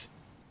doing this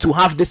to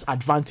have this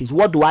advantage.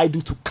 What do I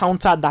do to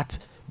counter that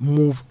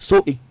move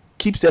so it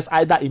keeps us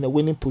either in a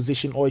winning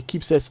position or it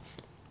keeps us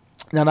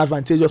in an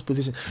advantageous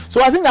position?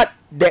 So I think that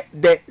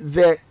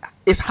the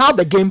it's how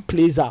the game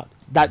plays out,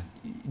 that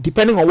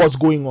depending on what's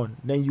going on,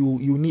 then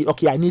you need,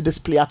 okay, I need this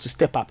player to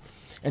step up,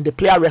 and the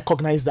player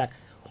recognize that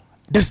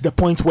this is the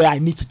point where I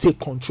need to take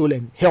control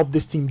and help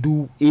this team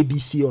do A, B,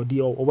 C, or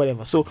D, or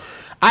whatever. So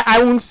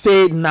I won't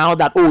say now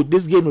that, oh,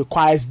 this game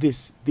requires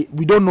this.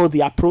 We don't know the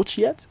approach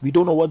yet. We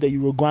don't know what the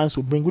Uruguayans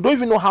will bring. We don't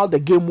even know how the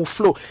game will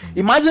flow.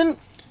 Imagine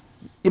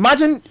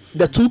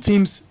the two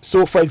teams.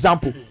 So, for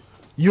example,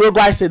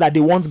 Uruguay say that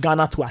they want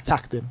Ghana to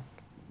attack them,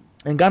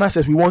 and Ghana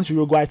says we want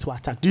Uruguay to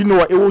attack. Do you know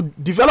what? It will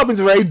develop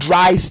into a very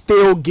dry,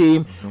 stale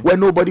game where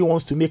nobody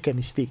wants to make a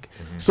mistake.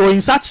 So in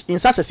such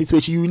a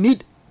situation, you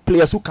need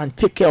players who can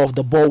take care of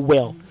the ball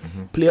well,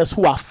 players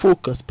who are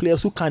focused,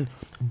 players who can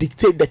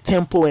dictate the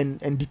tempo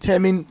and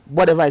determine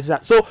whatever is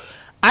that. So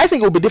I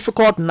think it will be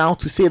difficult now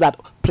to say that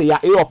player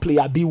A or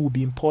player B will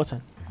be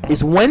important.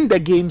 It's when the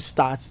game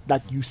starts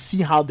that you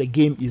see how the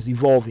game is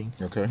evolving.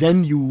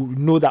 Then you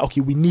know that,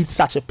 okay, we need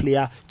such a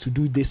player to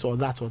do this or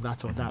that or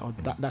that or that or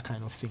that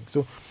kind of thing.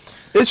 So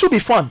it should be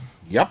fun.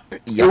 It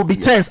will be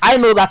tense. I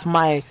know that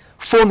my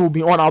phone will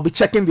be on. I'll be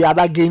checking the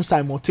other games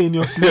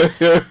simultaneously.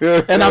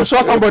 And I'm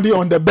sure somebody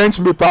on the bench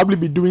may probably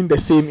be doing the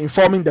same,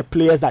 informing the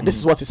players that this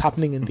is what is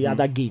happening in the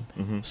other game.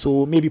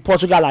 So maybe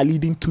Portugal are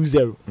leading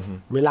 2-0.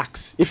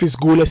 Relax. If it's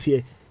goalless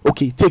here,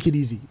 okay, take it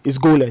easy. It's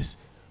goalless.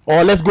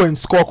 Or let's go and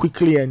score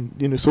quickly, and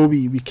so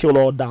we kill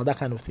all down, that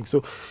kind of thing.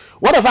 So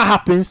whatever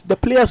happens, the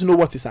players know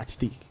what is at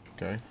stake.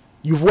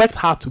 You've worked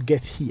hard to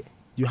get here.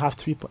 You have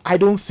 3 points. I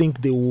don't think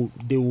they will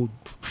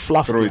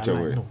fluff throw it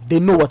away. No,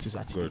 they know what is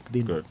at stake.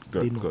 Good.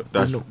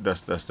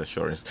 That's the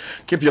assurance.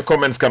 Keep your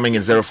comments coming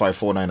in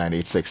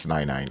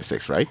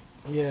 0549986996, right?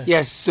 Yeah.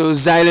 Yes, so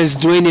Xylus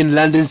Dwayne in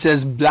London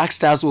says Black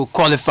Stars will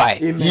qualify.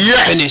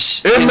 Yes.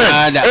 Finish.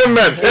 Amen.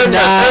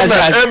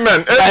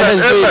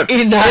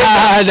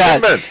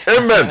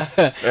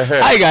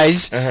 Hi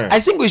guys. I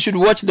think we should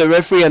watch the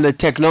referee and the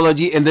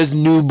technology in this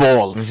new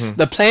ball.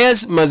 The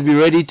players must be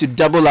ready to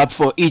double up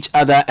for each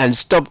other and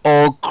stop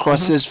all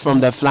crosses from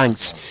the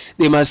flanks.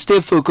 They must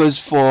stay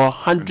focused for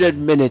 100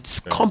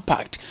 minutes,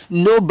 compact,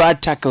 no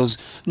bad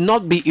tackles,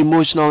 not be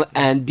emotional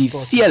and be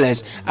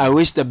fearless. I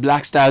wish the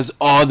Black Stars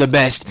all the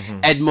best.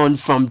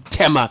 Edmond from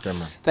Tema.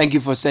 Thank you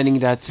for sending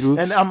that through.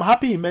 And I'm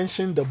happy you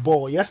mentioned the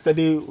ball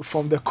yesterday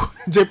from the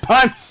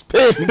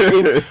Japan-Spain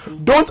game.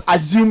 Don't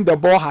assume the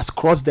ball has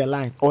crossed the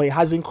line or it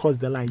hasn't crossed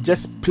the line.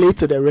 Just play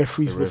to the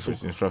referee's whistle.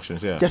 Instructions,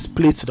 Just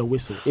play to the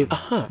whistle.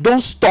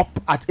 Don't stop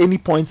at any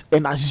point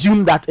and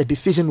assume that a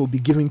decision will be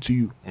given to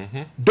you.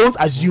 Don't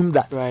assume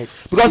that. Right.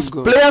 Because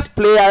players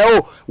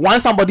play,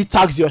 once somebody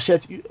tags your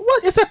shirt,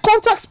 it's a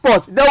contact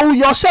sport.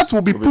 Your shirt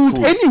will be pulled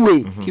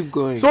anyway. Keep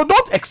going. So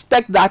don't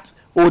expect that,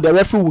 the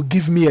referee will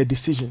give me a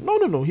decision.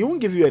 No, he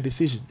won't give you a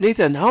decision.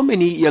 Nathan, how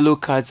many yellow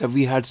cards have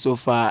we had so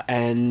far,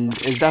 and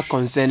is that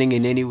concerning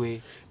in any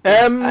way?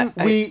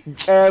 Ali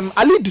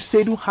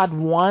Dusedu had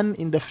one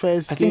in the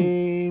first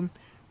game.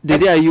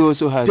 Dede Ayew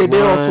also has one.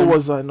 Dede also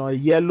was on a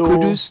yellow.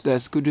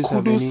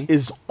 Kudus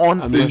is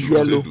on a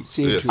yellow.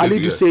 Ali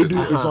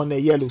Dusedu is on a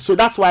yellow. So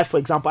that's why, for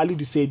example, Ali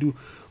Dusedu,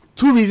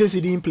 2 reasons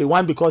he didn't play.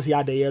 One, because he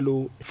had a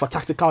yellow for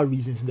tactical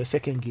reasons in the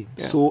second game.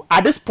 So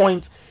at this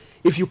point,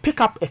 if you pick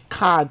up a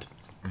card,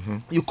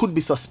 you could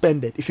be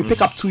suspended. If you pick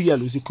up 2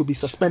 yellows, you could be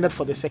suspended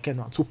for the second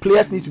round. So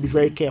players need to be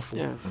very careful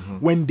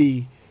when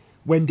they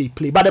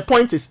play. But the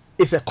point is,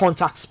 it's a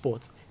contact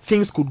sport.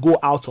 Things could go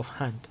out of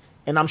hand,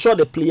 and I'm sure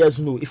the players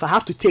know, if I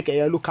have to take a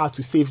yellow card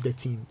to save the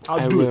team,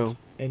 I'll do it.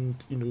 And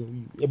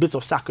a bit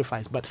of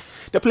sacrifice. But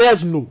the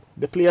players know.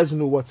 The players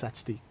know what's at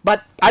stake.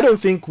 But I don't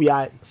think we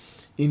are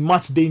in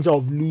much danger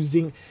of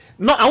losing.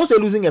 No, I won't say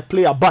losing a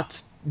player,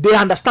 but they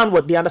understand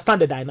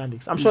the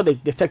dynamics. I'm sure the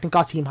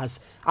technical team has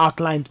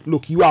outlined,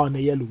 look, you are on a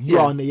yellow, you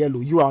are on a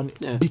yellow, you are on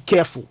be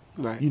careful.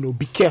 Right.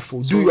 Be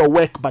careful. Do your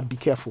work, but be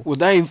careful. Would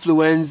that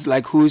influence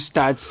who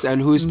starts and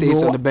who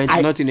stays on the bench?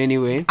 Not in any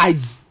way. I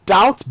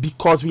doubt,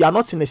 because we are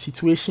not in a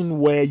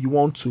situation where you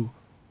want to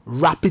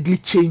rapidly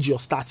change your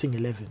starting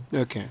 11.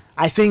 Okay.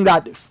 I think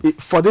that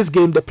for this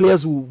game, the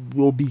players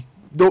will be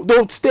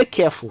they'll stay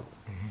careful.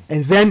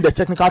 And then the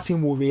technical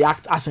team will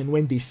react as and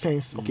when they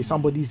sense, okay,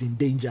 somebody's in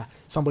danger,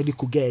 somebody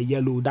could get a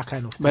yellow, that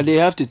kind of thing. But they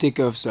have to take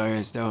care of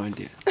Suarez, that one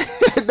day.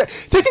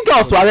 Taking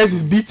care of Suarez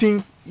is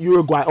beating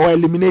Uruguay or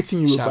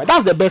eliminating Uruguay.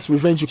 That's the best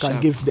revenge you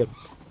can give them.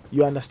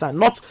 You understand?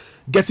 Not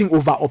getting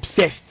over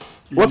obsessed.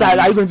 What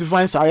are you going to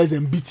find Suarez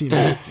and beat him?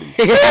 No.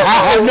 If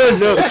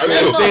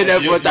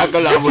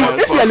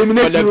you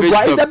eliminate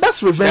Uruguay, it's the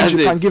best revenge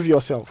you can give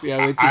yourself.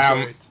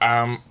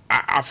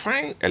 I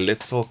find a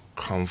little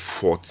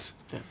comfort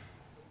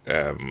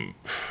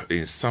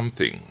in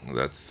something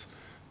that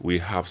we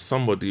have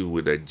somebody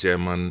with a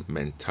German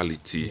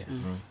mentality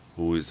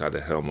who is at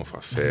the helm of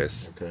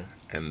affairs,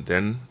 and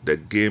then the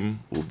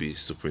game will be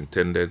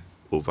superintended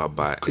over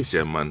by a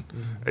German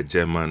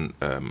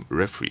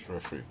referee.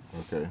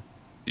 Okay.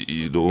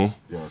 You know.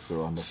 Yeah.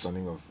 So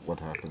understanding of what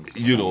happens.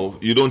 You know,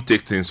 you don't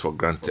take things for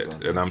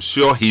granted, and I'm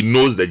sure he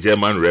knows the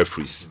German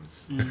referees.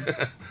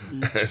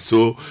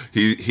 So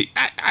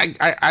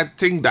I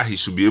think that he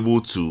should be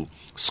able to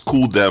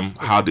school them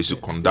how they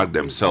should conduct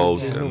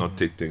themselves and not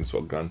take things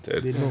for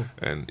granted.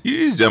 And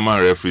he is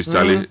German referee,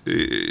 Charlie.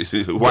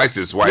 White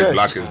is white,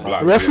 black is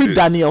black. Referee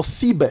Daniel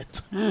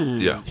Siebert.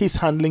 Yeah, he's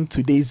handling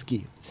today's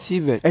game.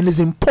 Siebert. And it's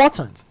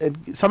important. And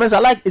sometimes I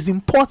like it's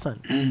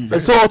important. And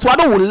so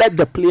Tuado will let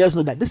the players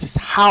know that this is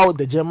how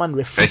the German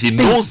referee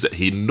thinks.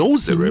 He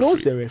knows the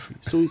referee.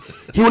 So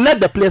he will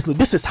let the players know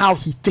this is how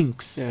he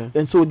thinks. Yeah.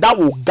 And so that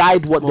will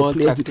guide what the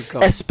players do.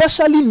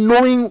 Especially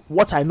knowing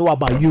what I know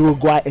about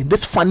Uruguay and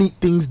these funny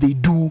things they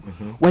do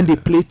when they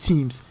play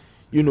teams.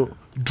 You know,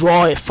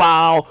 draw a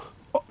foul.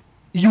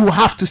 You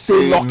have to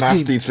stay locked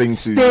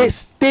in.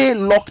 Stay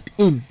locked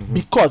in.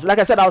 Because, like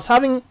I said, I was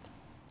having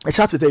a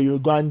chat with a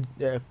Uruguayan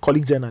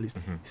colleague journalist.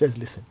 He says,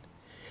 listen,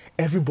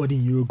 everybody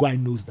in Uruguay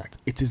knows that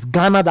it is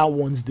Ghana that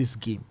wants this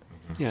game.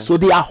 So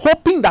they are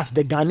hoping that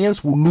the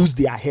Ghanaians will lose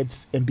their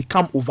heads and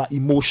become over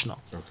emotional.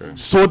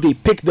 So they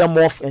pick them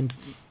off, and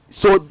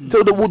so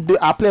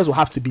our players will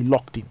have to be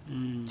locked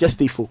in. Just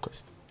stay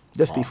focused.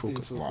 Stay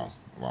focused. Wow.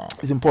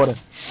 It's important.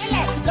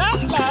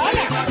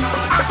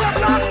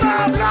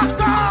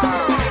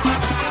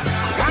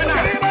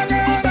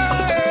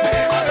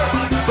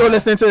 So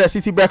listening to the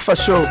City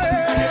Breakfast Show.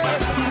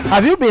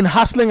 Have you been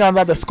hustling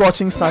under the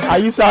scorching sun? Are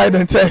you tired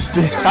and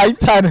thirsty?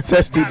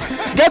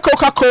 Get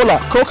Coca-Cola.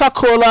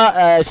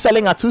 Coca-Cola is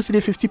selling at 2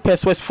 cedi 50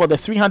 pesos for the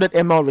 300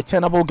 ml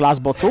returnable glass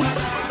bottle.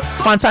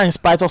 Fanta and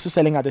Sprite also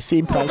selling at the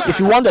same price.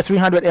 If you want the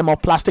 300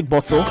 ml plastic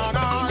bottle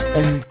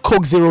and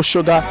Coke Zero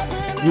Sugar,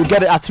 you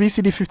get it at 3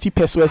 cedi 50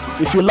 pesos.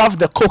 If you love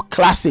the Coke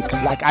Classic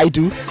like I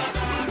do,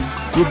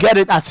 you get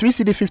it at 3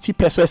 cedi 50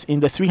 pesos in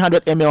the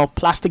 300 ml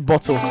plastic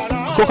bottle.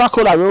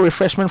 Coca-Cola real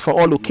refreshment for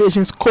all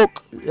occasions.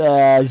 Coke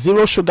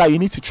Zero Sugar, you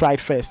need to try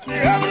it first.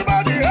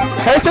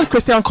 Heritage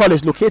Christian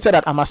College, located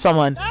at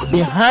Amasaman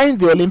behind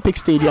the Olympic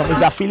Stadium,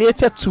 is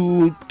affiliated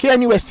to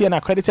KNUST and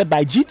accredited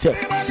by GTech.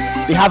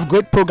 They have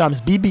great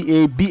programs: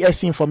 BBA,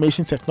 BSc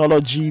Information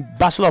Technology,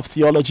 Bachelor of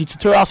Theology,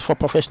 tutorials for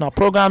professional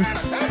programs,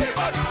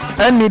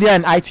 and media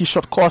and IT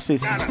short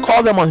courses.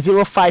 Call them on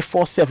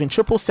 0547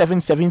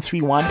 777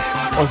 731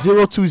 or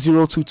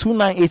 0202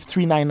 298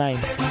 399.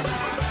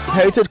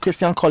 Heritage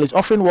Christian College,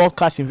 offering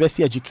world-class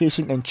university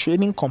education and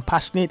training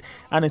compassionate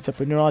and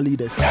entrepreneurial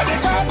leaders.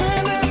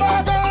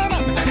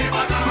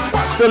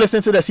 Still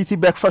listening to the City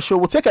Breakfast Show.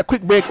 We'll take a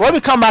quick break. When we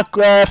come back,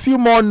 a few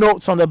more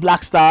notes on the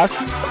Black Stars,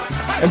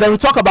 and then we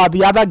talk about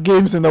the other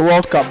games in the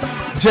World Cup.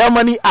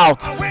 Germany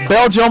out,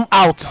 Belgium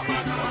out.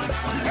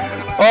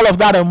 All of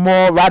that and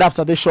more right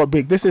after this short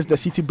break. This is the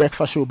City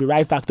Breakfast Show. We'll be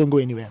right back. Don't go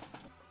anywhere.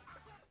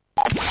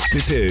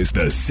 This is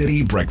the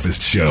City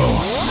Breakfast Show,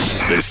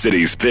 the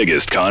city's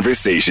biggest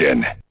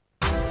conversation.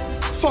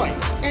 Fine,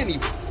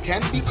 anyone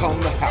can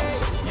become the house.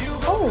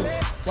 Oh,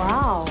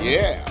 wow.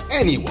 Yeah,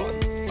 anyone.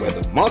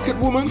 Whether market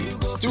woman,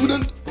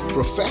 student,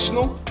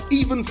 professional,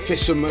 even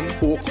fisherman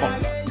or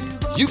cobbler.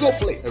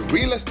 YouGoFlip, a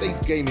real estate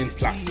gaming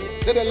platform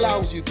that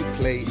allows you to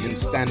play and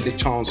stand the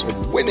chance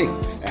of winning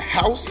a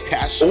house,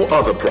 cash, or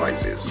other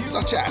prizes,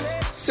 such as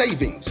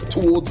savings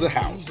towards the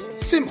house.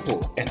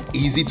 Simple and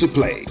easy to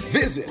play.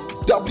 Visit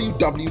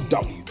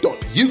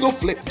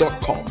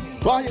www.yougoflip.com.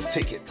 Buy a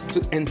ticket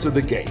to enter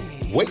the game.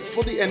 Wait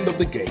for the end of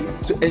the game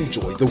to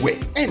enjoy the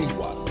win.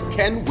 Anyone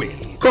can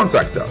win.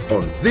 Contact us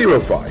on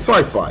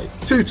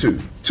 0555 22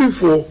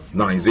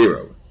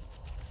 2490.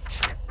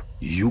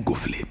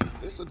 YouGoFlip.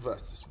 This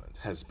advertisement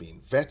has been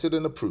vetted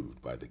and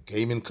approved by the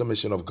Gaming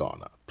Commission of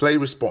Ghana. Play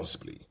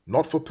responsibly,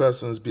 not for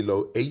persons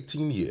below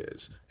 18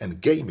 years, and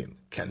gaming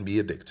can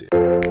be addictive.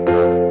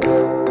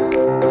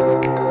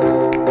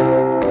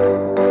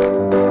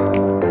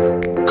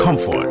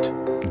 Comfort,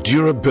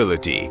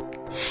 durability,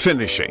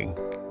 finishing,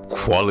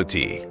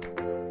 quality.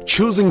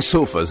 Choosing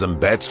sofas and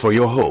beds for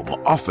your home,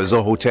 office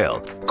or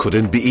hotel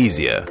couldn't be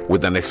easier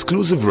with an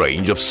exclusive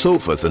range of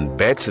sofas and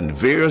beds in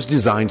various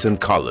designs and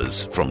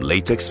colors from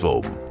Latex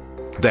Foam.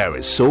 There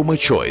is so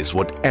much choice,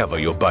 whatever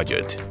your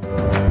budget.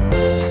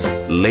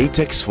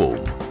 Latex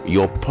Foam,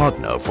 your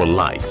partner for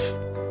life.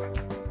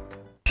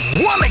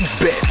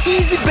 1xBet.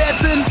 Easy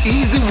betting,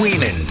 easy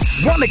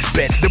winnings.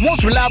 1xBet, the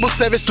most reliable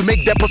service to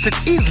make deposits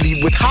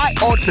easily with high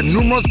odds and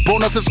numerous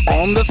bonuses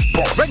on the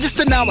spot.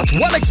 Register now at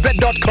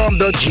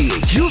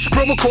 1xBet.com.gh. Use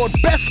promo code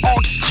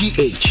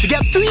BESTODDSGH to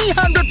get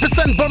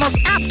 300% bonus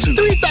up to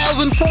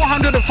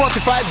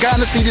 3,445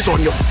 Ghana cedis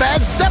on your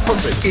first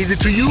deposit. Easy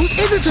to use,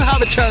 easy to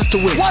have a chance to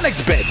win.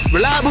 1xBet,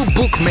 reliable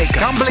bookmaker.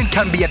 Gambling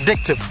can be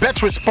addictive.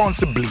 Bet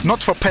responsibly.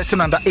 Not for person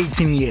under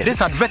 18 years.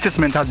 This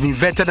advertisement has been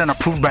vetted and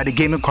approved by the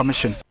Gaming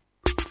Commission.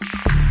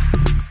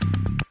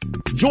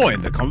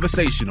 Join the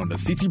conversation on the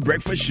City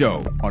Breakfast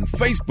Show on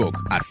Facebook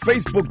at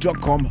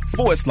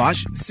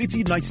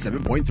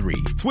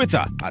facebook.com/City97.3,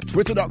 Twitter at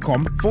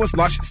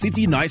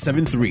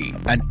twitter.com/City973,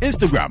 and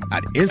Instagram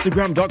at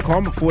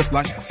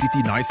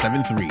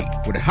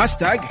instagram.com/City973 with the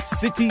hashtag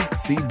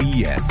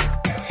CityCBS.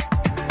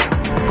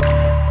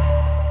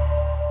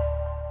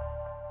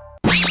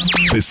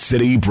 The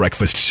City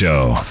Breakfast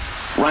Show.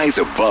 Rise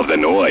above the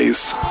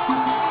noise.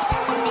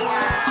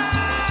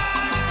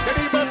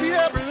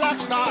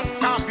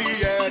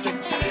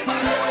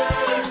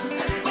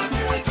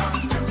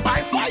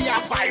 By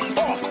fire, by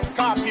force,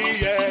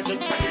 copy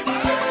agent.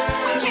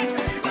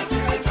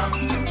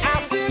 I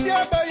feel you,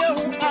 baby.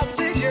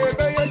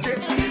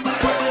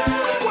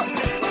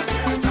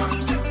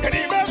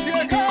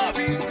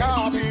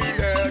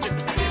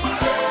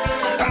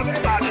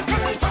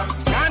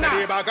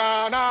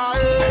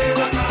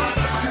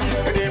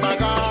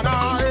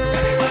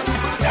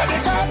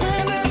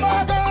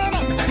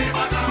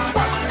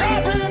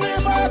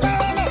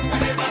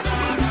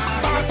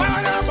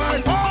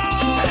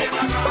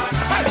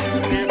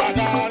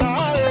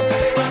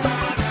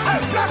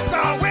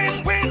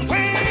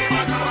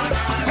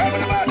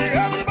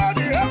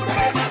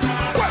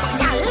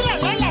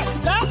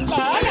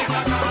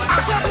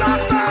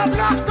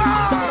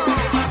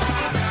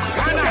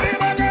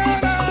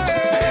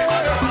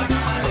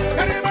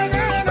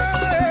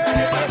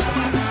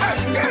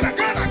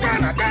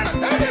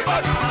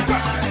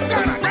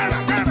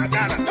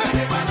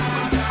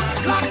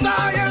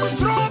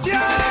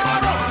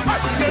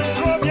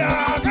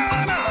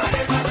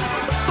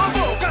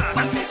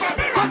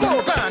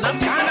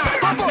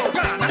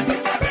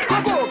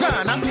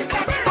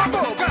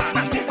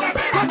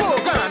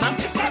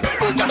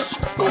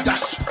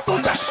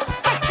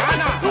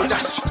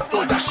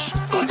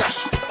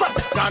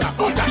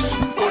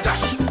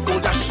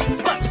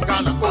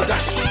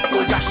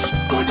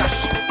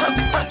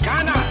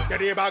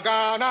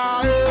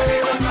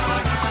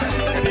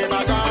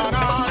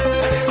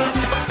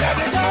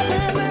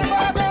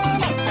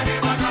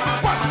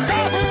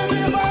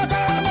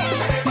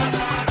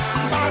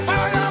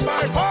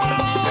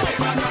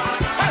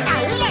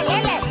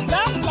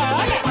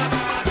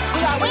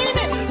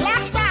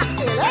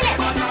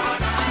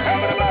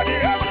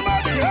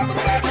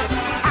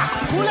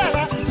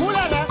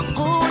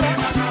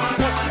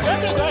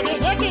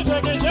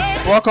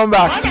 Welcome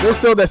back. This is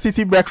still the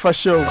City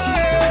Breakfast Show. The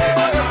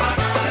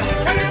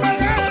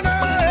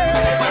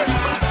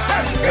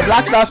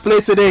Black Stars play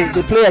today.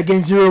 They play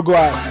against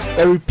Uruguay,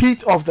 a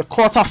repeat of the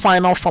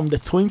quarter-final from the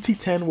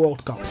 2010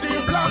 World Cup.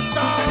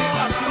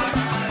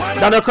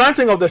 Daniel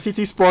Cranting of the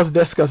City Sports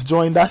Desk has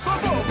joined us.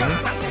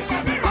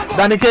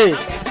 Danny K.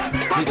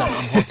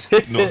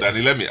 No,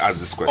 Danny, let me ask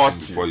this question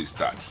before you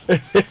start.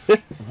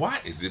 Why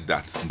is it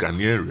that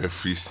Ghanaian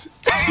referees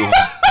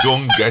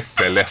don't get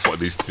select for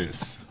these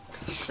things?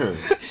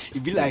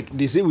 It be like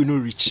they say we no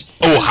rich.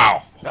 Oh,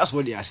 how? That's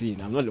what they are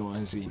saying. I'm not the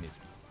one saying it.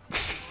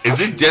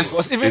 Is it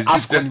just even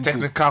the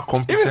technical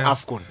competence? Even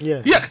AFCON.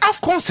 Yeah,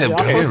 AFCON have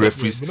Ghanaian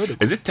referees.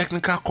 Is it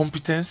technical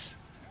competence?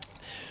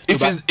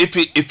 If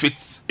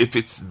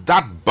it's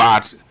that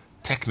bad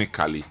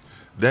technically,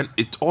 then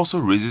it also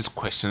raises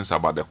questions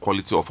about the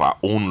quality of our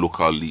own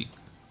local league.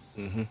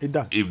 Mm-hmm. It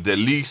does. If the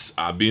leagues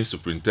are being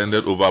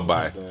superintended over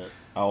by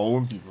our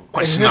own people,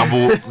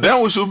 questionable,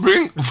 then we should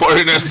bring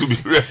foreigners to be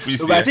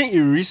referees. But I think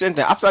in recent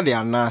time, after the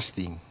announced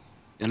thing,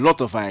 a lot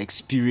of our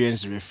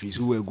experienced referees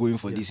who were going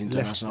for these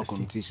international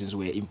competitions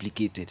were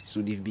implicated.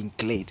 So they've been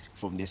cleared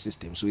from the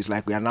system. So it's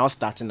like we are now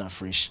starting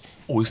afresh.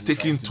 Oh, it's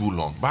taking too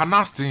long. But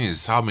announced thing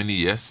is how many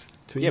years?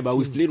 20. Yeah, but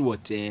we've played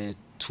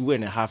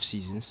 2.5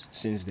 seasons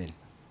since then.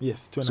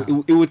 Yes, 2.5. So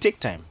it will take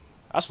time.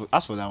 As for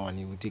that one,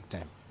 it will take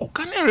time. Oh,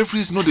 Ghanaian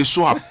referees know they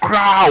show up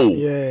crowd.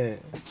 Yeah.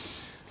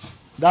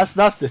 That's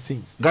the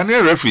thing.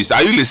 Ghanaian referees,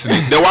 are you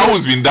listening? The one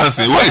who's been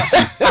dancing, where is he?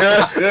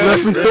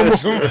 Referee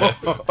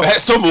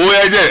Somo,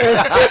 where is it?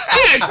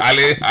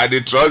 Charlie, I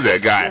did trust the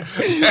guy.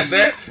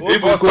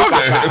 If I stop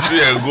the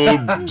referee and go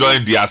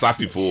join the Asa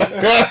people.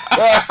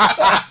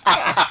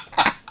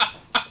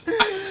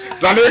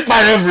 Standing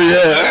by every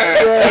year.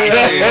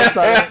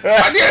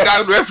 I did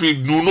that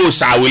referee no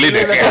shall will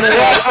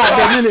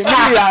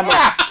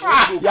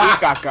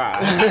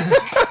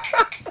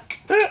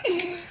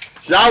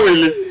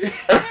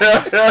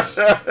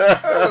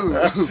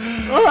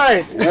All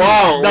right.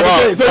 Wow.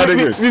 So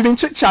we've been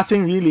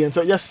chit-chatting really, and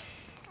so just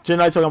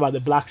generally talking about the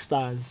Black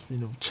Stars,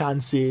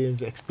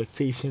 chances,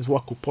 expectations,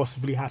 what could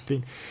possibly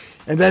happen,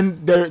 and then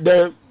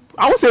there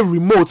I won't say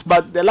remote,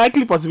 but the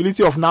likely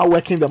possibility of now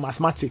working the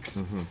mathematics,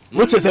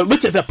 which is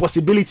a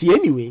possibility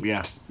anyway.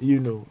 Yeah.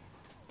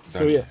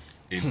 So yeah.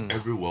 In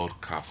every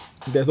World Cup,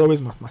 there's always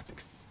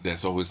mathematics.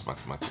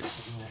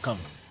 Come.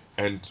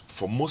 And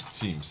for most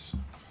teams,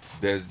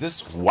 there's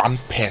this one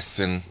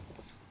person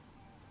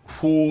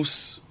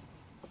whose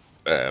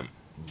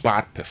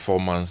bad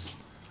performance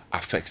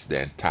affects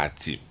the entire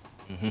team.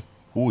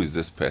 Who is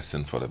this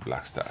person for the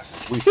Black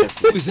Stars? Who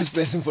is this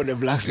person for the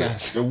Black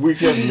Stars? The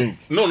weakest link.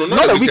 No,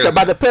 not the weakest,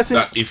 but the person.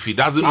 That if he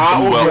doesn't do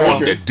well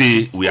on the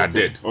day, we are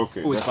dead.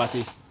 Okay. Who is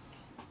Partey?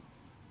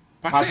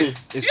 Partey.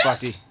 It's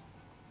Partey.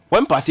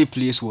 When Partey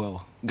plays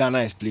well, Ghana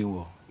is playing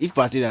well. If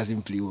Partey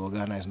doesn't play well,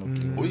 Ghana is not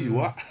playing well. Who you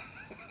are?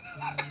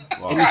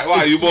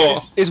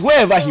 It's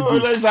wherever he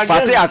goes.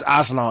 Partey at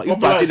Arsenal. If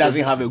Partey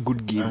doesn't have a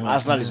good game,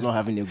 Arsenal is not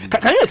having a good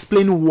game. Can you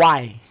explain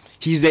why?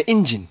 He's the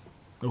engine.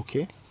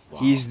 Okay. Wow.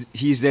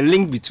 He's the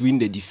link between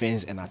the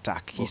defense and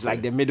attack. He's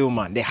like the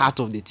middleman, the heart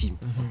of the team.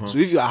 So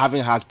if you are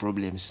having heart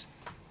problems,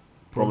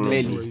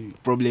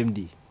 problem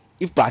D.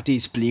 If Partey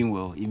is playing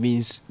well, it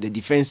means the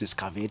defense is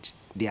covered.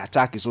 The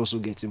attack is also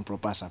getting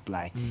proper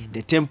supply.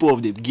 The tempo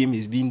of the game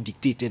is being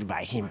dictated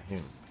by him.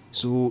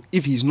 So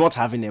if he's not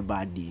having a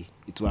bad day,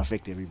 it will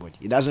affect everybody.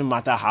 It doesn't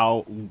matter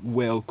how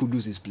well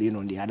Kudus is playing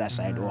on the other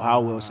side or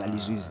how well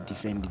Salisu is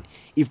defending.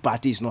 If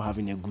Partey is not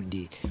having a good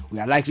day, we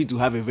are likely to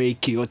have a very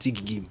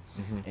chaotic game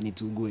and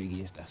it will go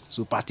against us.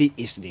 So Partey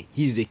is there.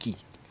 He's the key.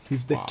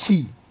 He's the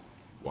key.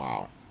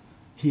 Wow.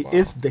 He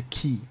is the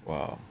key.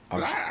 Wow.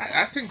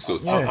 I think so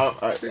too.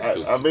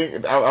 I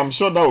mean, I'm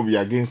sure that will be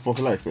against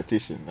popular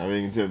expectation. I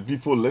mean, the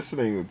people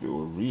listening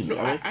will really. No,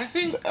 I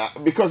think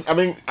because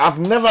I've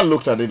never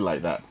looked at it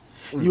like that.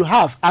 You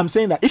have. I'm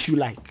saying that if you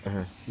like,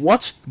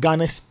 watch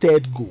Ghana's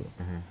third goal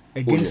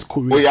against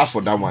Korea. Oh yeah,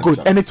 for that one. Good,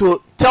 and it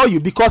will tell you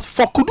because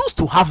for Kudus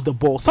to have the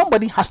ball,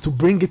 somebody has to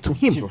bring it to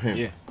him.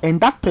 And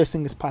that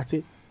person is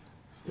Partey.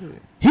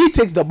 He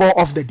takes the ball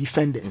off the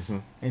defenders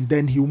and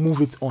then he'll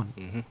move it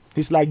on.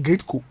 He's like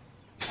great cook.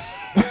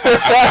 I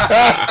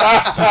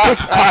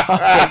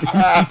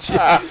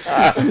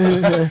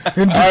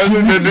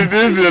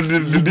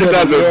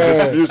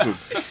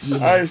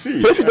see.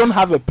 So if you don't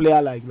have a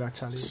player like that,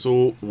 Charlie.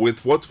 So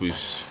with what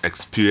we've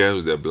experienced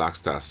with the Black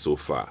Stars so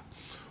far,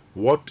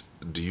 what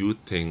do you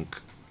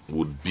think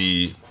would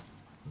be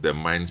the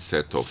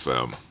mindset of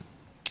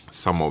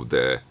some of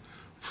the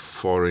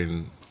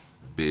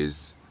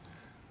foreign-based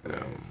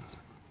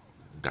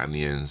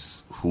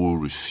Ghanaians who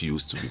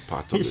refuse to be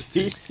part of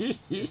the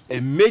team? A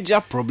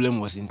major problem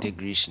was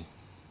integration.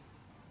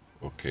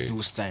 Okay.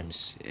 Those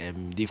times.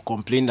 They've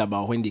complained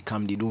about when they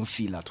come, they don't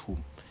feel at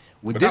home.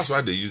 But that's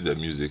why they use the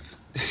music.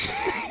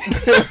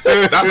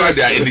 That's why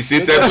they are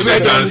initiated to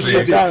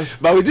dancing.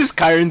 But with this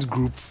current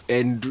group,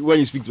 and when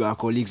you speak to our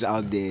colleagues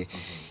out there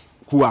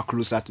who are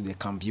closer to the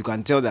camp, you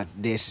can tell that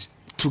there's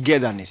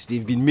togetherness.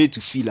 They've been made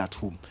to feel at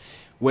home.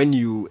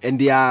 And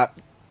they are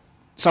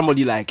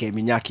somebody like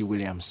Iñaki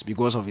Williams,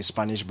 because of his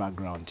Spanish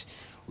background.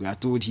 We are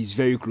told he's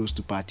very close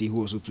to Partey, who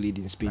also played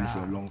in Spain for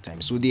a long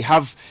time. So they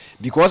have,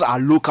 because our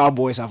local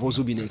boys have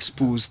also been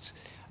exposed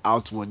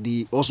outward,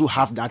 they also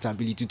have that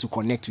ability to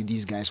connect with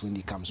these guys when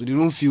they come. So they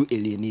don't feel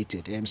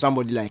alienated.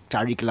 Somebody like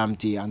Tariq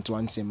Lamptey,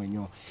 Antoine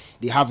Semenyo,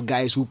 they have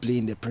guys who play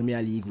in the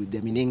Premier League with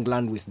them, in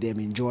England with them,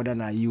 in Jordan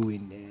Ayew,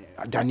 in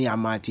Dani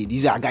Amate.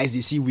 These are guys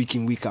they see week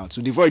in, week out.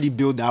 So they've already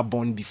built that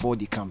bond before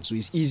they come. So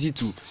it's easier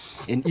to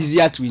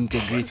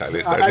integrate.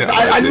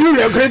 I knew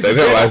you were going to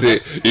say.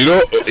 You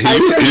know,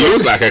 he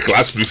looks like a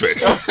class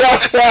prefect.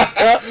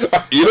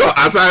 You know,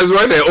 at times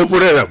when they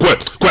open it,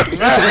 quit.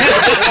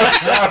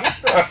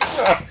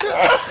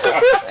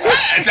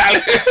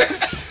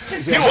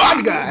 You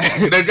hard guy.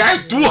 The guy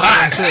too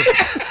hard.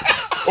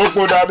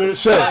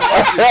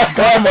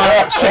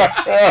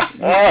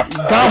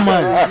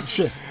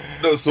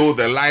 No, so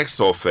the likes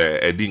of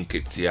Eddie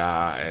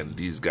Nketiah and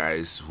these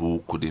guys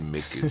who couldn't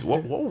make it,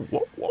 what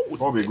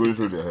would be going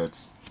through their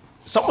heads?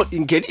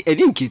 Eddie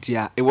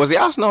Nketiah, it was the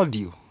Arsenal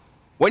deal.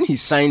 When he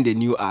signed the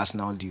new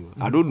Arsenal deal,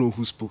 I don't know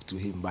who spoke to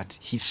him, but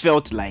he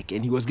felt like,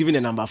 and he was given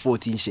a number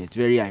 14 shirt,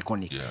 very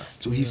iconic.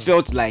 So he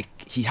felt like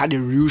he had a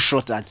real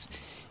shot at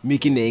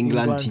making the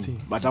England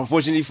team. But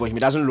unfortunately for him,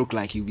 it doesn't look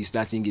like he'll be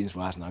starting games for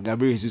Arsenal.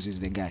 Gabriel Jesus is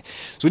the guy.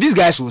 So these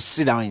guys will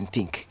sit down and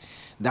think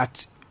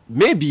that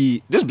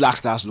maybe this Black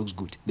Stars looks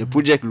good. The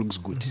project looks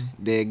good.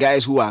 The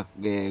guys who are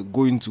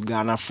going to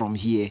Ghana from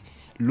here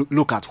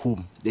look at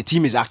home. The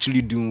team is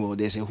actually doing well.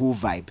 There's a whole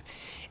vibe.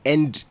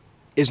 And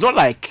it's not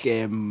like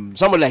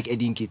someone like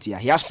Eddie Nketiah.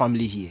 He has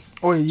family here.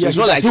 Oh, yeah. So it's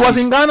not like he was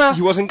in Ghana.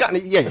 He was in Ghana.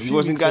 Yeah, he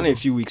was in Ghana a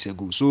few weeks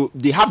ago. So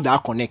they have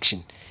that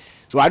connection.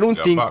 So I don't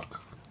think back.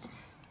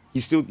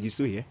 He's still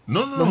here.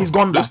 No, he's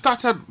gone back.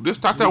 They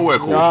started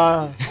work.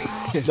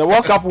 The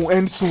World Cup will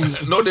end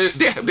soon. No,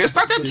 they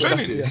started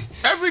training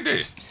every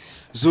day.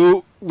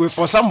 So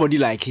for somebody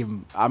like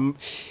him,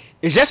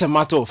 it's just a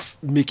matter of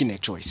making a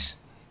choice.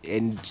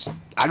 And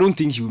I don't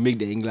think he will make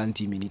the England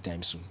team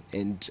anytime soon.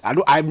 And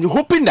I'm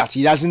hoping that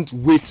he doesn't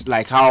wait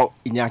like how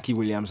Iñaki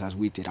Williams has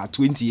waited at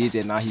 28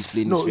 and now he's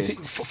playing his first.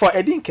 See, for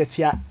Eddie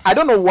Nketiah, I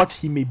don't know what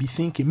he may be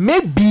thinking.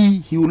 Maybe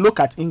he will look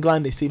at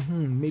England and say,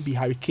 maybe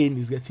Harry Kane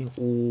is getting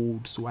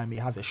old, so I may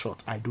have a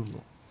shot. I don't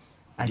know.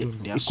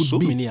 There are so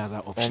many other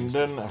options.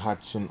 And then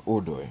Hudson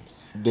Odoi.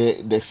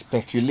 The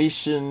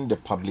speculation, the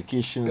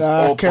publications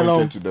all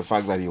pointed to the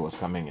fact that he was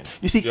coming in.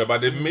 You see,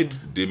 but they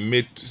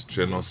made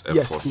strenuous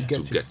efforts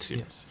to get him.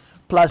 Yes.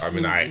 Plus, I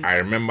mean, I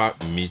remember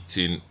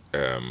meeting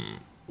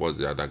what's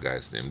the other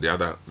guy's name?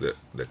 The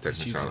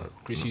technical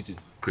Chris Hughton.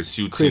 Chris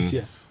Hughton.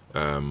 Yes.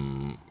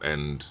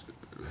 And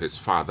his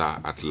father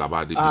at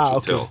Labadi Beach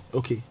Hotel.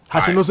 Okay.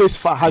 Hachinoso is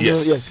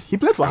yes. He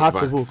played for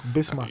Hearts of Oak,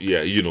 Bismarck.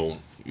 Yeah,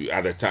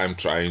 at the time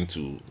trying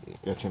to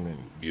get him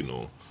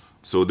in.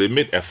 So they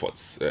made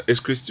efforts. Is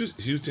Chris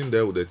Hughton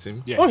there with the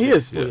team? Yes. Oh, he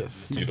is. Yeah. Oh,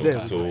 yes. He's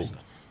there. So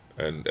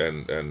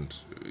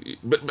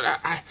but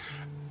I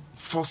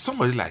for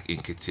somebody like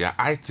Nketiah,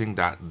 I think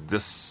that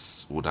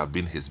this would have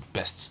been his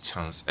best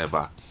chance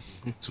ever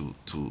to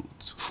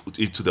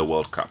into the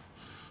World Cup.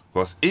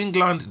 Because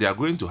England, they are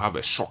going to have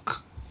a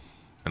shock.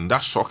 And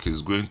that shock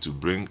is going to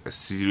bring a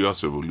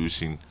serious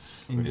revolution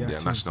in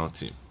their national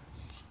team.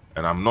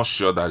 And I'm not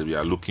sure that we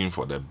are looking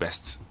for the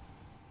best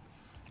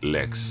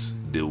legs.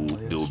 They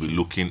will be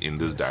looking in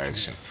this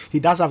direction. He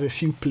does have a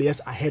few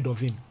players ahead of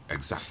him.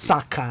 Exactly.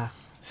 Saka,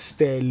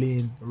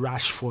 Sterling,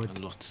 Rashford.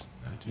 A lot.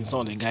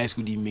 Some of the guys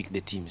who didn't make the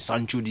team.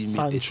 Sancho didn't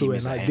make the team.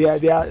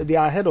 They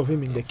are ahead of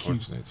him in the queue.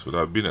 It would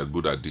have been a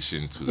good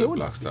addition to the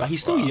Black Stars. But he's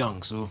still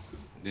young, so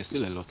there's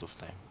still a lot of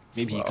time.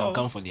 Maybe he can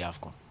come for the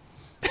AFCON.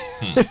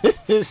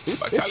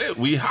 But Charlie,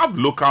 we have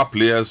local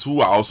players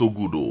who are also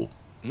good though.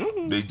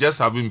 They just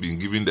haven't been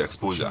given the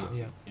exposure.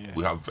 Yeah.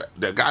 We have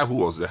the guy who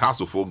was the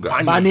House of Folk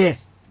guy. Barnier.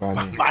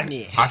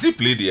 Has he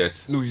played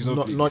yet? No, he's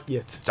not played. Not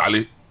yet.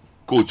 Charlie,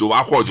 coach,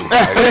 Barnier.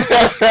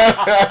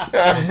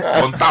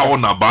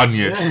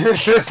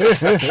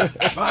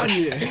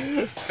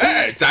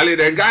 Hey, Charlie,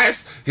 the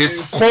guys,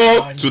 his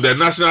call to the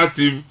national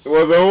team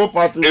was a whole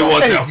party. It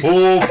was a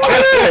whole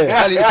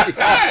party.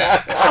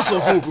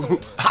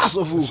 House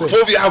of Folk.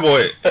 Phobia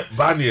boy,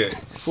 Barnier.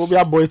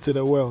 Phobia boy to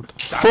the world.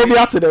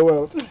 Phobia to the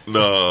world.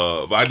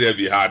 No, Barnier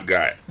be hard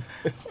guy.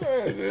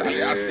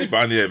 Charlie, I see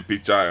Barnier in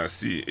picture and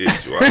see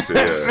age. I say,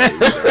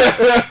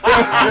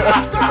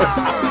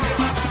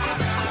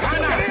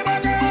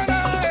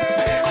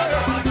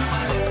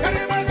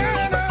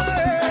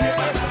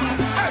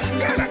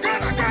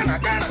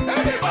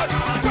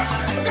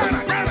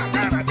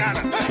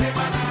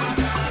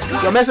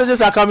 Your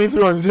messages are coming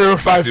through on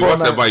 0549.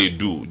 Whatever you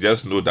do,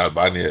 just know that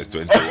Barnier is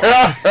 21.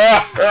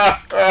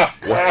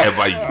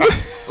 Whatever you do.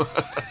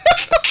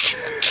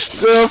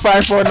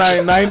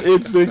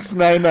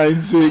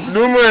 0549-986-996.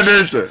 No more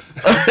data.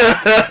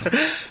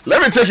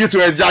 Let me take you to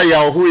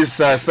Ejaya, who is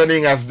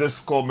sending us this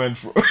comment.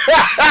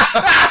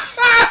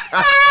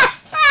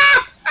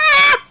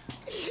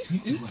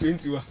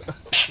 21.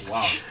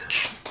 Wow.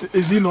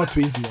 Is he not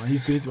 21?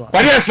 He's 21.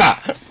 But yes, sir.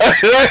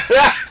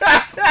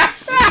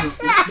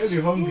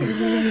 Maybe hungry.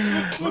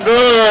 No,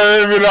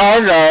 maybe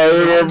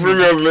hunger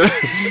previously.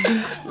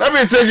 Let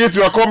me take you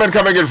to a comment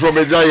coming in from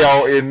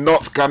Ejaya in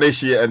North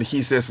Kaneshie, and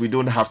he says we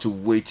don't have to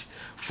wait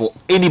for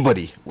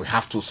anybody. We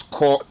have to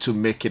score to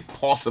make it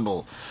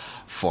possible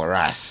for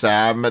us.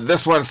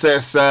 This one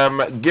says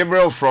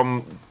Gabriel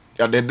from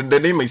the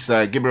name is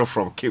Gabriel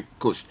from Cape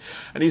Coast,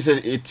 and he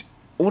said it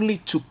only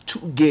took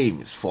 2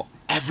 games for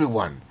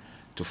everyone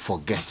to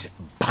forget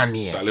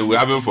Barnier. Charlie, we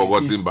haven't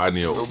forgotten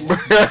Barnier. We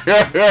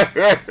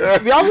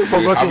haven't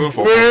forgotten. We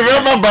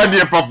remember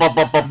Barnier,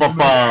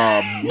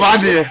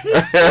 Barnier.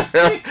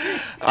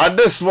 And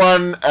this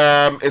one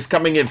is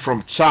coming in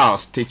from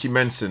Charles Techi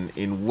Manson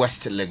in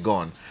West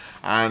Legon,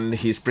 and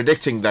he's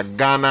predicting that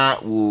Ghana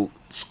will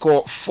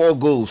score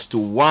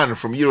 4-1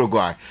 from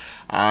Uruguay,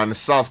 and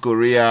South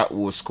Korea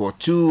will score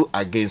 2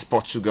 against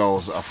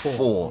Portugal's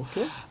 4.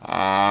 Okay.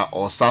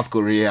 Or South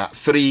Korea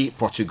 3,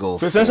 Portugal 4.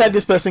 So essentially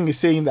this person is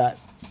saying that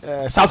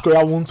South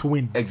Korea won't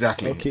win.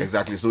 Exactly.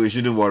 So we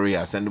shouldn't worry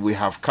us. And we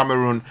have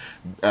Cameroon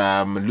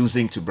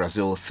losing to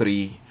Brazil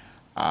 3-4.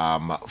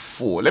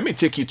 Let me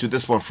take you to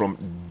this one from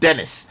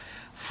Dennis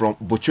from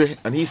Butchwe,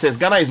 and he says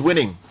Ghana is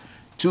winning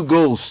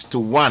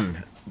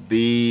 2-1.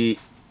 The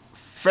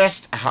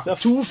first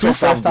two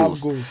first half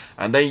goals,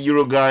 and then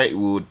Uruguay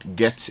would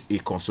get a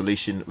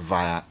consolation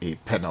via a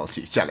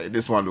penalty. Charlie,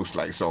 this one looks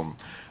like some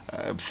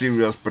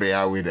serious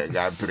prayer with a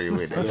guy pray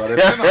with it.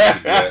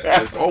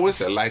 There's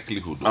always a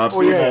likelihood.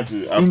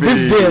 In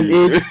this day and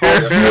age,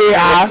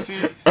 VAR.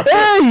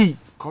 Hey.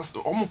 Because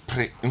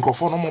pray.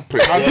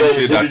 How do you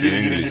say that in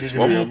English?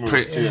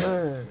 Pray.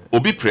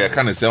 Obi pray. I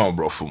can't say on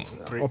brofum.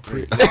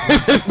 Pray.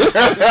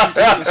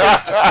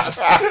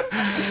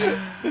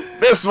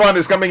 This one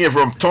is coming in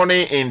from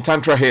Tony in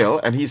Tantra Hill,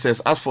 and he says,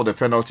 as for the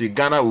penalty,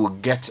 Ghana will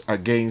get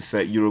against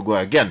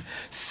Uruguay again.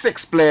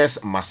 6 players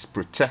must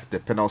protect the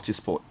penalty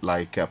spot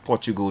like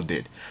Portugal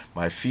did.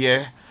 My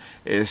fear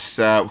is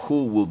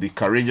who will be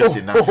courageous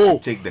enough to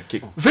take the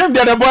kick. Vim,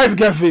 the boys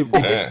get Vim.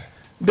 They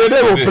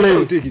will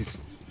play. Take it.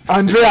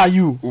 Andrea,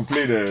 you will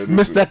play the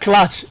Mr.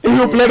 Clutch. He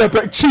will play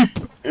the cheap.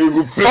 He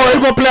will play. Or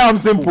he will play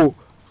simple.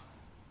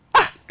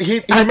 He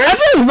is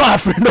not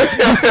afraid of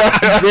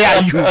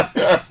Andrea, you.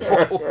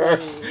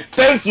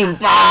 Tension,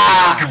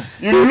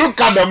 you look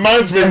at the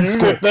man's face.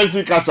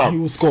 Tension catch up. He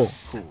will score.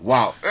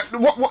 Wow.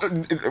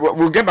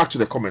 We'll get back to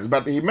the comments,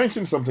 but he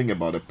mentioned something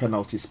about the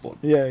penalty spot.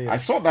 Yeah. I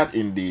saw that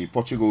in the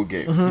Portugal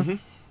game.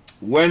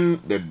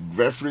 when the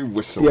referee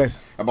whistled,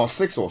 yes, about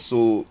 6 or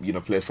so,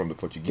 players from the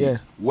Portuguese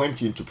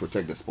went in to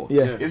protect the sport.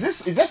 Yeah.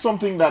 Is that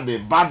something that the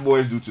bad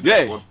boys do to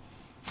the sport?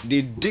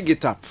 They dig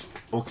it up.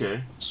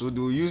 Okay. So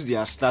they'll use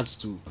their stats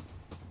to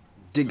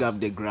dig up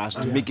the grass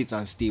to make it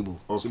unstable.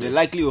 Okay. So the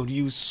likelihood of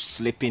you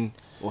slipping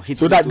or hitting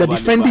so that the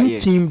defending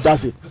team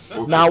does it.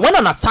 Okay. Now, when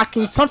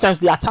sometimes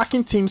the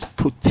attacking teams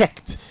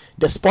protect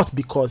the spot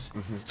because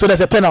so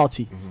there's a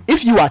penalty.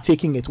 If you are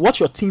taking it, what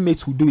your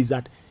teammates will do is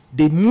that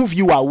they move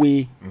you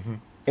away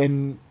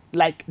and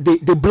like they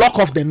block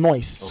off the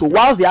noise. So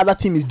whilst the other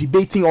team is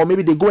debating, or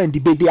maybe they go and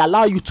debate, they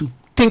allow you to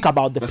think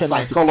about the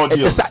penalty,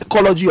 the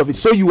psychology of it.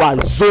 So you are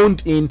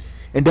zoned in,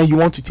 and then you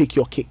want to take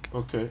your kick.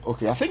 Okay.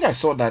 I think I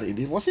saw that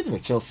it was in a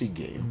Chelsea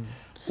game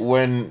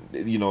when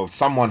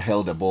someone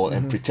held the ball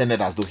and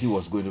pretended as though he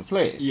was going to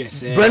play.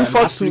 Yes,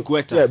 Brentford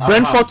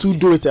to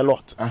do it a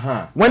lot.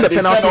 When the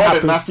penalty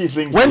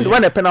happens, when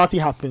the penalty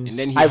happens, and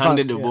then he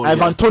handed the ball.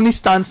 Ivan Toney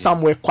stands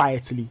somewhere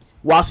quietly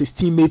whilst his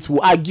teammates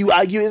will argue.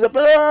 Is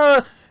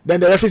a then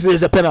the referee says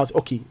it's a penalty.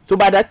 Okay, so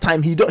by that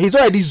time he's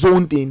already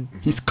zoned in.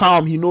 He's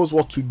calm. He knows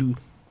what to do,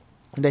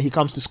 and then he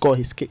comes to score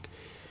his kick.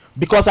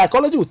 Because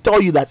psychology will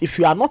tell you that if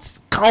you are not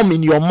calm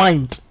in your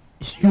mind,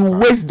 you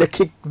waste the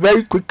kick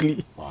very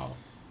quickly. Wow.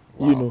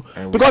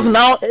 Because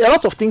now a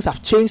lot of things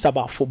have changed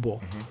about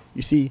football.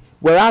 You see,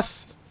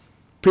 whereas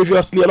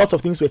previously a lot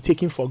of things were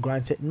taken for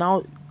granted.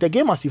 Now the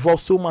game has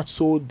evolved so much,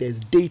 so there's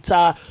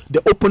data.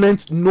 The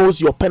opponent knows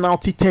your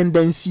penalty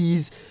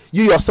tendencies.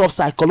 You yourself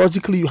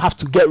psychologically you have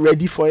to get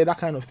ready for it, that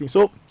kind of thing.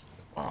 So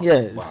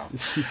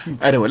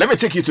Anyway, let me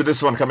take you to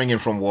this one coming in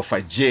from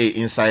Wafa J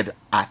inside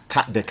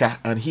Atatdeka,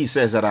 and he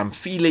says that I'm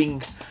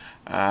feeling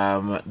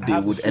they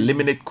would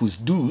eliminate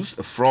Kudus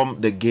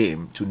from the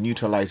game to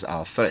neutralize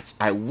our threats.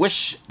 I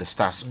wish the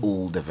Stars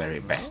all the very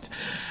best.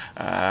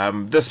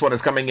 This one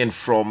is coming in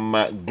from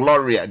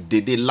Gloria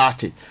Dede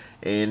Latte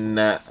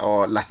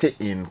Latte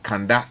in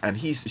Kanda, and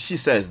she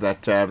says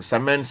that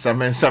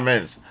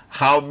Samens,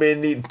 how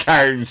many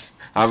times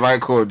have I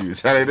called you?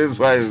 So this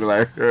one is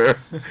like the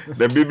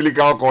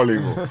biblical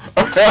calling.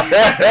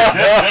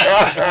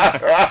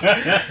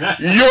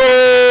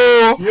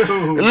 Yo,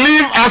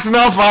 leave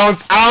Arsenal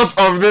fans out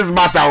of this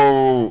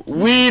matter.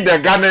 We the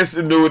Gunners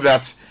know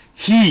that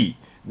he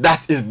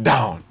that is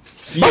down.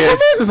 Yes,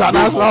 is an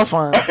Arsenal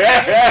fan.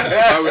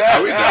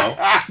 Are we down?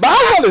 But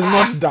Arsenal is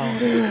not down.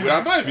 We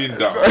are not even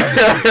down.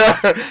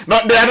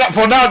 No, they are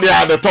for now. They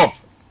are at the top.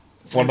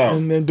 For now,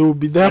 and then they will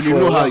be there. And you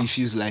know how it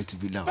feels like to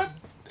be down. But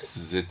this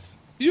is it.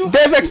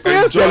 They've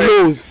experienced the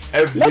lows.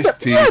 Every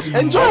stage. Yes,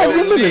 enjoy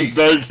every minute.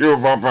 Thank you,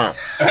 Papa.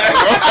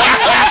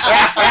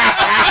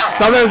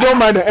 Sometimes don't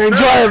mind it.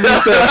 Enjoy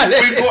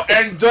everything. People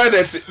enjoy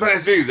that. But the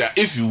thing is that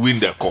if you win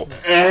the cup,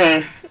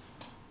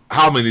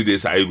 how many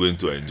days are you going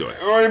to enjoy?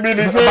 About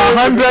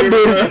 100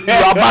 days,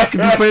 you are back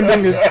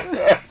defending it.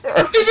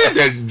 Even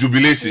the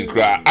jubilation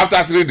cry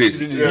after 3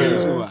 days. And when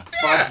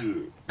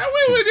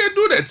they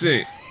do that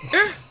thing,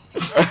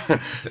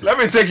 let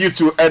me take you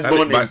to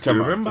Edmond in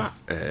Tema. Remember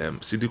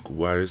Sidi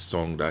Kuwari's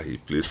song that he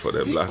played for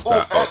the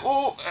Blaster?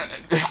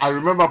 I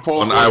remember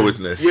Paul on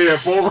Eyewitness. Yeah,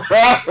 Paul.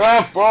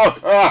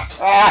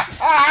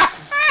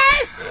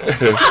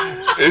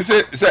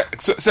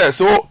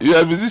 So you're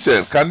a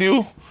musician. Can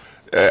you?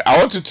 I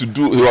want you to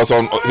do. He was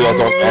on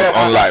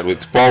online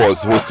with Paul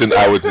was hosting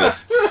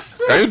Eyewitness.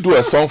 Can you do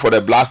a song for the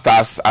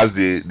Blasters as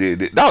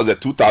that was the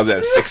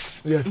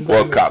 2006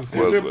 World Cup?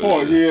 Paul,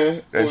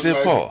 Say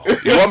Paul,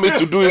 you want me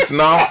to do it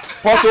now?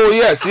 Paul said, oh,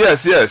 yes.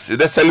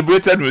 The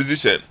celebrated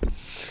musician.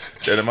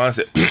 Then the man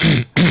said,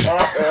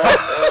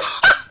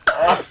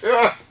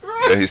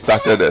 then he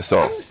started the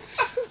song.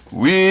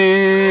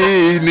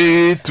 We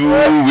need to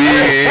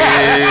win.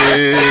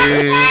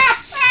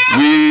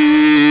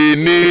 We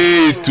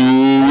need to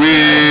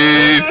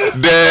win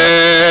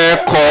the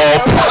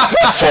cup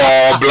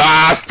for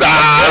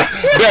Blasters.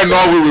 Then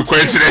now we will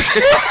quench it.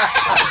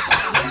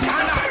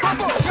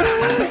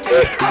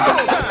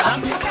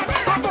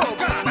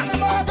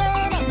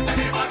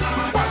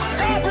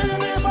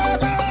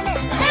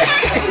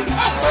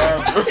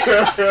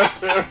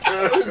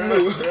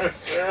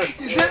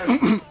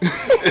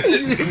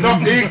 No,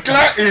 he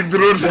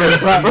drew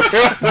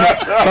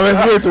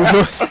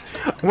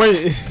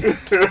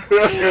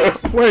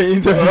when you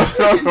interviewed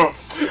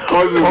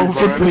on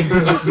footprints,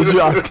 did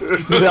you ask? No,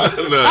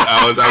 I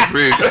was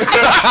afraid.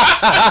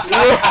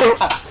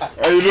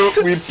 And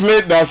we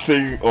played that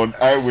thing on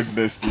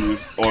Eyewitness News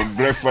on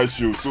Breakfast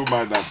Show so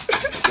much that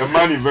the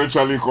man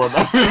eventually called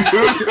up.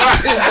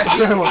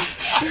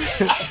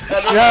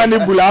 Yeah,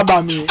 Nibula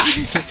Bami.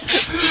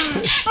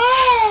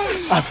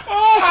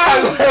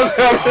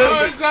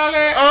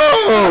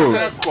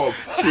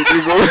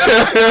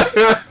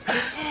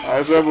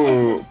 I said,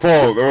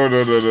 Paul, no.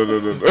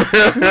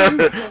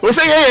 We'll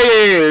say,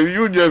 hey,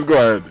 you just go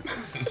ahead.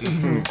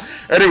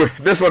 Anyway,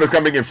 this one is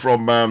coming in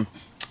from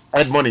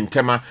Edmond in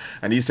Tema,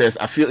 and he says,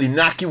 I feel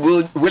Iñaki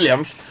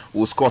Williams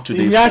will score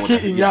today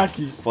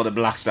for the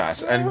Black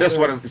Stars. And this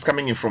one is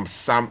coming in from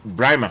Sam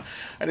Brimer.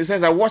 And he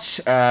says, I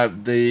watched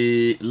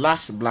the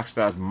last Black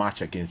Stars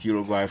match against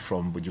Uruguay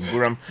from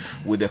Bujumbura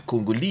with the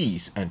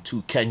Congolese and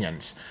 2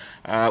 Kenyans.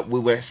 We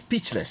were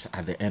speechless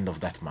at the end of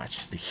that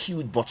match. The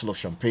huge bottle of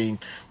champagne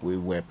we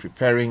were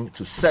preparing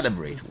to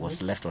celebrate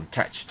was left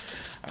untouched.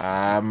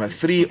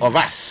 3 of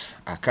us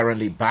are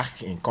currently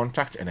back in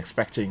contact and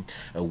expecting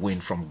a win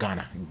from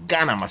Ghana.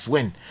 Ghana must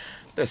win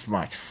this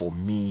match for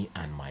me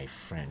and my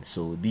friends.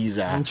 So these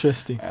are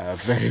interesting,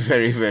 very,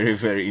 very, very,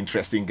 very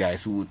interesting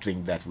guys who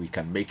think that we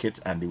can make it,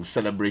 and they will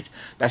celebrate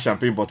that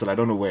champagne bottle. I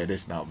don't know where it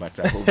is now, but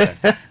I hope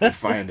that we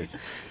find it.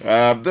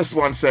 This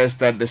one says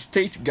that the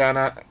state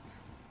Ghana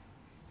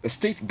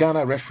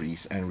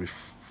referees and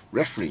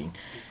refereeing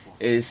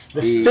is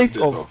the state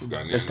of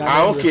Ghana. The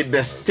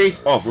state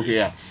of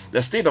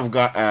the state of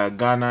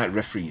Ghana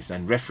referees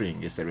and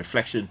refereeing is a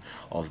reflection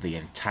of the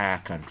entire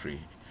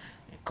country.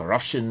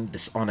 Corruption,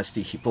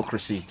 dishonesty,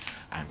 hypocrisy,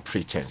 and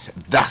pretense.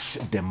 That's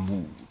the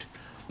mood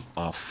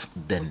of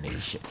the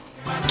nation.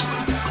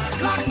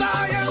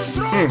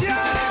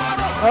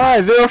 All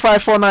right,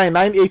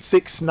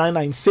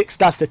 0549-986-996.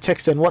 That's the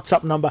text and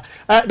WhatsApp number.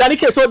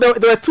 Danike, so there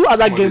were 2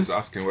 other games. Somebody's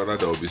asking whether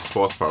there will be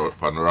Sports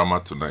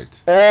Panorama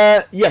tonight.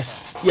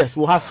 Yes,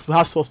 we'll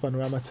have Sports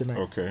Panorama tonight.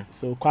 Okay.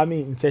 So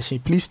Kwame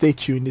Inteshi, please stay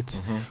tuned.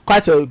 It's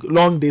quite a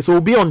long day. So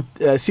we'll be on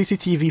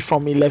CCTV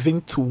from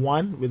 11 to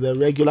 1 with the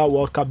regular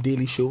World Cup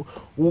Daily Show.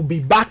 We'll be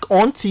back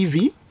on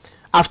TV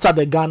after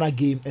the Ghana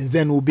game, and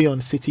then we'll be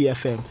on City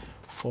FM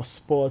for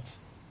Sports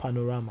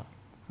Panorama.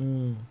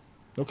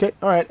 Okay,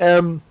 all right.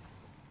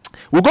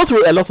 We'll go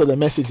through a lot of the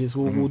messages.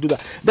 We'll do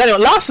that. Daniel,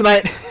 last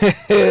night,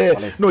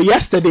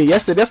 yesterday.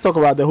 Let's talk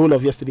about the whole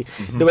of yesterday.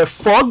 There were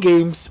 4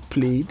 games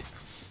played.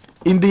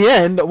 In the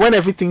end, when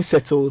everything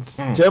settled,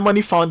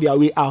 Germany found their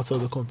way out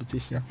of the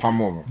competition.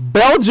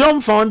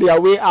 Belgium found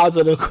their way out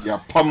of the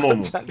competition.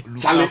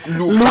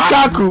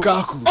 Lukaku.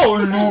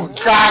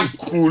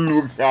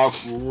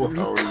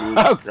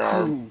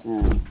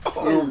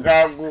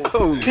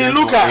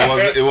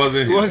 It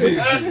wasn't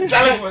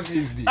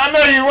his. I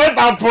know he went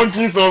out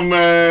punching some.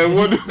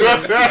 Lukaku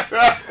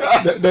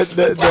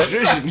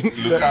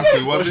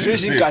wasn't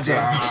his.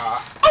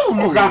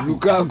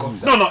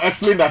 Lukaku. No,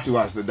 explain that to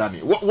us, Danny.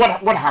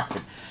 What happened?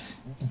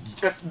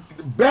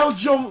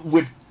 Belgium,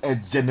 with a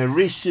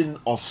generation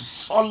of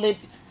solid,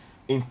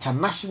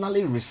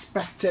 internationally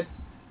respected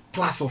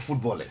class of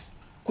footballers,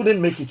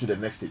 couldn't make it to the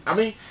next stage. I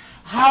mean,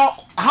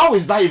 how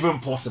is that even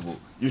possible?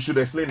 You should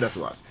explain that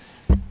to us.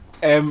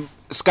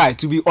 Sky,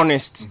 to be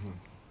honest,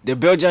 the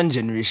Belgian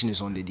generation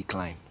is on the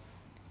decline.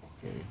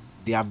 Okay.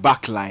 Their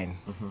back line,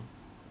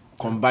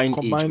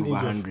 combined age over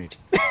 100.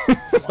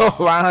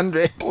 Over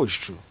 100. Oh, it's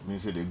true.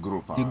 Means they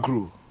grew.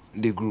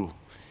 They grew.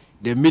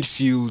 The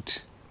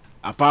midfield,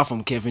 apart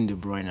from Kevin De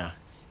Bruyne,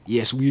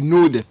 yes, we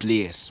know the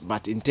players,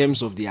 but in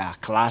terms of their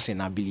class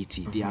and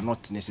ability, they are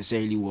not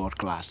necessarily world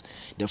class.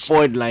 The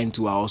forward line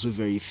too are also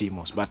very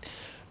famous, but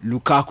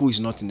Lukaku is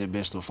not in the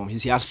best of form.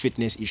 He has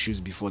fitness issues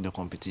before the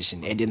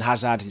competition. Eden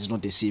Hazard is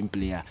not the same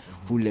player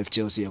who left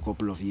Chelsea a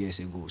couple of years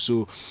ago.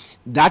 So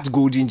that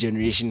golden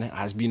generation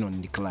has been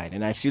on decline,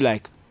 and I feel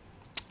like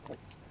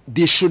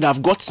they should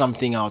have got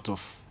something out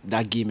of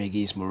that game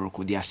against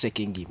Morocco, their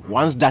second game.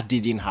 Once that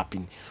didn't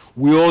happen,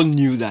 we all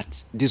knew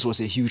that this was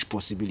a huge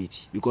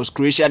possibility, because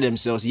Croatia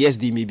themselves, yes,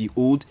 they may be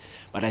old,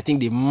 but I think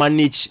they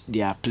manage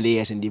their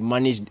players and they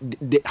manage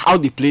how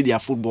they play their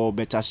football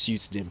better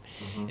suits them,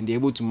 and they're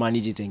able to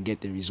manage it and get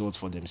the results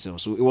for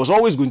themselves. So it was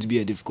always going to be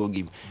a difficult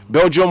game.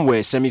 Belgium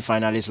were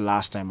semi-finalists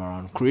last time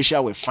around.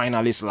 Croatia were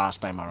finalists last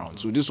time around.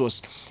 So this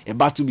was a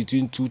battle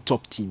between 2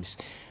 top teams,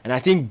 and I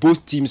think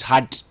both teams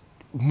had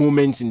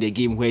moments in the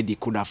game where they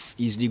could have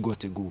easily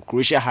got a goal.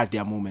 Croatia had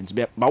their moments,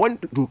 but when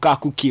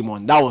Lukaku came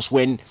on, that was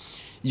when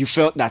you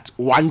felt that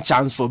one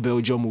chance for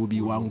Belgium will be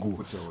one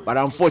goal. But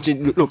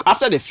unfortunately, look,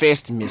 after the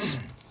first miss,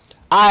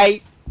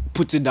 I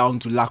put it down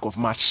to lack of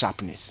match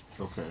sharpness.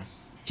 Okay.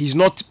 He's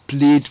not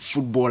played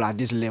football at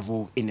this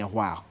level in a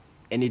while,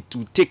 and it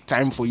will take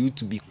time for you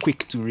to be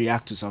quick to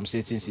react to some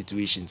certain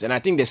situations. And I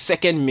think the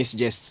second miss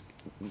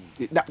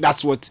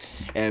that's what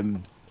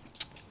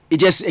it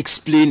just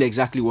explained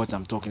exactly what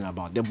I'm talking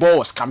about. The ball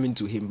was coming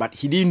to him, but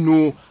he didn't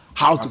know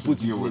how to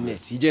put it in the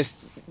net. He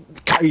just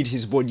carried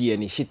his body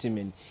and he hit him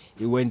and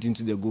he went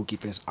into the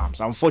goalkeeper's arms.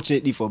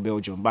 Unfortunately for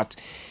Belgium, but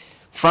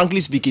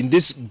frankly speaking,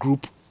 this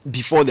group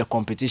before the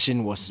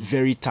competition was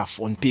very tough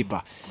on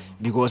paper,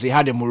 because they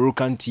had a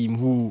Moroccan team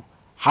who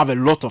have a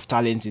lot of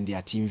talent in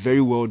their team,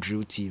 very well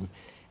drilled team.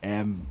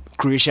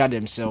 Croatia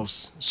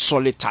themselves,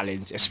 solid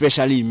talent,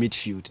 especially in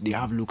midfield. They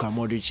have Luka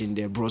Modric in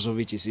there,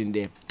 Brozovic is in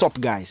there,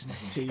 top guys,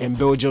 and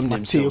Belgium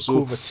themselves.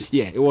 So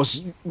yeah, it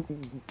was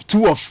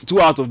two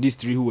out of these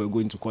three who were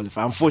going to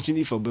qualify.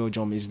 Unfortunately for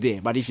Belgium, is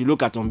there. But if you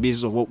look at on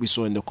basis of what we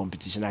saw in the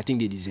competition, I think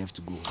they deserve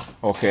to go.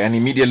 Okay, and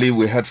immediately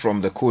we heard from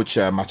the coach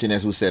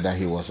Martinez, who said that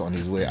he was on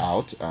his way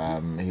out.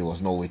 He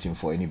was not waiting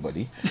for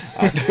anybody.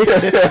 We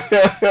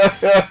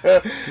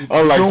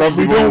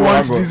don't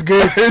want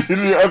disgrace.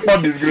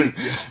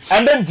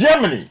 And then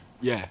Germany.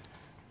 Yeah.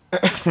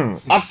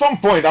 At some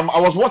point, I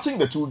was watching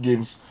the two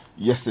games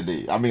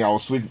yesterday. I mean, I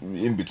was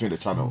in between the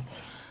channels.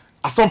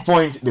 At some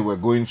point, they were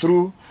going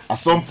through. At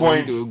some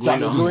point, they were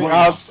going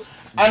out.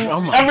 And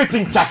drama.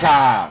 Everything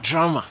chaka.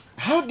 Drama.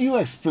 How do you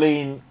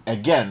explain,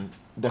 again,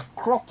 the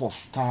crop of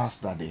stars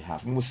that they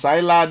have?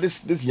 Musiala,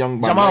 this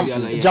young man.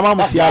 Jamal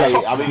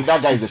Musiala. I mean,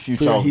 that guy is the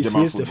future of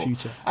German football. The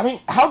future. I mean,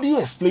 how do you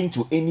explain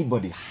to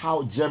anybody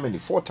how Germany,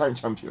 4-time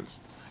champions,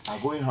 are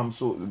going home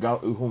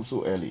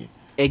so early?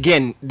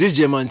 Again, this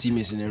German team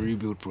is in a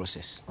rebuild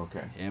process.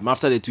 Okay.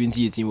 After the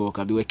 2018 World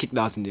Cup, they were kicked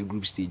out in the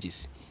group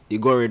stages. They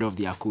got rid of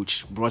their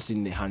coach, brought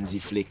in the Hansi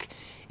Flick.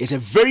 It's a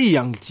very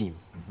young team,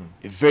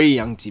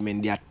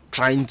 and they are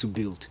trying to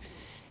build.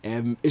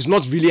 It's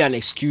not really an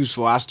excuse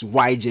for us to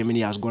why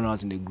Germany has gone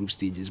out in the group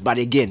stages. But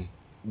again,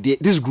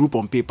 this group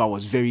on paper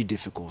was very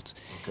difficult.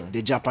 Okay.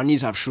 The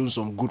Japanese have shown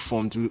some good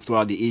form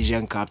throughout the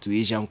Asian Cup to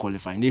Asian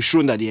qualifying. They've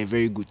shown that they're a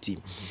very good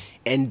team.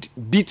 And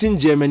beating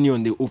Germany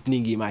on the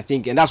opening game, I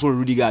think, and that's what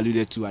Rudiger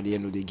alluded to at the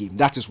end of the game,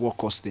 that is what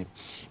cost them.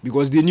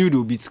 Because they knew they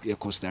would beat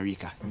Costa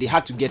Rica. They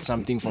had to get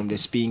something from the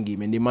Spain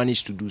game, and they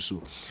managed to do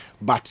so.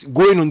 But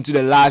going on to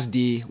the last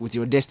day with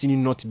your destiny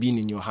not being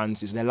in your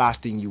hands is the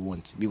last thing you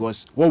want.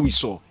 Because what we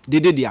saw, they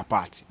did their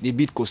part. They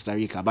beat Costa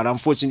Rica. But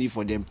unfortunately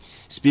for them,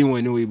 Spain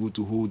were not able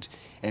to hold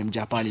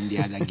Japan in the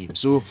other game.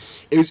 So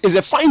it's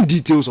the fine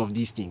details of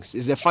these things.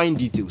 It's the fine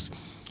details.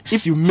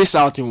 If you miss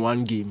out in one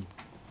game,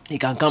 it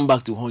can come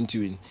back to haunt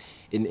you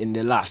in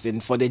the last.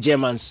 And for the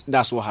Germans,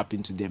 that's what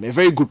happened to them. A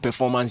very good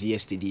performance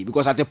yesterday.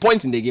 Because at the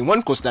point in the game,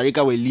 when Costa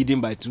Rica were leading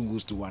by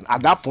 2-1,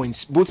 at that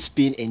point, both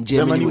Spain and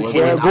Germany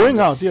were going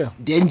out.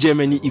 Then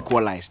Germany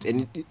equalized.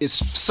 And it's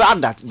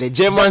sad that the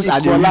Germans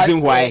are the reason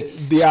why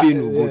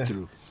Spain will go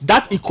through.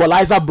 That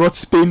equalizer brought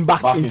Spain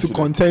back into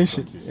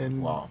contention.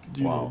 And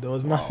there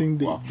was nothing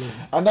there.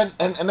 And then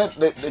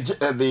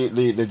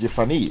the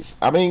Japanese.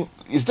 I mean,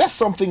 is there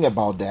something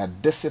about their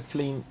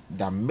discipline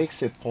that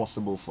makes it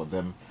possible for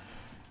them,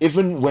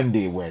 even when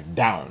they were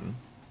down,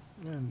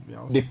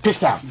 they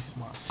picked up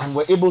and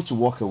were able to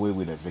walk away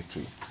with a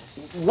victory?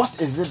 What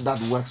is it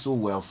that works so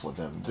well for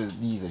them,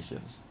 these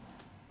Asians?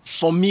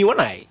 For me, when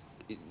I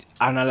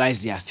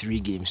analyze their 3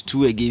 games,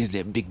 2 against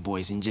the big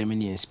boys in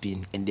Germany and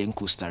Spain, and then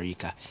Costa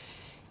Rica,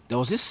 there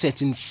was this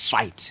certain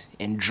fight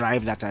and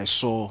drive that I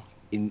saw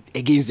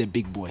against the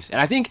big boys.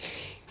 And I think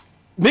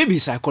maybe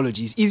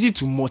psychology is easy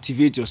to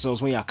motivate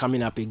yourselves when you are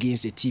coming up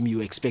against a team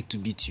you expect to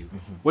beat you.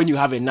 When you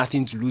have a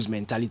nothing to lose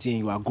mentality and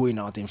you are going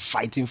out and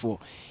fighting for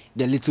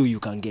the little you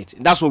can get.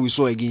 And that's what we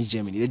saw against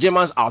Germany. The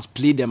Germans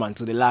outplayed them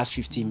until the last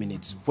 15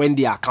 minutes when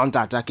their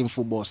counter-attacking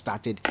football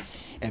started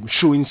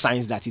showing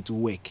signs that it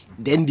will work.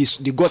 Then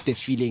they got the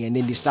feeling and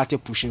then they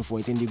started pushing for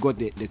it and they got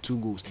the 2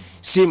 goals.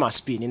 Same as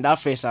Spain. In that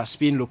first half,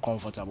 Spain looked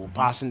comfortable,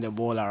 passing the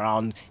ball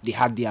around. They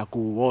had their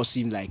goal. All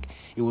seemed like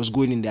it was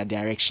going in their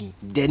direction.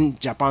 Then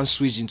Japan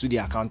switched into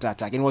their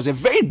counter-attack. And it was a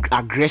very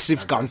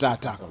aggressive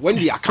counter-attack. When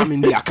they are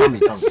coming, they are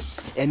coming.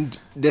 And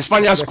the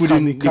Spaniards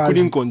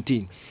couldn't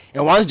contain.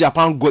 And once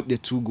Japan got the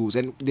 2 goals,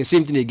 and the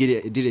same thing they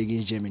did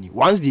against Germany,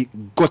 once they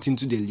got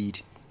into the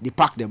lead, they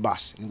packed the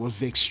bus. It was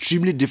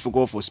extremely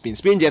difficult for Spain.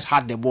 Spain just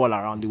had the ball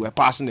around. They were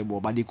passing the ball,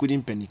 but they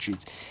couldn't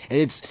penetrate. And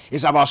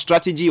it's about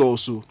strategy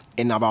also,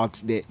 and about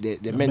the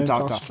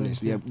mental toughness,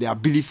 the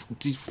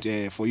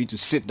ability for you to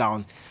sit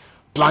down,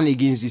 plan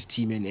against this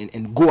team,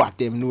 and go at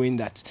them, knowing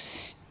that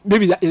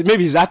maybe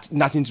it's that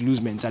nothing to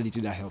lose mentality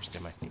that helps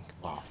them, I think.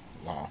 Wow.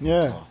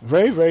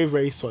 Very, very,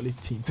 very solid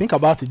team. Think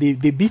about it.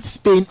 They beat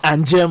Spain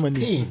and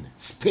Germany.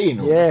 Spain.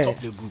 Top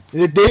the group.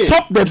 They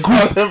topped the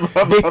group.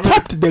 They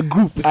topped the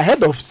group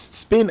ahead of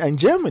Spain and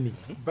Germany.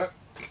 But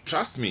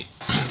trust me,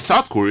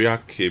 South Korea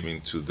came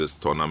into this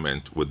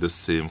tournament with the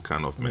same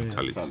kind of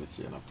mentality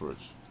and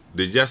approach.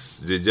 They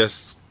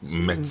just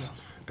met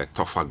a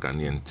tougher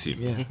Ghanaian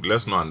team.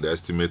 Let's not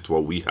underestimate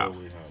what we have.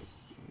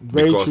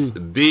 Because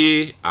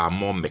they are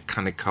more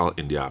mechanical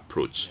in their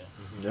approach.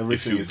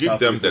 If you give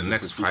them the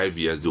next 5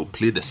 years, they'll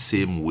play the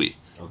same way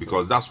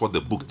because that's what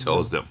the book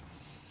tells them.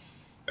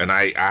 And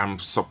I am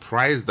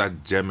surprised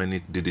that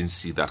Germany didn't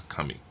see that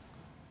coming.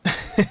 I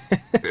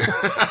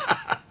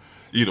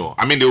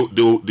mean, they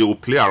will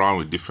play around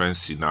with different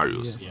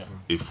scenarios.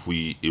 If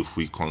we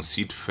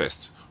concede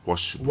first, what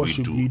should we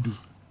do?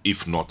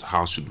 If not,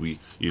 how should we?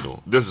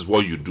 This is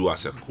what you do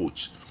as a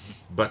coach.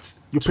 But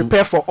you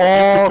prepare for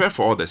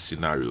all the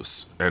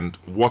scenarios and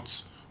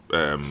what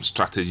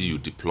strategy you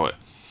deploy.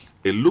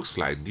 It looks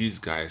like these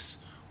guys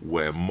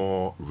were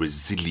more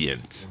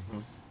resilient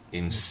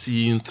in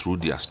seeing through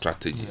their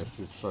strategy.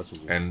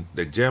 And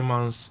the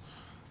Germans,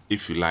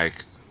 if you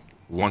like,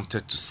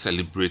 wanted to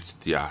celebrate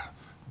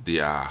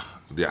their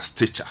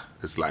stature.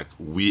 It's like,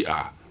 we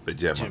are the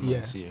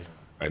Germans. Yeah.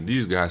 And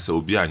these guys say,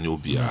 Obia and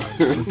Obia,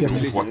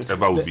 do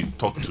whatever we've been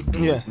taught to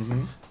do. Yeah.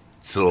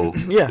 So,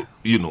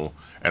 you know,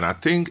 and I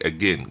think,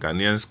 again,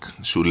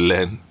 Ghanaians should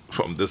learn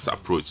from this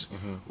approach.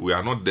 We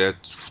are not there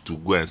to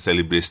go and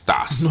celebrate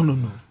stars.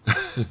 No.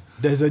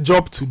 There's a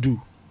job to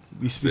do.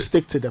 We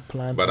stick to the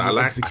plan. But I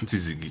like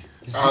Atizigi.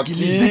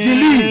 Zigili.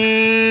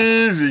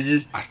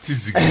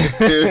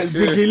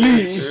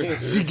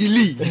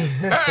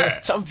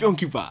 Champion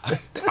keeper.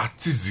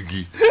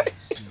 Atizigi.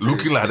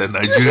 Looking like the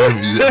Nigerian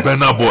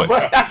Burna Boy.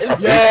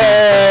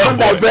 Yeah,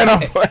 Burna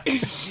Boy.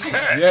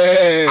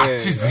 Yeah.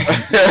 Atizigi.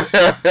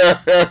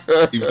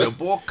 If the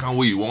ball come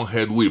where you want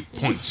head, we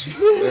punch.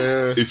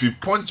 If you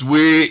punch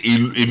where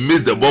he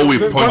miss the ball, we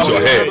punch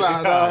your head.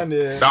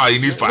 Now you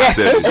need fire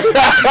service.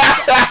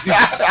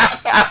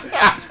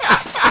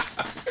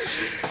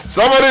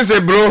 Somebody say,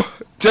 bro,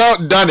 tell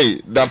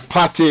Danny that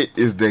Partey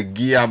is the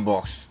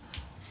gearbox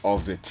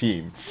of the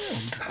team.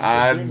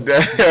 And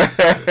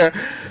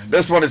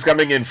this one is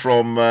coming in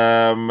from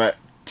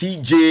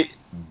TJ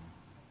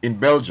in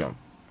Belgium,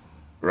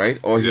 right?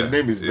 Or his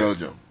name is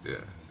Belgium.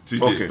 Yeah,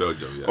 TJ in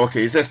Belgium, yeah.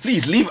 Okay, he says,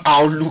 please leave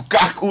our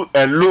Lukaku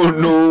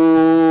alone.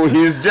 No,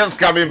 he's just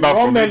coming back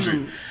from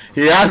injury.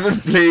 He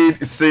hasn't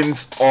played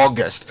since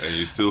August. And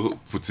you still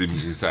put him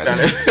inside.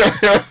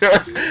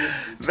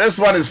 This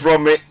one is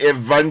from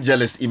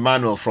Evangelist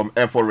Emmanuel from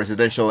Airport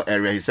Residential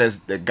Area. He says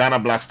the Ghana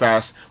Black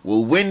Stars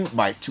will win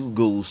by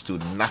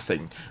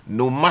 2-0,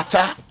 no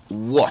matter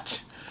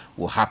what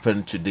will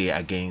happen today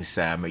against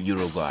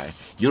Uruguay.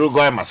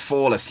 Uruguay must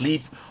fall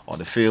asleep on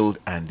the field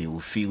and they will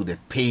feel the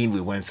pain we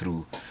went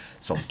through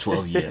some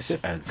 12 years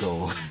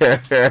ago.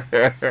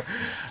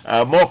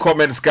 More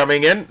comments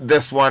coming in.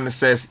 This one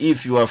says,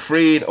 if you are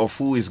afraid of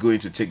who is going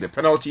to take the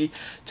penalty,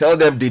 tell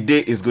them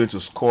Dede is going to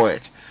score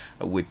it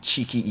with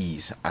cheeky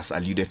ease, as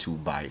alluded to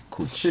by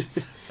Coach.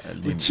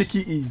 With cheeky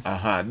ease.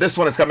 This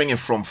one is coming in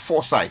from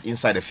Foresight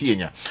inside the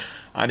Fienya.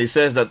 And he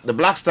says that the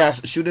Black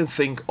Stars shouldn't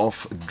think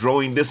of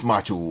drawing this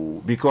match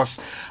because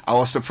I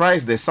was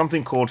surprised there's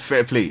something called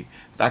fair play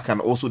that can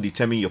also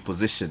determine your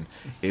position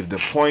if the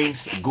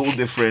points, goal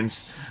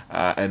difference,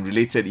 and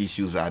related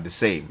issues are the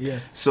same.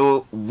 Yes.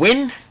 So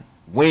win,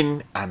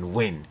 and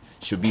win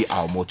should be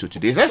our motto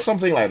today. Is there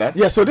something like that?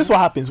 Yeah, so this is what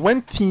happens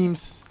when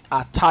teams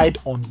are tied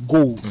on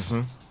goals,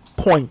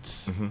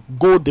 points,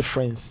 goal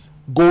difference,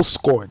 goals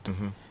scored.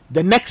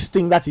 The next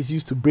thing that is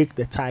used to break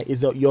the tie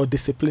is your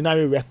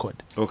disciplinary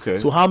record. Okay.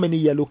 So how many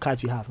yellow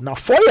cards you have. Now,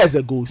 4 years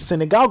ago,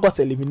 Senegal got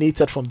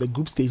eliminated from the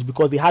group stage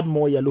because they had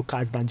more yellow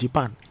cards than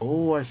Japan.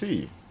 Oh, I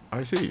see.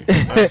 And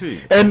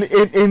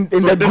in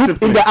the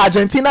group, in the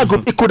Argentina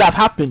group, it could have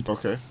happened.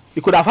 Okay.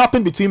 It could have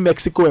happened between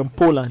Mexico and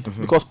Poland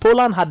because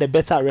Poland had the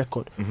better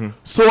record.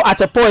 So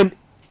at a point,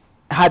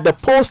 had the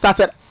poll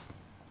started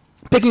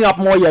picking up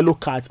more yellow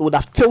cards, it would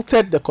have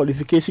tilted the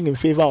qualification in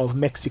favor of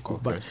Mexico.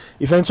 Okay. But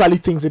eventually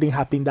things didn't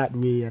happen that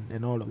way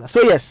and all of that.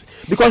 So yes,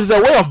 because it's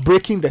a way of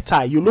breaking the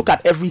tie. You look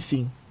at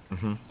everything.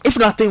 If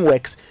nothing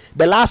works,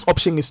 the last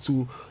option is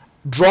to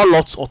draw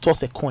lots or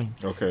toss a coin.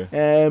 Okay.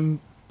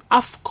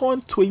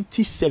 AFCON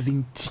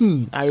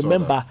 2017, I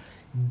remember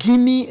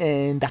Guinea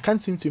and I can't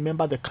seem to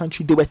remember the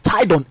country. They were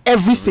tied on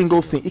every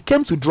single thing. It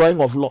came to drawing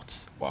of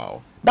lots.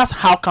 Wow. That's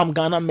how come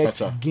Ghana met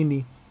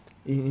Guinea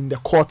in the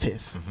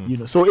quarters. You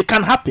know, so it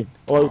can happen.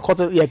 Or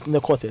quarters, in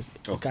the quarters.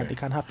 Okay. It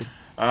can happen.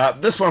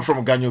 This one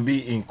from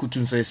Ganyobi in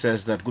Kutunse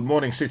says that good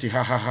morning, City.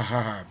 Ha ha ha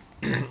ha.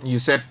 You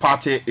said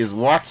Partey is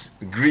what?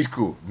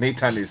 Greco.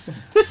 Nathan is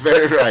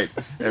very right.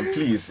 And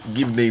please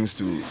give names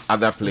to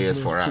other players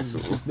for us.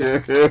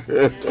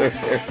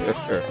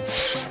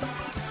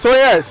 So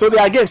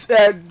there are games.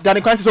 Danny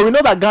Quanti, so we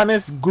know that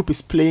Ghana's group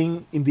is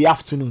playing in the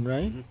afternoon,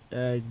 right?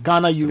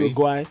 Ghana,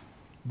 Uruguay,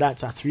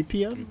 that's at 3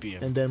 p.m. 3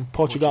 p.m. And then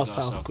Portugal,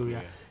 South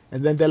Korea.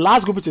 And then the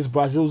last group, which is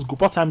Brazil's group,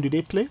 what time do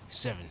they play?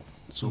 7.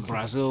 So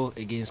Brazil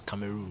against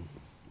Cameroon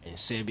and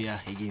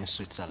Serbia against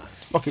Switzerland.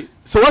 Okay,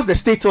 so what's the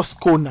status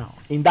quo now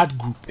in that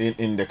group?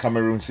 In the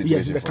Cameroon situation?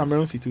 Yes, in the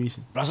Cameroon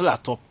situation. Brazil are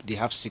top, they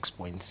have 6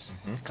 points.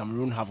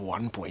 Cameroon have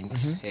 1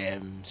 point.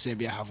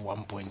 Serbia have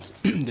 1 point.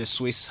 The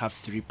Swiss have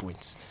 3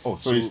 points. Oh,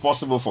 so it's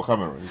possible for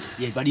Cameroon?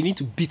 Yeah, but you need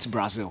to beat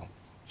Brazil.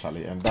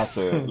 Charlie, and that's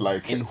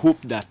like... And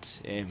hope that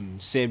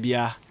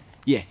Serbia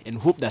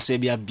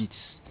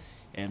beats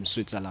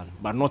Switzerland,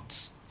 but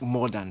not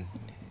more than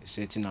a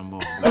certain number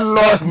of goals.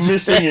 Not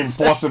mission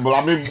impossible.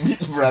 I mean, beat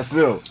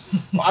Brazil.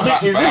 I mean,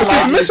 is it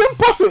like mission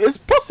possible? It's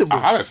possible. I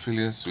have a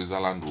feeling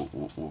Switzerland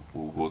will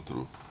go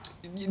through.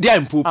 They are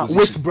in pole position.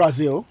 With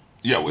Brazil?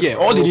 Yeah,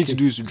 all they need to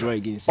do is to draw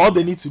against All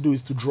they need to do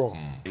is to draw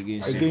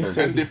against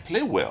and they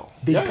play well.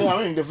 I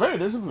mean, they're very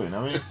disciplined.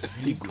 I mean,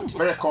 really good.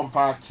 Very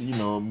compact,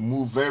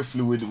 move very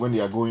fluid when they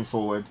are going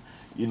forward.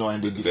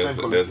 And they defend.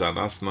 There's an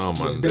Arsenal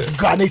man. There's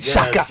Granit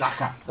Xhaka.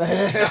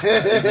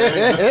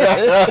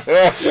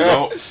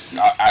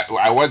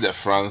 I watched the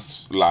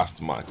France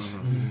last match.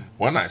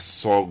 When I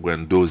saw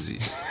Guendouzi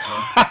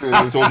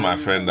I told my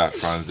friend that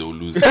France they will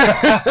lose.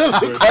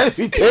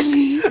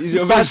 He's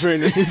your best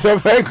friend. He's a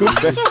very good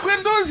friend. So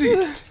Guendouzi,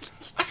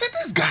 I said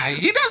this guy,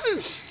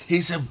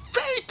 he's a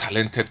very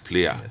talented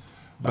player,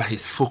 but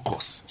his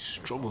focus is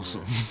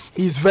troublesome.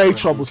 He's very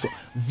troublesome.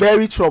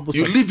 Very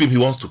troublesome. You leave him, he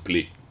wants to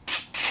play.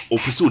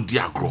 Opiso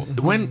Diagro.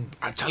 When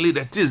actually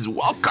that is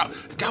World Cup,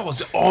 the guy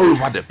was all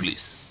over the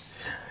place.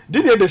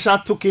 Didier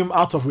Deschamps took him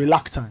out of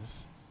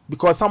reluctance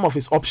because some of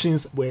his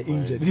options were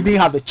injured. He didn't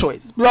have a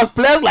choice. Plus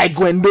players like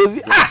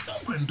Guendouzi.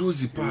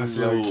 Guendouzi pass.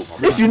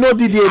 If you know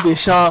Didier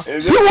Deschamps,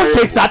 he won't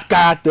take such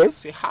characters.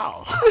 Say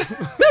how?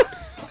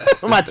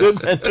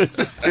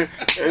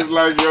 It's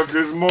like you're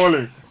Chris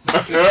Smalling. No,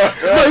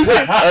 you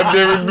see, and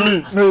David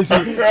Blee. No, you see,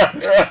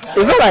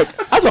 it's not like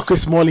as for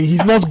Chris Smalling,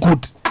 he's not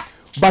good,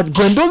 but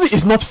Guendouzi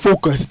is not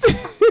focused.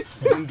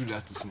 Don't do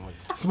that to Smalling.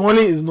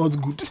 Smalling is not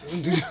good.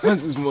 Don't do that to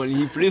Smalling.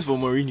 He plays for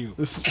Mourinho.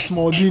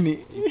 Smaldini.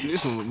 He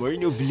plays for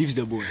Mourinho. Believes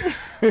the boy.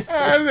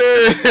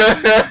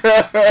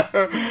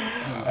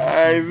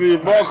 I see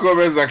more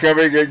comments are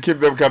coming in.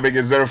 Keep them coming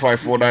in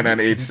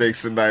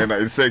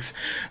 0549986996.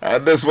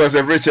 This was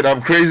Richard.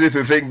 I'm crazy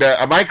to think that.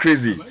 Am I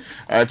crazy?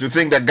 To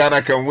think that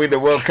Ghana can win the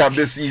World Cup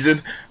this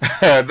season.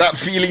 That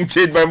feeling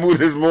changed my mood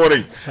this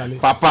morning. Charlie,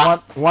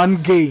 Papa. One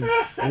game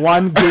at a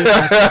time.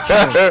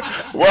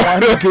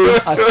 One game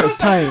at a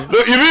time. No,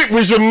 you think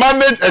we should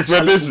manage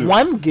expectations?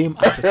 One game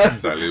at a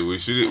time. Charlie, we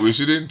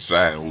shouldn't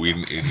try and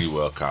win any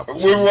World Cup.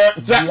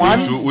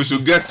 We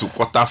should get to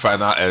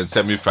quarter-final and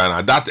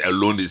semi-final. That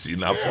alone is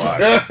enough for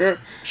us.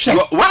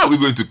 Why are we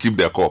going to keep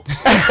the cup?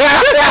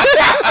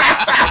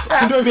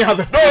 We don't even have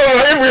a... No,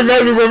 if we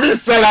win, we will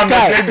sell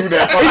them.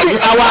 It is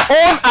our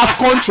own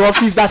AFCON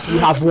trophies that we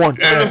have won.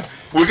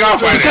 We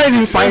can't find it. We can't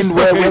even find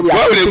where we are.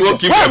 Where will they go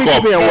keep the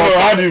cup?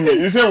 How do you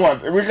mean? You say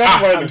what? We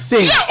can't find them. I'm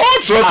saying... all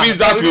trophies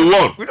that we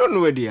won. We don't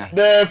know where they are.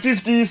 The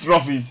 50s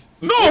trophies.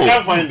 No. We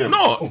can't find them.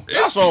 No.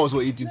 Last one was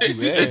what, 82?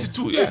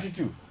 82, yeah.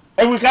 82.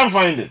 And we can't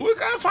find it. We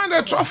can't find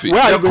the trophy.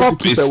 Where are you The going cup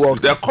to keep is the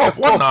World the cup.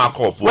 One hour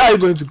cup. Where are you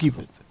going to keep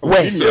it?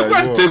 Where? So you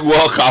can't take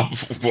World Cup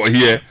for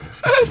here.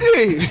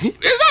 It's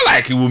not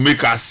like it will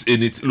make us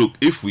anything. Look,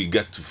 if we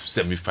get to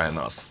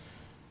semi-finals,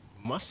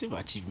 massive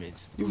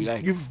achievement.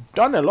 You've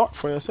done a lot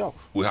for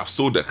yourself. We have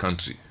sold the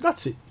country.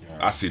 That's it.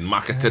 As in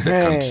marketed the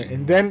country.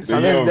 And then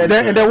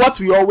what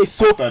we always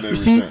so you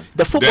see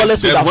the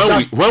footballers then would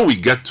have when we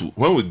get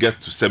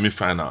to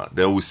semi-final,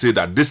 then we say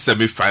that this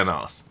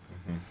semi-finals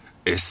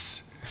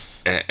is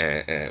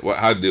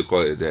how do they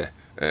call it there?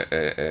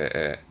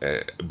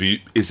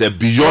 It's a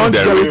beyond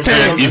the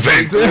return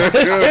event.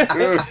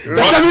 The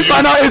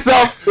semi-final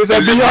itself is a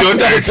beyond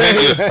the return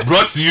event.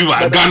 Brought to you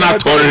by Ghana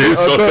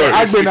Tourist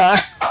Authority.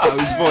 I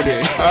was for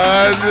there.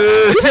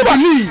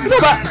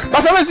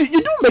 But sometimes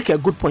you do make a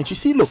good point. You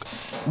see, look,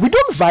 we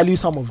don't value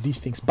some of these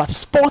things, but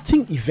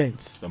sporting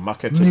events, the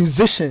marketing,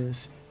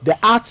 musicians, the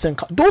arts and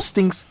those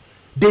things,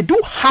 they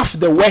do have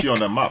the work. On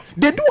the map.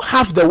 They do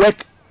have the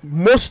work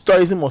most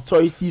tourism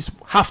authorities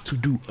have to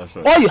do. Right.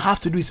 All you have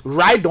to do is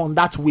ride on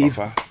that wave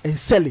and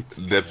sell it.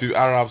 The people,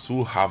 Arabs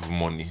who have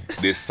money,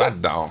 they sat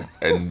down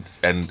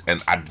and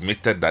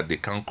admitted that they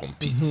can't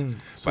compete,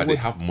 but they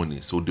have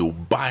money, so they'll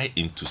buy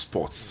into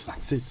sports.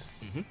 That's it.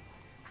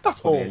 That's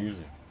all. Isn't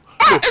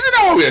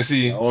that what we are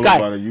seeing? All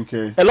Sky, over the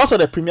UK. a lot of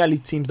the Premier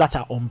League teams that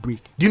are on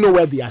break, do you know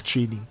where they are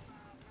training?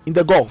 In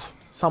the Gulf.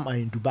 Some are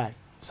in Dubai,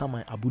 some are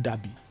in Abu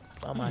Dhabi,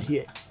 some are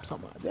here,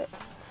 some are there.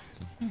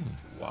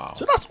 Wow.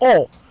 So that's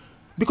all.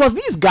 Because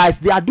these guys,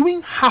 they are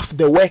doing half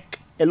the work.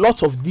 A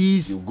lot of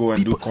these you go and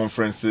people, do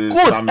conferences.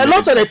 good. A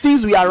lot of the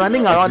things we are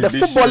running around, the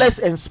exhibition. footballers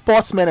and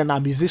sportsmen and our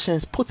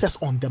musicians put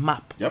us on the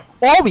map. Yep.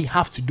 All we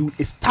have to do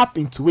is tap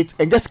into it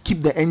and just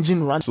keep the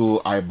engine running.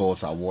 So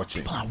eyeballs are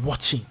watching. People are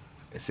watching.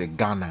 It's a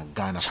Ghana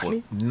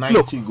Charlie, for 90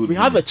 look, good we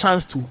have a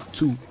chance to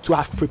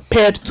have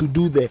prepared to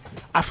do the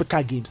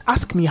Africa Games.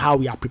 Ask me how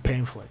we are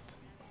preparing for it.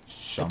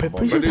 The But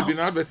preparations they've are- been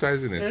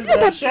advertising it. Yeah,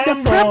 but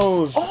the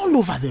preps all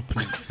over the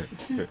place.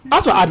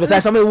 As for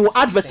advertise, I mean, we'll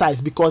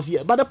advertise because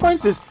but the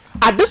point is,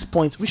 at this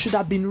point, we should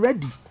have been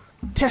ready,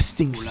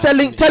 testing,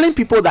 selling, telling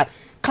people that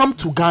come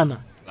to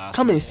Ghana,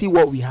 come and see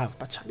what we have.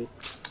 But Charlie,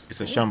 it's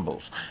a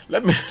shambles.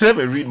 Let me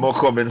read more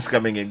comments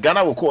coming in.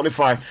 Ghana will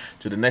qualify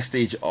to the next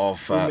stage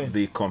of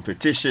the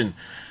competition.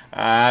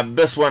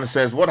 This one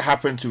says, "What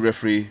happened to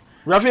referee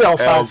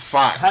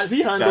Al-Fat? Has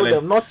he handled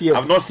them? Not yet.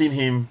 I've not seen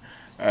him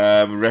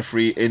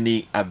referee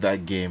any other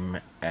game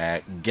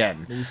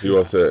again. He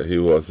was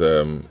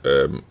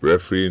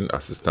refereeing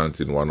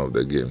assistant in one of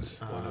the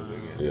games.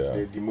 Yeah.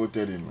 They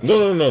demoted him.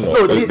 No.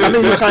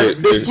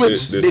 They switch.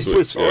 So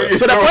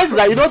the point is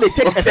that they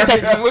take a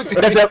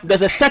set.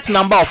 There's a set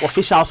number of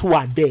officials who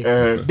are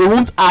there. They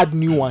won't add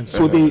new ones,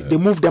 so they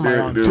move them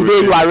around.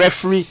 Today you are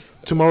referee.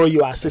 Tomorrow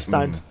you are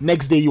assistant.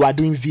 Next day you are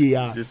doing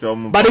VAR.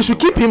 But they should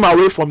keep him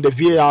away from the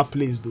VAR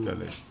place, though.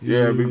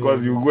 Yeah,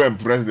 because you go and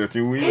press the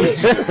thing. We even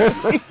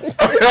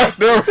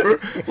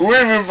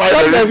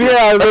find the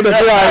VAR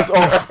is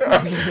off.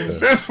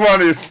 This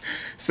one is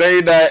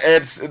Saying that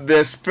it's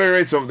the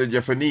spirit of the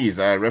Japanese,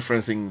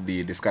 referencing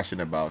the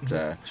discussion about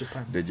the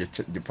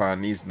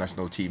Japanese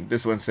national team.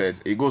 This one says,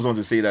 it goes on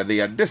to say that they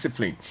are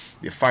disciplined.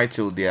 They fight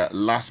till their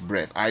last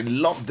breath. I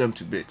love them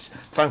to bits.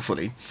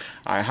 Thankfully,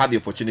 I had the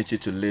opportunity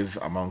to live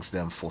amongst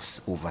them for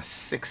over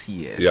 6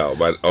 years. Yeah,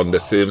 but on the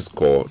same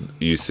score,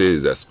 you say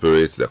it's the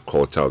spirit, the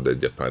culture of the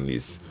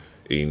Japanese.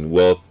 In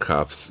World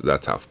Cups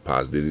that have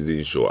passed, they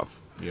didn't show up.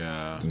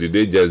 Yeah. Did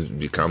they just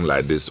become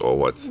like this or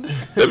what?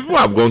 The people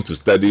have gone to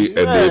study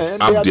and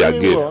they've upped their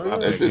game.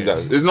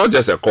 It's not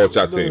just a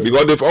culture thing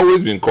because they've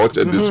always been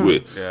cultured this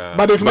way. Yeah.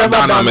 But they've never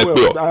done well.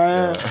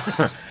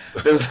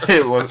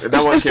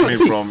 That one came in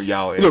from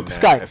Yao. Look,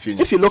 Sky,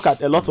 if you look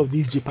at a lot of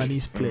these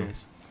Japanese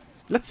players,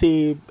 let's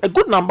say a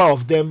good number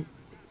of them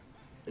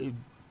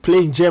play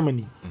in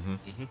Germany,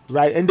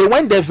 right? And they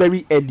went there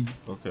very early.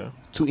 Okay.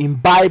 To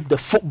imbibe the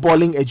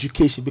footballing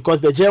education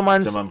because the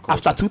Germans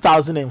after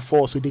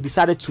 2004, so they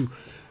decided to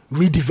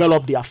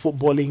redevelop their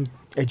footballing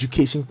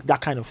education,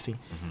 that kind of thing.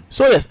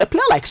 So yes, a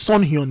player like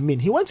Son Heung-min,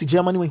 he went to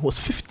Germany when he was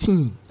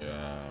 15.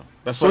 Yeah,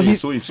 that's so why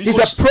he's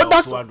a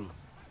product.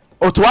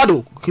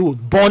 Otuado, he was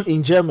born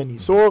in Germany.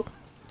 So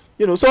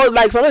so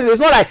like sometimes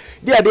it's not like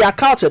they are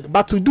cultured,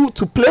 but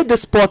to play the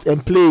sport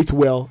and play it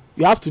well,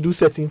 you have to do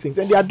certain things,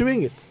 and they are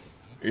doing it.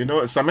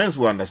 Some men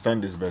will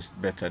understand this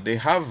better. They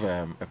have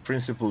a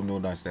principle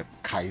known as the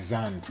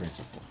Kaizen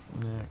principle.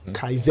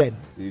 Kaizen.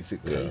 It's a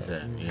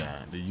Kaizen.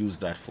 Yeah, they use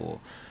that for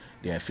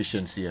their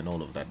efficiency and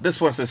all of that. This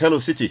one says, "Hello,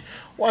 City.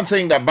 One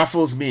thing that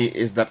baffles me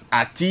is that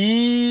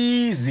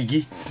Ati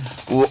Ziggy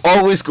will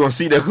always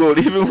concede a goal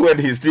even when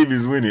his team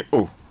is winning.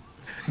 Oh,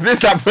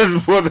 this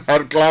happens both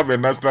at club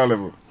and national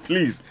level.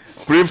 Please."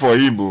 Pray for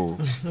him.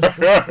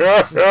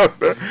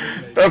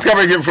 That's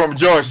coming in from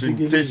Josh in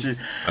Teshi.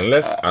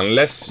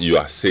 Unless you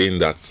are saying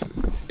that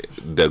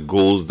the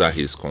goals that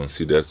he's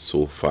considered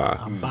so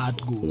far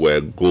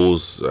were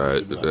goals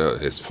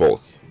his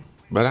fault,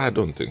 but I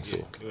don't think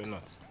so.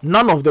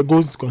 None of the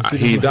goals considered.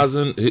 He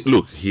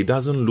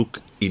doesn't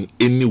look in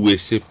any way,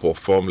 shape, or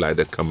form like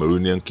the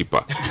Cameroonian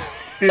keeper.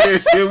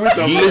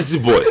 Lazy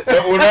boy.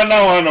 No,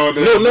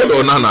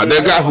 Onana,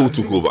 the guy who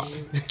took over.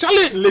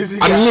 Charlie, lazy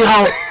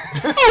guy.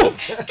 Oh,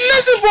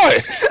 lazy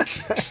boy.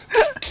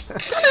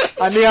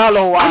 Charlie,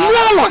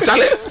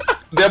 Charlie.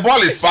 The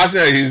ball is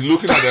passing and he's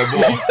looking at the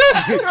ball.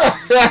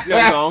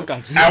 I won't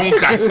catch. I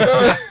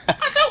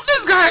said,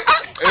 this guy.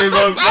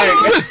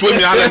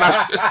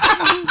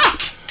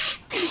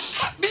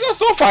 Because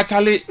so far,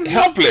 Charlie,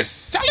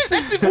 helpless. Charlie,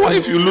 what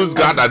if you lose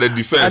guard at the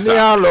defense?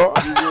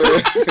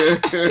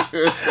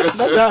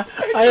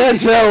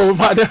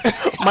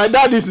 My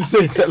dad used to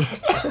say,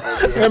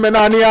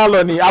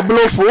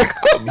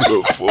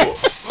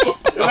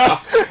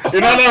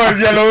 in other words,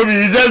 yellow,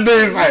 he just do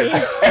inside.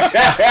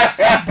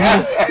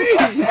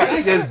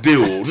 Just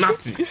do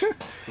nothing.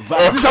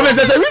 There's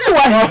a reason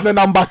why he's the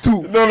number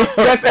 2. No.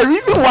 There's a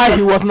reason why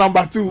he was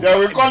number 2. Yeah,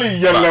 we call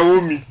him Yellow.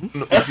 No,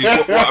 you see,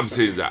 what I'm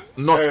saying is that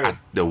not at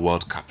the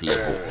World Cup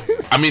level.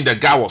 I mean, the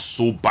guy was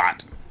so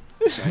bad.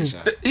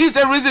 He's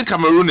the reason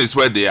Cameroon is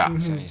where they are.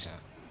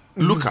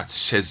 Look at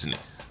Chesney.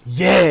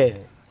 Yeah.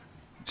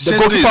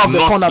 Chesney is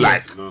not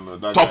like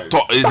top.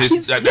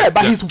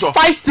 But he's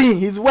fighting.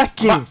 He's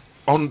working. But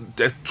on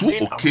the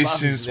 2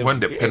 occasions when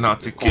the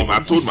penalty came, I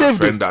told my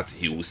friend that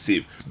he will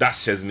save.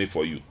 That's Chesney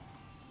for you.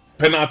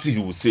 Penalty he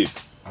will save,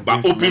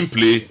 but open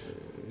play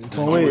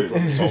some way.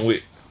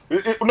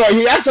 No,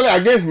 he actually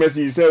against Messi.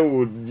 He said,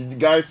 "Oh,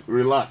 guys,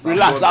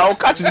 relax. I'll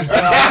catch this."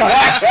 And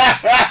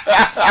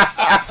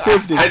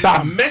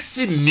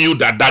Messi knew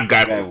that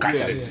guy would catch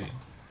it.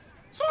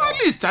 So at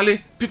least,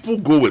 Charlie, people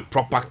go with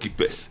proper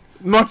keepers.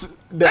 Not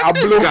the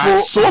this guy.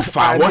 So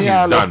far, what he's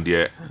done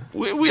there,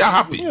 we are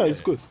happy. Yeah, it's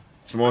good.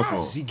 Small.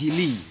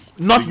 Zigili.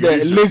 Not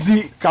the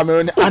lazy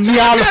Cameroon.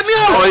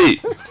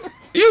 Anialo.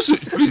 You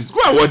should please go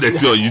and watch the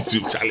thing on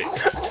YouTube, Charlie.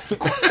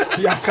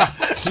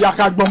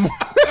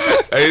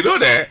 And you know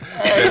the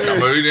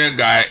Cameroonian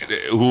guy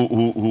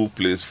who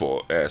plays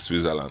for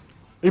Switzerland.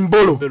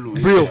 Mbolo,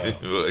 Brio.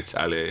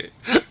 Charlie.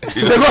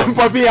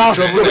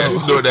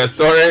 The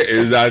story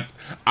is that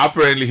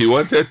apparently he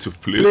wanted to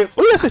play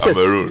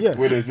Cameroon. Yeah.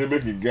 Wait, they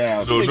make a guy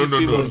out. No.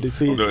 They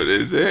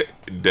say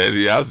then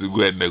he has to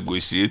go and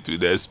negotiate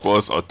with the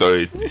sports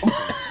authority.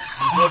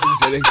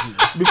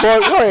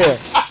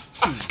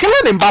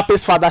 Kylian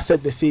Mbappe's father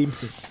said the same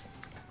thing.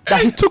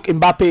 That he took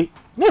Mbappe.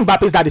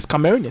 Mbappe's dad is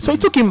Cameroonian, so he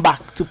took him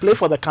back to play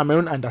for the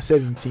Cameroon under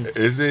 17.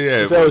 Is it?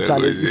 Yeah,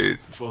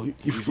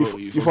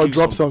 if I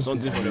drop something,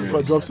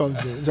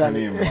 Can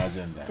you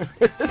imagine that?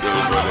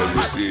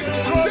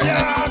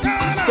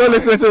 So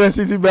listen to the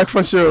City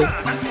Breakfast Show.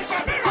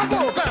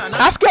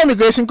 Asker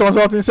Immigration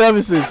Consulting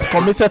Services,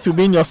 committed to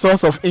being your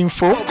source of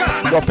info,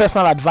 your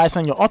personal advice,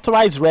 and your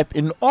authorized rep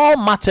in all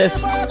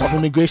matters of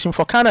immigration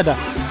for Canada.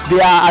 They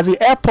are at the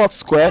Airport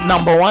Square,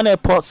 number 1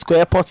 Airport Square,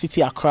 Airport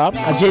City, Accra,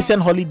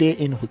 adjacent Holiday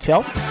Inn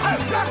Hotel.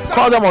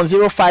 Call them on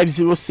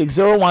 0506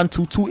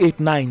 012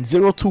 289,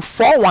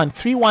 0241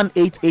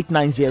 318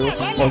 890,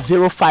 or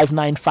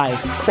 0595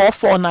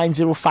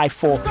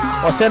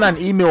 449054, or send an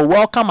email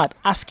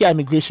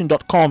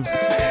welcome@askiaimmigration.com.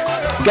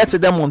 Get to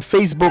them on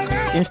Facebook,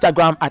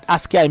 Instagram at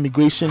Askia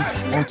Immigration,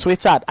 on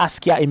Twitter at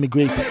Askia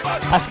Immigrate.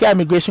 Askia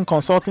Immigration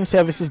Consulting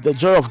Services, the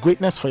joy of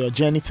greatness for your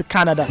journey to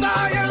Canada.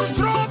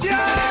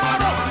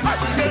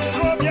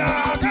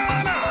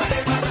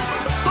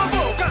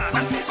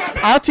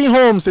 RT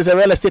Homes is a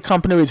real estate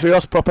company with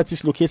various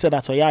properties located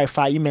at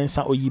Oyarifa,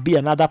 Imensa, Oyibi,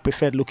 and other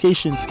preferred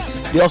locations.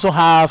 They also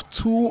have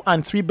 2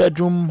 and 3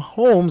 bedroom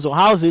homes or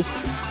houses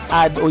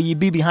at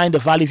Oyibi behind the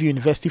Valley View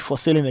University for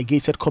sale in a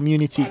gated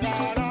community.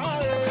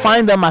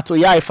 Find them at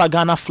Oyarifa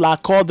Ghana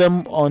Flag. Call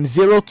them on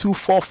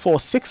 0244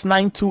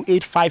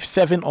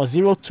 692857 or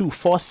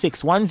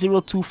 0246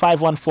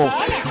 102514.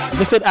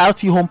 Visit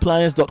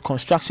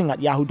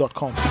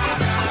rthomeplans.construction@yahoo.com.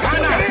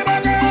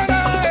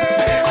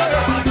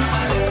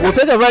 We'll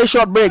take a very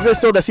short break. This is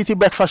still the City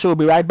Breakfast Show. We'll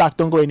be right back.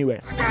 Don't go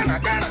anywhere.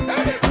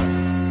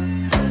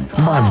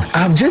 Man,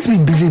 I've just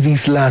been busy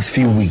these last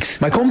few weeks.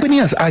 My company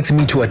has asked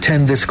me to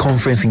attend this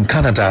conference in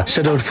Canada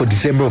scheduled for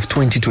December of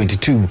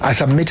 2022. I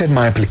submitted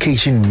my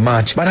application in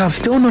March, but I've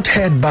still not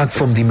heard back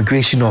from the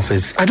immigration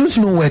office. I don't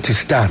know where to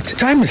start.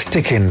 Time is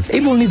ticking.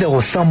 If only there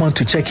was someone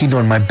to check in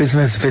on my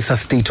business visa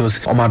status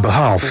on my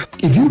behalf.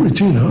 If you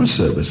retain our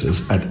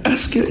services at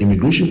Askia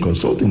Immigration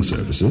Consulting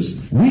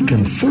Services, we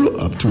can follow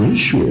up to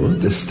ensure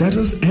the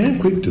status and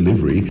quick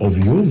delivery of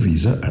your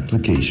visa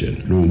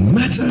application. No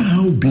matter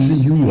how busy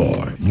you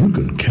are, you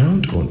can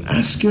count on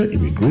Askia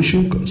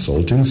Immigration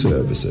Consulting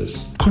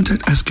Services.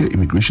 Contact Askia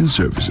Immigration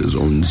Services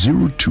on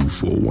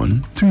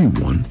 0241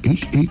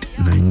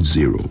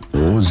 318890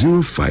 or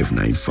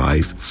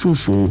 0595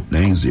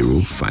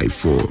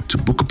 449054 to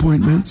book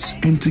appointments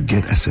and to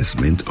get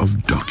assessment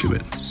of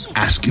documents.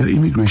 Askia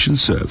Immigration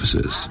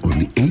Services on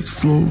the 8th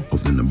floor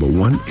of the number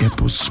 1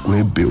 Airport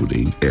Square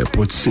building,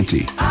 Airport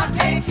City. I'll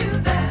take you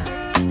there.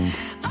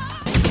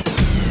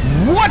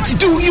 What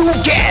do you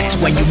get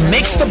when you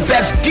mix the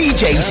best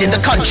DJs in the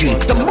country,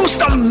 the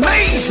most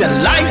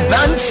amazing live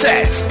band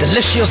sets,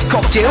 delicious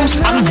cocktails,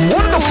 and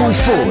wonderful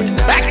food?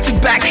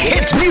 Back-to-back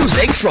hit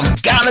music from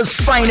Ghana's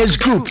finest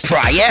group,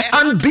 Prayer,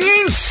 and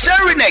being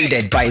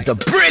serenaded by the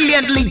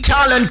brilliantly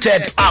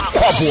talented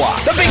Aquabua.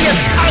 The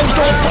biggest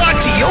outdoor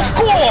party, of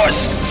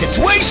course.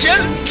 Situation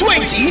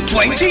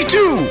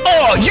 2022.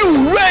 Are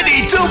you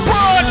ready to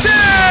party?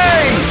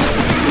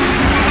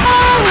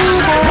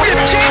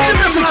 We're changing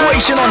the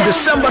situation on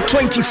December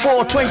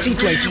 24,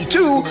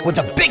 2022 with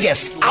the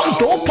biggest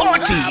outdoor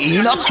party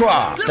in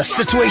Accra. The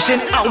Situation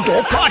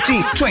Outdoor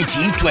Party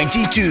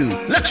 2022.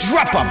 Let's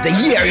wrap up the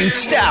year in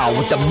style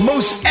with the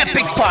most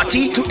epic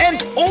party to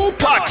end all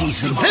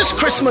parties this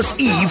Christmas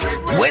Eve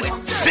with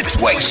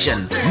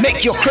Situation.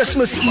 Make your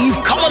Christmas Eve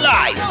come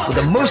alive with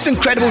the most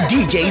incredible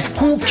DJs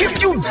who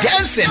keep you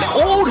dancing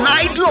all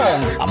night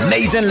long.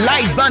 Amazing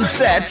live band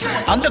sets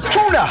and the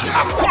crooner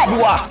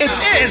Aquabua. It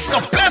is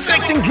the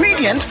perfect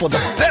ingredient for the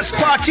best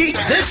party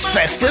this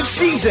festive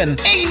season.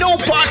 Ain't no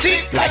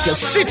party like a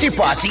city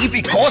party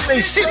because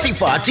a city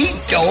party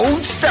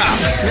don't stop.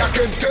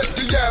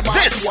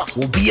 This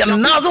will be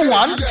another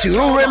one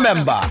to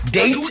remember.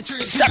 Date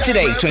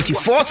Saturday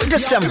 24th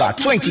December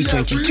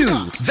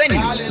 2022. Venue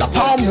La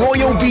Palm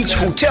Royal Beach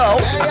Hotel,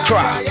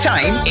 Accra.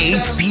 Time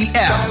 8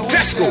 p.m.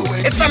 Dress code,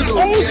 it's an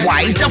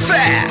all-white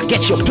affair.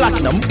 Get your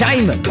platinum,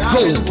 diamond,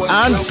 gold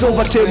and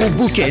silver table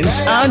bookings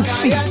and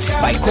seats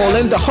by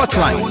calling the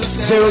hotlines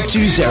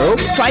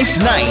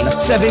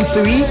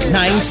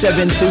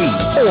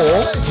 020-5973-973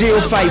 or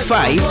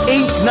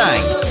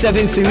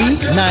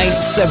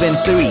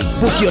 055-8973-973.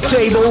 Book your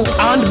table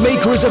and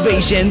make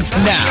reservations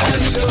now.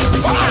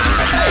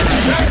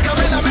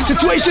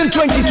 Situation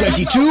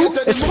 2022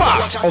 is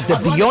part of the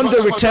Beyond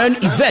the Return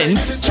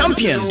events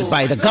championed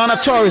by the Ghana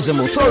Tourism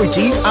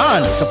Authority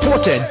and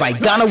supported by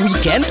Ghana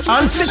Weekend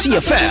and City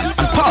FM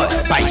and powered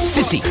by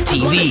City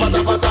TV.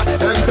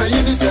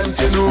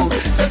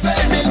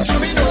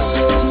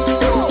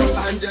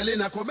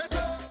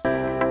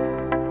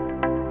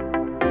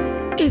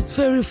 It's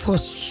very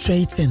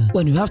frustrating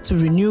when you have to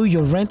renew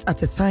your rent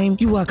at a time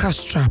you are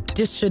cash-strapped.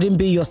 This shouldn't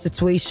be your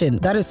situation.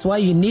 That is why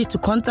you need to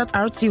contact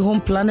RT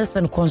Home Planners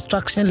and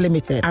Construction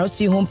Limited.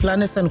 RT Home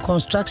Planners and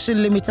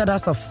Construction Limited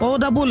has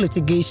affordable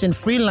litigation,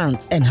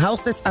 freelance, and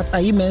houses at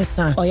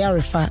Ayimensa,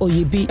 Oyarifa,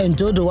 Oyibi, and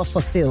Dodowa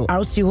for sale.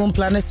 RT Home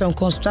Planners and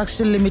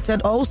Construction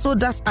Limited also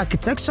does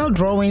architectural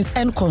drawings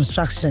and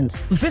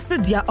constructions.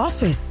 Visit their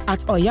office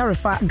at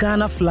Oyarifa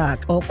Ghana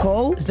Flag or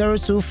call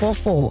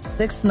 0244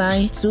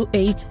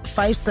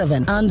 692857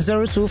 and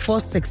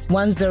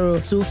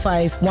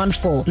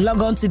 0246102514.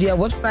 Log on to their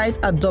website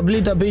at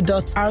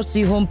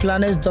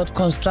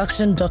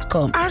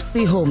www.rthomeplanners.construction.com.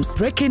 RC Homes,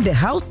 breaking the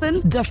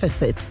housing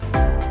deficit.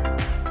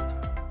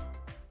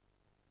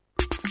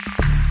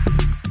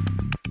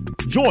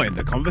 Join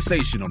the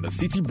conversation on the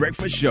City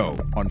Breakfast Show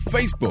on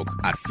Facebook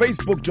at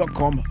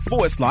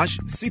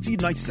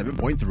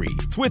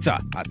facebook.com/City97.3, Twitter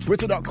at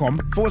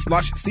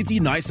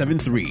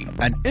twitter.com/City973,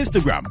 and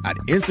Instagram at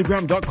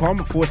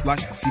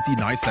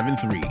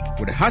instagram.com/City973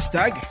 with the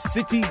hashtag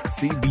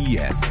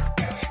CityCBS.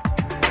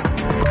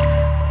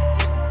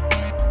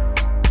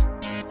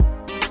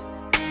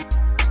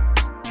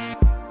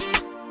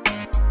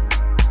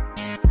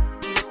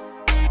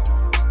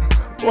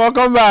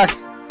 Welcome back.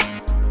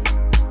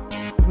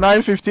 It's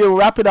 9:50. We'll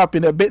wrap it up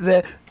in a bit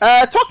there.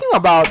 Talking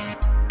about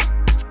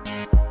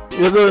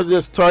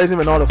this tourism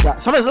and all of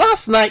that. So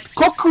last night,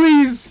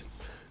 Kokri's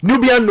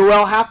Nubian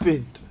Noel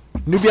happened.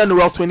 Nubian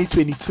Noel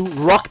 2022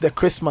 rocked the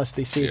Christmas,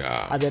 they say,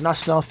 at the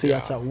National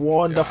Theatre.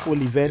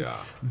 Wonderful event.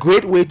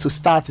 Great way to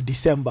start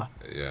December.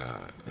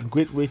 A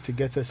great way to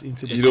get us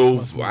into the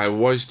Christmas mood.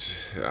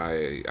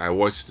 I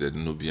watched the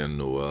Nubian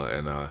Noel,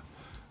 and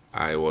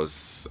I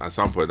was, at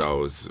some point, I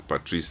was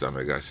Patrice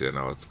Amegashi, and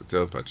I was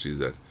telling Patrice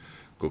that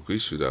Kokri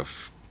should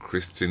have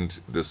christened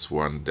this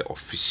one the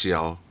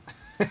official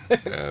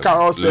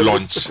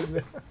launch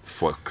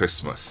for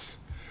Christmas,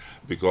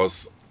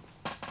 because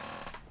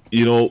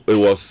it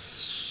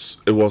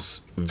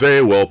was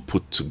very well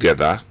put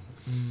together,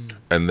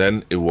 and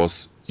then it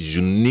was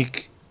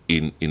unique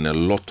in a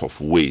lot of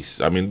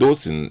ways. I mean,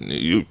 those in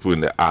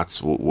the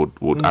arts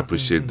would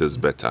appreciate this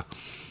better.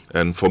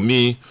 And for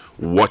me,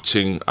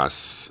 watching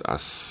as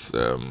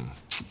a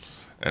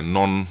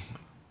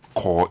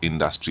non-core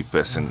industry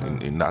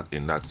person in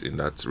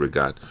that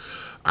regard,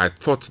 I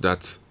thought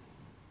that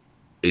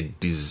it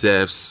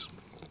deserves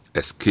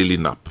a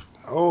scaling up.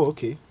 Oh,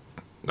 okay.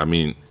 I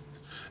mean,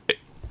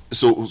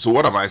 so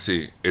what am I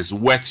saying? It's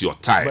worth your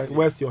time.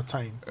 Worth your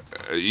time.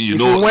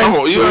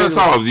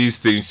 Some of these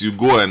things you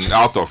go, and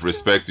out of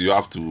respect, you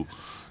have to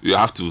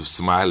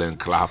smile and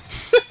clap.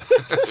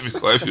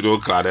 Because if you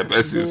don't clap, the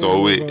person is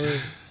away.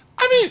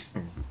 I mean,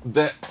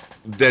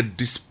 the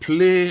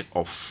display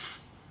of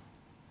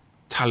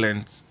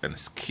talent and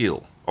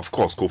skill. Of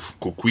course,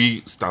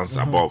 Kokwi stands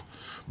above.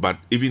 But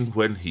even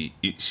when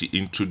she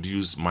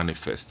introduced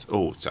Manifest,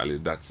 oh Charlie,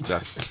 that's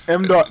that. I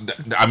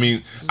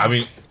mean,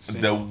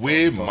 the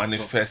way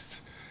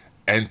Manifest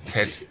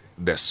entered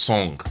the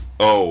song,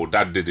 oh,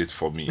 that did it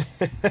for me.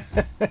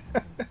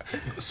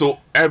 So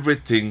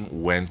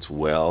everything went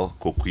well.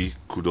 Kokwi,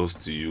 kudos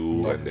to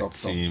you and the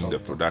team, the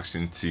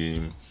production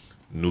team,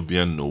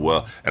 Nubian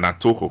Noel. And I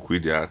told Kokwi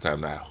the other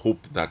time, I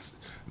hope that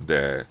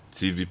the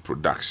TV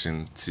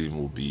production team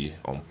will be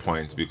on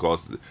point,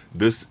 because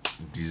this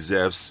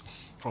deserves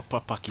proper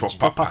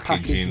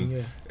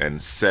packaging and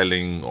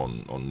selling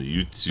on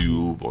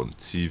YouTube, on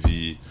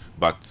TV.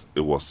 But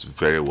it was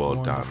very well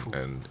Wonderful.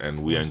 Done,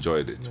 and we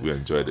enjoyed it. We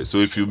enjoyed it. So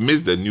if you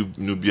missed the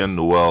Nubian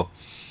Noel,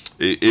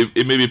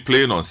 it may be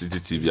playing on City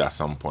TV at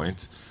some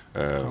point.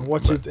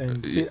 Watch it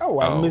and say,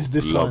 I missed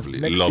this lovely,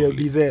 one. Next lovely. year,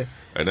 be there.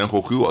 And then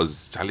Kokwi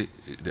was Charlie,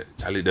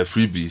 the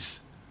freebies.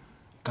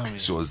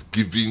 She was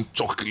giving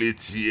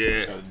chocolates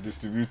here,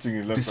 distributing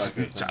it left,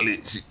 right.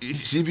 Charlie,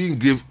 she even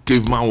gave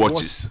caveman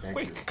watches.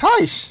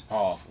 Kaish.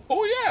 Oh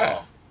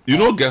yeah. You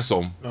don't get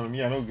some? No,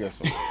 me, I don't get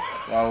some.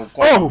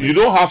 You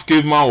don't have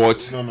caveman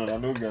watch? No, I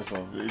don't get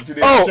some.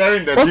 They are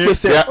sharing the team.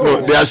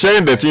 They are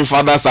sharing the team,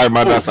 father side,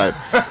 mother side.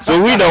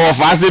 So we the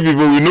Wafasi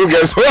people, we don't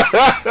get some.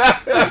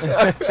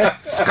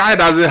 Sky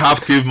doesn't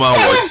have caveman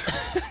watch.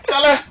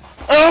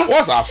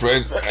 What's our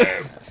friend?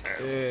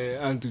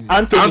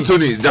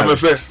 Anthony.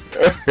 Jamefe.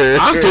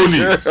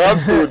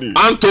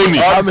 Anthony.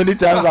 How many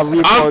times have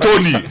we called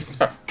Anthony?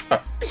 Do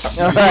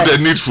the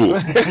needful.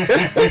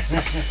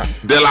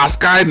 The last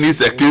guy needs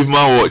a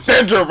caveman watch.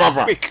 Thank you,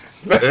 Papa. Quick.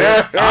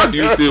 How do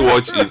you say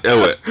watch in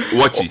Ewe?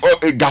 Watchy.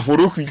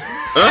 Gafuruki.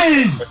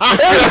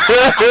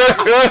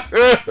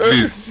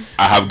 Please,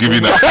 I have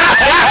given up.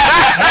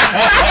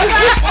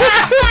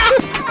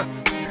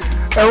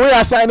 And we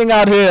are signing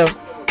out here.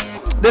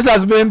 This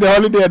has been the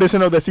holiday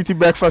edition of the City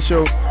Breakfast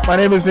Show. My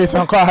name is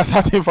Nathan Kwa,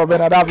 starting for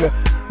Bernard Abler.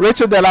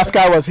 Rachel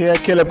Delaska was here.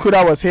 Caleb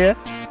Kuda was here.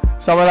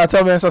 Samuel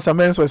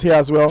Atomens was here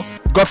as well.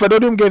 Godfrey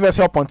Odum gave us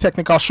help on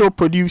technical. Show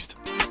produced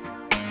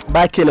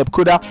by Caleb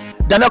Kuda.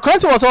 Daniel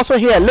Krenti was also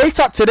here.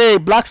 Later today,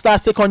 Black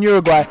Stars take on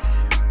Uruguay.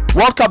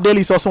 World Cup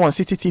Daily is also on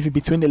City TV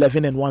between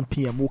 11 and 1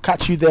 p.m. We'll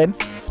catch you then.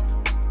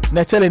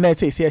 Netele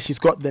Nete is here. She's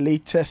got the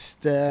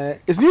latest.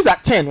 It's news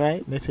at 10,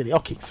 right? Netele.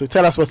 Okay, so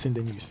tell us what's in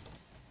the news.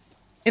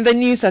 In the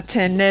news at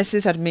 10,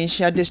 nurses at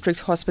Menchia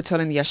District Hospital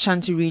in the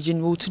Ashanti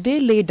region will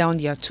today lay down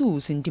their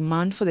tools in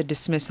demand for the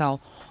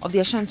dismissal of the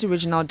Ashanti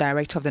Regional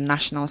Director of the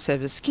National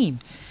Service Scheme.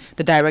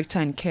 The director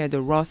incurred the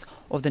wrath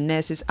of the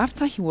nurses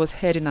after he was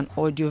heard in an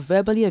audio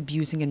verbally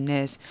abusing a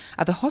nurse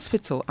at the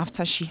hospital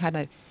after she had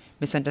a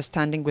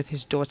misunderstanding with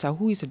his daughter,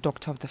 who is a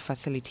doctor of the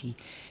facility.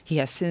 He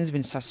has since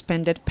been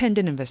suspended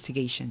pending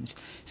investigations.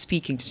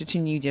 Speaking to City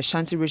News, the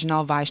Ashanti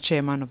Regional Vice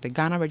Chairman of the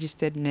Ghana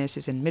Registered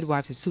Nurses and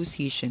Midwives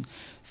Association,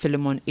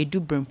 Philemon Edu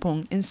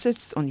Brempong,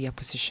 insists on their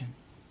position.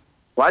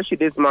 Why should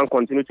this man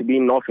continue to be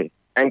in office?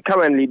 And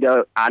currently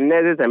there are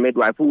nurses and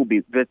midwives who will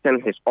be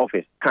visiting his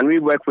office. Can we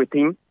work with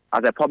him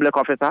as a public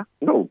officer?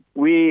 No.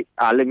 We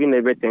are leaving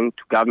everything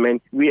to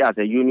government. We as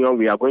a union,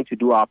 we are going to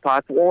do our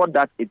part, all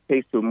that it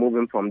takes to move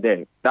him from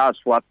there. That's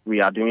what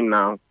we are doing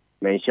now.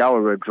 Menchia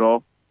will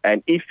withdraw.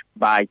 And if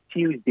by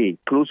Tuesday,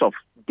 close of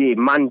day,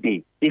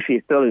 Monday, if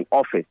he's still in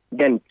office,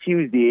 then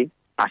Tuesday,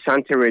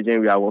 Ashanti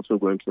region, we are also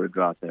going to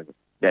withdraw our service.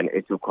 Then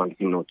it will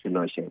continue to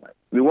notion.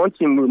 We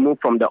want him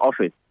removed from the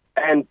office.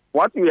 And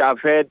what we have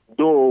heard,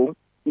 though,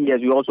 yes,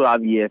 we also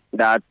have years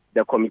that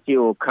the committee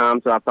will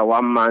come, so after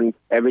 1 month,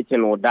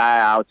 everything will die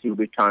out. He will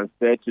be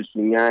transferred to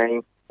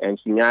Sunyani, and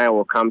Sunyani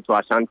will come to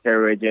Ashanti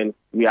region.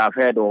 We have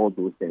heard all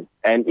those things.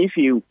 And if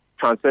you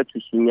transfer to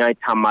Sunyani,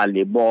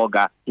 Tamale,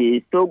 Borga, he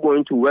is still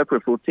going to work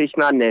with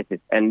rotational nurses,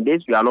 and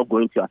this we are not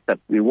going to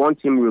accept. We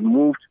want him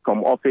removed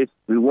from office.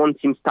 We want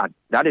him sacked.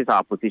 That is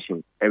our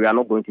position, and we are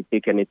not going to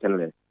take anything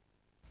less.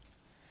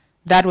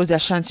 That was the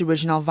Ashanti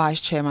Regional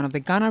Vice Chairman of the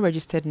Ghana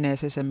Registered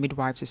Nurses and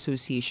Midwives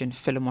Association,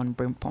 Philemon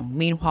Brimpong.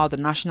 Meanwhile, the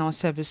National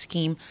Service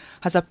Scheme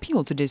has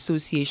appealed to the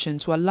association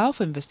to allow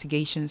for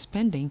investigations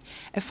pending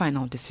a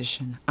final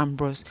decision.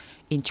 Ambrose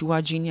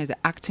Intiwa Jr. is the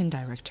acting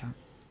director.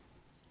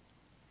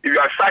 If you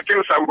are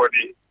sacking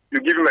somebody, you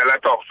give him a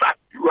letter of sack.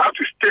 You have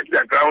to state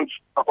the grounds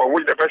upon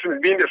which the person is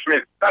being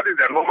dismissed. That is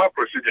the normal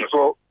procedure.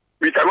 So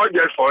we cannot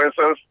just, for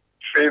instance,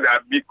 say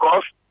that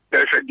because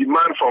there is a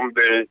demand from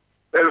the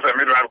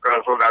midwife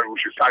council that we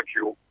should sack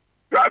you,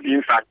 you are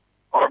being sacked.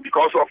 Or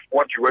because of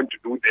what you went to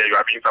do there, you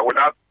are being sacked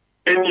without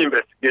any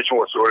investigation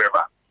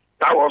whatsoever.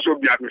 That will also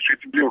be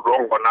administratively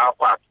wrong on our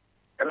part.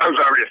 And that's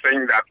why we're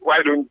saying that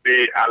why don't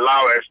they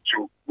allow us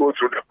to go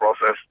through the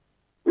process?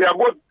 We are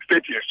both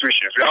state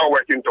institutions. We are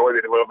working towards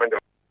the development of.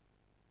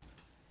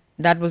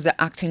 That was the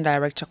Acting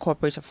Director,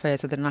 Corporate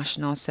Affairs of the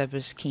National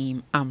Service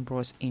Scheme,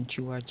 Ambrose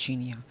Intua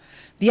Jr.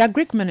 The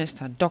Agric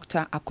Minister,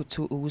 Dr.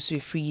 Akoto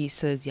Owusu-Efriye,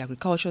 says the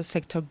agricultural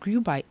sector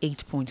grew by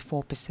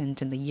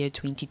 8.4% in the year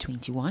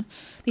 2021,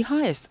 the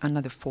highest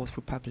under the Fourth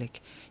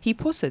Republic. He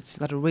posits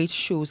that the rate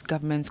shows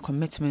government's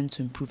commitment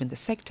to improving the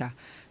sector.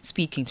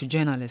 Speaking to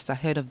journalists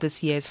ahead of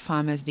this year's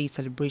Farmers' Day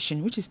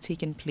celebration, which is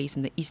taking place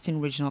in the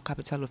eastern regional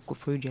capital of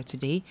Koforidua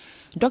today,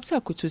 Dr.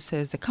 Akoto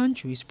says the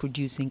country is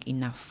producing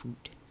enough food.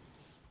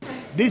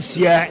 This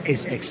year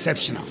is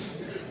exceptional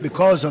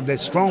because of the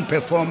strong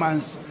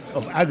performance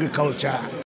of agriculture